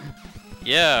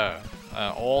 Yeah,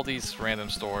 all these random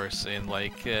stores in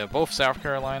like both South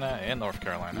Carolina and North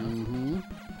Carolina. Mm-hmm.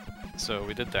 So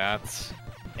we did that,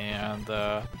 and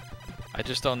I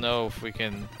just don't know if we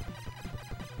can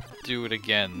do it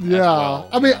again. Yeah, as well,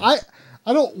 I mean, know?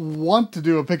 I don't want to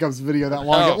do a pickups video that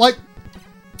long. No. Like,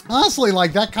 honestly,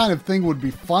 like that kind of thing would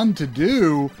be fun to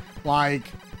do. Like,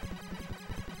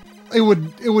 it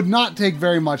would not take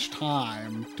very much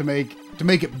time to make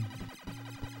it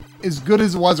as good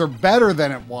as it was or better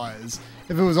than it was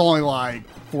if it was only like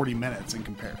 40 minutes in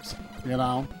comparison. You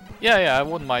know? Yeah, I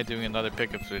wouldn't mind doing another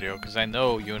pickups video because I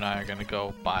know you and I are gonna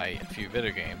go buy a few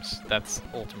video games. That's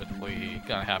ultimately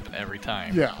gonna happen every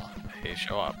time. Yeah. They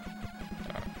show up.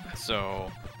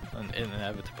 So,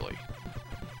 inevitably.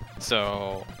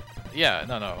 So, yeah,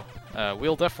 no.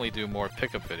 We'll definitely do more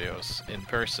pickup videos in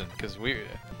person because we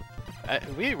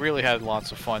really had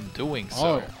lots of fun doing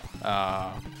so.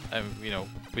 Oh. And you know,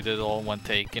 we did it all in one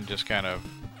take and just kind of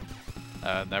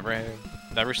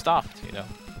never stopped. You know.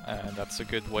 And that's a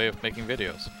good way of making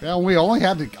videos. Yeah, we only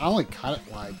had to. I only cut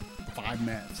it like 5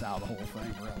 minutes out of the whole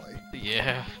thing, really.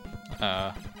 Yeah.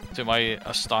 To my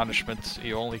astonishment,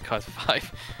 you only cut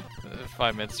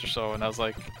 5 minutes or so, and I was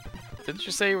like, "Didn't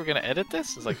you say you were gonna edit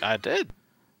this?" It's like, "I did."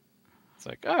 It's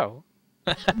like, "Oh."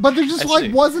 But there just like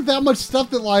see. wasn't that much stuff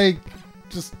that like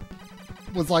just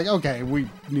was like, okay, we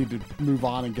need to move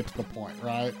on and get to the point,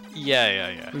 right?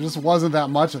 Yeah. There just wasn't that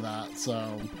much of that,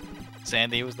 so.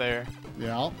 Sandy was there.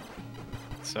 Yeah.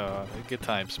 So good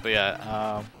times, but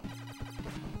yeah,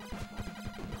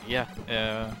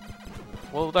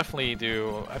 we'll definitely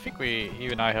do. I think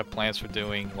you and I have plans for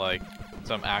doing like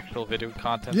some actual video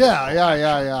content.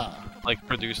 Yeah. Like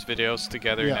produced videos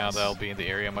together. Yes. Now that I'll be in the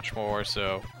area much more.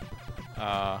 So,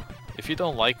 if you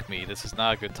don't like me, this is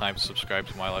not a good time to subscribe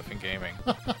to My Life in Gaming.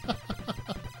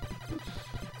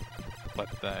 But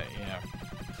yeah.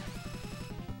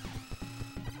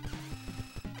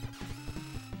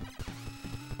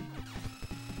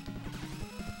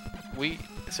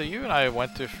 So you and I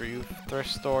went to a few thrift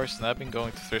stores, and I've been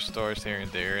going to thrift stores here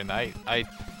and there, and I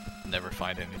never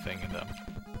find anything in them.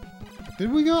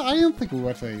 Did we go? I don't think we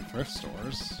went to any thrift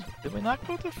stores. Did we not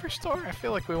go to the thrift store? I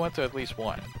feel like we went to at least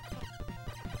one.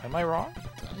 Am I wrong?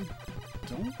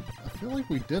 I feel like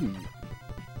we didn't.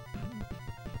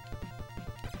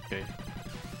 Okay.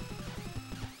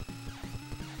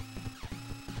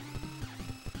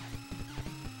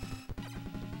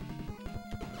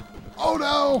 Oh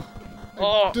no!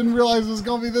 I didn't realize it was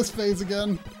gonna be this phase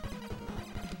again.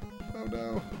 Oh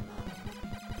no.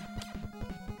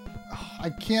 Oh,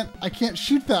 I can't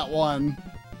shoot that one.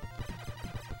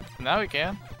 Now we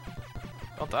can.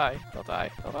 Don't die.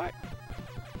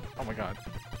 Oh my god.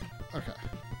 Okay.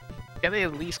 Can they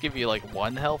at least give you like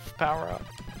 1 health power up?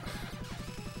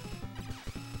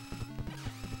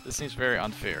 This seems very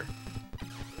unfair.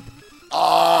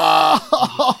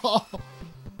 Oh!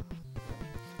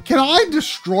 Can I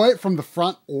destroy it from the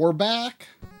front or back?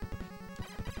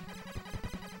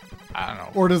 I don't know.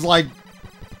 Or does like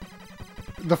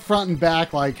the front and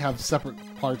back like have separate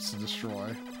parts to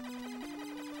destroy?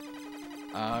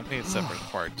 I think it's separate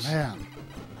parts. Man.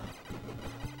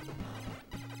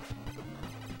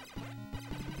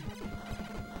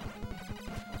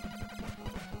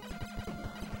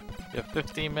 You have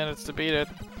 15 minutes to beat it.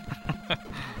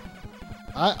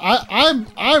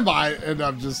 I might end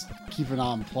up just keeping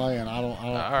on playing. I don't.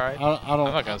 All right. I don't.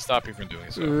 I'm not gonna stop you from doing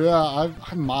so. Yeah,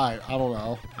 I might. I don't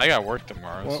know. I got work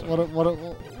tomorrow.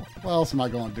 What else am I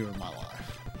going to do with my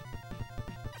life?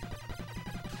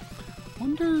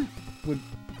 Wonder,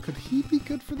 could he be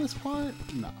good for this part?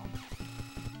 No.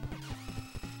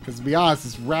 Because to be honest,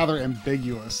 it's rather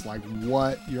ambiguous, like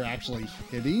what you're actually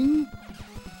hitting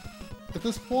at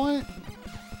this point.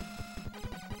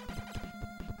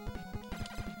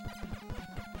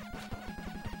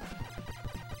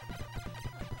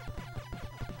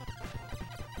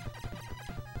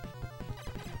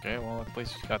 Okay, well, at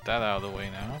least you got that out of the way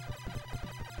now.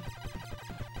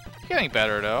 You're getting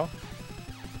better, though.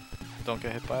 Don't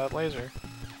get hit by that laser.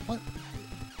 What?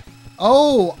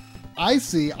 Oh, I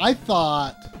see. I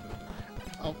thought...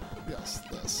 Oh, yes,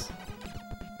 this.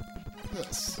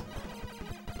 This.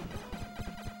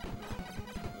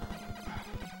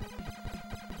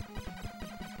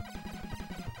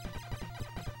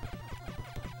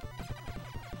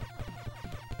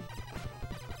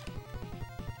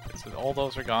 So all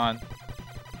those are gone.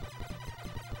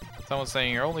 Someone's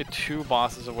saying you're only 2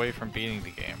 bosses away from beating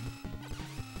the game.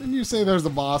 Didn't you say there's a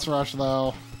boss rush,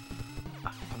 though?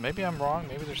 Maybe I'm wrong.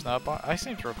 Maybe there's not a boss. I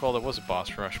seem to recall there was a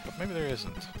boss rush, but maybe there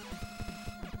isn't.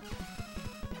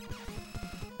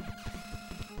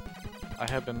 I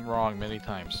have been wrong many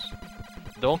times.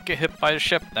 Don't get hit by the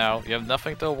ship now. You have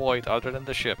nothing to avoid other than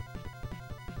the ship.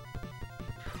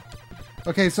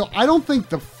 Okay, so I don't think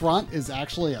the front is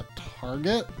actually a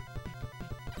target.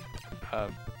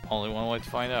 Only one way to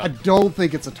find out. I don't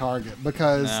think it's a target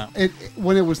because No.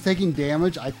 when it was taking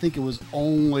damage, I think it was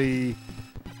only.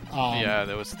 Yeah,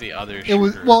 there was the other. It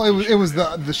was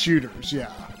the shooters.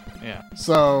 Yeah. Yeah.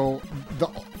 So the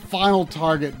final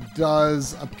target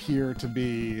does appear to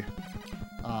be.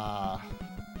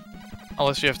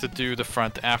 Unless you have to do the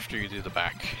front after you do the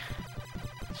back.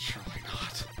 Surely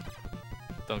not.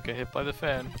 Don't get hit by the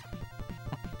fan.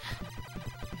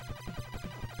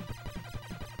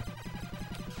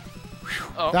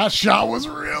 Oh. That shot was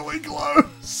really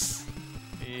close.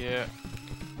 Yeah.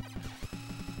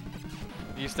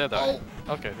 He's dead though.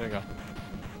 Oh. Okay, there you go.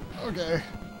 Okay.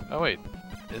 Oh wait,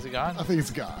 is it gone? I think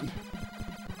it's gone.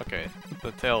 Okay,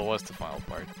 the tail was the final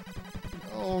part.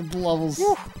 Oh, the level's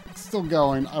still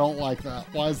going. I don't like that.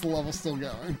 Why is the level still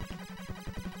going?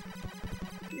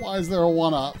 Why is there a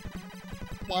 1-up?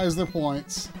 Why is there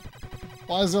points?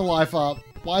 Why is there life up?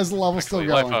 Why is the level still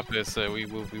going? Life up is we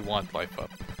want life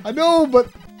up. I know, but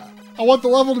I want the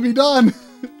level to be done.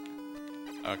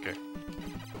 Okay.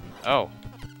 Oh.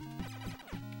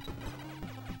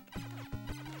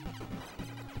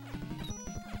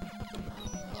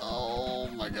 Oh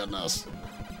my goodness.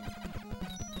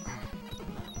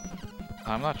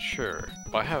 I'm not sure,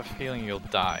 but I have a feeling you'll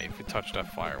die if you touch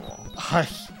that firewall. I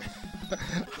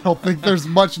don't think there's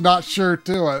much not sure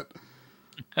to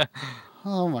it.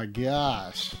 Oh my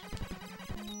gosh.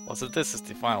 Well, so this is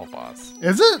the final boss.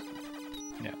 Is it?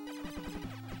 Yeah.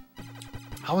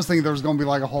 I was thinking there was going to be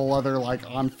like a whole other like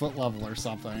on foot level or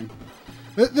something.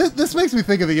 This makes me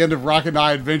think of the end of Rocket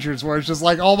Knight Adventures where it's just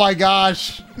like, oh my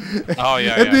gosh. Oh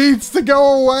yeah. It needs to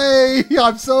go away.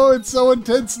 It's so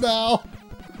intense now.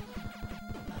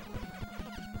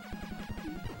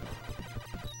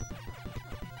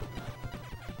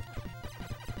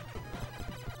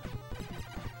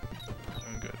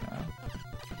 Doing good now.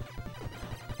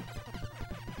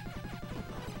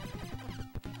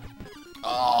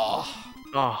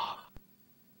 Oh.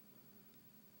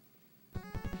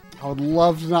 I would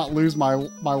love to not lose my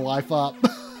life up.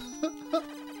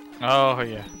 Oh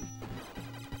yeah.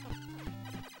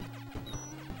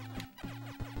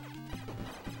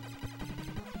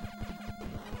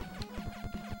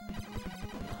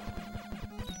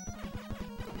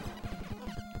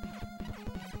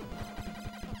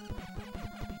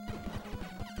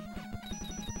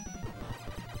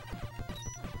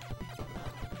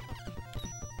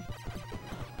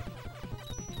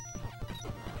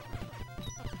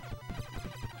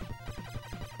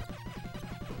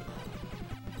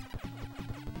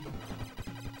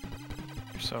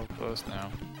 So close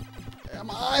now. Am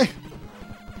I?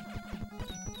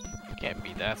 Can't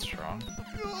be that strong.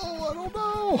 Oh, I don't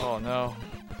know. Oh no.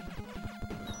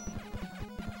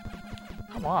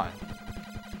 Come on.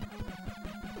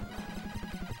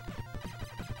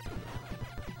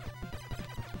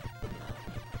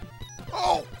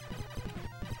 Oh.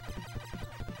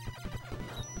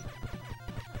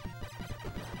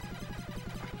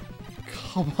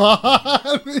 Come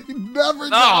on. He never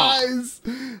dies.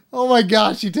 Oh my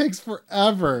gosh, he takes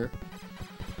forever.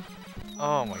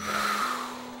 Oh my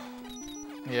god.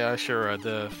 Yeah, sure.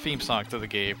 The theme song to the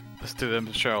game, to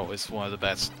the show, is one of the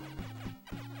best.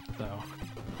 So,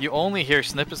 you only hear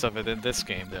snippets of it in this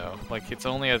game, though. Like, it's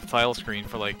only at the title screen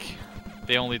for like,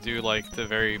 they only do like the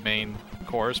very main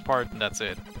chorus part, and that's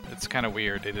it. It's kind of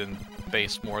weird. They didn't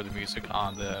base more of the music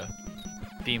on the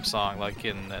theme song like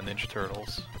in Ninja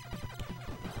Turtles.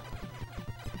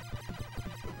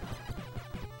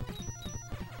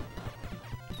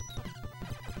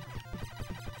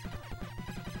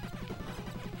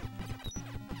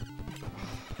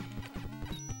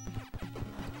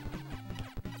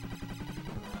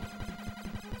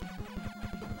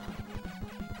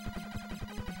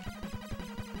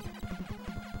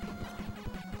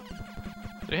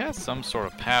 It has some sort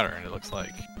of pattern, it looks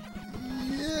like.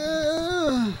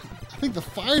 Yeah. I think the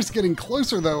fire's getting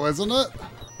closer, though, isn't it?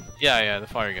 Yeah, the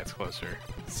fire gets closer.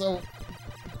 So,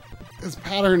 his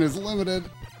pattern is limited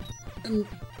in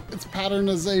its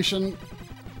patternization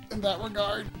in that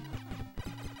regard.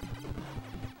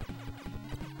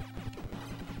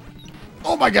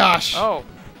 Oh my gosh! Oh!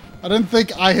 I didn't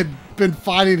think I had been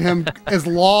fighting him as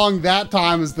long that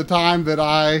time as the time that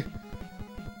I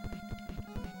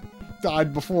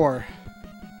died before.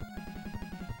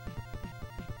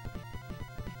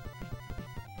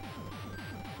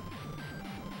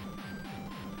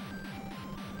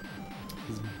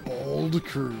 His bold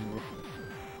crew.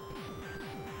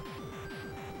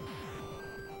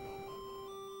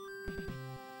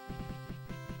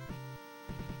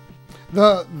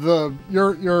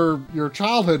 Your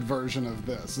childhood version of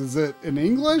this, is it in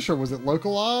English or was it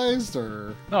localized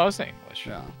or? No, it's in English.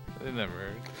 Yeah. It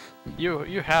never.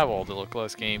 You have all the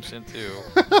localized games into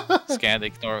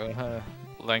Scandic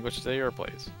language that your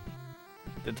place.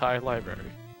 The entire library.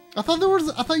 I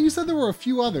thought you said there were a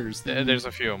few others. There's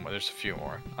a few. There's a few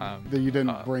more. That you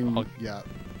didn't bring yet.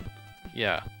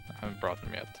 Yeah, I haven't brought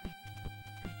them yet.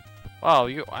 Wow,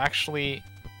 you actually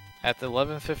at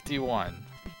 11:51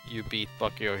 you beat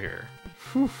Bucky O'Hare.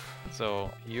 Whew. So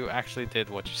you actually did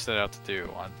what you set out to do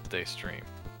on today's stream.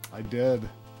 I did.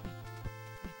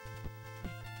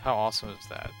 How awesome is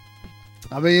that?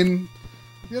 I mean,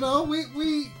 you know,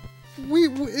 we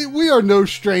are no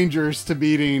strangers to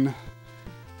beating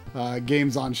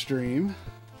games on stream,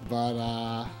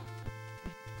 but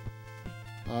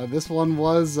this one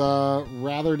was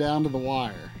rather down to the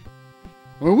wire.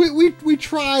 I mean, we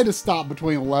try to stop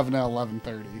between 11 and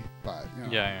 11:30, but you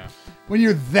know, yeah. When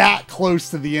you're that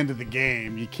close to the end of the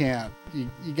game, you can't. You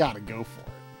got to go for it.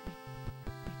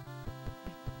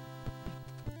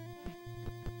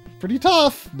 Pretty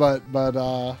tough, but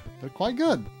quite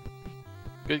good.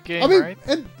 Good game, I mean, right?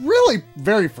 and really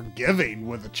very forgiving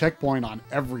with a checkpoint on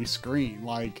every screen.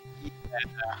 Like,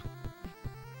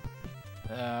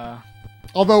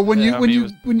 although when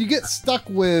you get stuck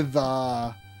with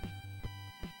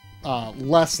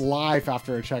less life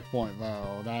after a checkpoint,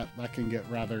 though, that can get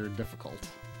rather difficult.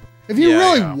 If you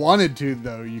really wanted to,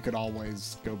 though, you could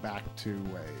always go back to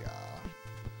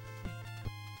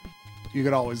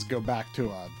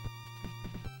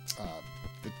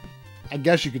I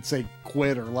guess you could say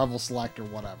quit or level select or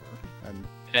whatever,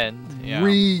 and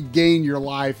regain your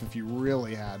life if you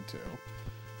really had to.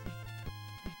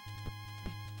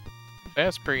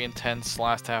 It's pretty intense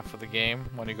last half of the game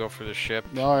when you go for the ship.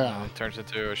 Oh yeah. And it turns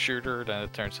into a shooter, then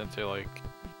it turns into like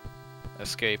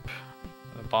escape,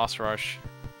 a boss rush.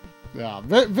 Yeah,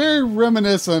 very, very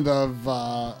reminiscent of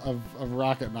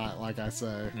Rocket Knight, like I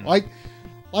say.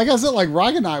 Like I said, like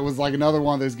Rocket Knight was like another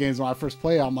one of those games when I first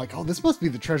played. I'm like, oh, this must be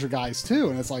the treasure guys too,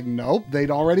 and it's like, nope, they'd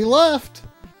already left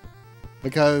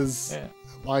because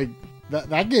like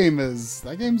that game's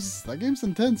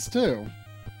intense too.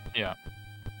 Yeah,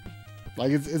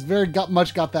 like it's very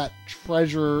much got that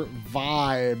treasure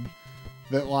vibe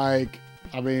that like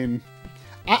I mean.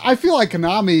 I feel like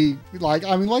Konami, like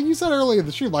you said earlier in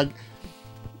the stream, like,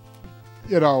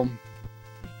 you know,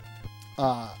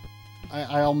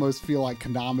 I almost feel like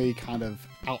Konami kind of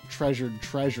out-treasured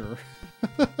treasure.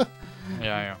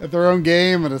 yeah. At their own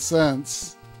game, in a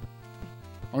sense.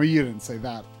 I mean, you didn't say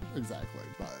that exactly,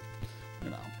 but, you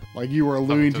know, like you were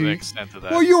alluding to the extent of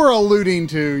that. Well, you were alluding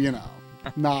to, you know,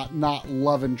 not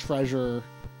loving treasure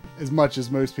as much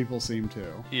as most people seem to.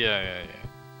 Yeah.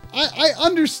 I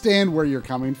understand where you're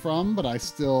coming from, but I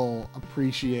still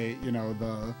appreciate, you know,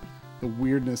 the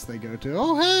weirdness they go to.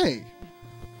 Oh, hey!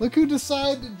 Look who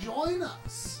decided to join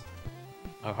us!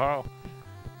 Oh,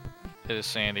 it is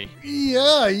Sandy.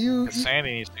 Yeah,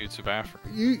 Sandy needs to do some Africa.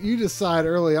 You decided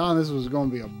early on this was going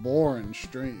to be a boring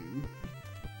stream.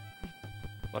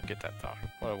 Look at that dog.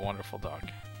 What a wonderful dog.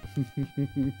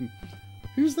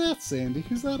 Who's that, Sandy?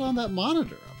 Who's that on that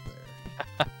monitor up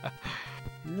there?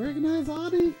 You recognize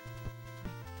Audi?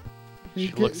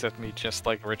 She looks at me just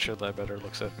like Richard Ledbetter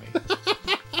looks at me.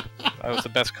 That was the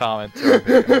best comment to our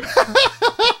video.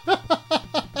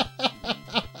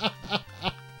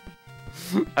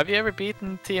 Have you ever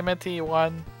beaten TMNT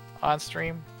 1 on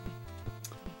stream?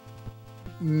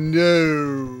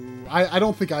 No. I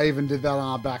don't think I even did that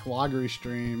on a backloggery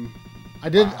stream. I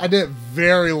did it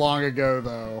very long ago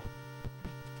though.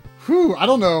 Whew, I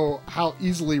don't know how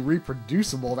easily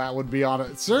reproducible that would be on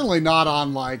it. Certainly not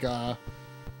on like a.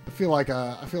 I feel like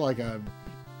a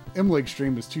MLiG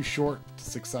stream is too short to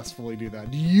successfully do that.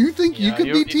 Do you think you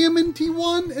could beat TMNT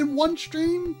 1 in one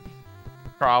stream?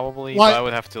 Probably, but I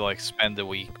would have to like spend a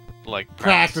week like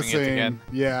practicing it again.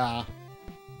 Yeah.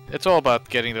 It's all about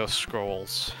getting those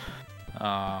scrolls.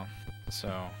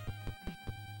 So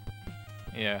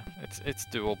yeah, it's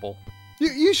doable.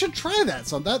 You should try that.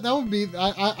 So that would be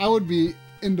I would be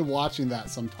into watching that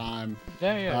sometime.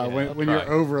 Yeah. When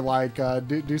you're over, like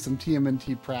do some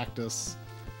TMNT practice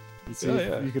and see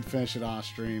if you could finish it on a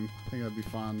stream. I think that'd be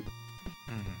fun.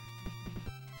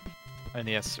 And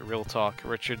yes, real talk,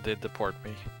 Richard did deport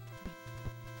me.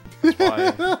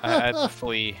 That's why I had to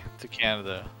flee to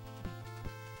Canada.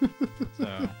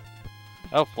 So.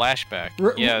 Oh, flashback.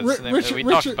 Yeah, we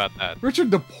talked about that. Richard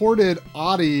deported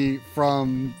Audi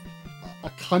from a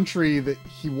country that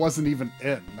he wasn't even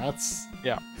in. That's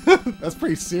that's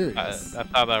pretty serious. That's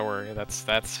how that worked. That's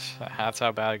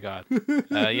how bad it got.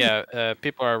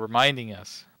 People are reminding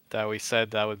us that we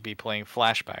said that would be playing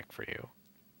flashback for you.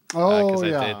 Because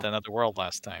I did Another World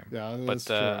last time. Yeah, but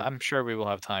I'm sure we will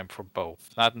have time for both.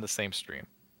 Not in the same stream,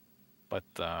 but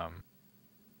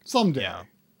someday. Yeah,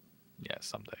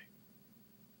 someday.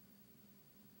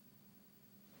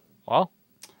 Well,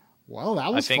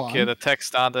 that was fun. I think the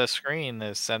text on the screen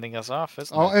is sending us off,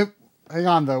 isn't it? Hang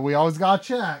on, though. We always got to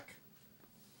check.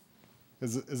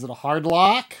 Is it a hard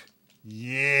lock?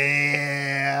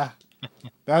 Yeah.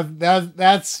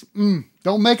 That's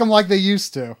don't make them like they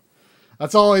used to.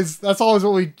 That's always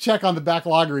what we check on the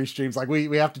backloggery streams. Like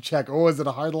we have to check. Oh, is it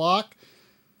a hard lock?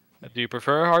 Do you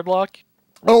prefer a hard lock?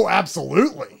 Oh,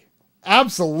 absolutely.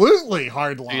 Absolutely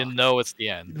hard lock. You know it's the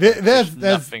end. That's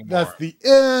the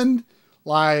end.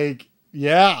 Like,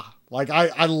 yeah. Like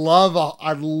I love a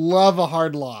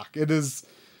hard lock. It is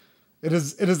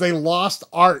a lost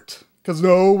art. Because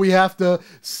we have to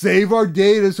save our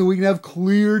data so we can have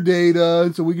clear data,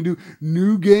 and so we can do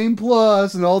New Game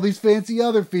Plus and all these fancy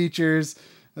other features.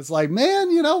 It's like, man,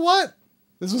 you know what?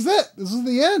 This was it. This was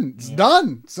the end. It's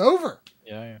done. It's over.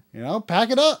 Yeah.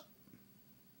 Pack it up.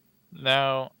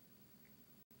 Now,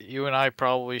 you and I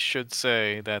probably should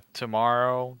say that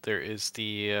tomorrow there is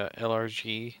the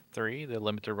LRG3, the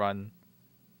Limited Run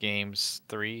Games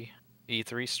 3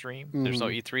 E3 stream. Mm-hmm. There's no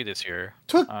E3 this year.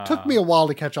 Took me a while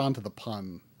to catch on to the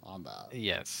pun on that.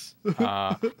 Yes.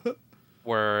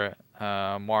 Where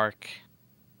Marc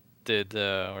did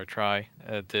do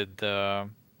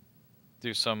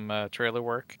some trailer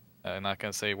work. I'm not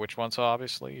going to say which ones,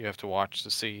 obviously. You have to watch to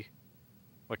see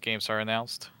what games are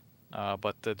announced.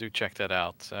 But do check that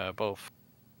out. Both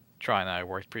Troy and I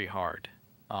worked pretty hard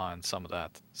on some of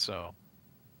that. So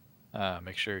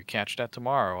make sure you catch that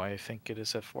tomorrow. I think it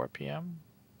is at 4 p.m.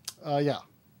 Yeah.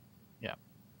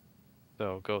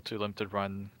 So go to Limited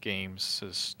Run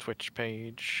Games' Twitch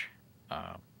page.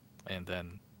 And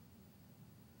then,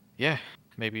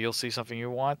 maybe you'll see something you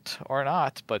want or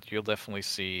not, but you'll definitely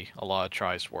see a lot of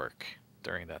Troy's work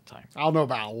during that time. I don't know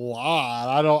about a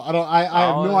lot. I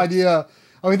have no idea.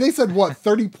 I mean, they said,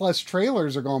 30 plus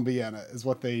trailers are going to be in it, is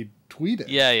what they tweeted.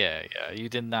 Yeah. You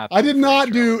did not. I did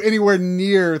not do anywhere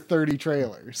near 30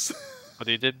 trailers. But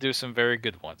you did do some very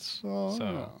good ones.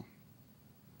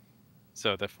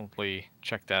 So definitely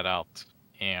check that out.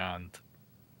 And,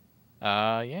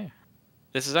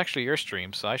 this is actually your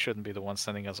stream, so I shouldn't be the one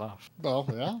sending us off. Well,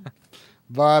 yeah.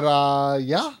 But,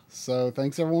 so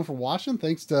thanks everyone for watching.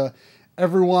 Thanks to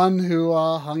everyone who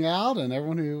hung out and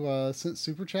everyone who sent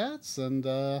super chats, and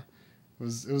it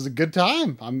was a good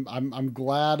time. I'm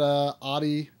glad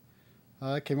Audi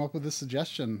came up with this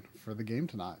suggestion for the game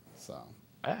tonight. So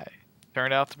hey,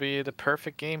 turned out to be the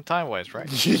perfect game time wise, right?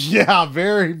 Yeah,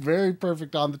 very very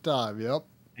perfect on the time. Yep.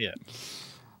 Yeah.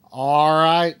 All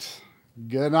right.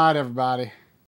 Good night, everybody.